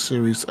Xbox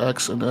Series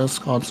X and S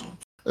console.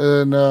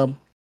 And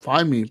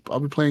find me.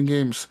 I'll be playing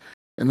games.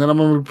 And then I'm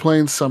going to be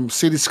playing some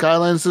City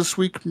Skylines this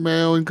week,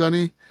 Mayo and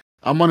Gunny.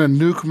 I'm going to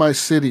nuke my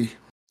city.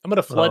 I'm going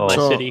to flood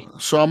my city.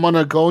 So I'm going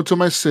to go into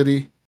my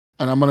city,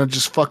 and I'm going to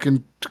just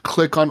fucking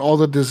click on all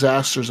the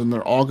disasters, and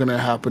they're all going to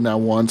happen at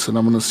once, and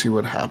I'm going to see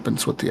what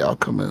happens, what the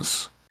outcome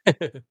is.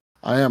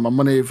 I am. I'm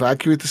going to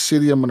evacuate the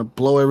city. I'm going to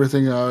blow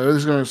everything out.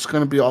 It's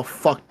going to be all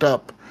fucked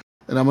up.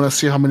 And I'm going to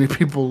see how many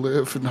people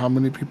live and how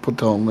many people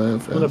don't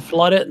live. I'm going to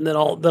flood it, and then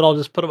I'll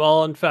just put them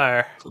all on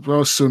fire. I'm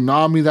going to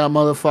tsunami that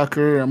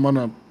motherfucker. I'm going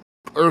to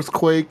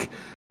earthquake,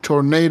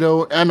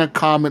 tornado, and a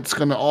comet's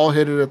going to all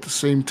hit it at the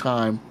same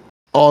time.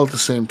 All at the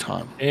same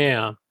time.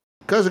 Yeah.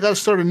 Guys, I got to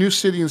start a new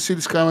city in City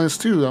Skylines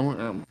too. I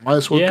might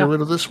as well get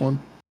rid of this one.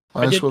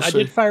 I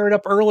did fire it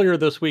up earlier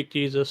this week,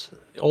 Jesus.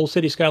 Old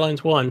City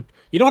Skylines 1.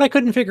 You know what I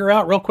couldn't figure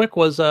out real quick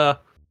was the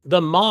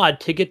mod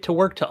to get to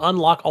work to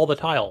unlock all the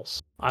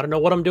tiles. I don't know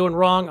what I'm doing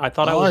wrong. I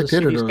thought I was a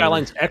City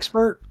Skylines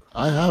expert.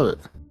 I have it.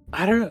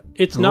 I don't know.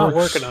 It's not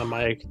working on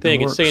my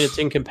thing. It's saying it's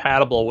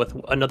incompatible with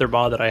another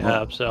mod that I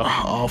have. So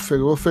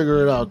we'll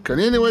figure it out.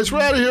 Anyways,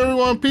 we're out of here,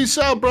 everyone. Peace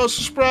out, bros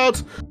and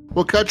sprouts.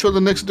 We'll catch you on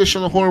the next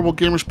edition of the Horrible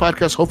Gamers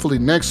Podcast. Hopefully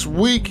next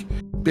week.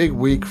 Big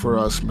week for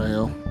us,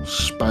 Mayo.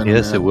 Spider-Man.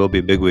 Yes, it will be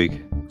a big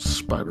week.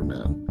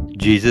 Spider-Man.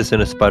 Jesus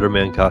in a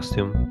Spider-Man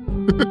costume.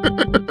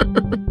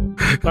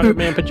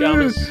 Spider-Man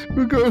pajamas.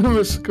 We gotta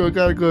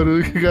go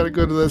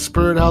to that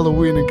Spirit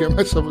Halloween and get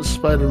myself a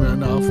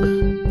Spider-Man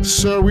outfit.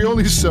 Sir, we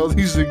only sell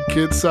these in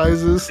kid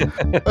sizes.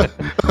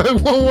 I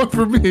want one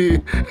for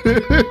me.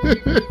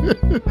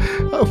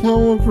 I want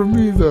one for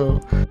me though.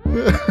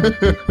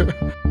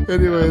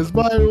 Anyways,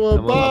 bye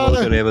everyone. Bye. I'm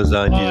looking at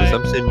Amazon, Jesus.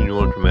 I'm sending you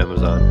one from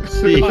Amazon.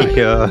 See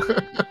ya.